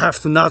I would have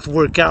to not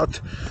work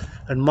out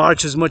and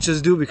march as much as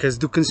I do, because I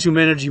do consume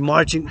energy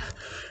marching,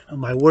 and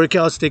my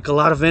workouts take a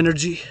lot of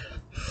energy.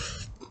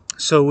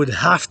 So would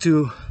have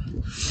to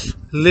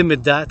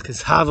limit that,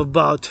 because have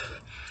about,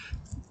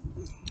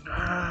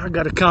 I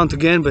gotta count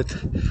again, but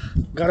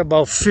got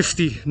about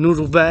 50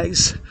 noodle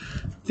bags.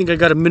 I think I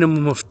got a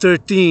minimum of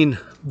 13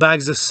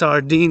 bags of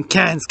sardine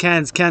cans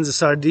of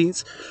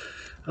sardines,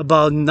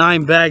 about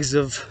 9 bags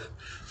of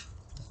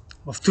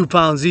 2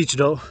 pounds each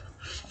though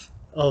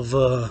of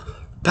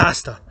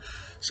pasta.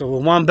 So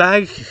 1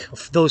 bag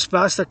of those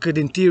pasta could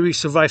in theory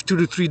survive 2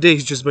 to 3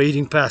 days just by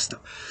eating pasta.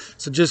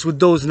 So just with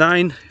those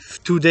 9,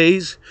 2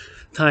 days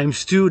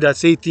times 2,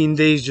 that's 18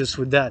 days just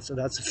with that. So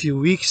that's a few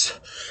weeks.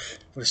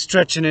 We're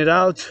stretching it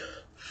out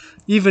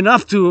even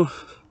up to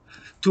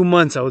 2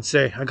 months, I would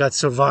say. I got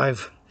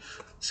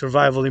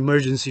survival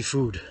emergency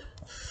food.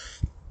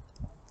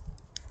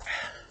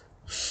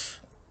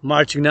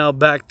 Marching now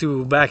back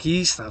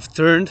east. I've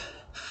turned,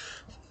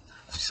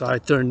 so I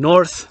turned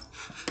north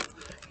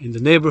in the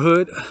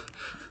neighborhood,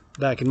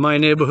 back in my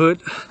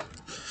neighborhood,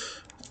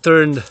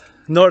 turned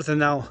north, and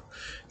now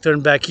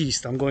turned back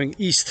east. I'm going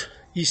east.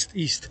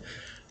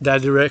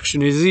 That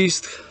direction is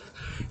east.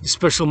 The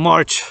special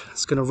march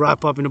is gonna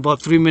wrap up in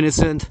about 3 minutes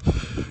and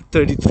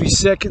 33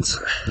 seconds.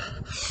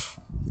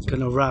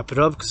 Gonna wrap it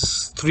up because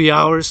it's 3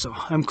 hours, so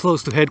I'm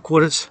close to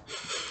headquarters.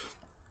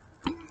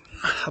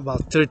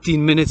 About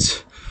 13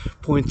 minutes,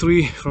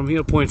 0.3 from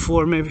here,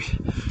 0.4 maybe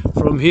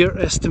from here,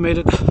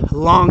 estimated.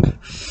 Long,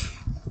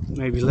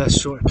 maybe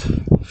less short.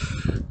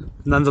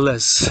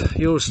 Nonetheless,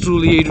 yours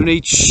truly, Adrian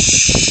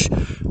H.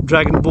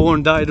 Dragon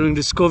died during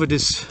this COVID,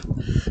 this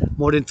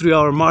more than 3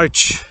 hour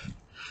march.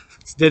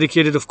 It's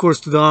dedicated, of course,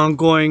 to the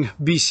ongoing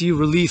BC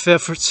relief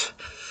efforts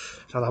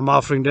that I'm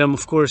offering them,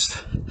 of course,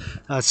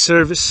 at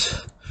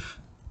service.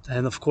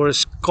 And of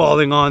course,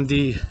 calling on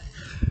the,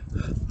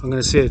 I'm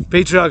gonna say it,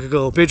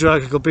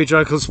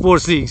 patriarchal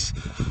sports leagues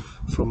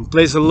from a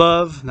place of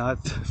love, not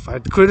if I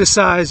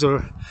criticize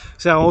or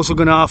say. I'm also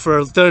gonna offer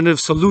alternative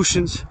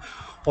solutions,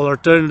 or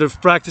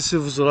alternative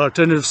practices, or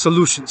alternative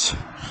solutions.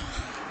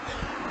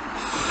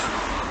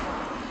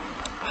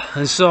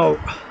 And so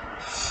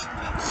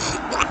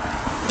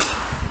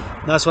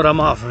that's what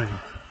I'm offering.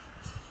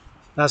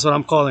 That's what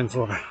I'm calling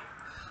for.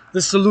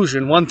 This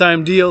solution,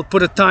 one-time deal,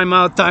 put a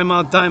timeout.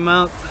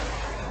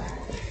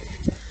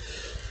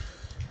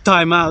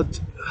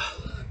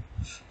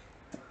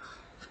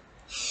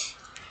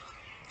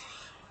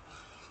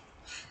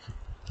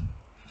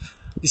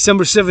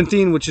 December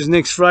 17, which is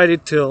next Friday,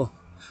 till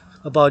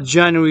about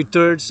January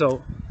 3rd,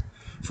 so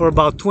for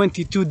about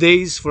 22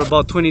 days,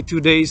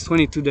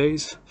 22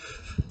 days.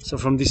 So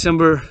from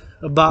December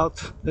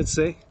about, let's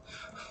say,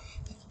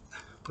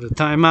 put a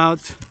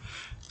timeout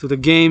to the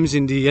games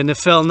in the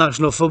NFL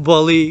National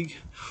Football League,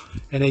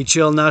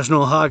 NHL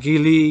National Hockey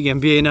League,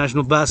 NBA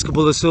National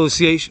Basketball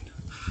Association.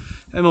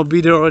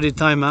 MLB, they're already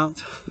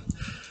timeout.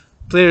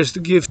 Players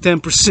to give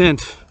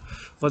 10%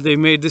 what they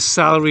made this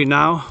salary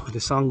now,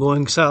 this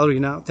ongoing salary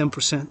now,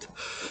 10%.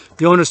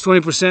 The owners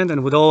 20%,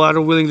 and with all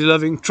other willingly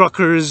loving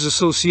truckers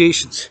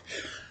associations,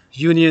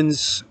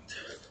 unions,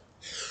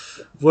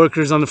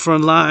 workers on the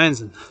front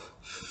lines, and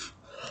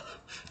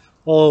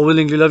all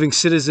willingly loving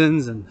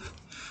citizens and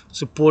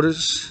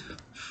supporters,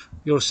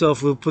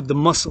 yourself will put the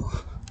muscle,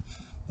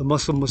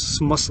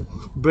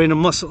 brain and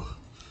muscle,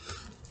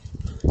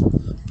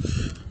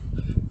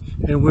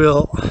 and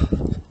will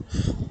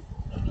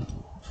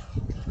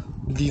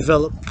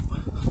develop,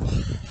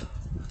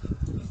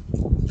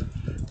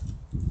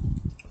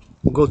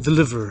 we'll go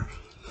deliver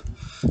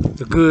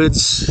the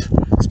goods,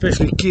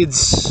 especially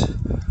kids,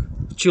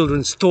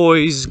 children's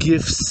toys,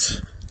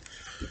 gifts.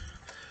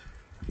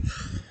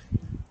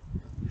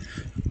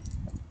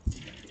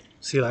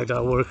 See, like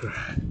that worker,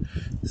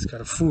 he's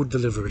got a food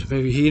delivered.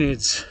 Maybe he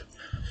needs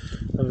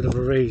a bit of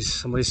a raise.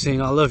 Somebody's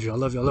saying, I love you.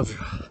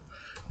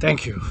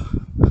 Thank you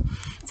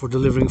for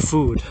delivering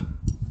food.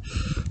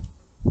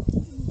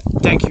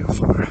 Thank you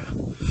for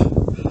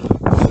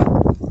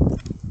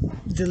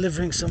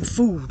delivering some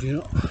food, you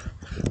know.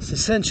 It's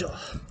essential.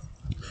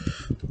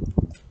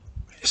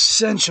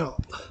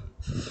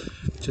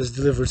 Just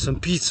delivered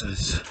some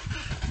pizzas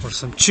or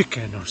some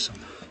chicken or some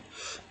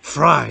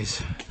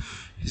fries.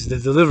 It's the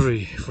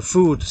delivery for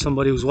food.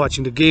 Somebody who's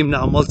watching the game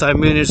now,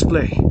 multi-millionaires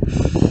play.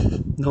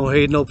 No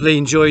hate, no play,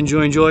 enjoy,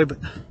 but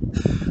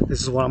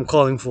this is what I'm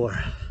calling for.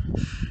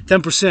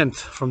 10%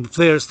 from the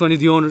players, 20%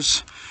 the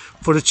owners,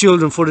 for the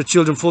children, for the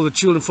children, for the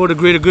children, for the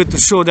greater good, to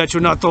show that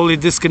you're not totally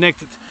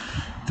disconnected.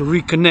 To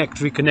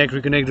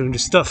reconnect doing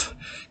this stuff.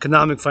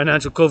 Economic,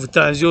 financial, COVID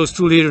times. Yours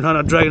truly, here,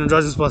 Dragan and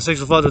Dragan's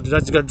sexual father.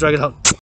 That's got Dragan out.